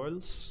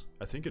gargoyles?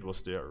 I think it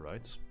was there,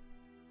 right?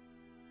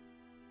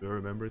 Do I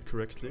remember it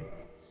correctly?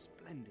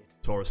 Splendid.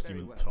 Taurus Very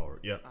Demon well. Tower.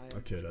 Yeah, I am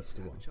okay, pleased that's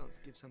the to have one. a chance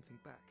to give something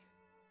back.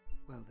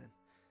 Well then,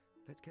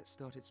 let's get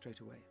started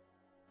straight away.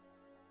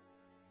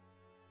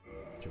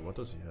 Okay, what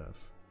does he have?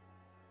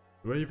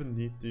 Do I even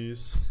need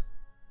these?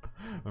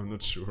 I'm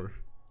not sure.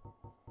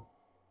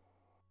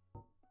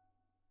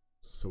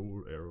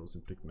 Soul arrows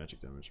inflict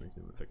magic damage,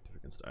 making them effective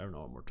against iron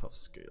armor, tough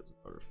scales, and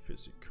other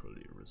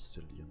physically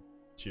resilient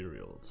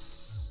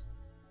materials.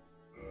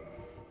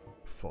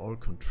 Fall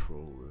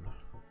control.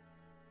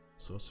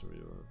 Sorcery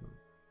or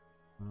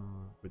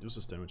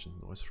reduces damage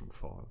and noise from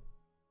fall.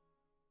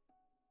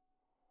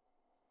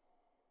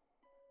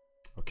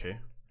 Okay.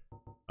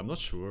 I'm not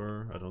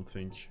sure. I don't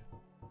think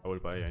I will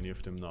buy any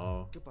of them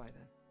now. Goodbye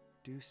then.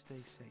 Do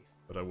stay safe.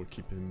 But I will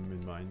keep him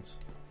in mind.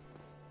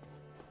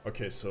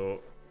 Okay,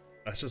 so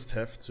I just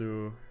have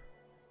to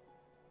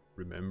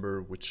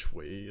remember which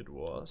way it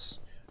was.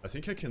 I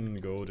think I can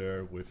go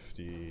there with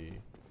the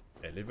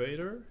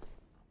elevator.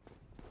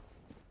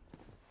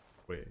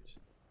 Wait.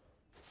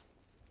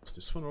 Was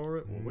this one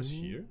always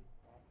here?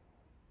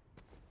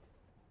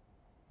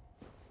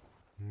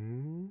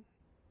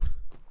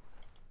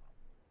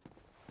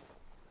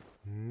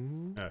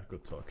 Ah,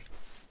 good talk.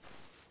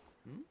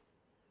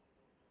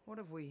 What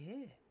have we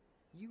here?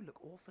 You look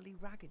awfully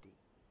raggedy.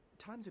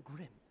 Times are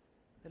grim.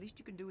 The least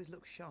you can do is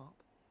look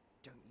sharp.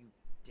 Don't you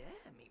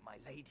dare meet my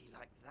lady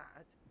like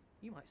that.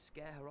 You might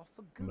scare her off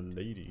for good.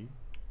 Milady?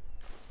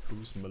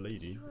 Who's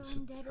Milady? You are Is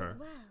it undead her? as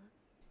well.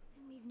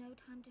 Then we've no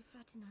time to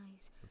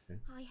fraternize. Okay.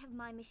 I have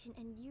my mission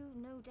and you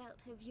no doubt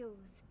have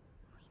yours.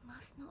 We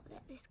must not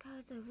let this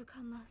curse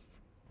overcome us.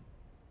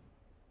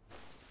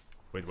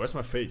 Wait, where's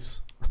my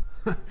face?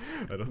 I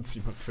don't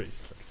see my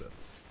face like that.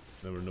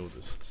 Never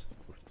noticed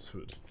with this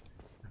hood.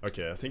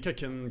 Okay, I think I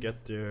can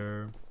get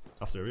there.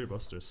 After every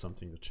boss there's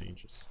something that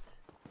changes.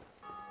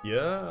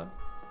 Yeah,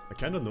 I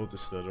kinda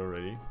noticed that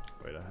already.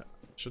 Wait, I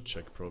should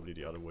check probably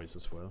the other ways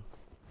as well.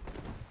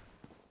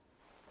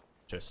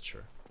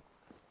 Gesture.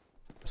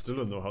 I still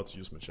don't know how to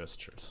use my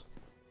gestures.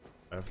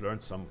 I have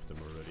learned some of them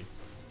already.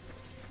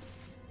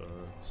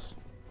 But...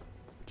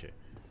 okay.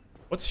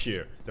 What's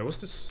here? There was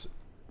this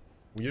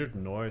weird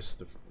noise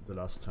the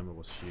last time I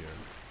was here.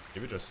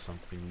 Maybe there's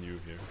something new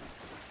here.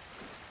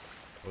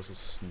 There was a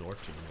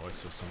snorting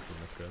noise or something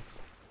like that.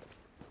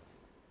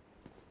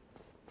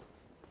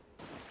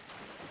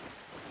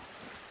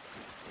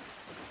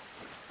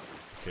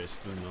 Okay,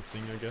 still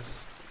nothing, I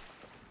guess.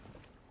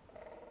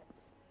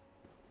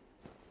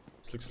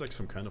 This looks like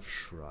some kind of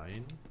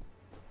shrine.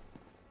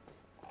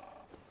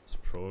 It's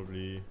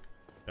probably...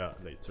 yeah,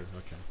 later,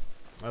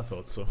 okay. I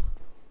thought so.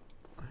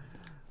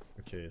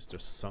 Okay, is there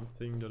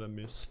something that I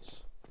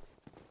missed?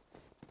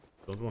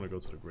 Don't want to go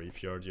to the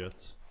graveyard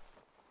yet.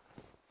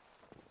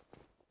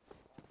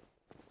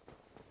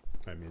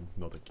 I mean,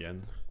 not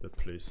again. That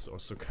place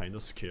also kind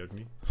of scared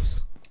me.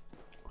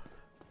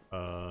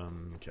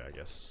 Okay, I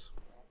guess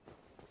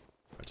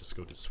I just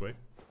go this way.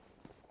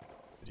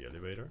 To the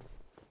elevator.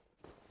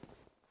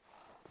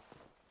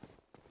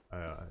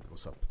 It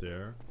was up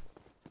there.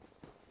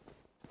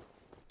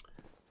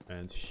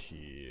 And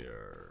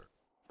here.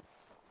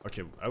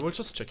 Okay, I will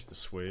just check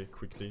this way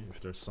quickly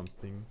if there's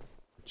something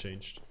that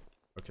changed.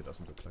 Okay,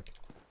 doesn't look like.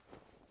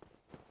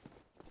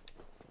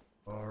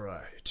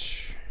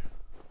 Alright.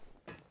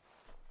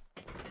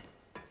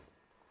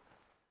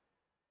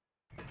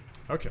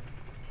 Okay.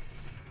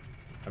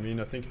 I mean,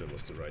 I think that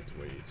was the right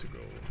way to go.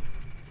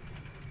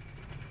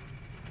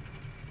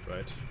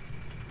 Right?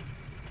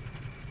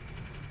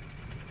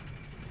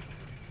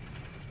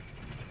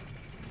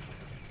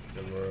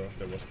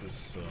 There was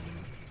this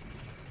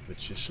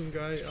magician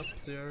guy up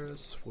there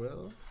as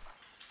well.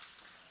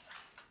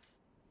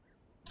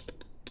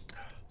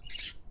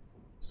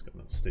 Just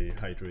gonna stay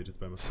hydrated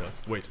by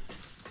myself. Wait.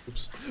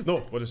 Oops. No!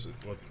 What is it?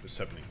 What is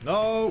happening?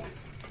 No!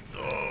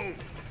 No!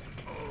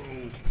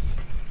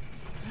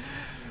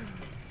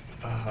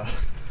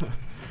 Oh!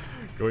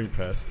 Going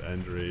past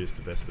Andre is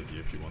the best idea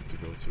if you want to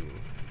go to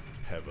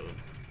Havel.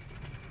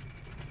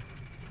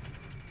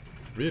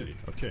 Really?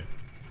 Okay.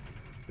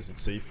 Is it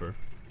safer?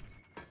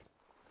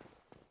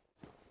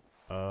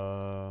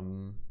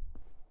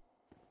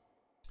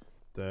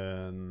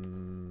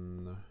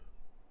 Then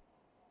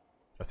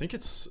I think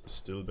it's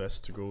still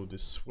best to go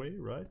this way,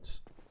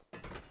 right?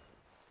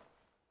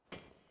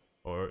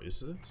 Or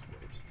is it?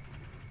 Wait.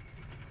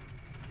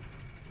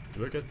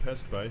 Do I get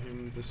passed by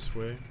him this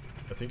way?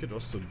 I think it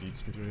also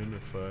leads me to him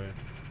if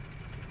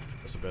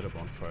there's a better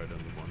bonfire than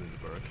the one in the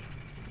barrack.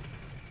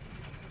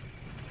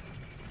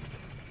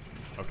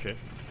 Okay.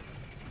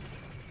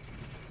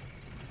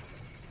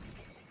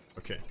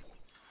 Okay.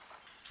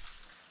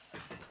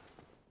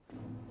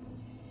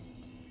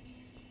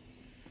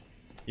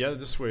 Yeah,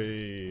 this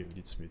way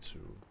leads me to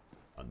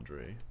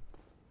Andre.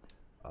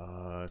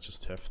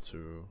 Just have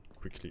to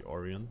quickly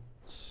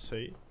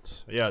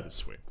orientate. Yeah,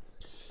 this way.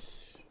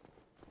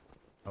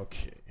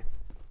 Okay.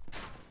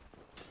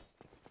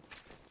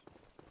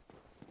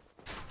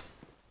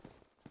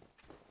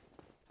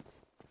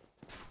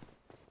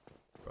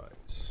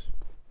 Right.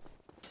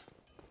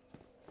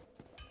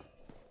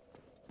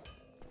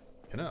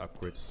 Can I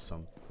upgrade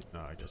something? No,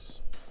 I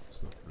guess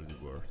it's not really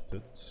worth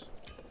it.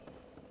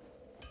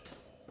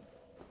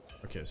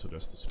 Okay, so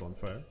there's this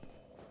bonfire.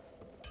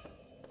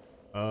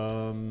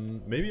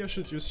 Maybe I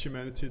should use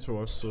humanity to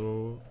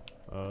also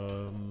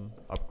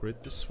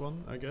upgrade this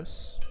one, I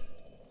guess.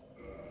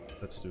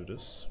 Let's do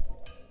this.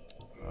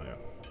 Oh yeah.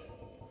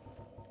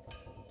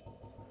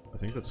 I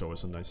think that's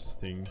always a nice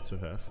thing to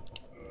have.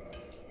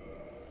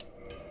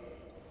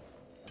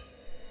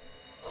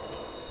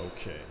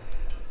 Okay.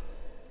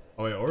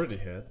 Oh, I already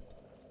had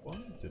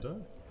one, did I?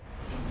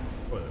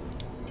 Whatever.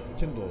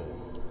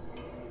 Kindle.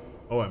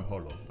 Oh, I'm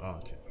hollow. Ah,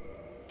 okay.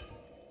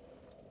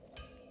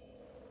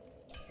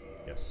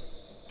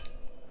 Yes.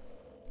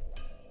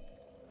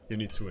 You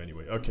need two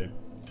anyway. Okay.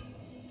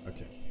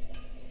 Okay.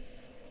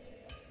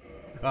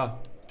 Ah!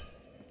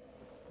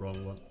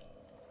 Wrong one.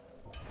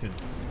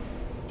 Kindle.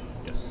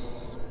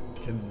 Yes.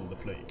 Kindle the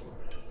flame.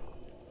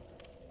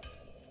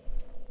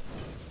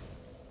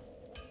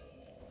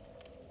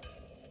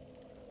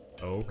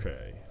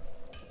 Okay.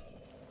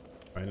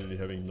 Finally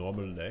having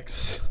normal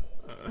legs.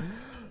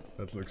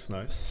 That looks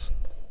nice.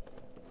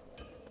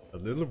 A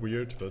little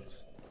weird,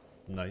 but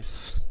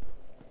nice.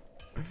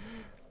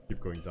 Keep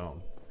going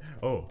down.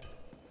 Oh.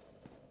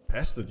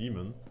 Past the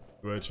demon.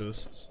 Do I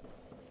just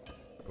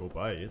go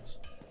by it?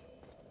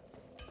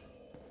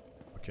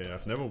 Okay,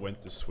 I've never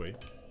went this way,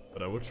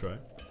 but I will try.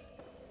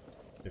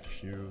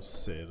 If you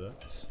say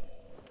that.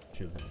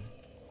 Kill him.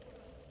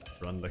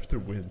 Run like the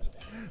wind.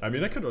 I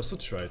mean, I could also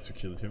try to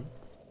kill him.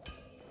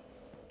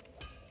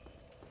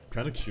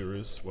 Kind of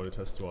curious what it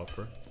has to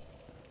offer.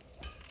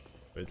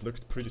 But it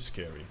looked pretty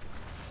scary.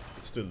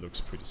 It still looks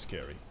pretty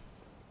scary.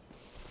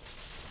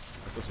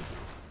 What does it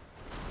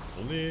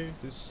do? Only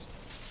this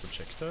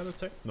projectile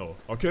attack? No.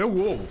 Okay,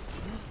 whoa!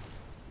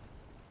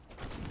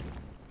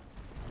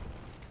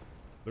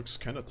 Looks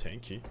kind of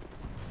tanky.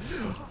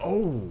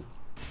 Oh!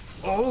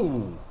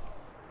 Oh!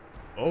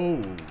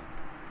 Oh!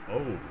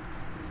 Oh!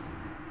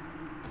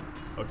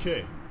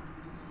 Okay.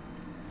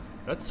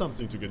 That's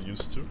something to get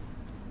used to.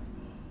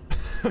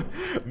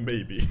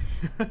 Maybe.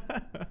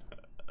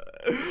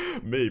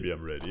 Maybe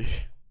I'm ready.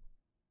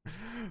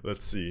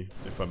 Let's see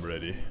if I'm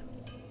ready.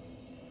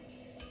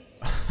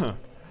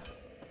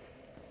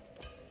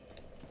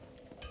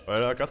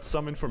 Well, I got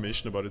some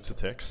information about its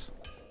attacks.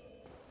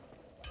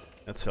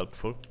 That's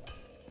helpful.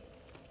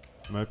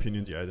 In my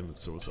opinion, the item and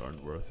souls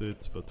aren't worth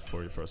it, but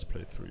for your first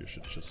playthrough you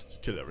should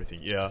just kill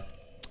everything. Yeah,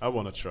 I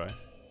wanna try.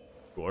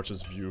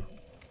 Gorgeous view.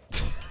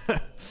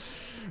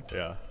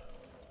 Yeah,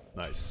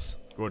 nice.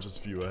 Gorgeous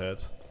view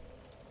ahead.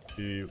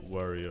 Be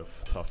wary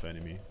of tough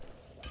enemy.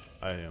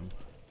 I am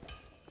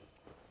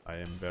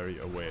very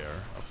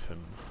aware of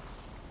him.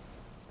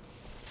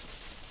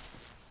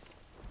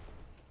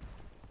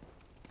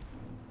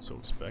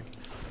 Soul's back.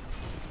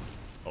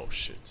 Oh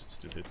shit, it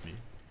still hit me.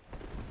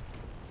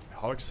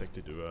 How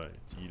exactly do I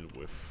deal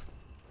with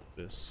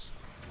this?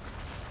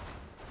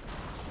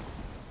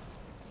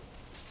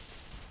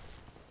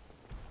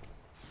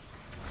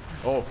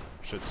 Oh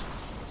shit,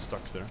 it's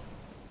stuck there.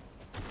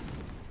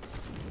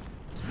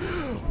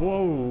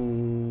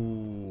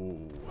 Whoa!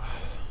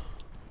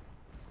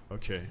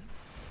 Okay.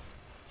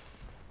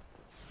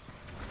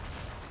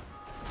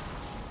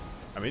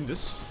 I mean,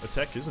 this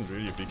attack isn't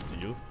really a big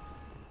deal.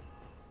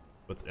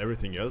 But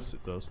everything else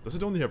it does. Does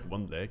it only have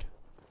one leg?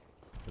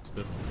 That's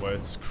that why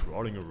it's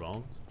crawling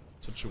around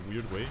in such a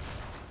weird way.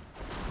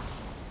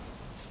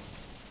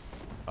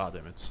 Ah,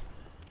 damn it.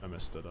 I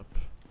messed that up.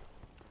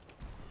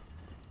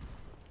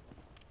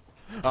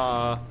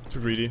 Ah, too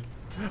greedy.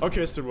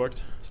 Okay, still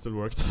worked. Still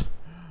worked.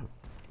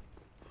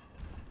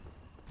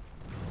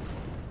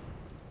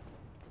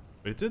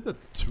 But it did that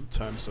 2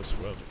 times as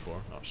well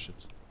before. Oh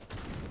shit.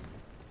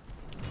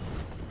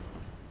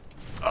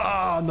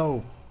 Ah,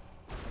 no!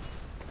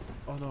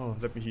 Oh no,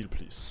 let me heal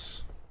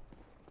please.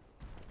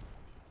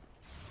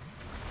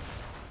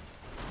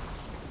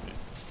 Okay.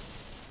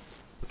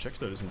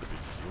 Projectile isn't a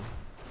big deal,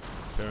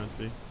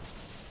 apparently.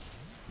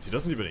 But he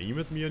doesn't even aim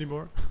at me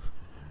anymore?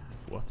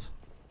 What?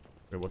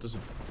 Wait, what does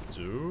it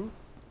do?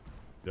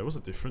 That was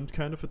a different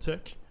kind of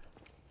attack.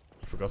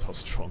 I forgot how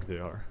strong they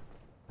are.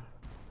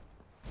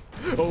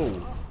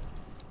 Oh!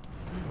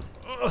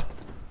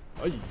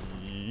 Aye.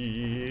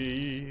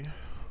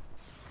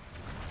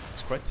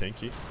 It's quite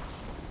tanky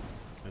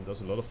and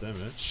does a lot of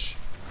damage.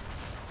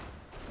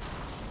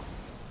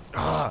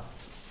 Ah!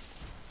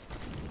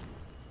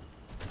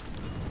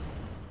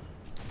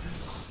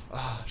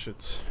 Ah,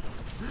 shit.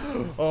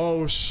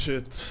 Oh,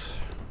 shit.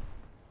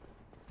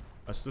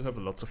 I still have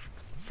lots of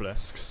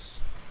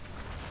flasks.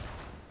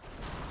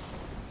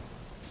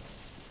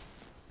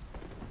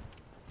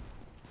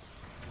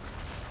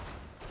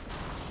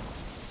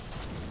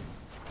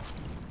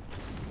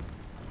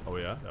 Oh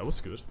yeah, that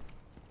was good.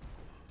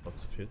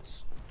 Lots of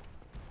hits.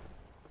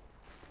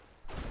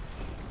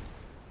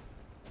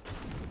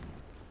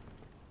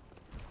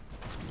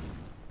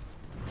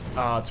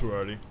 Ah, too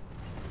early.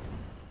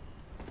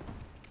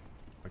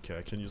 Okay,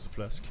 I can use a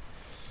flask.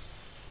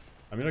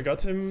 I mean, I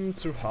got him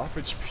to half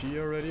HP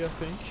already, I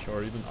think,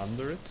 or even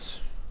under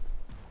it.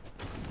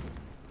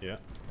 Yeah.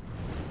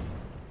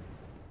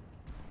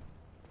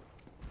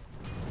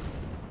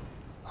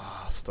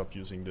 Ah, stop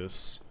using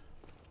this.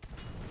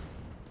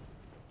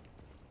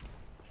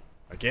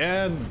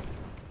 Again!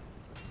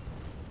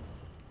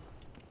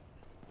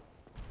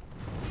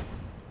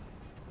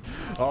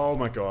 Oh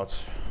my god.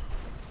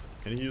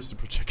 Can he use the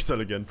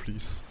projectile again,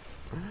 please?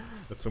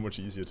 That's so much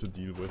easier to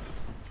deal with.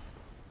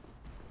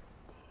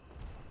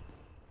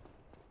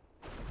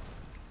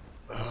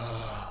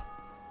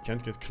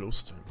 Can't get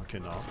close to him. Okay,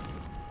 now.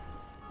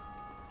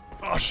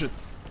 Oh shit!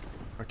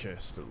 Okay,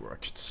 still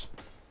worked.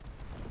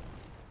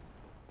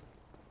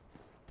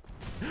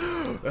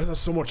 That has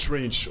so much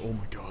range. Oh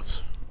my god.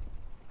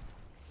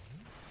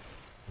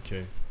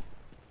 Okay.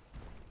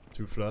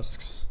 2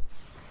 flasks.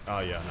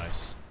 Ah, yeah,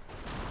 nice.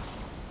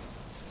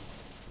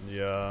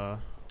 Yeah.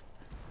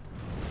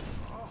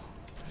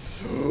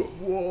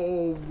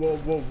 Whoa, whoa,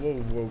 whoa, whoa,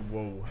 whoa,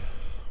 whoa.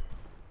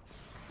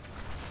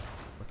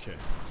 Okay.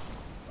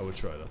 I will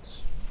try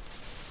that.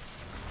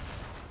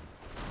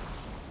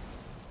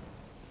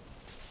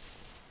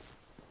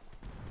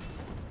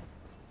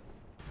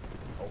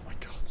 Oh my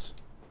god.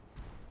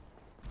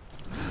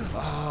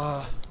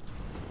 Ah.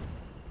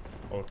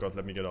 Oh god,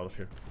 let me get out of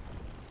here.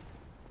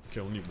 Okay,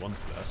 only 1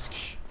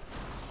 flask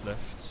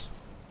left.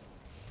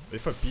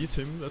 If I beat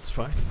him, that's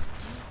fine.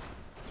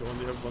 To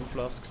only have 1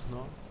 flask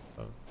now.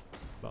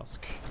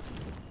 Flask.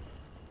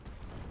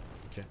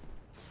 Okay.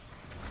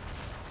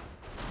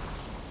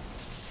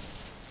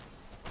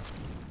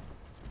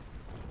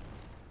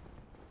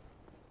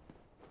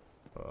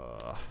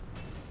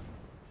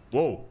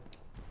 Whoa!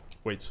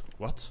 Wait,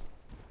 what?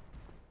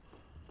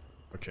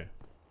 Okay.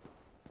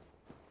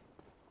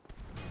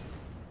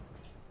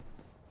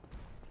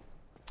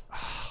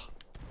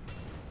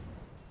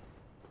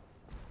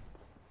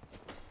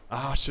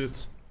 Ah,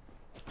 shit.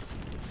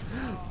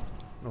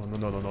 No, no,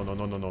 no, no, no, no,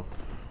 no, no, no.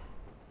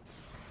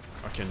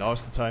 Okay,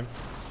 now's the time.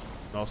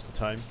 Now's the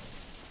time.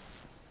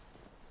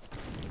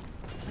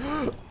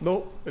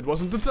 No, it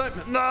wasn't the time.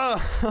 Nah!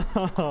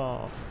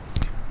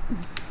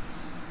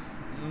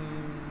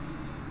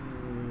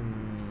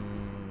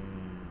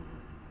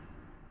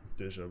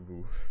 Deja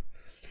vu.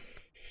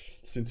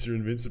 Since you're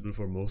invincible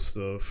for most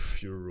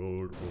of your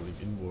rolling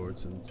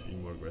inwards and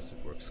being more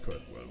aggressive works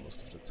quite well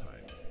most of the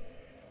time.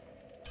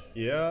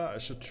 Yeah, I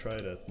should try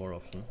that more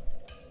often.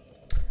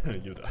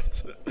 You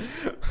died.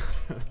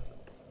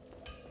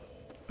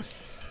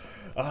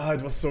 Ah,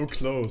 it was so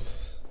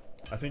close.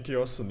 I think he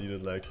also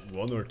needed like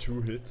 1 or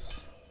 2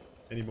 hits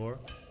anymore.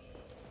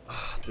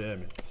 Ah,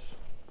 damn it.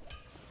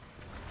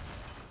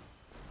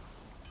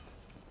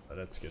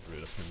 Let's get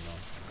rid of him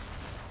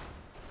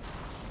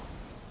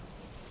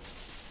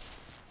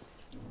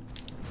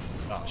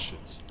now. Ah,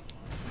 shit.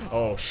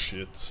 Oh,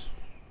 shit.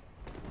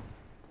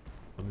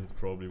 And it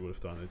probably would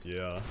have done it,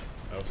 yeah.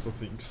 I also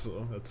think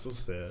so. That's so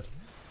sad.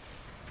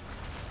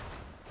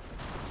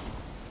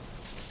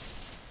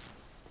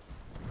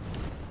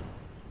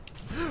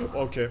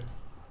 Okay.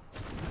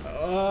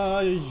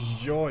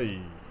 Yoy.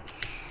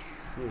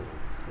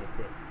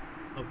 Okay.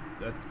 Not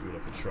that good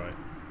of a try.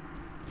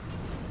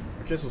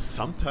 Okay, so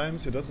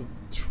sometimes he does a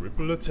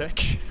triple attack.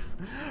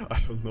 I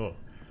don't know.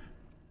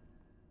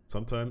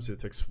 Sometimes he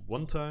attacks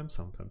 1 time,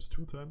 sometimes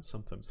 2 times,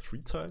 sometimes 3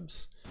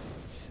 times.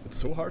 It's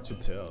so hard to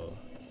tell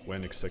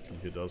when exactly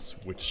he does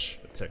which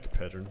attack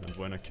pattern and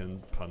when I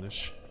can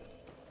punish.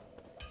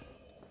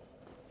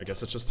 I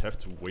guess I just have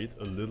to wait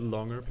a little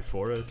longer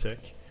before I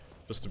attack,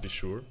 just to be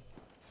sure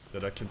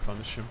that I can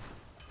punish him.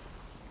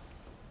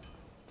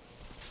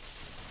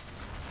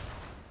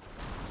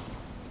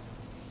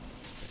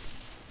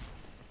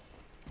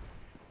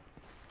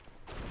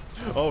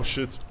 Oh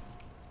shit.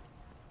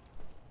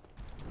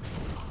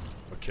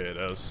 Okay,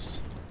 that's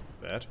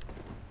bad.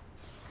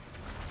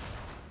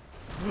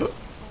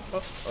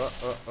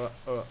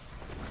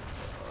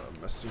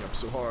 Messing up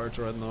so hard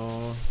right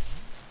now.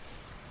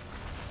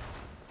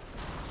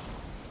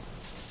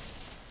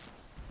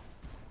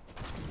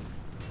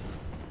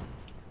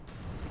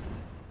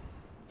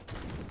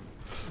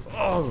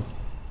 Oh!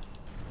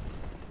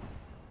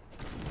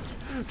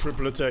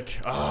 Triple attack.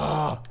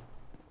 Ah!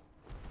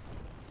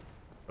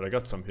 But I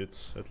got some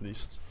hits, at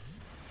least.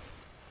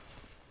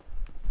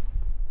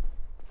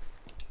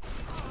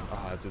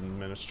 Ah, I didn't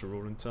manage to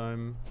roll in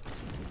time.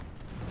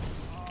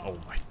 Oh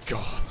my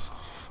god.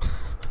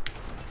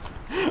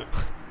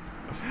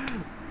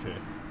 Okay.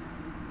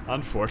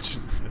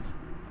 Unfortunate.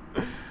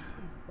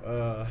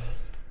 Yeah,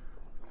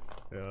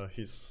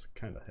 he's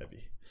kinda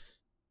heavy.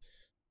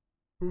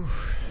 Whew.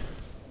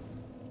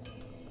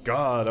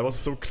 God, I was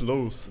so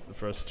close at the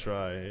first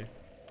try.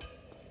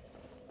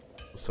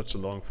 It was such a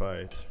long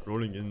fight.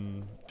 Rolling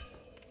in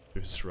to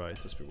his right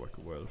has been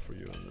working well for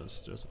you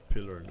unless there's a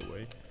pillar in the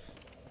way.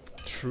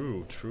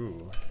 True,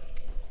 true.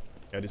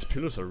 Yeah, these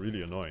pillars are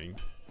really annoying.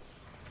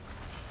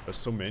 There's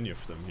so many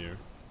of them here.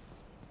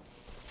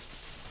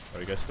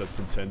 I guess that's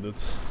intended.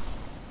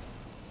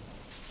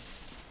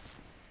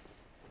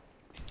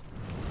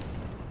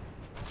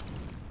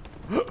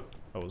 That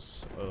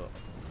was,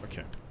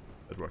 okay.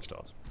 It worked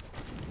out.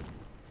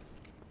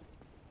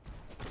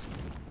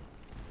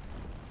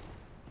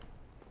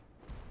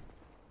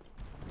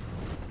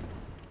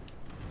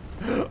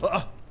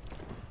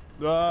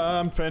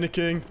 I'm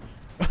panicking.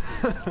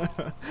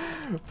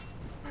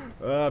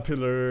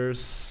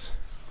 Pillars.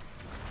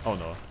 Oh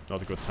no,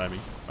 not a good timing.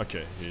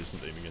 Okay, he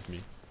isn't aiming at me.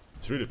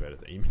 It's really bad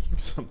at aiming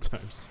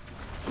sometimes.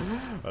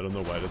 I don't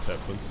know why that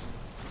happens.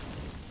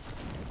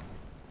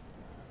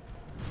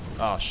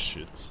 Ah,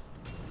 shit.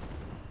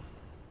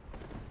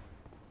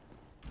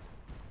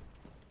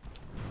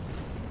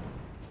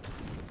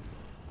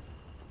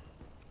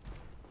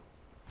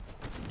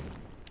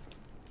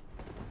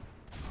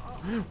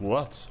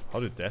 What? How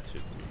did that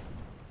hit me?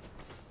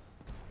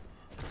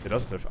 It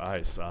doesn't have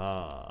eyes.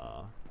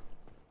 Ah.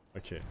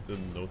 Okay,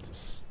 didn't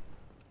notice.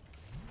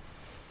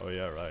 Oh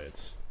yeah,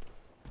 right.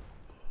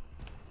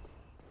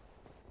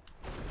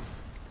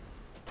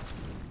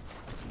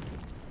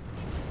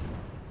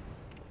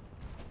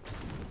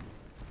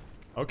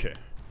 Okay,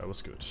 that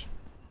was good.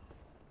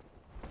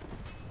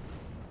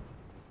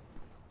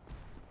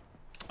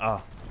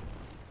 Ah.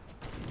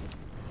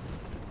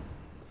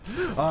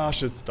 Ah,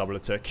 shit, double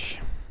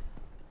attack.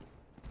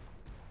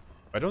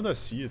 Why don't I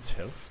see its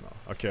health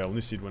now? Okay, I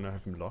only see it when I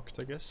have him locked,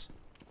 I guess.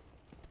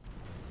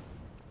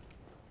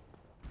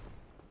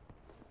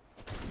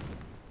 I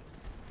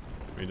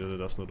mean, it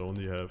does not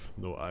only have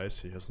no eyes,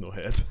 he has no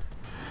head.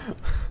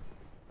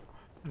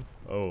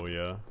 Oh,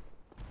 yeah.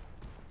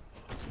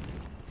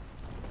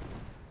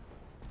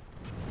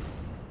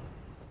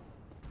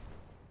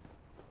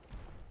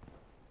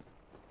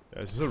 Yeah,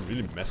 this is a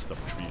really messed up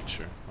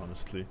creature,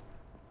 honestly.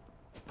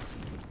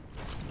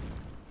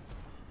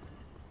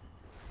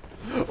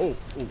 Oh,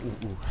 oh.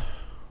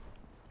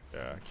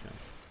 Yeah,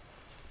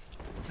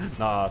 I can.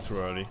 Nah, too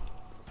early.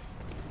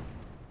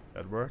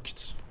 That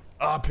worked.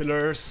 Ah,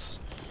 pillars!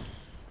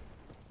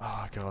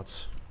 Ah, god.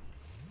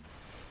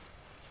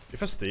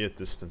 If I stay at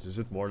distance, is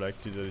it more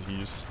likely that he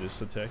uses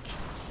this attack?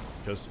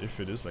 Because if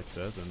it is like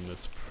that, then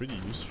that's pretty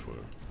useful.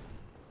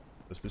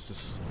 Because this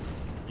is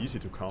easy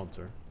to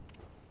counter.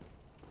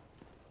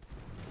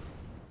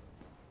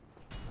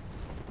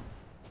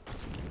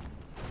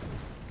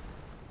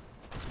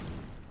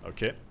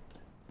 Okay.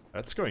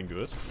 That's going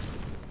good.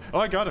 Oh,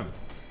 I got him!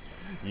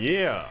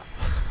 Yeah!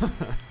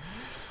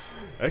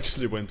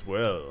 Actually went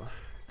well.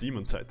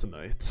 Demon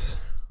Titanite.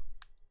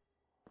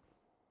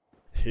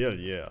 Hell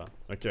yeah.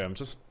 Okay, I'm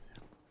just...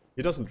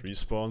 He doesn't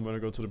respawn when I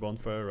go to the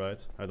bonfire,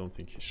 right? I don't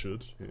think he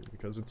should,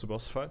 because it's a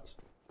boss fight.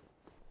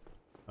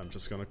 I'm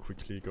just gonna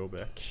quickly go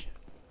back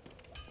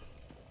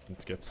and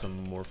get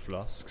some more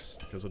flasks,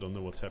 because I don't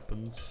know what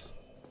happens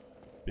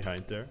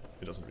behind there.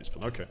 He doesn't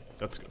respawn. Okay,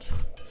 that's good.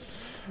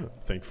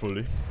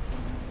 Thankfully.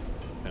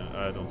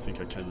 I don't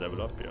think I can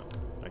level up. Yeah,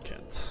 I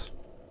can't.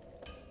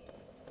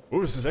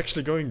 Oh, this is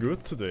actually going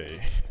good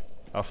today.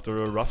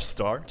 After a rough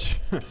start.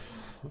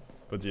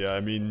 But yeah, I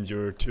mean,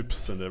 your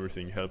tips and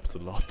everything helped a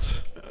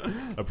lot.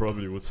 I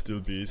probably would still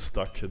be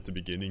stuck at the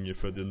beginning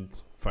if I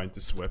didn't find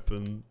this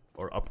weapon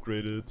or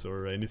upgrade it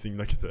or anything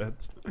like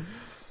that.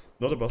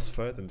 Not a boss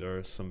fight, and there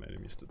are some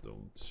enemies that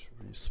don't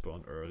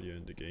respawn earlier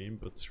in the game,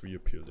 but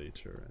reappear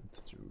later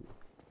and do...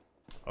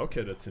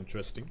 Okay, that's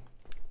interesting.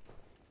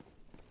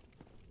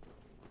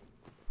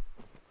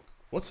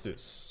 What's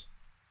this?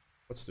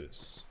 What's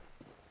this?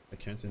 I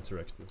can't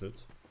interact with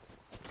it.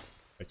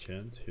 I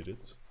can't hit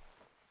it.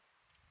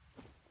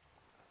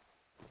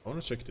 I wanna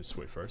check this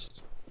way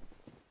first.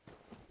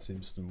 It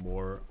seems the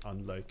more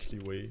unlikely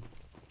way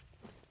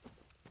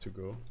to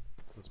go.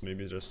 But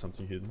maybe there's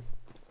something hidden.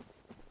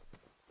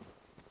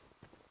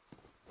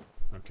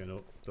 Okay,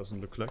 no, doesn't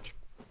look like.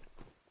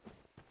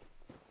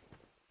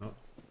 No,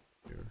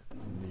 here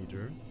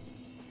neither.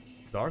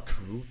 Dark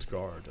Root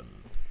Garden.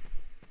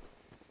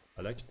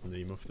 I like the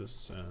name of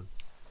this and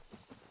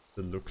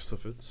the looks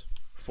of it.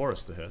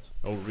 Forest ahead.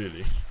 Oh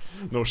really?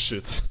 No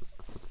shit.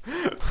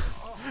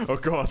 Oh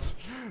god.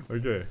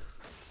 Okay.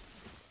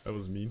 That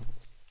was mean.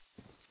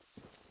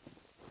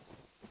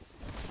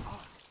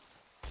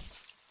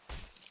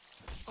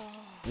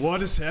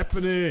 What is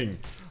happening?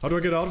 How do I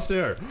get out of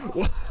there?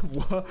 What?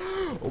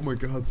 Oh my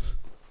god.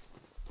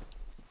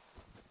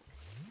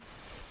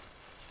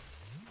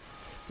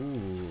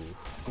 Ooh.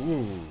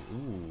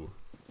 Ooh.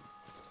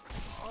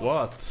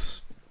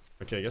 What?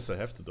 Okay, I guess I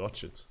have to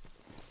dodge it.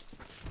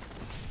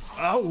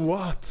 Oh,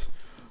 what?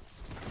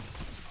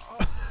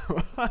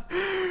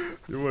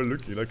 You were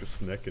looking like a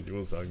snack and you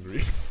was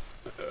hungry.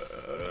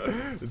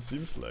 It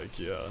seems like,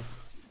 yeah.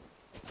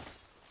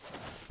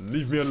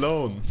 Leave me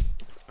alone,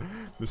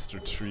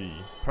 Mr. Tree.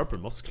 Purple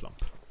moss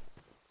clump.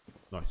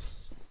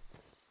 Nice.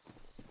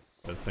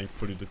 And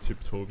thankfully the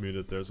tip told me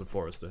that there's a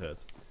forest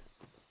ahead.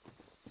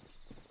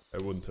 I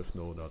wouldn't have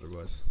known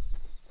otherwise.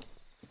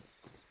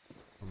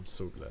 I'm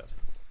so glad.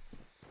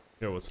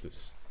 Yeah, what's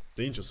this?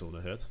 Danger zone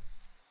ahead.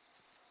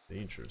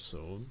 Danger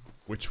zone.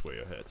 Which way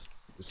ahead?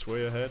 This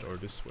way ahead or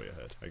this way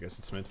ahead? I guess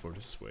it's meant for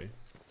this way.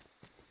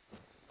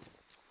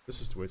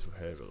 This is the way to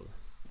Havel.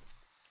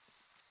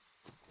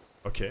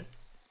 Okay.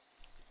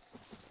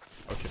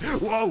 Okay.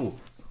 Whoa!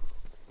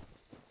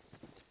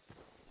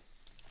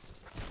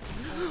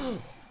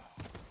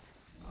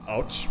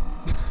 Ouch.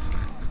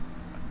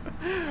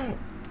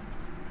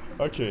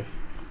 Okay.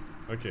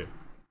 Okay.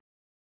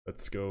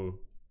 Let's go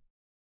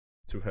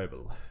to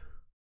Havel.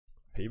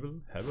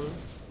 Havel? Havel?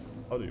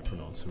 How do you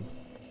pronounce him?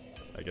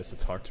 I guess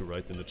it's hard to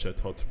write in the chat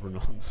how to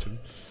pronounce him.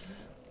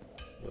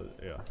 But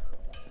yeah.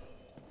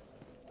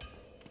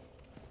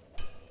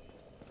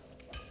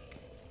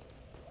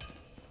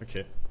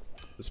 Okay.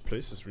 This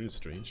place is really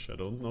strange. I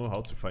don't know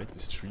how to fight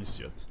these trees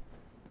yet.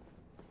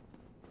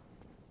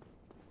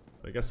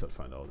 I guess I'll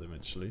find out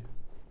eventually.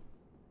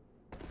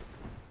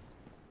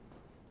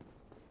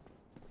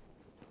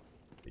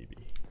 Maybe.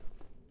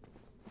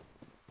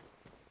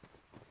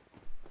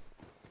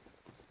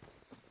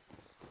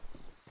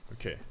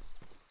 Okay.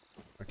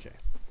 Okay.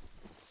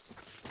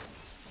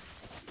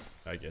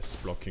 I guess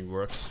blocking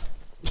works.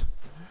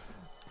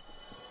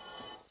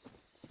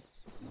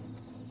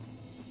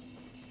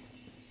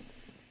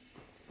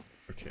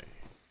 Okay.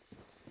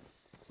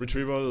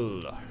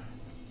 Retrieval.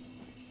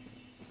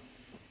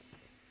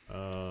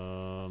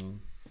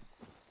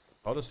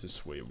 How does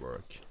this way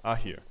work? Ah,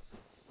 here.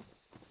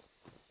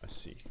 I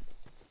see.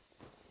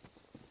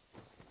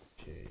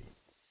 Okay.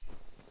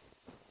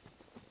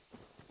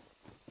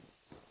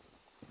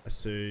 I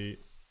say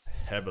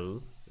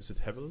Hebel. Is it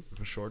Hebel with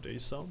a short A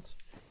sound?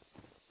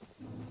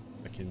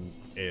 Like in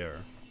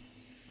air.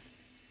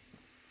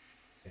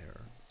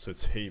 Air. So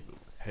it's Hebel.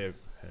 Air.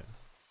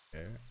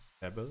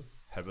 Hebel?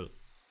 Hebel.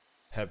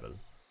 Hebel.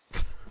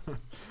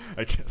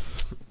 I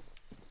guess.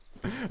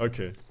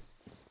 Okay.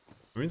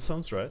 I mean,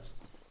 sounds right.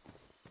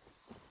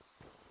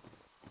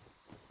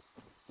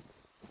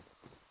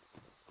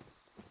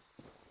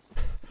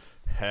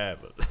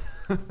 Hebel.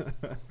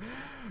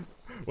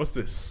 What's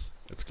this?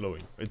 It's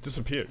glowing. It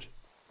disappeared.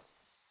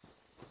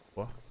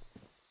 What?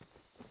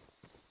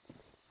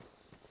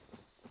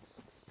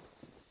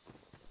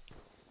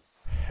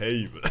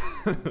 Hebel.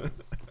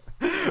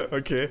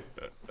 Okay.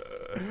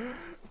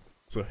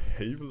 So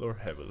Hebel or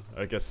Hebel?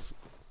 I guess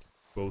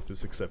both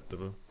is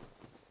acceptable.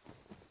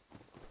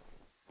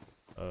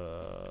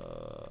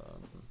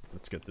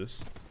 Let's get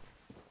this.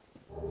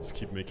 Just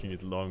keep making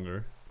it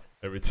longer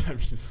every time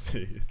you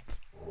say it.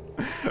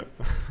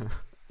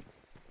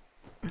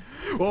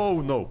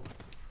 Oh no!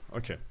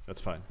 Okay,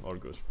 that's fine, all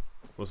good.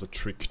 It was a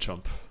trick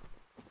jump.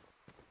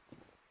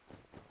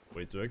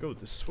 Wait, do I go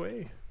this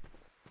way?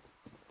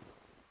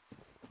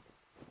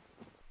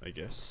 I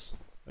guess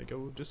I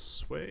go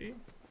this way.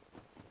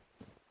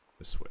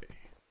 This way.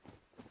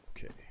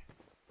 Okay.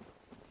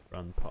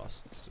 Run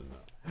past the...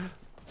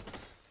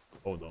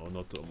 Oh no,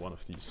 not one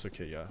of these.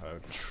 Okay, yeah, I'll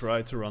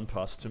try to run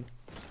past him.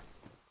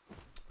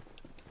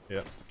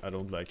 Yeah, I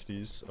don't like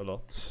these a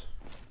lot.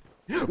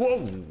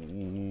 Whoa!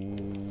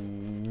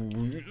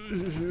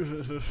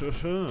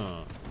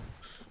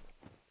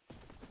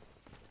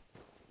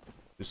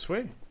 This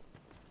way?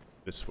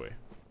 This way.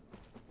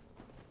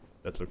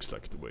 That looks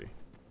like the way.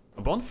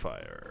 A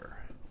bonfire!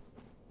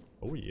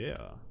 Oh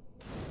yeah.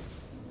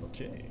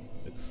 Okay,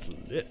 it's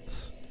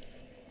lit.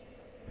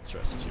 Let's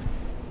rest here.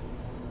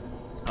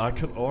 I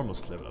could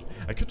almost level up.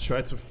 I could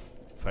try to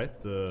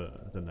fight the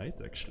knight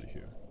actually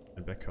here.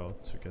 And back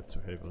out to get to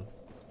Havel.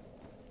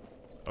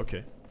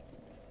 Okay.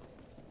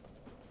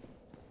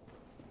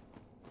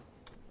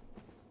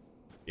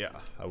 Yeah,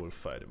 I will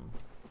fight him.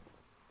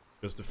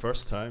 Because the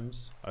first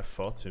times I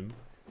fought him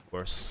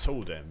were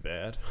so damn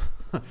bad.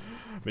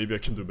 Maybe I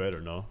can do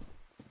better now.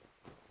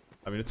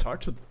 I mean, it's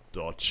hard to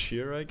dodge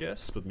here, I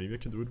guess, but maybe I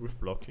can do it with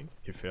blocking.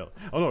 He fell.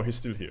 Oh no, he's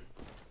still here.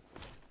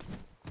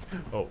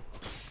 Oh.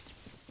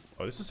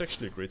 Oh, this is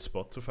actually a great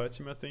spot to fight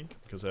him, I think.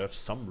 Because I have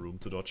some room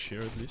to dodge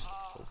here at least.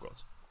 Oh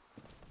god.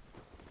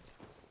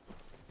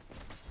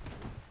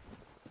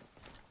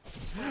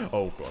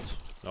 Oh god.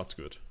 Not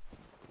good.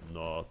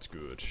 Not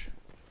good.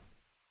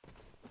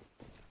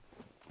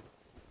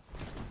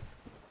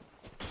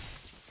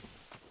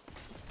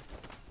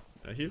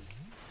 Can I heal?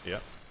 Yeah.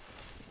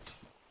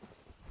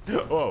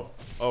 Oh!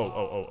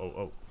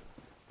 Oh.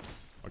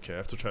 Okay, I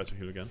have to try to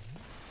heal again.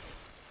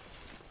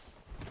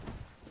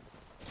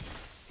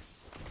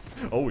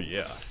 Oh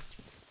yeah.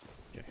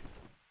 Okay.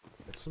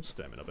 Get some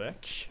stamina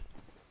back.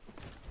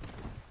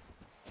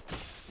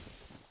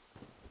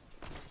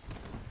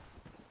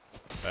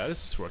 Yeah,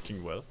 this is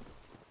working well.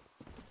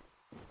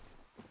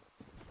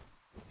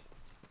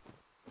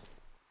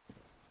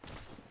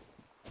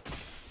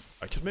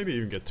 I could maybe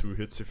even get 2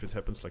 hits if it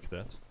happens like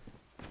that.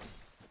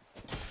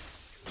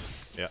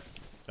 Yeah,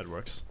 that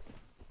works.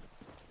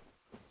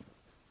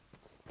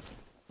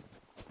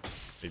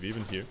 Maybe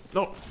even here.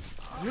 No!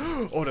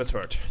 Oh, that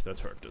hurt. That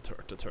hurt, that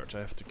hurt, that hurt. I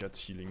have to get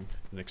healing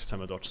next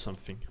time I dodge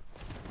something.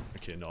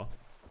 Okay, no.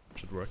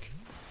 Should work.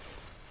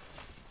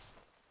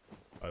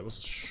 It was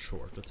a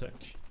short attack.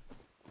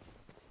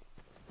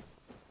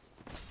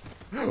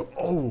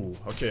 Oh!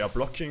 Okay, our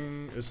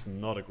blocking is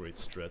not a great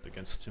strat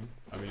against him.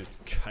 I mean, it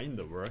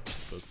kinda worked,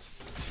 but...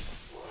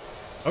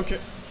 Okay.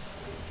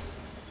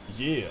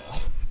 Yeah!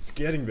 It's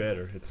getting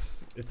better.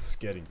 It's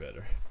getting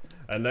better.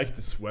 I like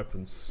this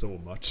weapon so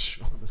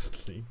much,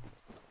 honestly.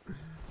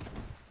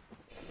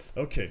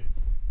 Okay.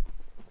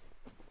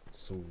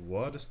 So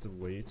what is the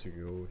way to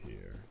go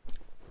here?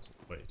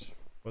 Wait,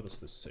 what does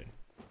this say?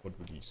 What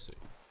would he say?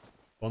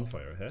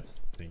 Bonfire ahead,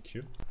 thank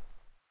you.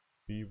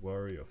 Be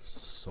wary of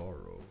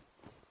sorrow.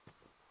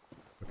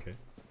 Okay.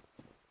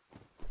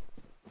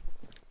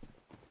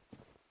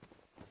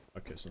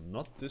 Okay, so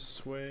not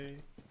this way.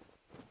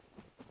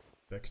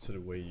 Back to the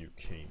way you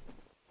came.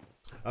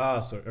 Ah,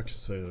 so okay,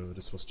 so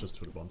this was just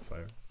for the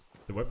bonfire.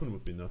 The weapon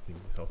would be nothing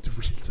without the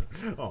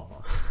wielder.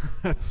 Oh,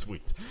 that's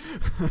sweet.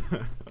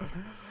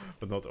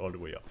 But not all the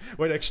way up.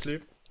 Wait,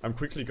 actually, I'm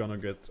quickly gonna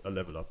get a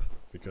level up,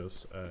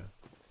 because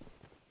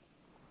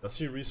does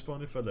he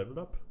respawn if I level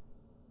up?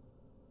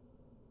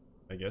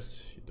 I guess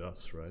he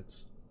does,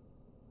 right?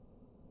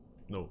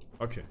 No,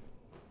 okay.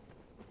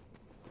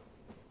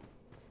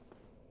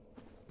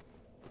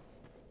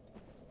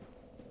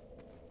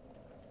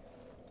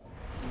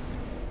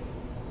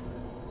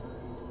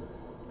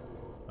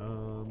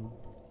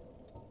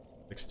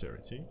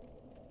 Dexterity.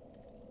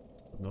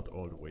 But not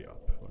all the way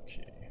up,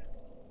 okay.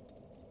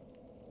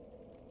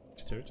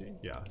 Dexterity?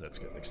 Yeah, let's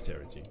get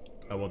dexterity.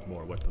 I want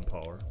more weapon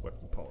power.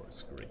 Weapon power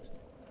is great.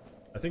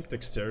 I think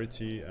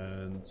dexterity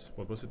and,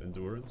 what was it,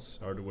 endurance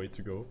are the way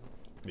to go.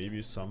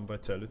 Maybe some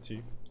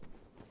vitality.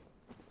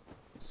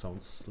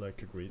 Sounds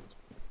like a great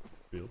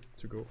build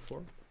to go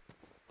for.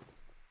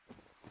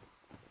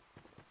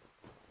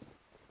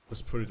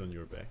 Just put it on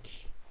your back.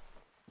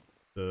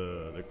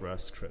 The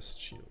grass crest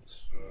shield.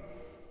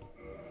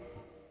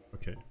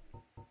 Okay.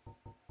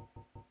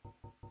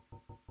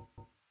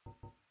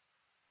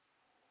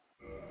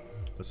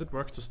 Does it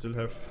work to still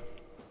have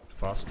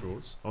fast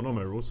rolls? Oh no,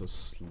 my rolls are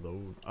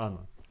slow. Ah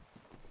no.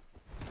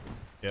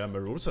 Yeah, my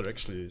rolls are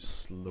actually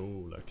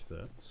slow like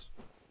that.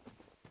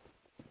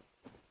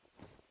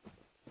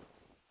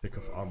 Pick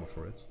off armor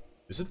for it.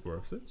 Is it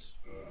worth it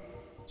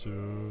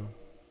to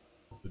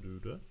do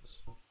that?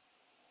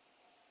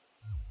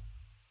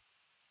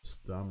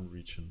 Stam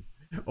region.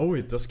 Oh,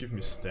 it does give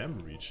me stam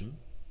region.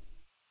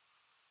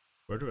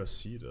 Where do I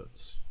see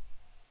that?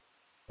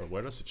 Or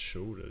where does it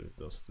show that it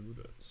does do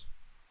that?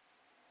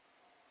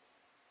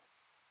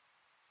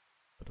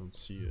 I don't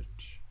see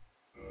it.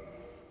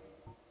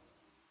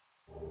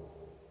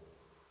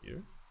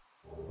 Here?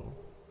 Oh,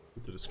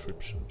 with the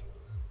description.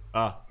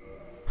 Ah!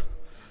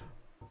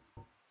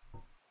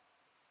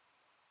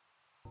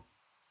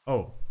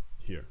 Oh,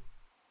 here.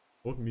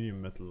 Old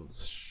medium metal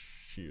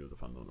shield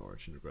of unknown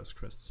origin. The grass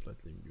crest is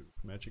slightly immune.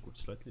 Magic with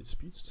slightly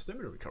speed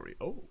stamina recovery.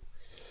 Oh,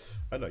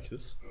 I like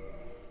this.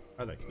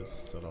 I like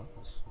this a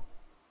lot.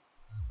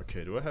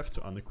 Okay, do I have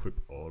to unequip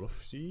all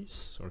of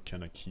these, or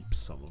can I keep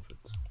some of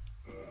it?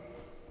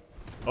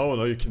 Oh,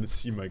 now you can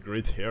see my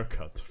great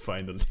haircut,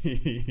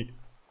 finally.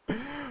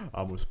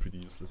 Armor's pretty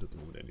useless at the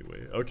moment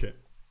anyway. Okay.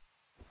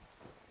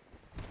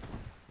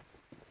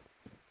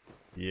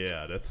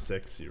 Yeah, that's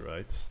sexy,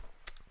 right?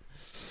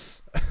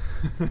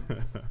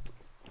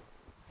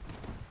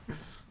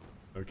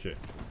 Okay.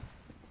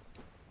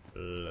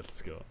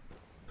 Let's go.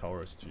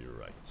 Tower is to your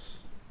right.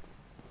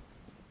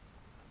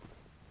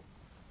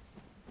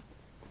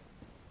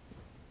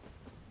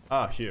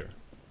 Ah, here.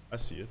 I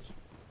see it.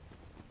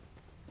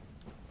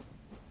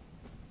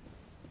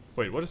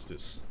 Wait, what is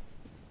this?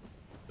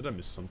 Did I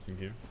miss something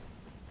here?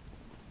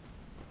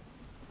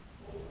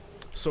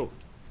 So,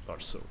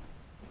 large so.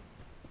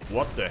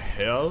 What the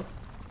hell?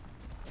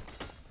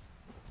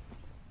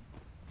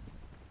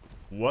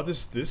 What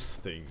is this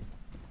thing?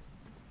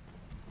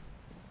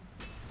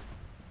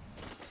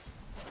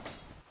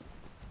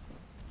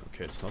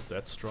 Okay, it's not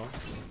that strong,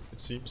 it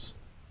seems.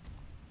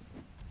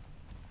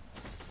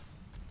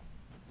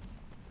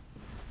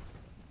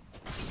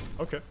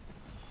 Okay.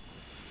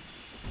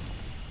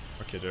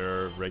 Okay,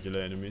 there are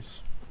regular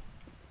enemies.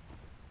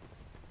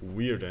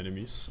 Weird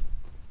enemies.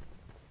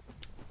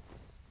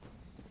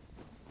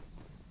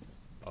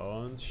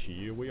 And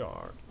here we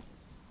are.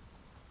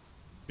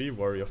 Be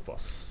wary of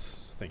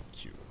boss.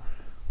 Thank you.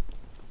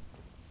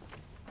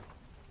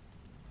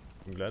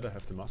 I'm glad I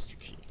have the master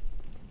key.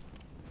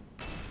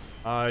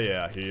 Ah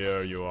yeah,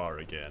 here you are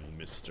again,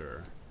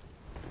 mister.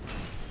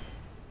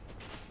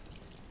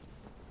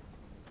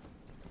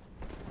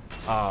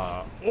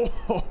 Ah,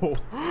 oh,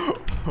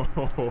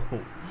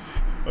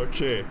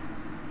 okay.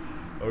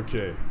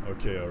 Okay,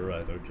 okay,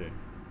 alright, okay.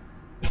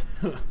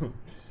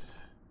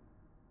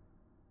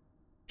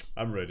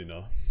 I'm ready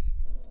now.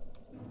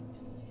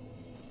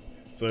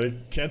 So I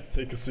can't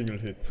take a single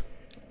hit.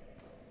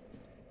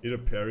 Either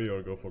parry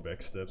or go for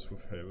backstabs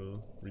with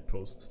Havel.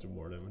 Reposts do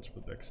more damage,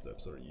 but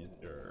backstabs are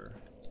easier.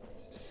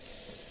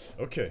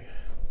 Okay.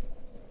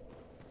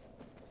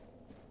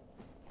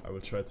 I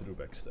will try to do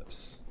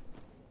backstabs.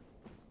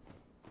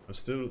 I'm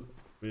still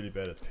really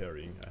bad at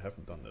parrying. I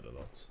haven't done that a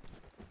lot.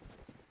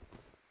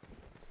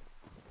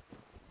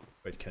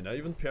 Wait, can I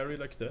even parry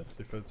like that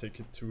if I take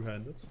it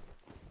two-handed?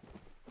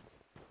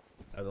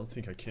 I don't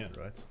think I can,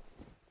 right?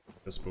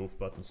 Because both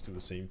buttons do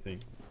the same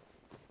thing.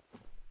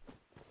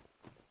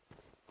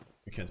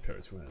 You can't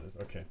parry two-handed,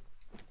 okay.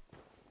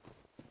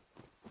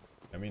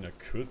 I mean, I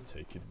could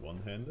take it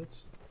one-handed.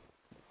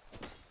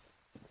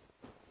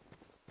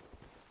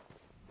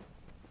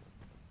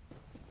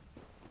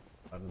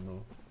 I don't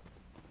know.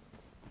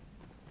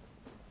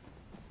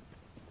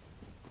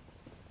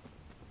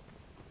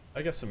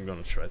 I guess I'm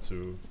gonna try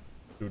to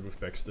do it with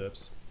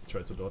backstabs.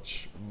 Try to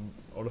dodge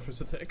all of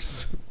his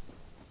attacks.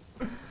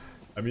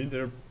 I mean,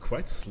 they're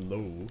quite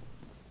slow.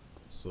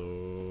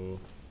 So...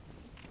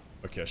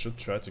 Okay, I should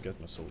try to get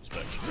my souls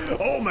back.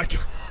 Oh my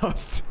god!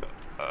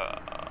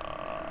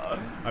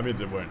 I mean,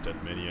 there weren't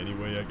that many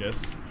anyway, I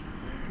guess.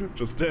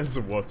 Just dance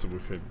the water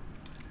with him.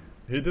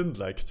 He didn't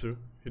like to.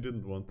 He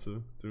didn't want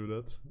to do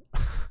that.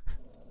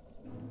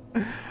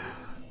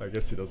 I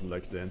guess he doesn't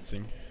like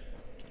dancing.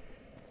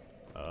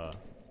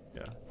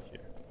 Yeah,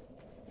 here.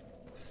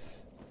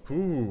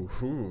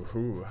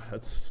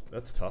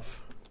 That's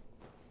tough.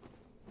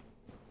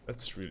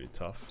 That's really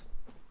tough.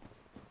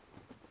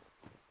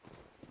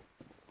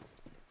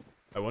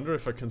 I wonder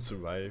if I can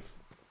survive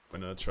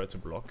when I try to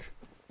block,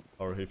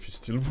 or if he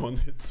still one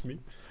hits me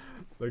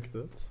like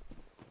that.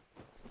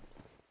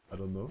 I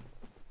don't know.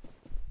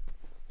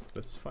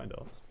 Let's find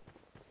out.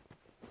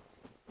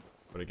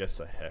 But I guess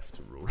I have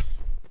to roll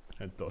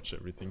and dodge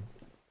everything.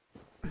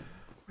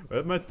 Well,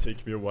 it might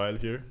take me a while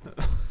here.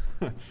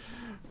 I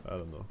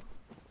don't know.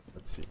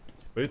 Let's see.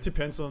 But it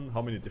depends on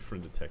how many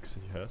different attacks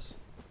he has.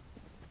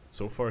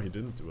 So far he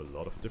didn't do a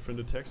lot of different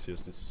attacks. He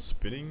has this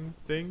spinning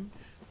thing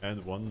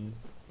and one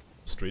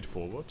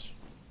straightforward.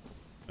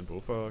 And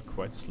both are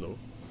quite slow.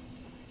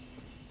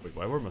 Wait,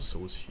 why were my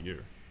souls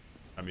here?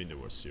 I mean, they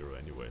were 0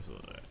 anyway, so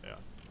yeah.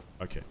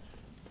 Okay.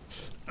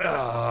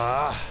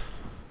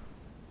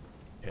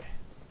 Okay.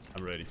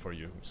 I'm ready for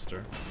you,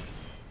 mister.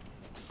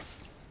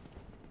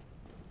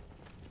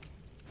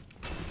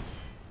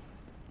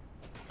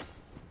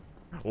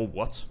 Oh,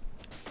 what?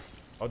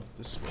 How did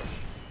this work?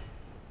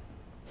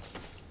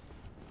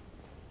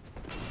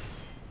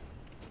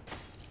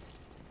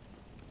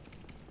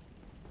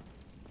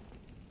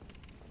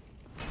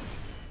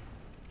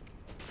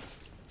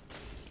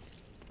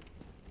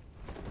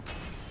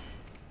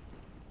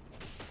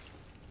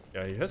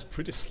 Yeah, he has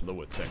pretty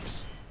slow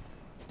attacks.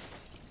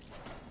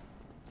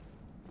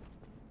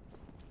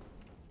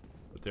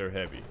 But they're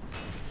heavy.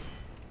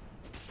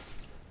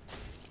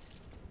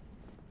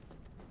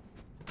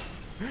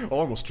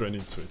 Almost ran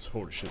into it,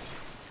 holy shit.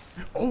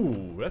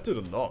 Oh, that did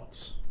a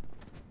lot.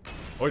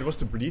 Oh, it was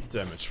the bleed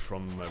damage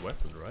from my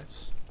weapon,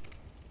 right?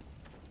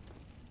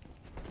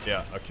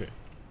 Yeah, okay.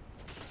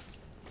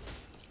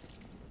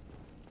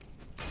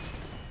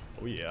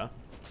 Oh yeah,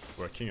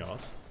 working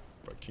out,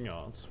 working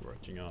out,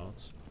 working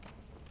out.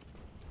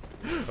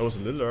 I was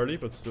a little early,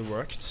 but still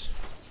worked,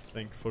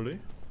 thankfully.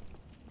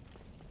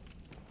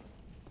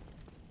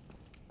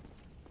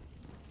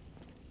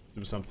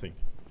 Do something.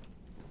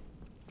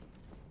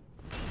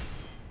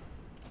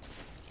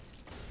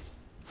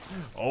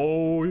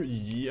 Oh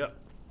yeah,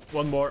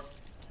 one more.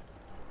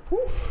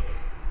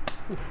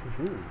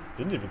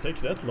 Didn't even take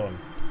that long.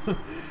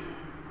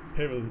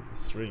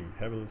 Havel's ring,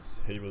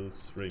 Havel's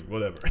ring,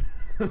 whatever.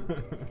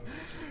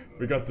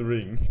 We got the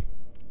ring.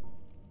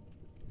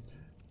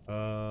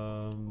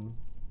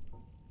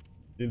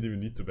 Didn't even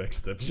need to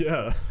backstab.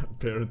 Yeah,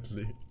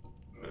 apparently.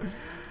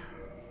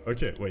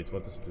 Okay, wait,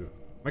 what does it do?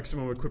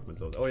 Maximum equipment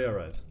load. Oh yeah,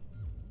 right.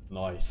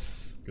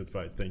 Nice. Good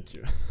fight, thank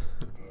you.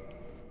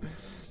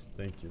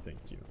 Thank you, thank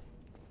you.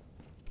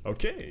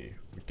 Okay,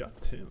 we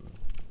got him.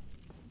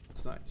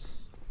 That's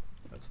nice.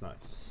 That's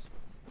nice.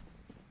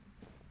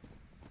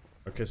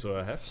 Okay, so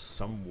I have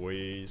some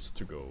ways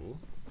to go.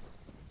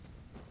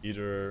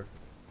 Either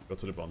go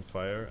to the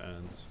bonfire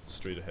and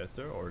straight ahead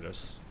there, or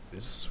there's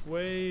this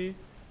way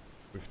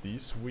with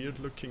these weird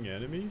looking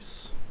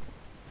enemies.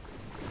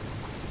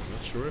 I'm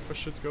not sure if I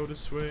should go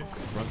this way.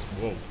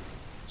 Whoa,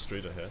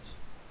 straight ahead.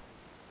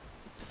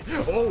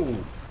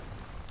 Oh!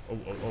 Oh,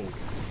 oh, oh.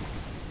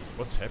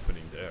 What's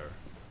happening there?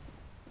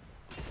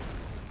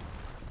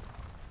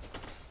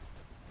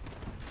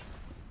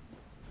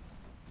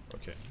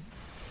 Okay.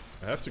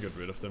 I have to get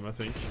rid of them, I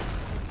think.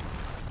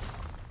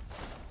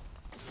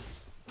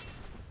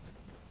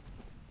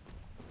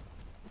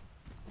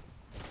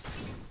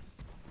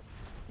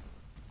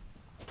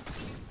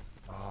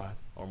 Ah,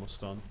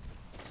 almost done.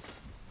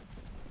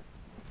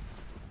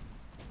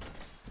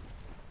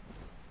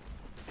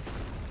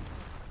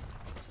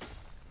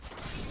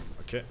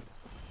 Okay,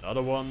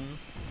 another one.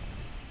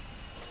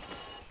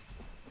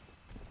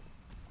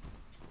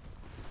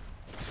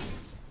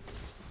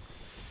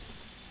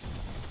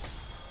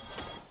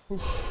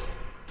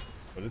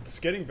 But it's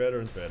getting better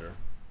and better.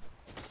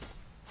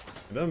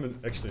 And I'm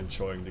actually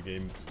enjoying the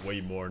game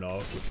way more now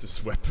with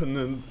this weapon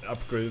and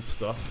upgraded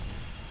stuff.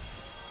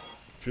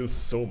 Feels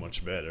so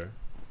much better.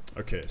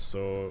 Okay,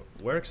 so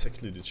where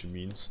exactly did you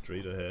mean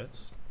straight ahead?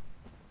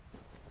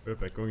 We're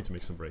back going to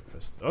make some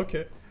breakfast.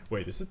 Okay,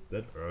 wait, is it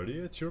that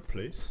early at your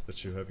place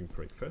that you're having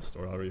breakfast?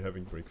 Or are you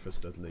having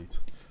breakfast that late?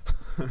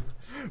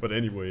 But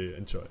anyway,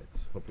 enjoy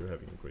it. Hope you're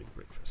having a great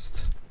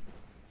breakfast.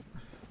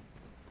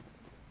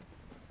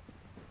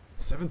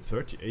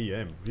 7:30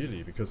 AM,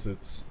 really? Because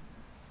it's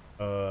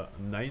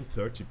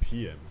 9:30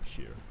 PM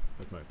here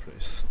at my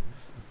place.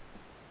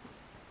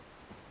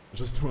 I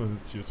just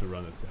wanted you to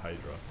run into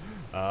Hydra.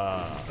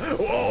 Ah.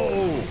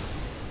 Whoa!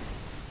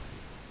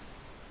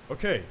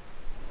 Okay.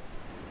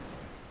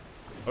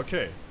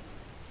 Okay.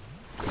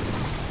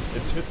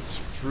 It hits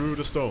through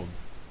the stone.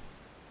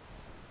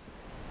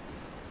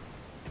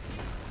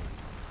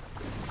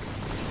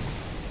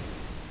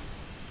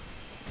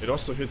 It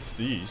also hits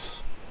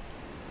these.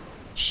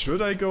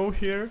 Should I go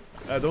here?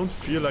 I don't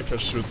feel like I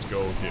should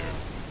go here.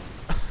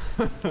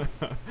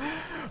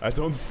 I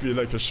don't feel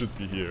like I should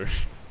be here.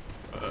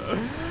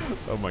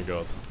 Oh my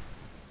god.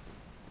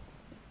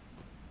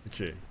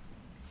 Okay.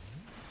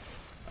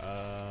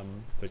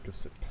 Take a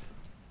sip.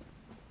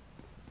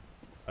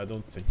 I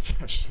don't think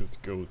I should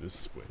go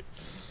this way.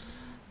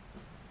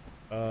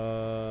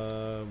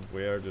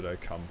 Where did I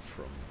come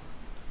from?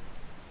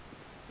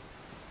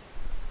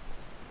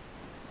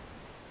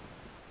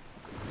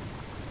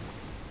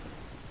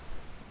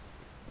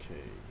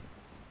 Okay,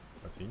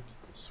 I think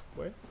this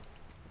way,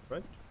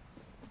 right?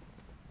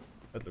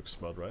 That looks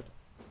about right.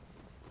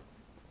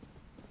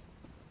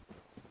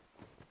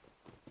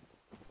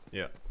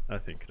 Yeah, I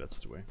think that's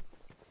the way.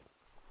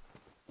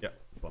 Yeah,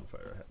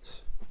 bonfire ahead.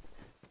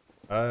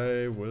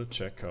 I will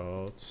check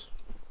out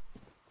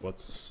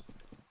what's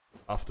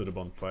after the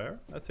bonfire,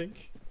 I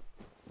think.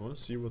 I want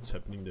to see what's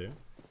happening there.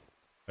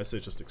 I say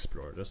just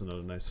explore. There's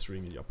another nice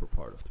ring in the upper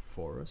part of the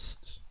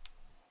forest.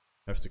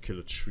 I have to kill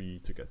a tree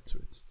to get to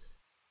it.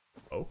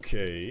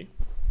 Okay.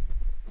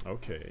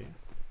 Okay.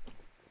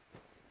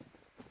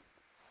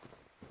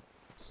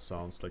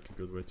 Sounds like a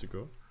good way to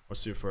go. I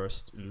see a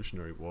first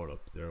illusionary wall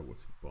up there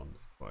with a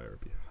bonfire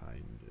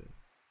behind it.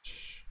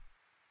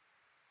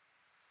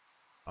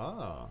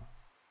 Ah.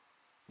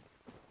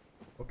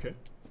 Okay.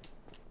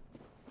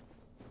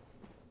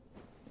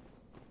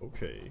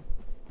 Okay.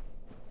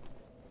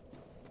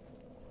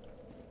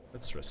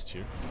 Let's rest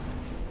here.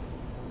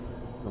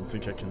 Don't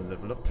think I can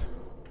level up.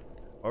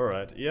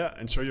 Alright, yeah,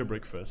 enjoy your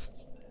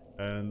breakfast.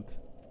 And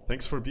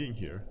thanks for being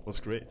here. It was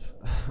great.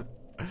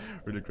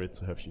 Really great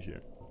to have you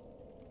here.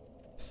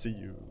 See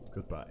you.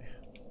 Goodbye.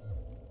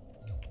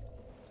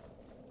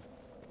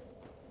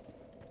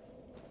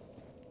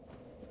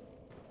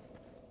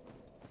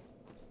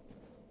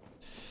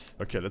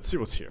 Okay, let's see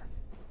what's here.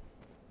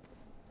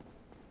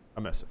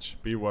 A message.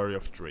 Be wary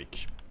of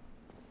Drake.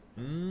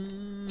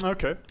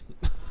 Okay.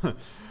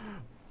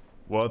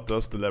 What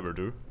does the lever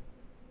do?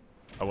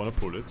 I wanna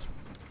pull it.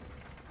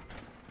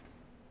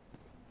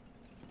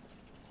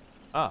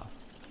 Ah.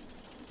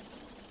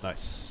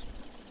 Nice.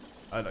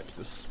 I like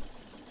this.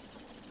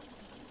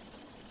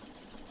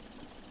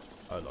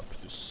 I like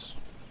this.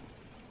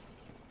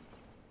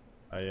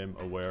 I am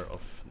aware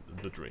of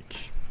the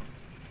Drake.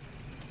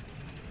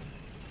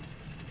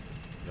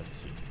 Let's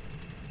see.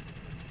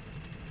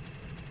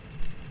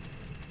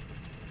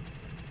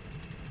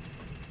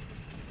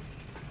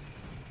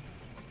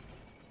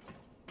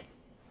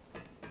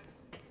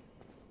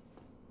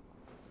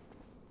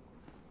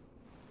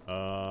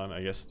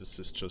 I guess this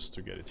is just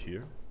to get it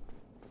here.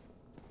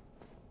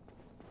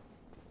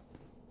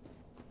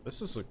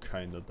 This is a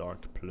kinda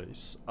dark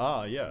place.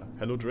 Ah, yeah.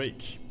 Hello,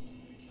 Drake.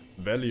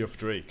 Valley of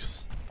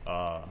Drakes.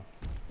 Ah.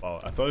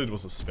 Wow, I thought it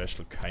was a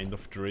special kind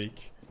of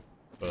Drake.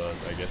 But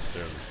I guess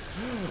they're...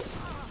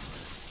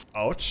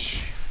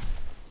 Ouch.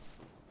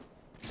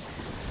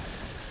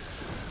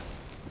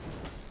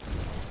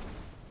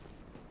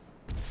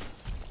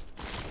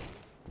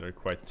 They're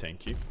quite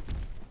tanky,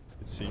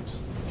 it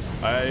seems.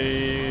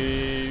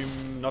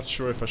 I'm not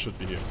sure if I should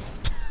be here.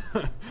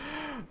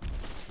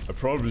 I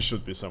probably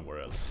should be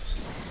somewhere else.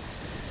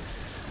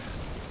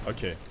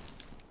 Okay.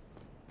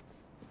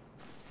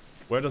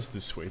 Where does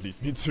this way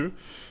lead me to?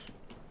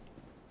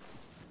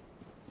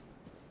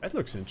 That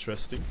looks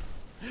interesting.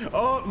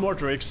 Oh, more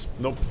drakes.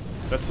 Nope.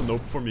 That's a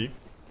nope for me.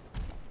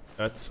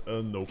 That's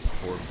a nope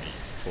for me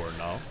for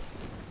now.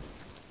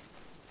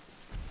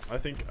 I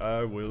think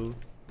I will...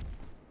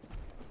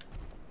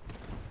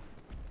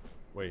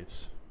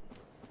 Wait.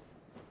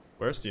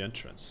 Where's the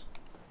entrance?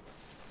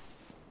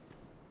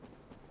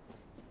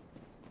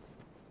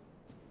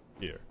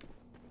 Here.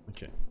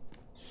 Okay.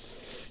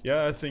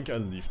 Yeah, I think I'll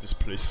leave this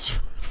place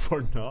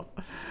for now.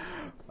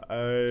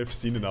 I've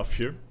seen enough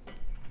here.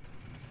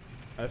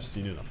 I've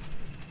seen enough.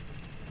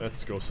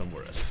 Let's go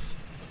somewhere else.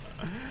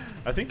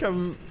 I think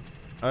I'm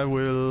I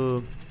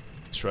will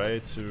try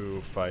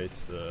to fight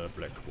the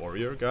Black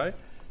Warrior guy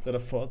that I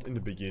fought in the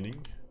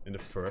beginning, in the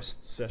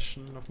first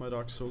session of my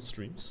Dark Souls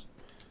streams,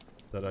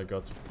 that I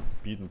got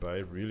beaten by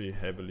really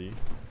heavily.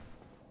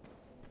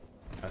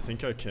 I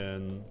think I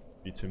can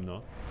beat him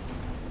now.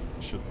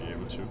 Should be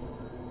able to.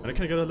 And I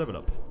can get a level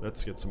up.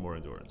 Let's get some more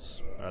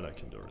endurance. I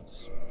like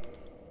endurance.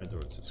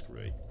 Endurance is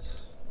great.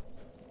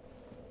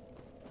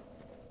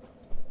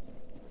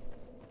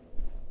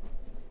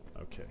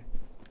 Okay.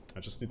 I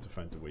just need to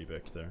find the way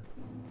back there.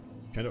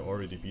 Kinda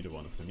already beat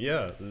one of them.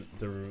 Yeah,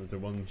 the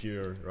one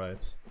here,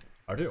 right?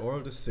 Are they all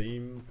the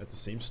same, at the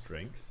same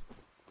strength?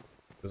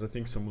 Because I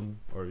think someone,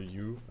 or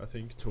you, I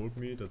think, told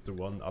me that the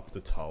one up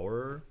the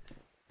tower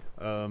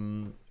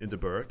in the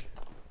berg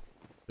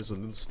is a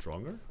little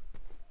stronger?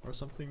 Or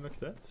something like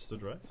that? Is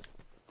that right?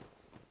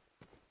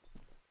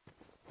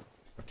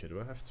 Okay, do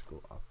I have to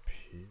go up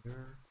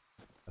here?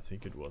 I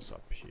think it was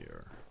up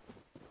here.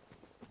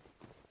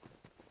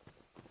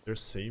 They're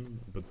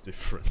same, but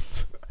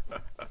different.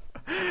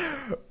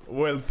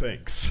 Well,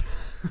 thanks.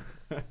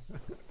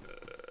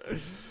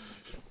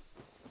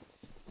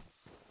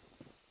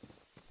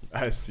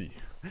 I see.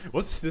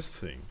 What's this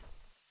thing?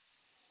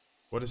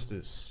 What is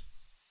this?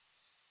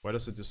 Why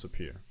does it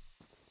disappear?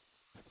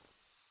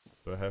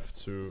 Do I have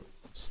to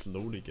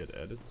slowly get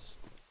at it?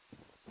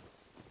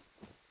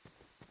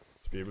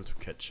 To be able to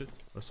catch it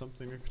or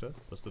something like that?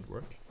 Does that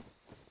work?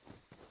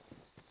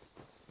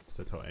 Is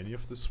that how any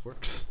of this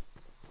works?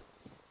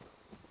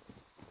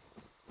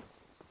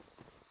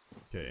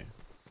 Okay.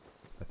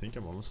 I think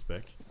I'm almost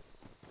back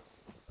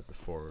at the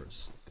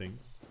forest thing.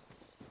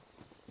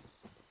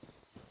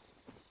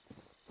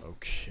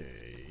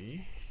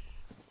 Okay.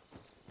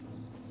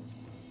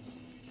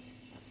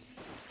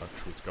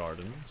 Archwood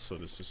Garden, so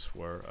this is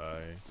where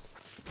I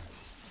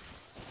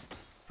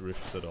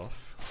drifted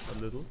off a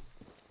little.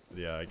 But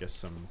yeah, I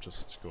guess I'm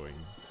just going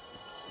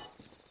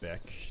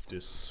back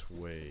this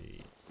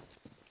way.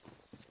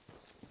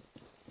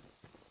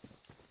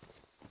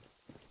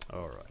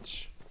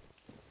 Alright.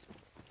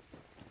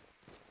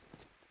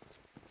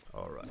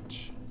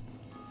 Alright.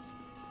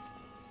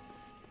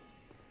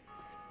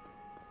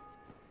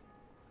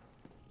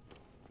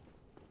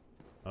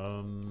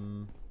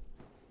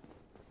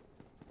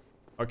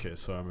 Okay,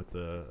 so I'm at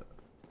the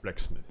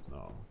blacksmith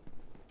now.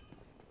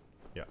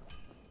 Yeah.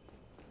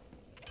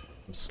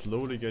 I'm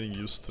slowly getting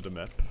used to the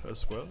map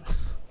as well.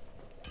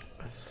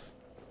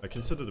 I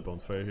consider the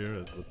bonfire here,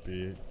 it would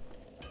be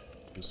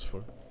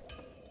useful.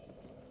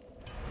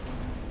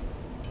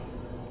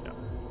 Yeah,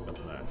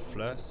 got my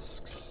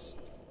flasks.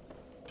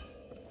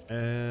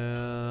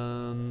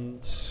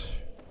 And...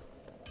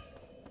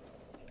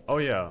 oh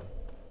yeah,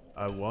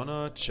 I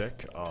wanna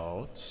check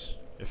out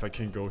if I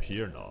can go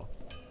here now.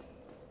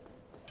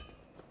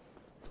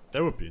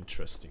 That would be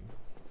interesting.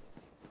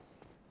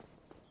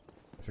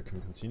 If I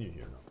can continue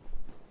here now.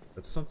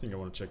 That's something I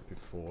want to check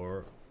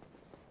before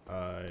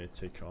I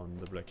take on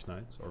the Black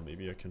Knight. Or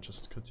maybe I can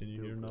just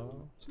continue here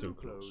now. Still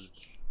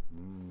closed.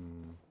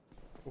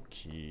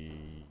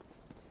 Okay.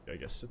 I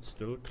guess it's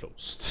still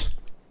closed.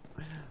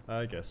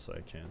 I guess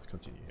I can't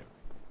continue here.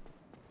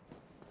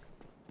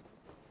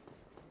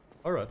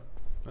 Alright,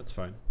 that's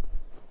fine.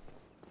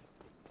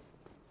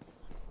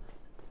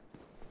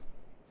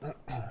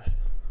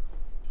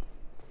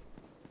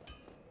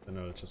 Then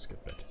I'll just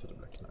get back to the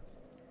Black Knight.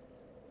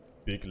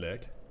 Big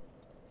lag?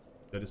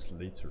 That is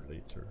later.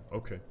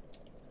 Okay.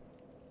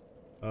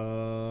 I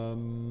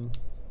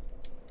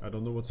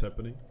don't know what's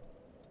happening.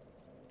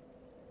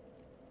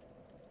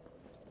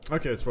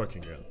 Okay, it's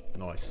working again.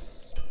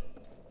 Nice.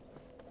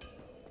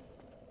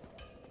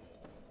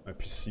 My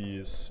PC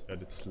is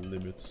at its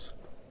limits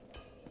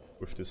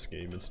with this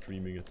game and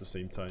streaming at the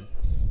same time.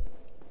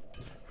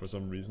 For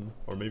some reason.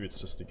 Or maybe it's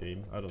just the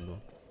game, I don't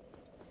know.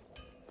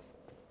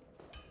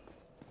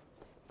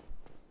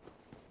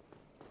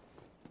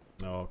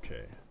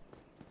 Okay.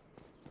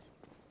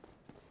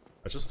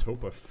 I just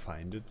hope I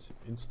find it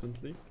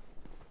instantly.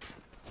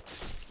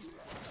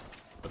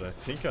 But I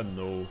think I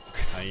know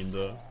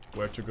kinda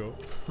where to go.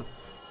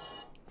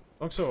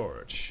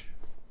 Longsword.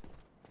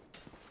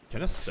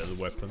 Can I sell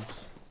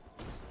weapons?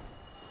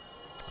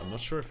 I'm not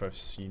sure if I've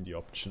seen the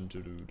option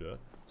to do that.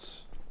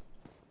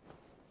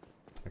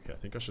 Okay, I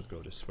think I should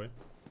go this way.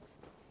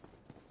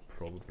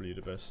 Probably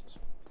the best.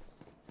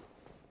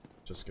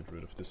 Just get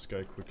rid of this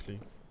guy quickly.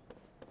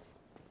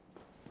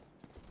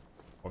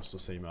 Also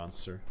same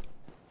answer.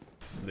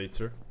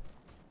 Later.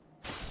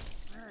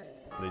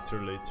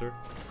 Later.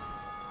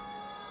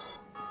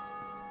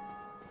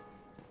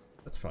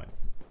 That's fine.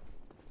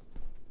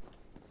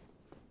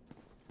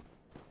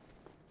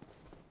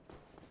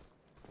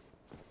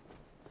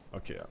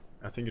 Okay,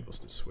 I think it was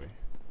this way.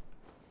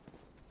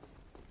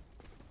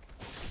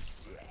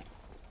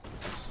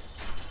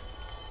 Yes.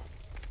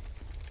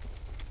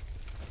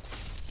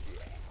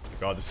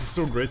 God, this is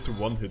so great to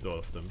one-hit all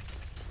of them.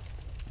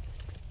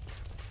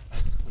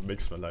 It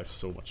makes my life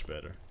so much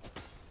better.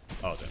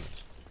 Oh, damn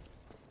it.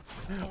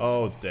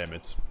 Oh, damn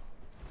it.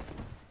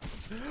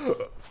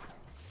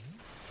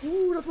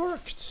 Ooh, that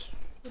worked.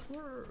 It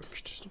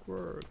worked. It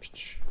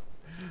worked.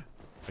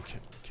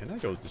 Can I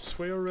go this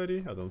way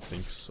already? I don't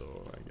think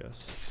so, I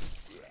guess.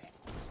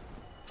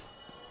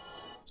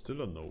 Still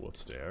don't know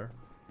what's there.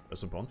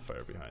 There's a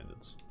bonfire behind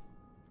it.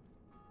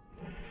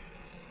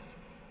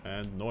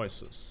 And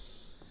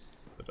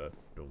noises that I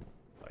don't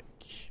like.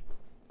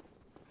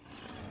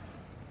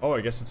 Oh,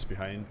 I guess it's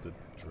behind the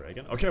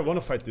dragon. Okay, I want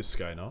to fight this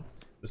guy now.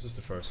 This is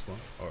the first one.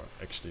 Or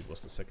actually it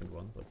was the second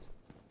one, but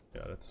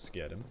yeah, let's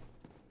get him.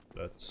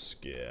 Let's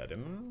get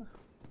him.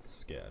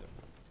 Let's get him.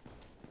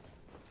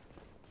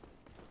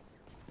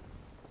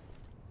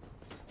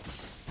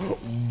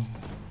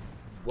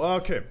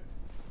 Okay.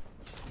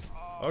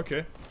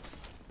 Okay.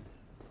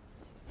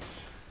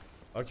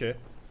 Okay.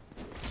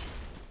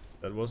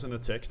 That was an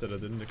attack that I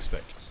didn't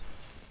expect.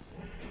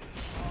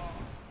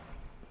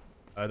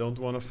 I don't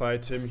want to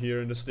fight him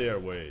here in the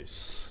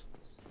stairways.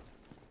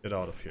 Get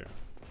out of here.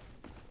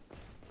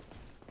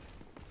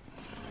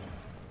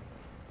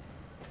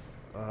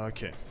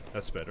 Okay,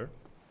 that's better.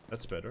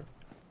 That's better.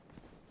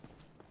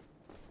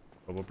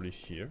 Probably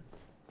here.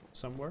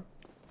 Somewhere.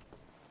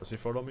 Does he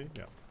follow me?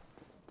 Yeah.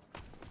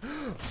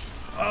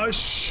 I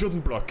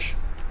shouldn't block.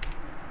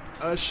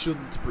 I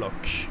shouldn't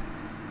block.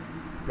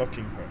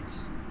 Blocking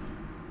hurts.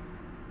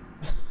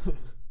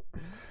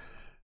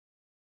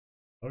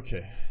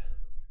 Okay.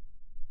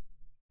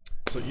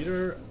 So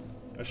either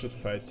I should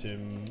fight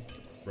him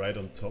right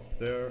on top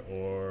there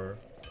or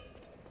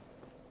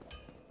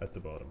at the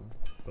bottom,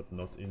 but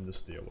not in the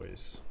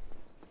stairways.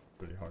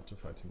 Really hard to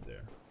fight him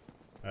there.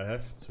 I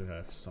have to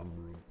have some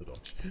room to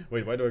dodge.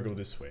 Wait, why do I go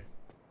this way?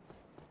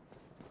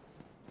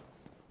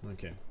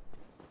 Okay.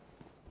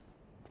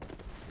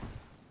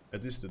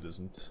 At least it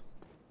isn't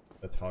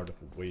that hard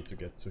of a way to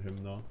get to him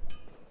now.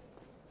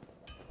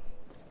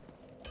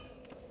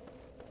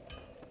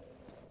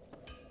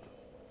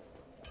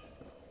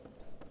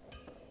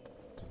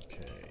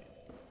 Okay.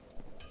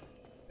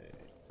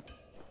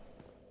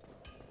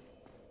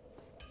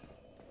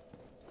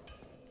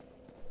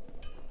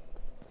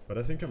 But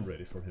I think I'm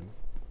ready for him.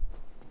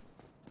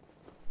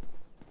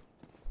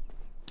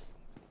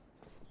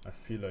 I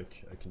feel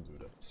like I can do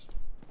that.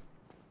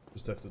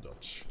 Just have to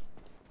dodge.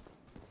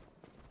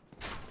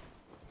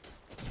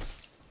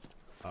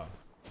 Ah,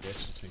 he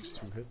actually takes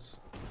 2 hits.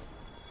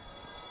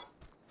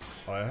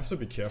 Oh, I have to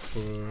be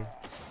careful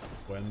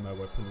when my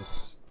weapon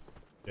is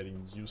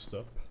getting used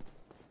up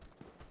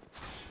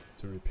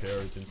to repair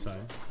it in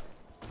time.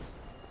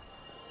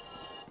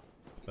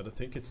 But I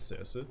think it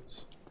says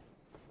it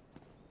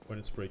when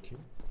it's breaking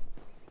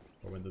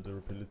or when the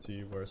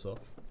durability wears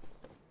off.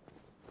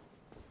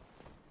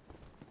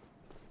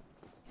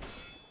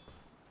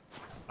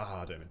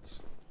 Ah, damn it.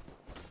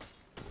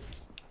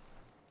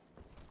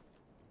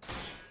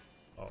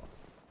 Oh.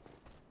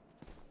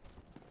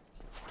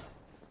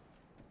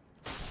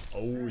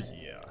 Oh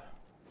yeah.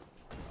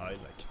 I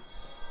like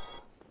this.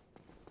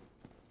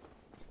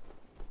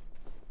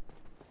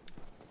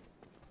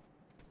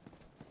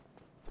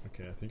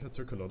 Okay, I think I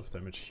took a lot of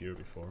damage here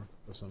before,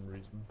 for some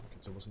reason,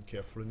 because I wasn't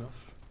careful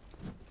enough.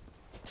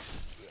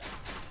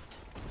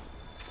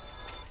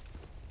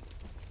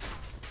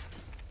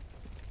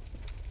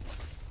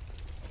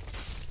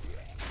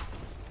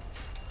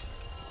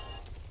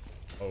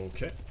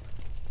 Okay.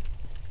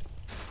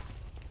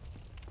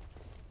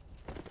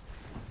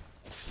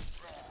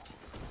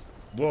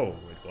 Whoa,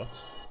 wait,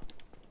 what?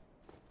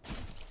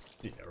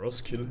 The arrows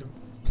kill him?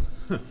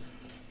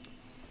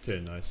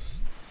 Okay,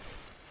 nice.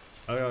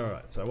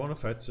 Alright, so I want to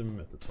fight him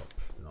at the top.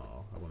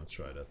 No, I want to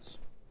try that.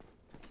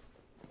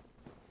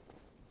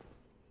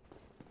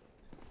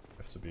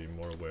 Have to be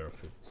more aware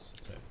of its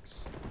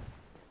attacks.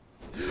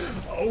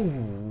 Oh!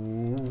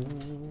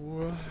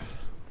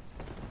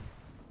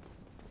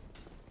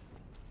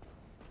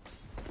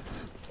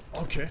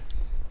 Okay.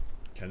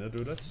 Can I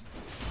do that?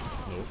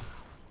 No,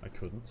 I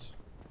couldn't.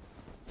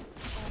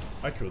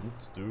 I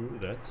couldn't do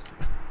that.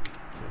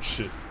 Oh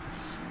shit.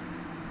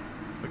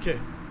 Okay.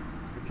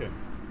 Okay.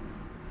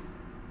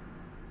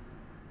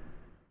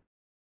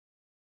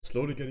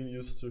 Slowly getting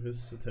used to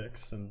his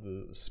attacks and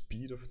the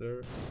speed of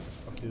the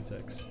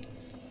attacks.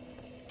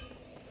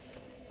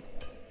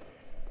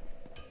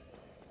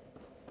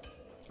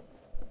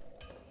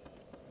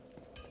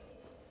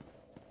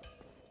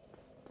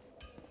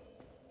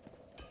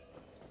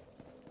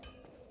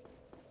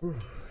 Whew.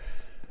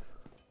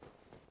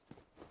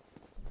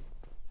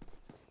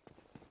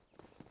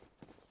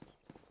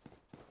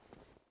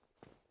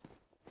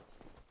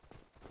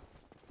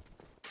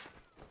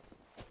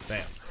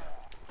 Bam.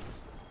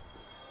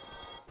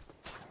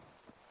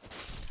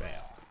 Bam.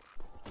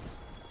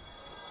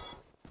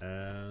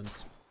 And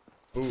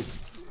boom.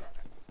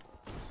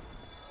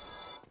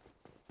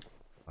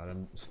 But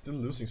I'm still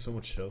losing so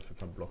much health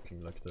if I'm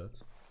blocking like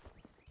that.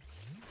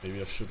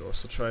 Maybe I should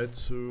also try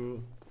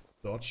to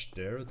dodge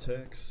their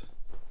attacks.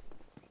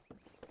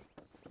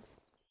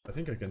 I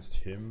think against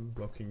him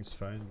blocking is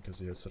fine because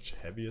he has such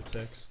heavy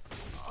attacks.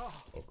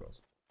 Oh god.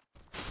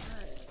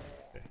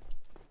 Okay.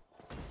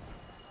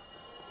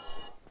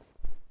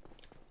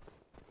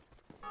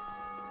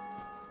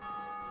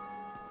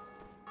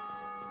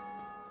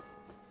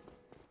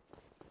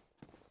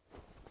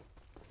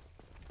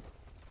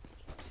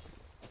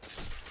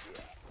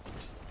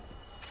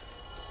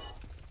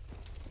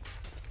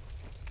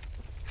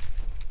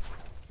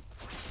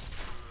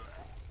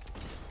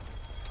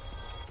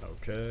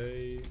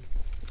 Okay,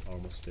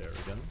 almost there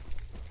again.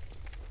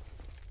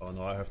 Oh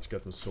no, I have to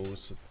get my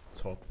souls at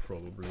top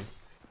probably.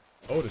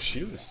 Oh, the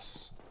shield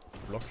is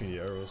blocking the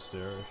arrows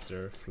there if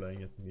they're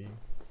flying at me.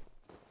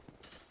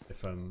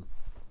 If I'm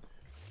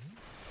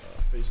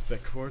faced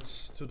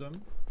backwards to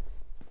them.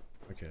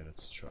 Okay,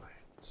 let's try.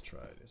 Let's try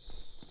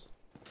this.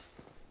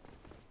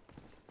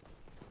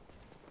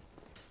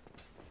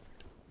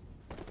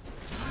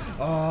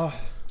 Ah!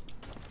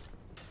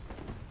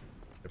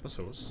 Get my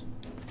souls.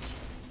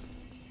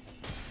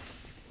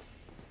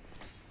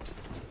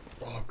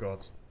 Oh god.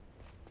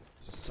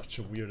 This is such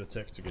a weird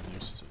attack to get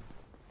used to.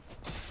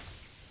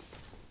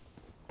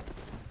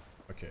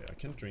 Okay, I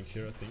can drink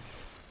here, I think.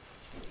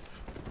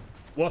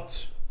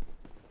 What?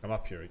 Come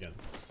up here again.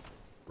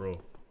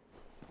 Bro.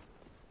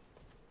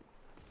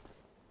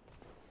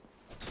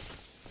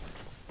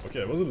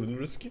 Okay, it was a little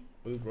risky,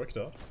 but it worked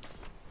out.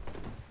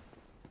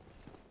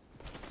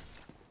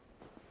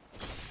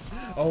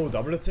 Oh,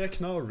 double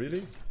attack now?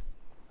 Really?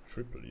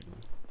 Triple even.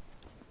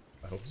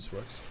 I hope this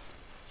works.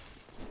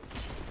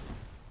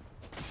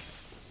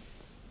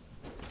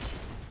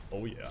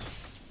 Oh yeah.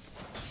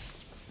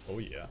 Oh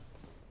yeah.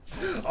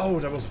 Oh,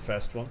 that was a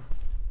fast one.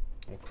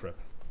 Oh crap.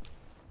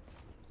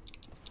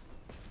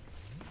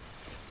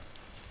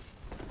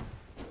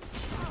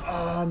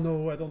 Ah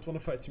no, I don't want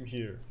to fight him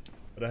here.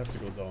 But I have to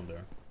go down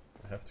there.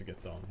 I have to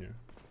get down here.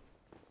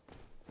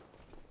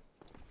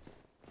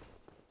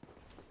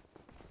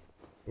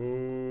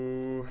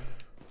 Oh.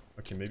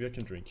 Okay, maybe I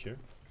can drink here.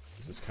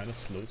 This is kind of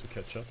slow to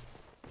catch up.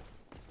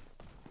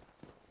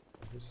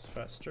 Is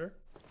faster?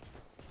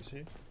 Is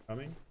he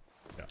coming?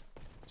 Yeah,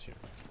 it's here.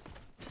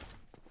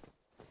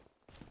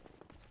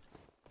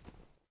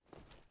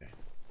 Okay.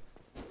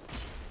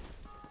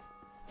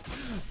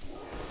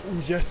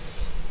 Oh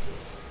yes!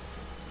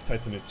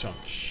 Titanite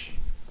chunk.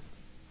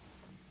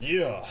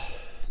 Yeah!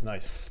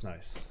 Nice,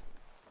 nice.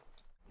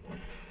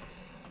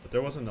 But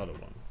there was another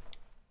one.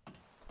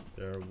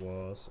 There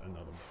was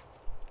another one.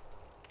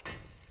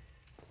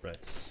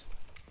 Rats.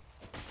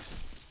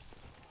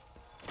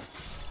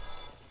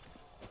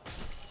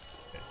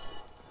 Okay.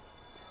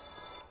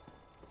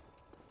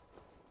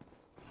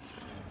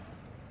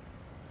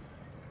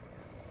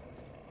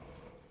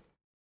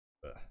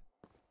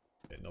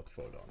 Okay, not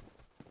fall down.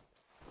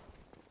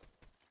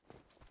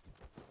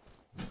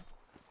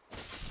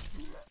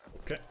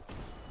 Okay.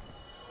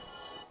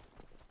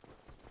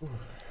 Ooh.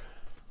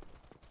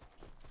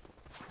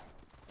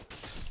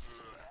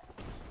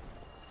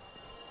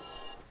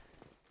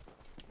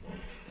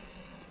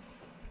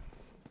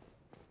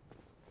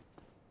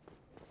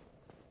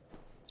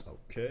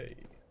 Okay.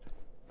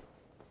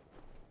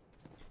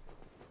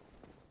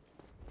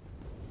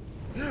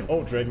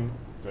 Oh, dragon.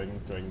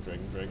 Dragon.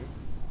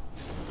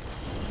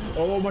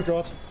 Oh my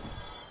god.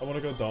 I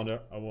wanna go down there.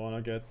 I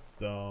wanna get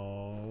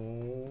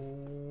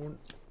down.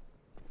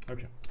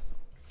 Okay.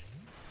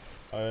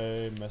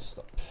 I messed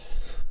up.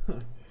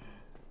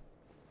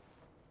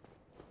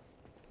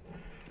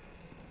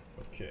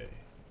 Okay.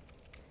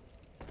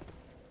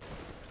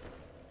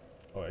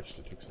 Oh, I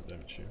actually took some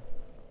damage here.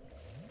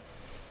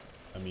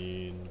 I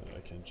mean, I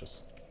can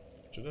just...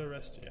 Should I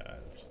rest? Yeah,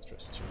 I'll just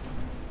rest here.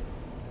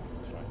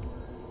 It's fine.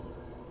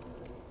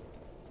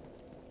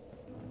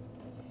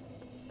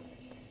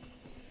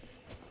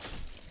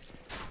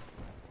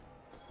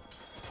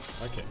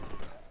 Okay.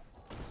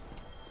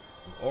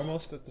 I'm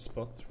almost at the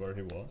spot where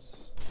he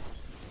was.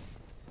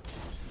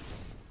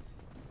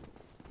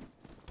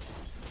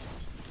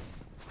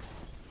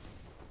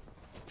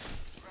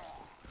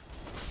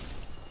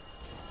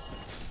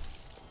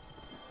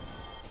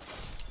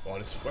 Oh,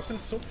 this weapon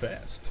is so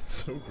fast.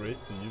 It's so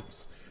great to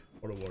use.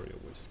 What a warrior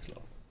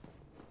waistcloth.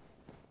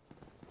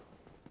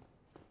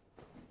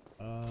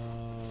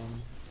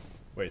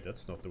 Wait,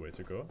 that's not the way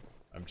to go.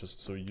 I'm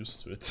just so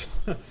used to it.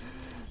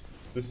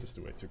 This is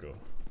the way to go.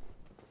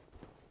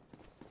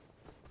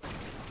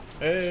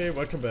 Hey,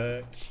 welcome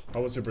back.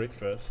 How was your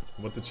breakfast?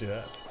 What did you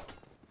have?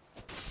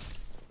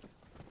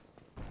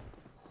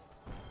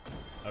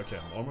 Okay,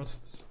 I'm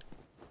almost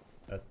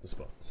at the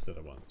spot that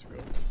I want to go.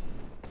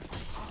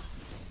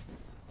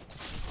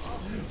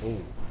 Oh,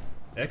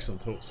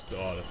 excellent toast.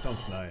 Oh, that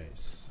sounds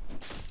nice.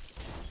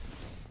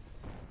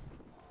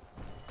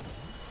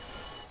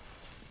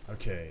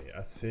 Okay,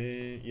 I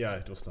think... Yeah,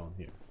 it was down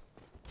here.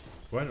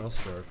 Where in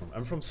Austria are you from?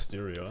 I'm from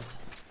Styria.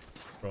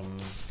 I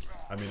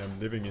mean, I'm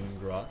living in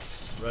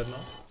Graz right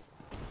now.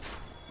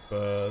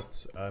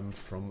 But I'm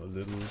from a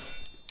little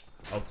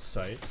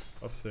outside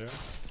of there.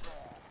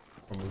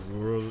 From a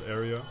rural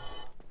area.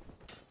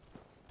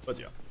 But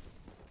yeah.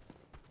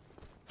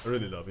 I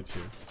really love it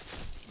here.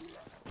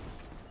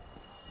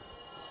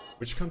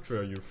 Which country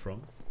are you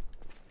from?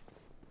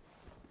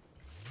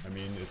 I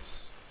mean,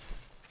 it's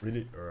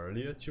really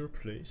early at your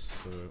place,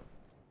 so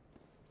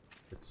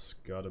it's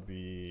gotta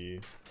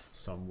be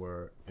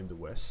somewhere in the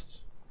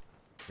west.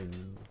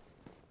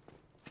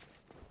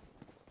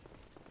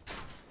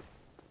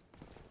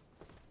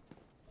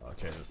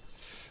 Okay,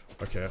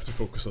 okay, I have to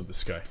focus on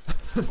this guy.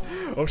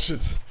 Oh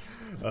shit.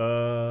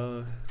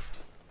 Oh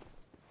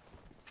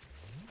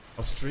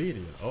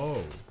Australian,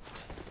 oh.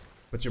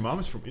 But your mom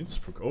is from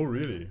Innsbruck, oh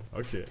really?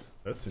 Okay,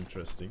 that's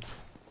interesting.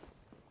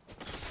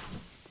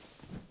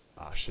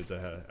 Ah shit,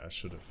 I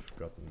should have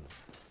gotten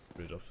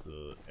rid of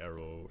the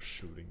arrow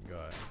shooting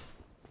guy.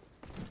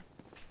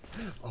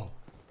 Oh.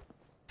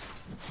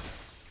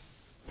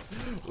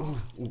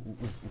 Ooh.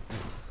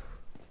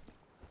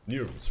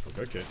 Near Innsbruck,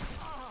 okay.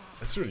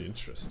 That's really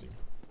interesting.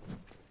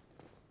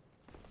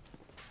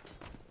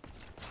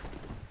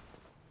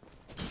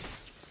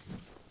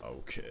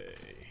 Okay.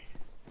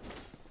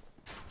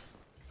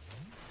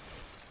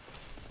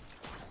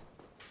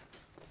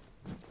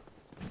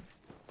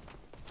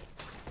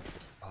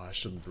 Oh, I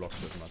shouldn't block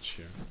that much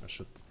here. I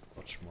should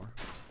watch more.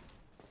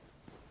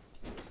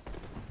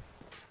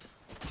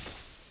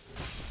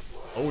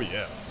 Oh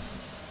yeah.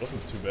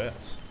 Wasn't too bad.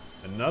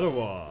 Another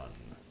one.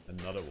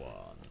 Another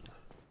one.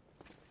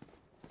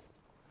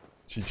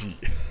 GG.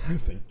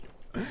 Thank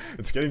you.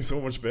 It's getting so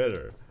much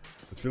better.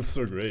 It feels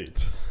so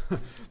great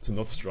to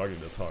not struggle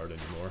that hard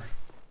anymore.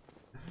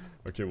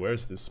 Okay,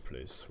 where's this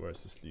place? Where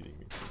is this leading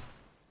me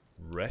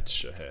to?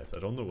 Wretch ahead. I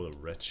don't know what a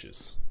wretch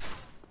is.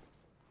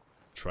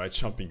 Try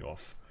jumping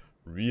off.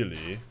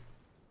 Really?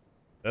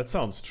 That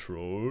sounds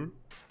troll.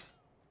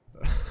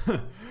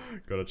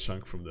 Got a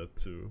chunk from that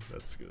too.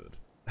 That's good.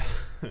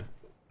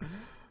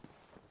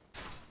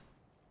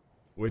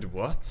 Wait,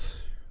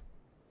 what?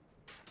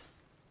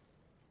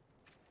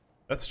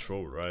 That's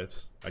troll,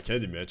 right? I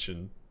can't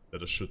imagine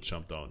that I should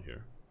jump down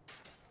here.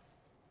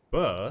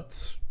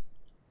 But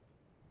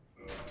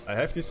I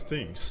have these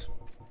things.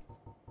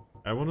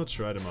 I wanna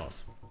try them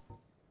out.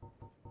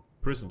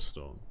 Prism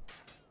stone.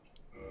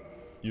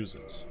 Use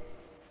it.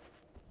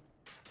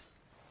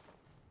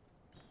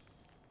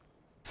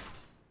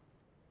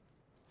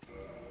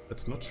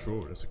 That's not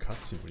true, there's a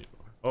cutscene.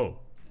 Oh.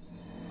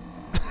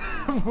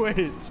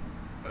 Wait.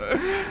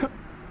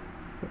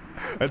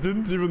 I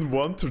didn't even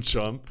want to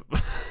jump.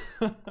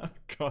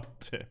 God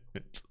damn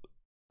it.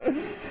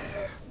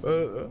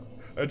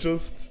 I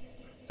just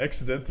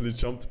accidentally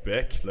jumped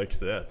back like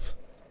that.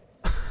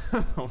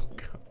 Oh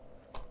god.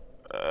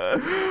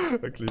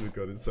 I clearly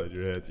got inside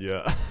your head,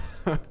 yeah.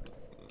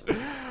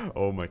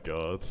 Oh my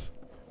god.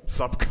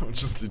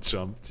 Subconsciously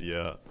jumped,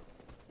 yeah.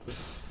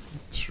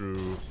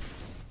 True.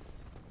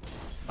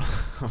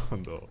 Oh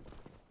no.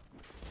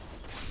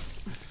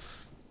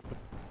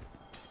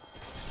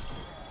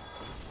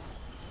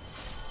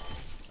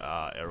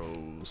 Ah,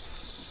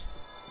 arrows.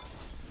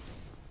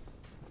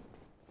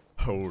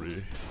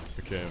 Holy.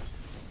 Okay.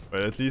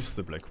 Well, at least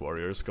the Black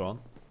Warrior is gone.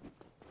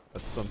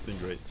 That's something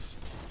great.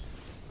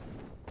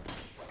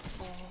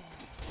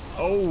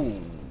 Oh!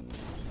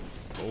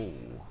 Oh.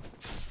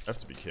 I have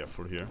to be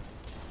careful here,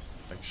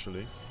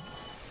 actually.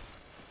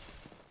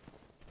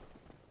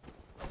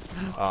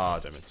 Ah,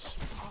 damn it.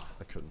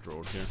 I couldn't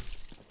roll here.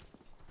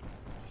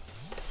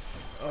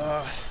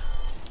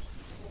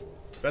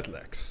 Battle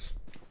axe.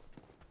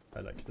 I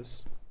like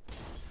this.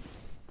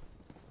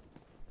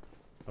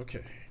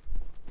 Okay.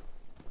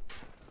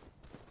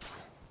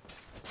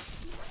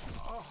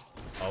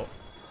 Oh.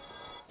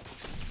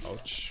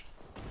 Ouch.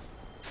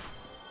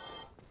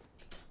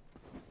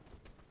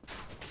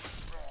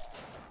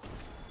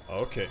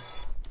 Okay.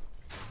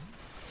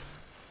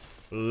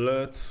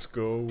 Let's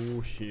go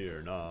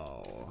here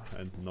now.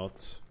 And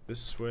not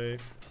this way.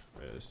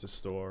 Where is this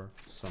door?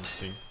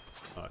 Something.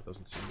 Ah, it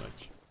doesn't seem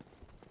like.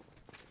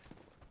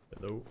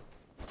 Hello,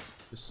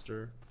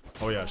 mister.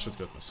 Oh yeah, I should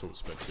get my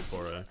souls back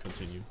before I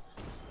continue.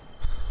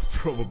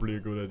 Probably a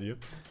good idea.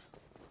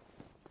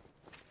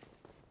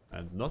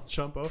 And not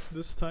jump off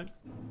this time.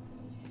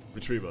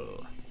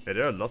 Retrieval. Yeah,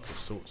 there are lots of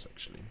souls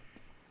actually.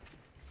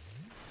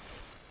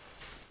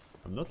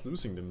 I'm not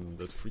losing them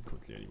that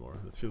frequently anymore.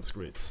 That feels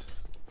great.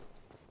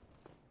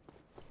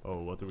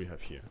 Oh, what do we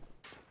have here?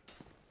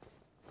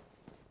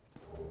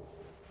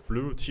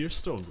 Blue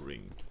Tearstone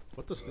ring.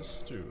 What does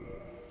this do?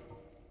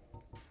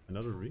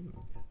 Another ring.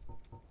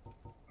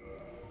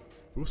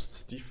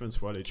 Boosts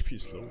defense while HP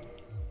is low.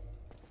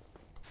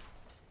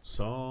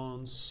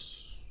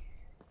 Sounds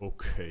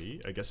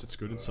okay. I guess it's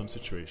good in some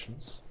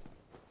situations.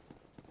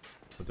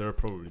 But there are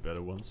probably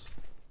better ones.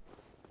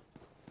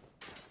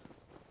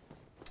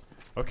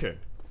 Okay.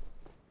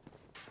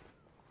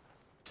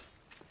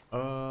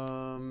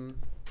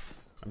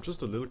 I'm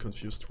just a little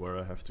confused where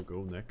I have to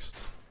go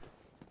next.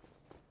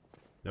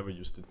 Never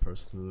used it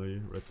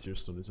personally. Red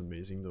Tearstone is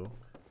amazing though.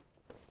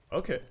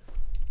 Okay.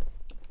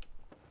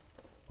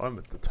 I'm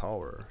at the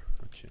tower.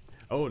 Okay.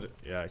 Oh,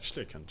 yeah,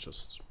 actually I can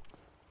just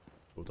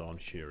go down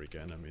here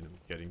again. I mean, I'm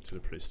getting to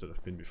the place that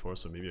I've been before,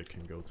 so maybe I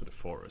can go to the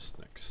forest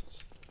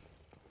next.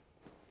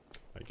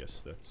 I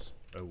guess that's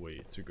a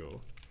way to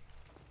go.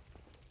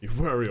 You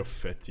worry of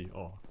Fatty.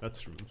 Oh,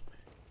 that's rude.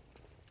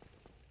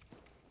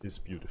 It's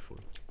beautiful.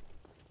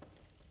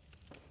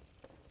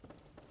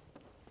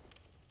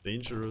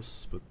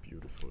 Dangerous, but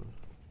beautiful.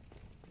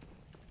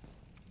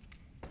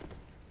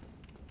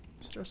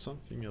 Is there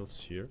something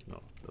else here?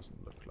 No,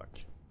 doesn't look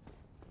like.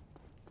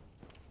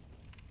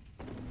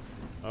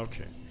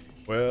 Okay.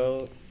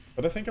 Well,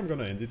 but I think I'm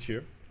gonna end it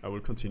here. I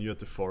will continue at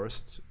the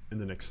forest in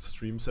the next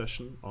stream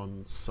session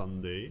on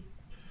Sunday.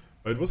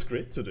 But it was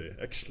great today.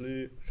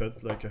 Actually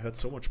felt like I had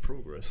so much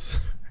progress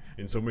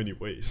in so many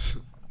ways.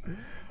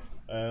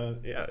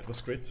 Yeah, it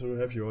was great to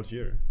have you all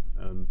here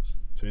and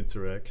to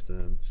interact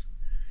and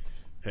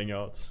hang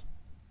out.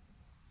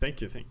 Thank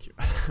you, thank you.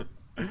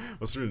 It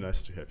was really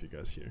nice to have you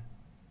guys here.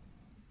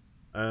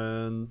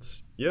 And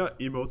yeah,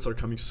 emotes are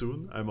coming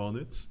soon. I'm on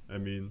it. I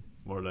mean,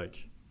 more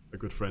like a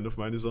good friend of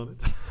mine is on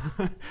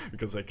it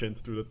because I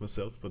can't do that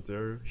myself, but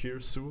they're here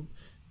soon.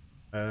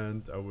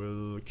 And I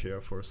will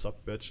care for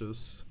sub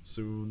badges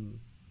soon.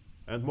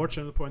 And more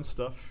channel point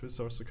stuff is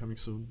also coming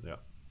soon. Yeah,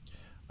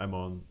 I'm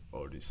on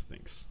all these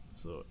things.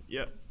 So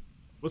yeah, it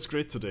was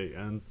great today,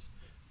 and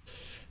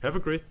have a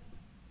great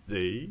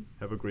day,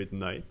 have a great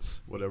night,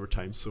 whatever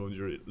time zone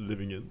you're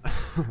living in.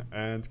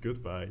 And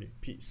goodbye,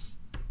 peace.